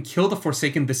 and went and killed the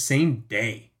Forsaken the same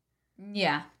day.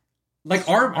 Yeah. Like,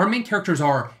 our main characters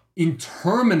are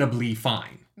interminably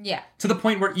fine. Yeah. To the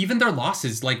point where even their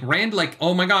losses, like Rand, like,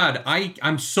 oh my god,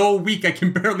 I'm so weak, I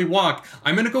can barely walk.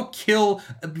 I'm gonna go kill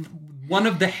one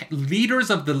of the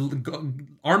leaders of the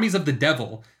armies of the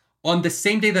devil on the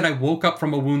same day that I woke up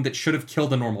from a wound that should have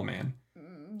killed a normal man.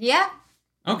 Yeah.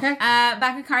 Okay.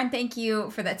 Baka Karn, thank you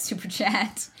for that super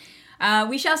chat.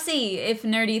 We shall see if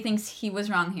Nerdy thinks he was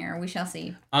wrong here. We shall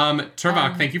see.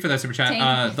 Turvok, thank you for that super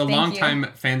chat. The longtime you.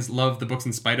 fans love the books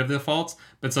in spite of the faults,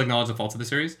 but still acknowledge the faults of the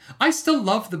series. I still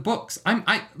love the books.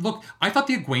 I thought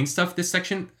the Egwene stuff, this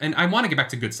section, and I want to get back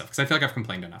to good stuff because I feel like I've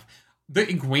complained enough. The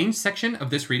Egwene section of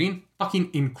this reading,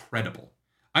 fucking incredible.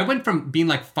 I went from being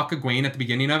like, fuck Egwene at the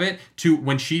beginning of it to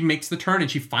when she makes the turn and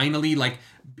she finally, like,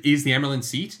 is the Emerald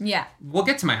seat. Yeah. We'll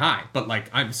get to my high, but, like,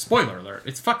 spoiler alert,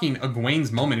 it's fucking Egwene's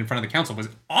moment in front of the council was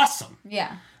awesome.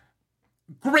 Yeah.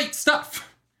 Great stuff.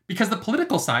 Because the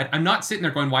political side, I'm not sitting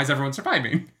there going, why is everyone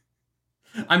surviving?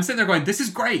 I'm sitting there going, this is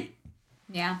great.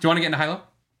 Yeah. Do you want to get into high-low?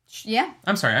 Yeah.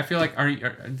 I'm sorry. I feel like,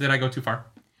 did I go too far?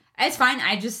 It's fine.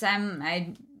 I just,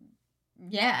 I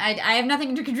have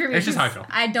nothing to contribute. It's just how I feel.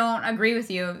 I don't agree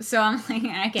with you. So I'm like,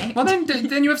 okay. Well,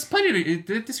 then you have plenty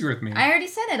to disagree with me. I already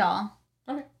said it all.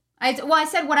 Okay. I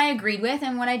said what I agreed with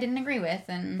and what I didn't agree with.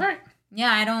 And all right.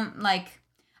 Yeah, I don't know.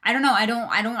 I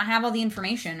don't have all the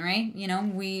information, right? You know,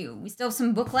 we still have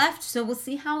some book left, so we'll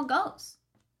see how it goes.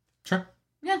 Sure.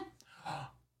 Yeah.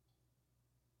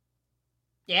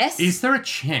 Yes? Is there a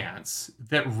chance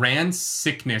that Rand's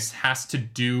sickness has to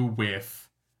do with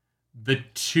the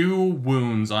 2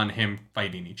 wounds on him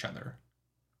fighting each other?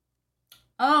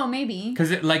 Oh, maybe. Because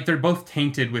they're both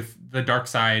tainted with the dark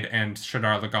side and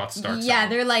Shadar Logoth's dark side. Yeah,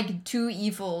 they're like 2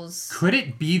 evils. Could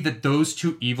it be that those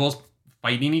 2 evils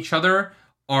fighting each other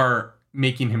are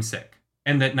making him sick?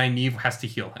 And that Nynaeve has to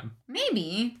heal him?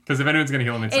 Maybe. Because if anyone's going to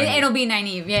heal him, it's Nynaeve. It'll be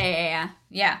Nynaeve.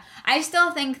 Yeah. I still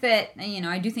think that,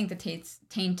 I do think the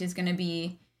taint is going to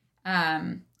be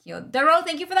healed. Darrow,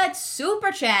 thank you for that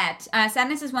super chat.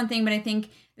 Sadness is one thing, but I think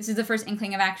this is the first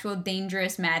inkling of actual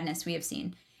dangerous madness we have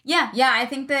seen. Yeah, I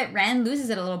think that Rand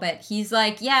loses it a little bit. He's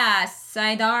like,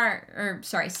 Saidin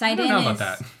I don't know about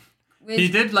that. He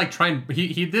did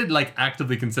he did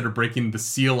actively consider breaking the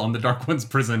seal on the Dark One's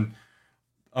prison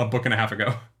a book and a half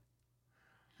ago.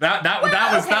 That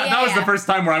was the first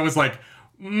time where I was like,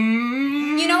 you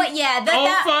know what? Yeah,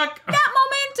 fuck. That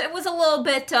moment it was a little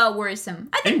bit worrisome.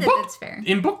 I think that's fair.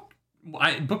 In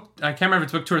I can't remember if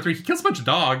it's book 2 or 3. He kills a bunch of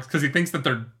dogs because he thinks that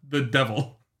they're the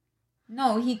devil.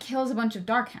 No, he kills a bunch of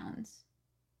darkhounds.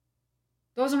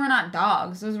 Those were not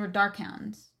dogs. Those were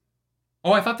darkhounds.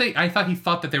 Oh, I thought he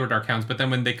thought that they were darkhounds, but then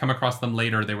when they come across them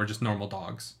later, they were just normal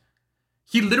dogs.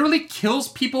 He literally kills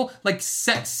people,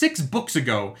 6 books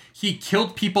ago, he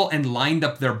killed people and lined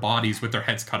up their bodies with their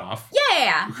heads cut off.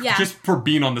 Yeah. Just for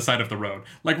being on the side of the road.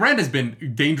 Rand has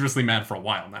been dangerously mad for a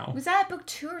while now. Was that book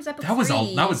 2 or was that book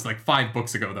 3? That was 5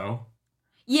 books ago, though.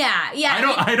 Yeah.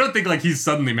 I don't think he's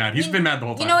suddenly mad. He's been mad the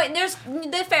whole time. You know,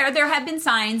 there have been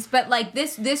signs, but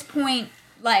this point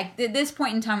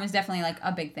in time was definitely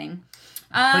a big thing.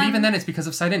 But even then, it's because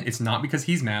of Saidin. It's not because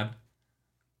he's mad.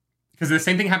 Because the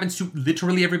same thing happens to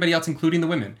literally everybody else, including the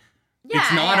women. Yeah,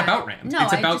 it's not about Rand. No,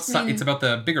 it's about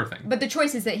the bigger thing. But the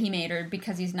choices that he made are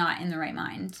because he's not in the right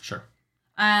mind. Sure.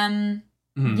 Yeah.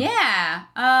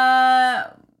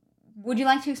 Would you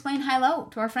like to explain high-low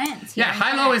to our friends? Yeah,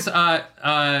 high-low is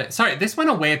sorry, this went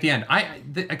away at the end.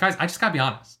 Guys, I just gotta be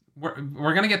honest.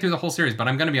 We're gonna get through the whole series, but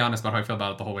I'm gonna be honest about how I feel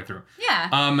about it the whole way through.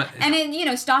 Yeah.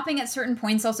 And stopping at certain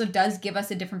points also does give us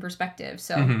a different perspective.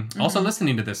 So also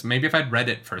listening to this, maybe if I'd read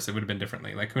it first, it would have been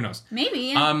differently. Who knows?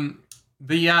 Maybe.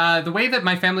 Yeah. The way that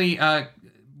my family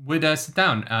would sit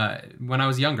down when I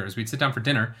was younger is we'd sit down for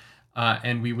dinner.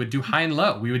 And we would do high and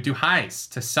low. We would do highs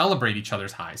to celebrate each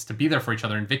other's highs, to be there for each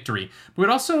other in victory. We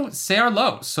would also say our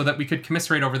lows so that we could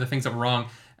commiserate over the things that were wrong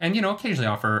and, occasionally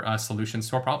offer solutions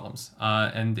to our problems.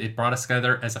 And it brought us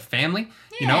together as a family.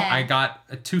 Yeah. I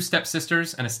got 2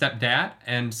 stepsisters and a stepdad,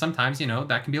 and sometimes,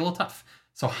 that can be a little tough.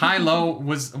 So high-low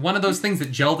was one of those things that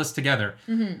gelled us together.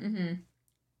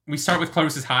 We start with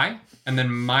Clarissa's high, and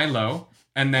then my low,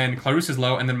 and then Clarissa's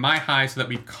low, and then my high so that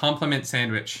we complement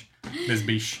Sandwich. Ms.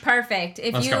 Bish. Perfect.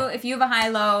 If you have a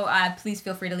high-low, please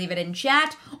feel free to leave it in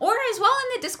chat or as well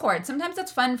in the Discord. Sometimes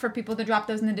that's fun for people to drop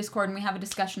those in the Discord and we have a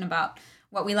discussion about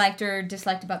what we liked or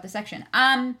disliked about the section.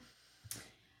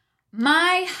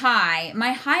 My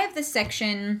high of the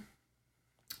section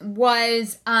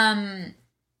was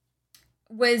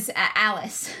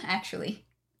Alice, actually.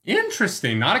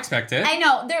 Interesting. Not expected. I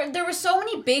know. There were so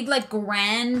many big,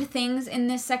 grand things in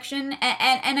this section.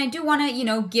 And I do want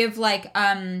to, give, what's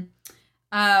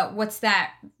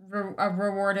that? A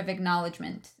reward of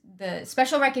acknowledgement. The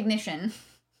special recognition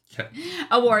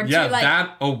award. Yeah,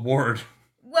 that award.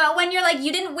 Well, when you're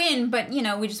you didn't win, but,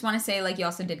 we just want to say, you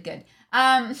also did good.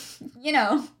 You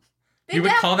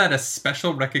would call that a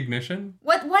special recognition?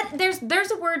 What?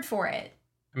 There's a word for it.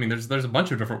 I mean, there's a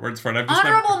bunch of different words for it.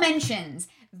 Honorable mentions.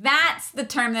 That's the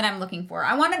term that I'm looking for.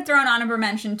 I want to throw an honorable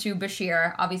mention to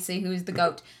Bashir, obviously, who's the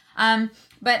GOAT.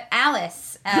 But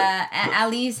Alice,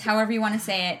 Alice, however you want to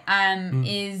say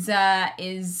it,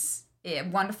 is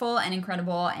wonderful and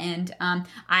incredible, and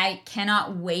I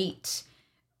cannot wait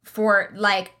for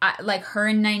her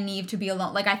and Nynaeve to be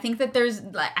alone. I think that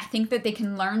I think that they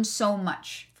can learn so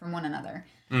much from one another.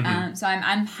 So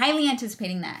I'm highly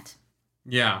anticipating that.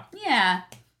 Yeah. Yeah.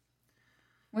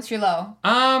 What's your low?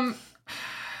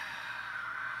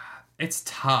 It's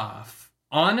tough.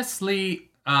 Honestly,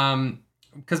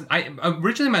 because I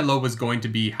originally my low was going to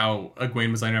be how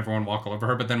Egwene was letting everyone walk all over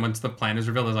her, but then once the plan is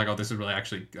revealed, I was like, oh, this is really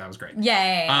actually that was great.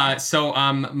 Yeah. So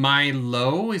my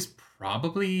low is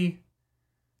probably,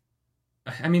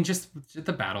 I mean, just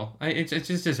the battle. It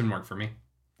just doesn't work for me.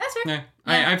 That's fair.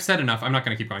 Yeah. I've said enough. I'm not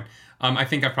going to keep going. I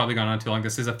think I've probably gone on too long.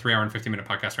 This is a 3 hour and 50-minute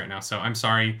podcast right now, so I'm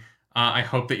sorry. I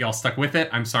hope that y'all stuck with it.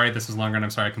 I'm sorry this was longer, and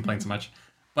I'm sorry I complained so much.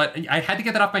 But I had to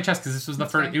get that off my chest because this was the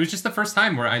first. Fair. It was just the first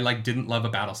time where I didn't love a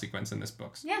battle sequence in this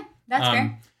book. Yeah, that's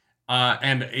fair.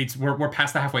 And we're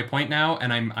past the halfway point now,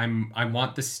 and I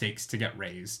want the stakes to get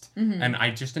raised, and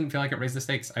I just didn't feel like it raised the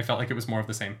stakes. I felt like it was more of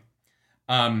the same.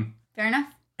 Fair enough.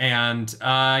 And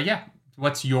yeah,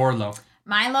 what's your low?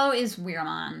 My low is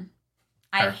Weirman.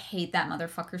 I hate that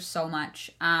motherfucker so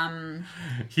much.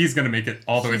 He's gonna make it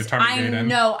all the way to Tarmagedon.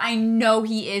 I know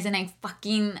he is, and I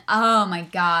fucking, oh my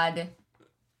god.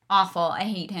 Awful. I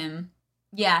hate him.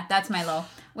 Yeah, that's my low.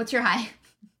 What's your high?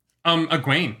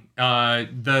 Egwene.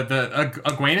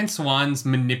 Egwene and Swan's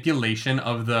manipulation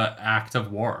of the act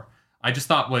of war, I just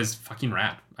thought was fucking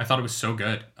rad. I thought it was so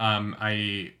good.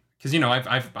 Because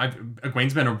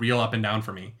Egwene's been a real up and down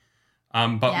for me.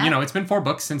 But yeah. It's been 4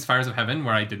 books since Fires of Heaven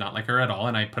where I did not like her at all,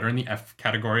 and I put her in the F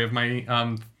category of my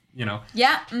Yeah.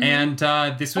 Mm-hmm. And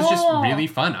this was just really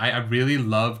fun. I really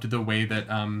loved the way that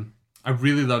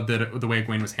the way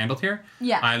Egwene was handled here.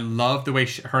 Yeah. I loved the way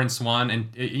her and Swan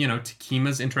and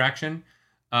Takima's interaction.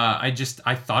 I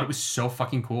thought it was so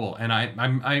fucking cool, and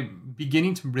I'm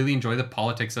beginning to really enjoy the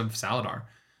politics of Saladar.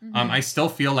 Mm-hmm. I still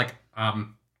feel like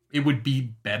it would be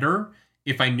better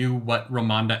if I knew what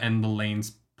Ramonda and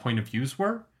Lelane's point of views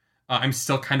were. I'm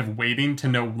still kind of waiting to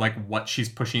know what she's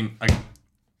pushing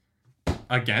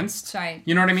against. Sorry.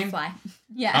 You know what I mean? Fly.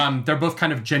 Yeah. They're both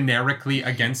kind of generically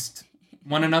against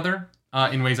one another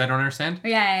in ways I don't understand.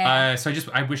 Yeah. So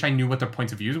I wish I knew what their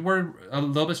points of views were a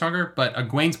little bit stronger, but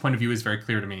Egwene's point of view is very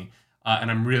clear to me.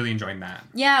 And I'm really enjoying that.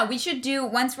 Yeah, we should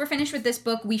once we're finished with this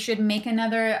book, we should make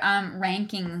another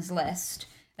rankings list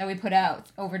that we put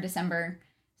out over December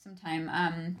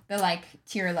sometime. The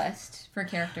tier list for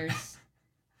characters.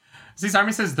 See,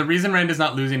 Sarmi says the reason Rand is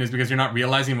not losing is because you're not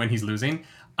realizing when he's losing.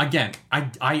 Again,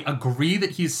 I agree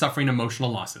that he's suffering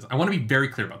emotional losses. I want to be very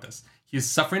clear about this. He is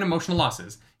suffering emotional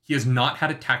losses. He has not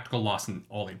had a tactical loss in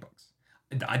all 8 books.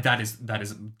 That is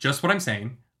just what I'm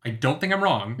saying. I don't think I'm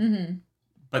wrong. Mm-hmm.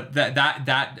 But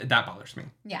that bothers me.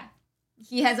 Yeah.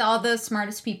 He has all the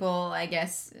smartest people, I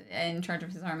guess, in charge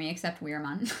of his army, except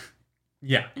Weirman.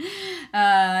 Yeah.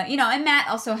 And Matt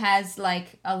also has,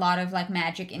 a lot of,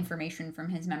 magic information from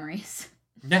his memories.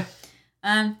 Yeah.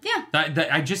 Yeah.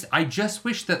 I just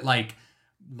wish that,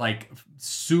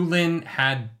 Sulin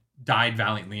had died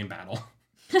valiantly in battle.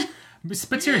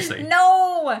 But seriously.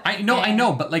 No! I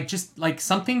know, but just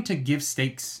something to give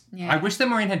stakes. Yeah. I wish that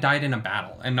Moiraine had died in a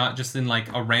battle and not just in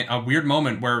a weird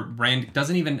moment where Rand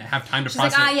doesn't even have time to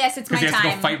process. She's yes, it's my time. Because he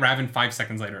has to go fight Raven 5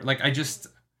 seconds later.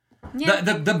 Yeah.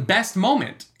 The best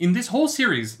moment in this whole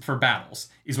series for battles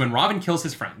is when Robin kills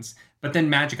his friends, but then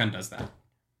magic undoes that.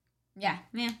 Yeah.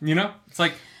 It's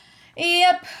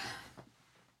Yep.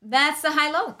 That's the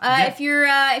high-low. Yeah. If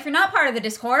you're not part of the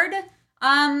Discord,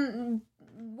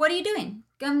 what are you doing?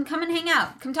 Come and hang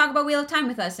out. Come talk about Wheel of Time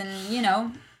with us, and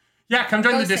Yeah, come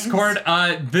join the Discord.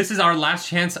 This is our last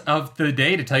chance of the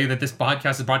day to tell you that this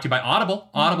podcast is brought to you by Audible.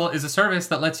 Mm-hmm. Audible is a service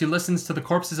that lets you listen to the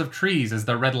corpses of trees as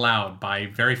they're read aloud by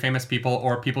very famous people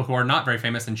or people who are not very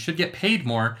famous and should get paid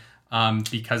more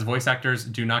because voice actors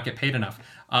do not get paid enough.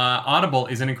 Audible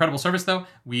is an incredible service, though.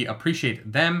 We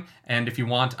appreciate them. And if you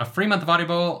want a free month of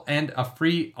Audible and a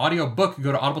free audiobook,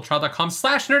 go to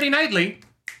audibletrial.com/nerdynightly.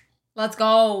 Let's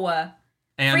go.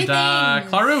 And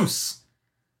Clarus.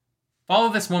 Follow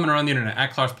this woman around the internet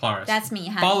at Clarus Plaris. That's me.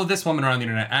 Hi. Follow this woman around the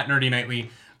internet at Nerdy Nightly.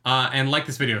 And like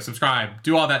this video, subscribe,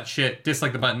 do all that shit,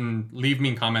 dislike the button, leave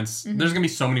mean comments. Mm-hmm. There's gonna be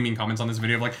so many mean comments on this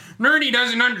video of Nerdy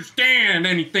doesn't understand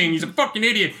anything. He's a fucking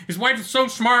idiot. His wife is so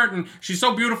smart and she's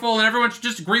so beautiful and everyone should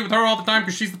just agree with her all the time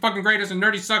because she's the fucking greatest and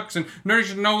Nerdy sucks and Nerdy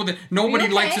should know that nobody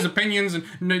likes his opinions and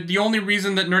the only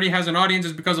reason that Nerdy has an audience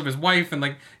is because of his wife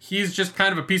and he's just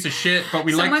kind of a piece of shit, but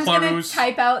we like Clarus. Someone's gonna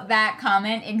type out that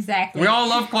comment exactly. We all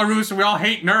love Clarus and we all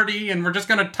hate Nerdy and we're just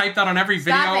gonna type that on every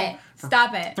video.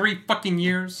 Stop it. 3 fucking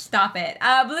years. Stop it.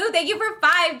 Blue, thank you for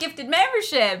 5 gifted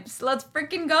memberships. Let's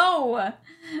freaking go.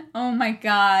 Oh my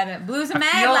god. Blue's a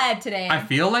mad lad today. I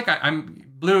feel like I'm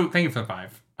Blue, thank you for the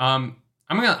 5. I'm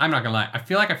not gonna lie. I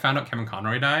feel like I found out Kevin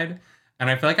Conroy died, and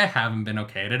I feel like I haven't been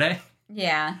okay today.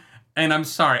 Yeah. And I'm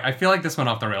sorry. I feel like this went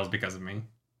off the rails because of me.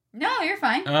 No, you're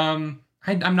fine. I'm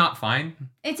not fine.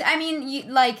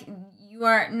 You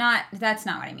are not, that's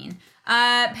not what I mean.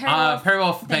 Perry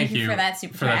Wolf, thank you for that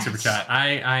super chat.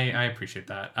 I appreciate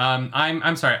that.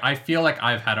 I'm sorry. I feel like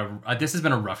I've had this has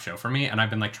been a rough show for me, and I've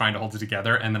been like trying to hold it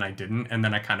together, and then I didn't, and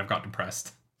then I kind of got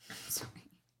depressed. Sorry.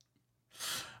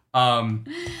 All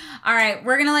right,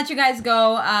 we're gonna let you guys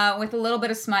go with a little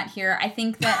bit of smut here. I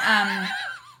think that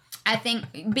I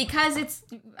think because it's.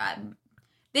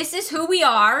 This is who we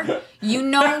are. You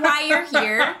know why you're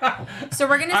here. So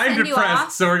we're gonna send you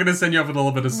off. So we're gonna send you off with a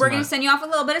little bit of smut. We're gonna send you off with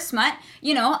a little bit of smut.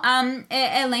 You know,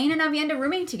 Elaine and Avienda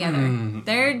rooming together.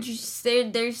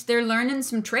 They're learning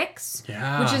some tricks.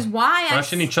 Yeah. Which is why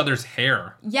brushing each other's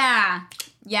hair. Yeah.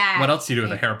 Yeah. What else do you do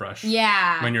with a hairbrush?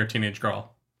 Yeah. When you're a teenage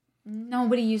girl.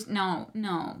 Nobody used no.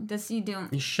 This you do.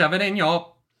 You shove it in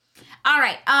your. All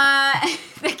right.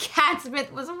 The Cats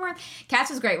bit was worth. Cats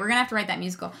was great. We're gonna have to write that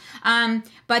musical.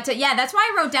 But yeah, that's why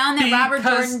I wrote down that Robert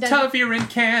Jordan does. Tavirin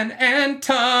can and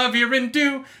Tavirin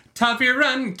do.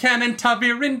 Tavirin can and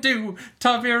Tavirin do.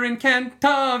 Tavirin can,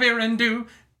 Tavirin do.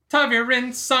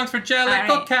 Tavirin songs for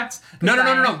Jellicle Cats.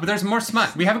 No. But there's more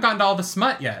smut. We haven't gotten to all the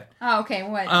smut yet. Oh, okay.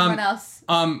 What else?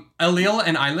 Alil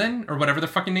and Island, or whatever their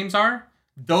fucking names are.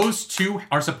 Those two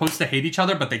are supposed to hate each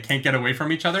other, but they can't get away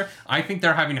from each other. I think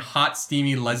they're having hot,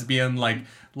 steamy, lesbian, like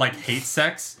hate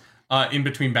sex in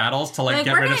between battles to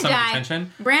get rid of some of the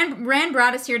tension. Bran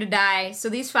brought us here to die, so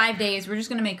these 5 days, we're just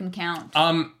gonna make them count.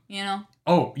 You know?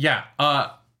 Oh, yeah.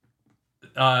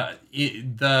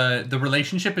 The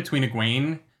relationship between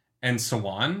Egwene and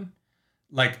Siuan,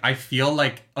 like, I feel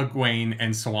like Egwene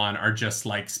and Siuan are just,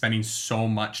 like, spending so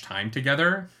much time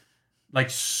together. Like,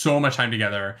 so much time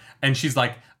together. And she's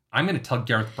like, I'm going to tell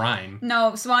Gareth Bryan.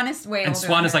 No, Siuan is way older. And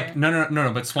Siuan is like, no.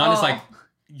 But Siuan is like,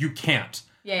 you can't.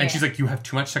 Yeah, and she's like, you have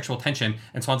too much sexual tension.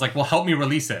 And Siuan's like, well, help me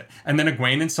release it. And then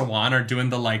Egwene and Siuan are doing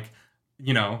the, like,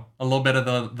 you know, a little bit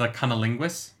of the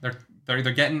cunnilingus. They're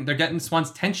getting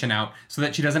Siuan's tension out so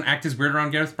that she doesn't act as weird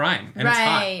around Gareth Bryan. And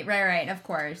right, of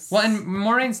course. Well, and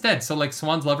Moraine's dead. So, like,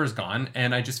 Siuan's lover's gone.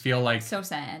 And I just feel like... So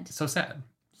sad.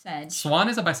 Siuan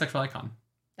is a bisexual icon.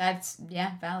 That's,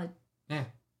 valid. Yeah.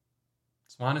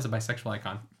 Siuan is a bisexual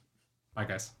icon. Bye,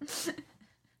 guys.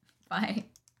 Bye.